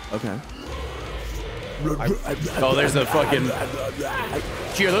fuck? Okay. Oh, there's a fucking...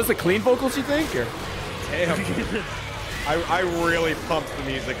 Gee, are those the clean vocals, you think? Or... Damn. I really pumped the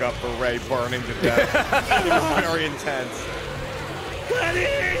music up for Ray burning to death. It was very intense.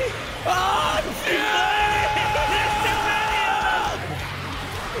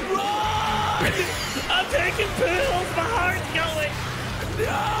 I'm taking pills. My heart's going.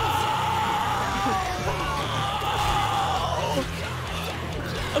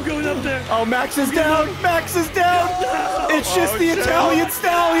 I'm going up there. Oh, Max is down. Max is down. No. It's just the Italian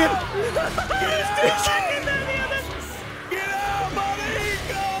stallion.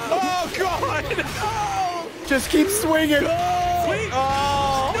 Oh, God. Just keep swinging. Wait.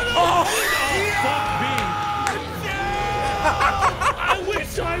 Oh. Fuck me. I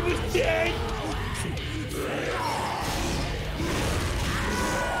wish I was dead.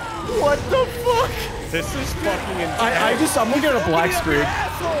 What the fuck? This is fucking intense. I'm looking at a black screen.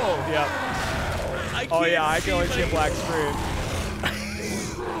 Yep. Oh, yeah, I can only see a black screen.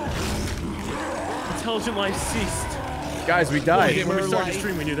 Intelligent life ceased. Guys, we died. When we started the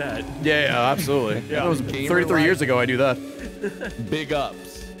stream, we knew that. Yeah, absolutely. Yeah. That was 33 years ago. I knew that. Big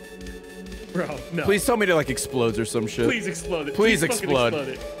ups. Bro, no. Please tell me to like explodes or some shit. Please explode it. Please fucking explode.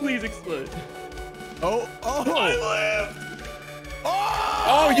 it. Please explode it. Oh! I lived.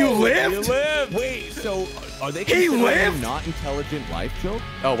 Oh, you lived? You lived. Wait, so are they He considering lived? you not intelligent life joke?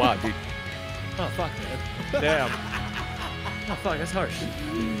 Oh wow, dude. Oh fuck, man. Damn. Oh fuck, that's harsh.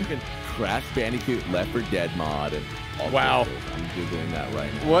 Fucking Crash Bandicoot Left 4 Dead mod. And all Wow. sorts. I'm googling that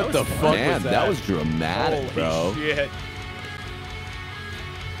right now. What the fuck Man, was that? that was dramatic, Holy bro. shit.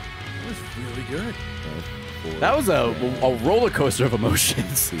 that was really good. That was a roller coaster of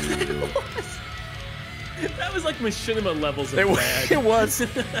emotions. That was like machinima levels of It was. bad. It was.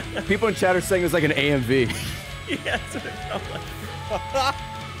 People in chat are saying it was like an AMV. Yeah, that's what it felt like.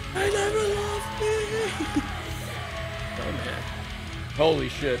 I never loved me. Oh man. Holy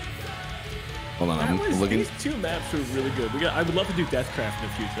shit. Hold on, I'm looking. These two maps were really good. I would love to do Deathcraft in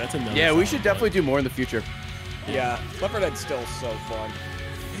the future. That's another. Yeah, we solid should one. definitely do more in the future. Yeah, Left 4 Dead's still so fun.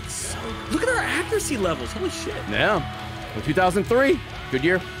 It's so. Look at our accuracy levels. Holy shit. Yeah. Well, 2003. Good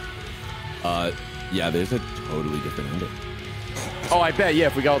year. Yeah, there's a totally different ending. Oh, I bet. Yeah,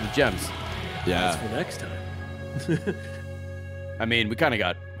 if we got all the gems. Yeah. That's for next time. I mean, we kind of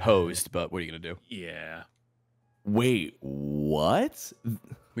got hosed, but what are you gonna do? Yeah. Wait, what?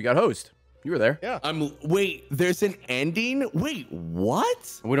 We got hosed. You were there. Yeah. Wait, there's an ending? Wait,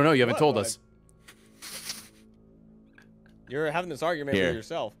 what? We don't know. You haven't told us. You're having this argument Here. with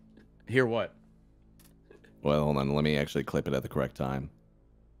yourself. Hear what? Well, hold on. Let me actually clip it at the correct time.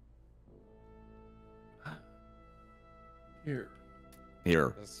 Here.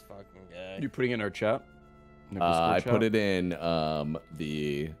 Here. This fucking guy. You putting it in our chat? In our I Discord put chat? it in our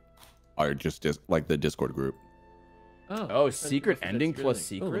just like the Discord group. Oh, secret ending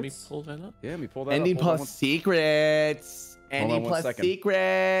plus Oh, let me secrets? pull that up. Yeah, let me pull that Ending up. Hold on plus secrets. on Ending one plus second.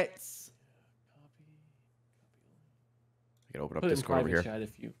 secrets. I gotta open up Put it in Discord over private here. chat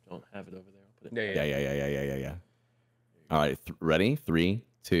if you don't have it over there. I'll put it. Yeah. All right, ready? 3,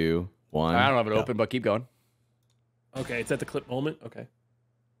 2, 1. I don't have it go. open, but keep going. Okay, it's at the clip moment. Okay.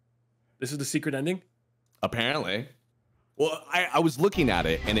 This is the secret ending? Apparently. Well, I was looking at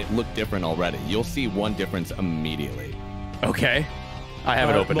it and it looked different already. You'll see one difference immediately. Okay. I have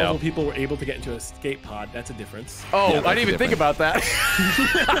it open now. Multiple people were able to get into an escape pod. That's a difference. Oh, Yeah, I didn't even think about that.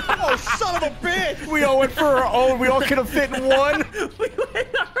 Oh, son of a bitch! We all went for our own. We all could have fit in one.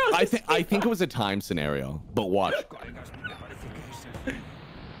 I think it was a time scenario, but watch.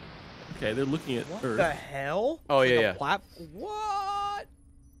 Okay, they're looking at What Earth. the hell? Oh, yeah, Like a yeah. What?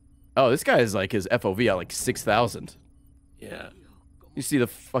 Oh, this guy is like his FOV at like 6,000. Yeah. You see the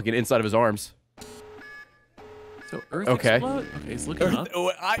fucking inside of his arms. So Earth Okay. explode? Okay, he's looking up.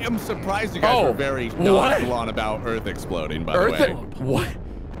 Oh, I am surprised you guys were very nonchalant about Earth exploding. By the way, what?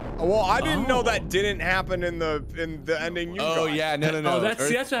 Well, I didn't know that didn't happen in the ending. You oh got. yeah, no. Oh, that's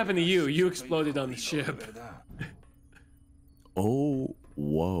what happened to you. You exploded on the ship. Oh,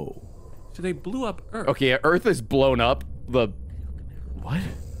 whoa. So they blew up Earth. Okay, yeah, Earth is blown up. What?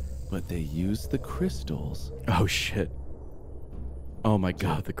 But they used the crystals. Oh shit. Oh my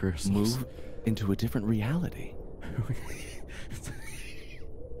god, the crystals. Move into a different reality.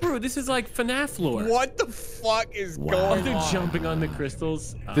 Bro, this is like FNAF lore. What the fuck is Oh, going they're on? jumping on the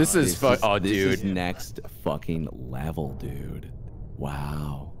crystals. This is This dude. is next fucking level, dude.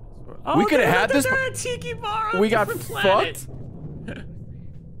 Wow. Oh, we could have they're- had this. they're at Tiki Bar on We a got different planet. fucked.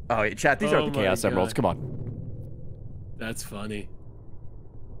 Oh, yeah, chat. These are Oh the my Chaos Emeralds. God. Come on. That's funny.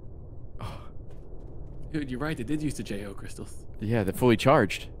 Dude, you're right. They did use the JO crystals. Yeah, they're fully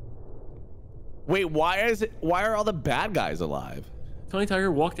charged. Wait, why are all the bad guys alive? Tony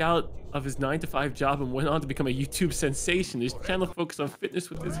Tiger walked out of his 9-to-5 job and went on to become a YouTube sensation. His channel focused on fitness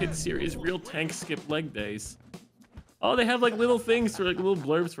with his hit series Real Tank Skip Leg Days. Oh, they have like little things for like little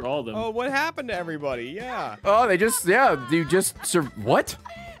blurbs for all of them. Oh, what happened to everybody? Yeah. Oh, they just what?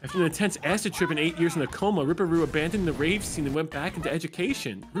 After an intense acid trip and 8 years in a coma, Ripper Roo abandoned the rave scene and went back into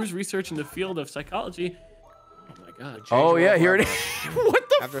education. Roo's research in the field of psychology. Oh my god. Oh yeah, here it is. What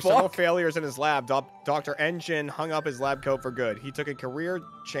the After fuck? several failures in his lab, Dr. Engine hung up his lab coat for good. He took a career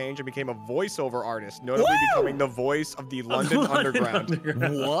change and became a voiceover artist, notably becoming the voice of the London Underground.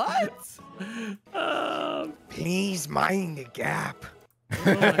 What? Please mind the gap.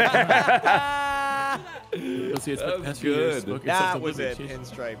 You'll see it's That's past few years, good. smoking That something was it. with cheese.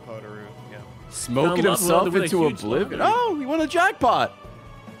 Pinstripe Potaroo. Yeah. Smoking Found love himself with a into huge oblivion. smoker. Oh, he won a jackpot.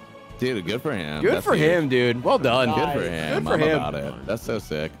 Dude, good for him. Good That's for huge. him, dude. Well done. Good for him. Good for I'm him. about it. That's so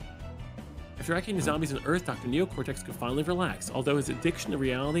sick. After wrecking the zombies on Earth, Dr. Neocortex could finally relax, although his addiction to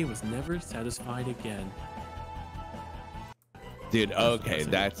reality was never satisfied again. Dude, okay,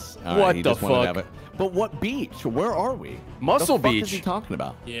 that's all What right, he the just wanted to fuck? have it. But what beach? Where are we? Muscle the fuck Beach. is he talking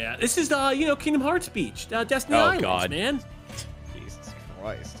about? Yeah, this is the, Kingdom Hearts Beach, Destiny Oh, Islands, God. man. Jesus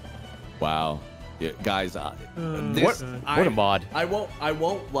Christ. Wow. Yeah, guys, What this, a mod. I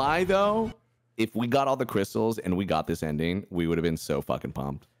won't lie though. If we got all the crystals and we got this ending, we would have been so fucking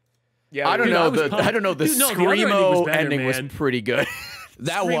pumped. Yeah, I don't Dude, I know. was pumped. I don't know. The Dude, no, the other ending was Screamo better, ending was man. pretty good.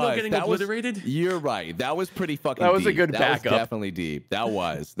 Screamo getting obliterated? You're right. That was pretty fucking. That was a deep. good That backup. Was definitely deep. That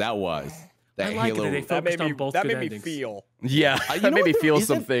was. That I like it that they That made focused on me, both that good made me endings. feel. Yeah, You that know made me what? feel There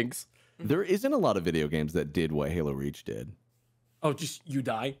some isn't- things. There isn't a lot of video games that did what Halo Reach did. Oh, just you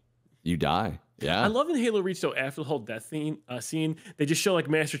die? You die. Yeah. I love in Halo Reach, though, after the whole death scene, they just show like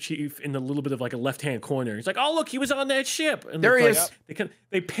Master Chief in a little bit of like a left-hand corner. It's like, oh, look, he was on that ship. And There he it's is. like,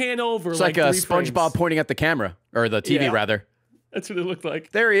 they pan over It's like like a 3 frames. SpongeBob pointing at the camera or the TV Yeah. rather. That's what it looked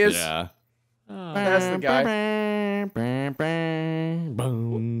like. There he is. Yeah. Oh. That's the guy.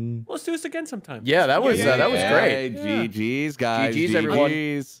 Boom. Let's do this again sometime. Yeah, that was Yeah, that was great. Hey, GG's, guys. GG's, everyone.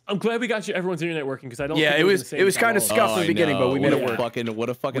 GG's. I'm glad we got you everyone's internet working because I don't. Yeah, think it we're was the same it was without kind of all scuffed in I the beginning, but we know. made it What a work. What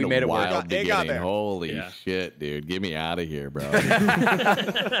a fucking We made it work. wild It got beginning. there. Holy Yeah. shit, dude. Get me out of here, bro. All right,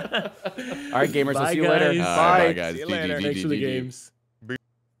 gamers. I'll Bye, see you later. guys. Bye, guys. See you GG, later. GG, Thanks for the GG. games.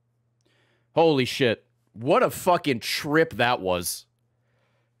 Holy shit. What a fucking trip that was.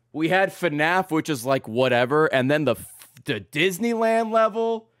 We had FNAF, which is like whatever, and then the Disneyland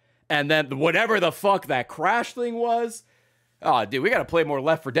level, and then whatever the fuck that crash thing was. Oh, dude, we got to play more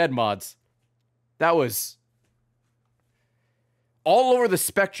Left 4 Dead mods. That was all over the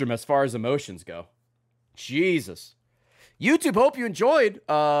spectrum as far as emotions go. Jesus. YouTube, hope you enjoyed.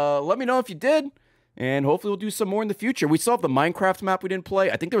 Let me know if you did. And hopefully we'll do some more in the future. We still have the Minecraft map we didn't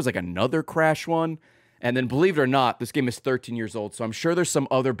play. I think there was like another Crash one. And then believe it or not, this game is 13 years old. So I'm sure there's some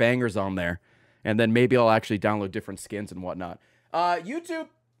other bangers on there. And then maybe I'll actually download different skins and whatnot. YouTube,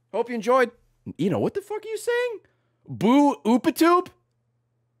 hope you enjoyed. What the fuck are you saying? Boo Oopatube?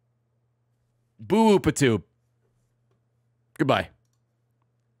 Boo Oopatube. Goodbye.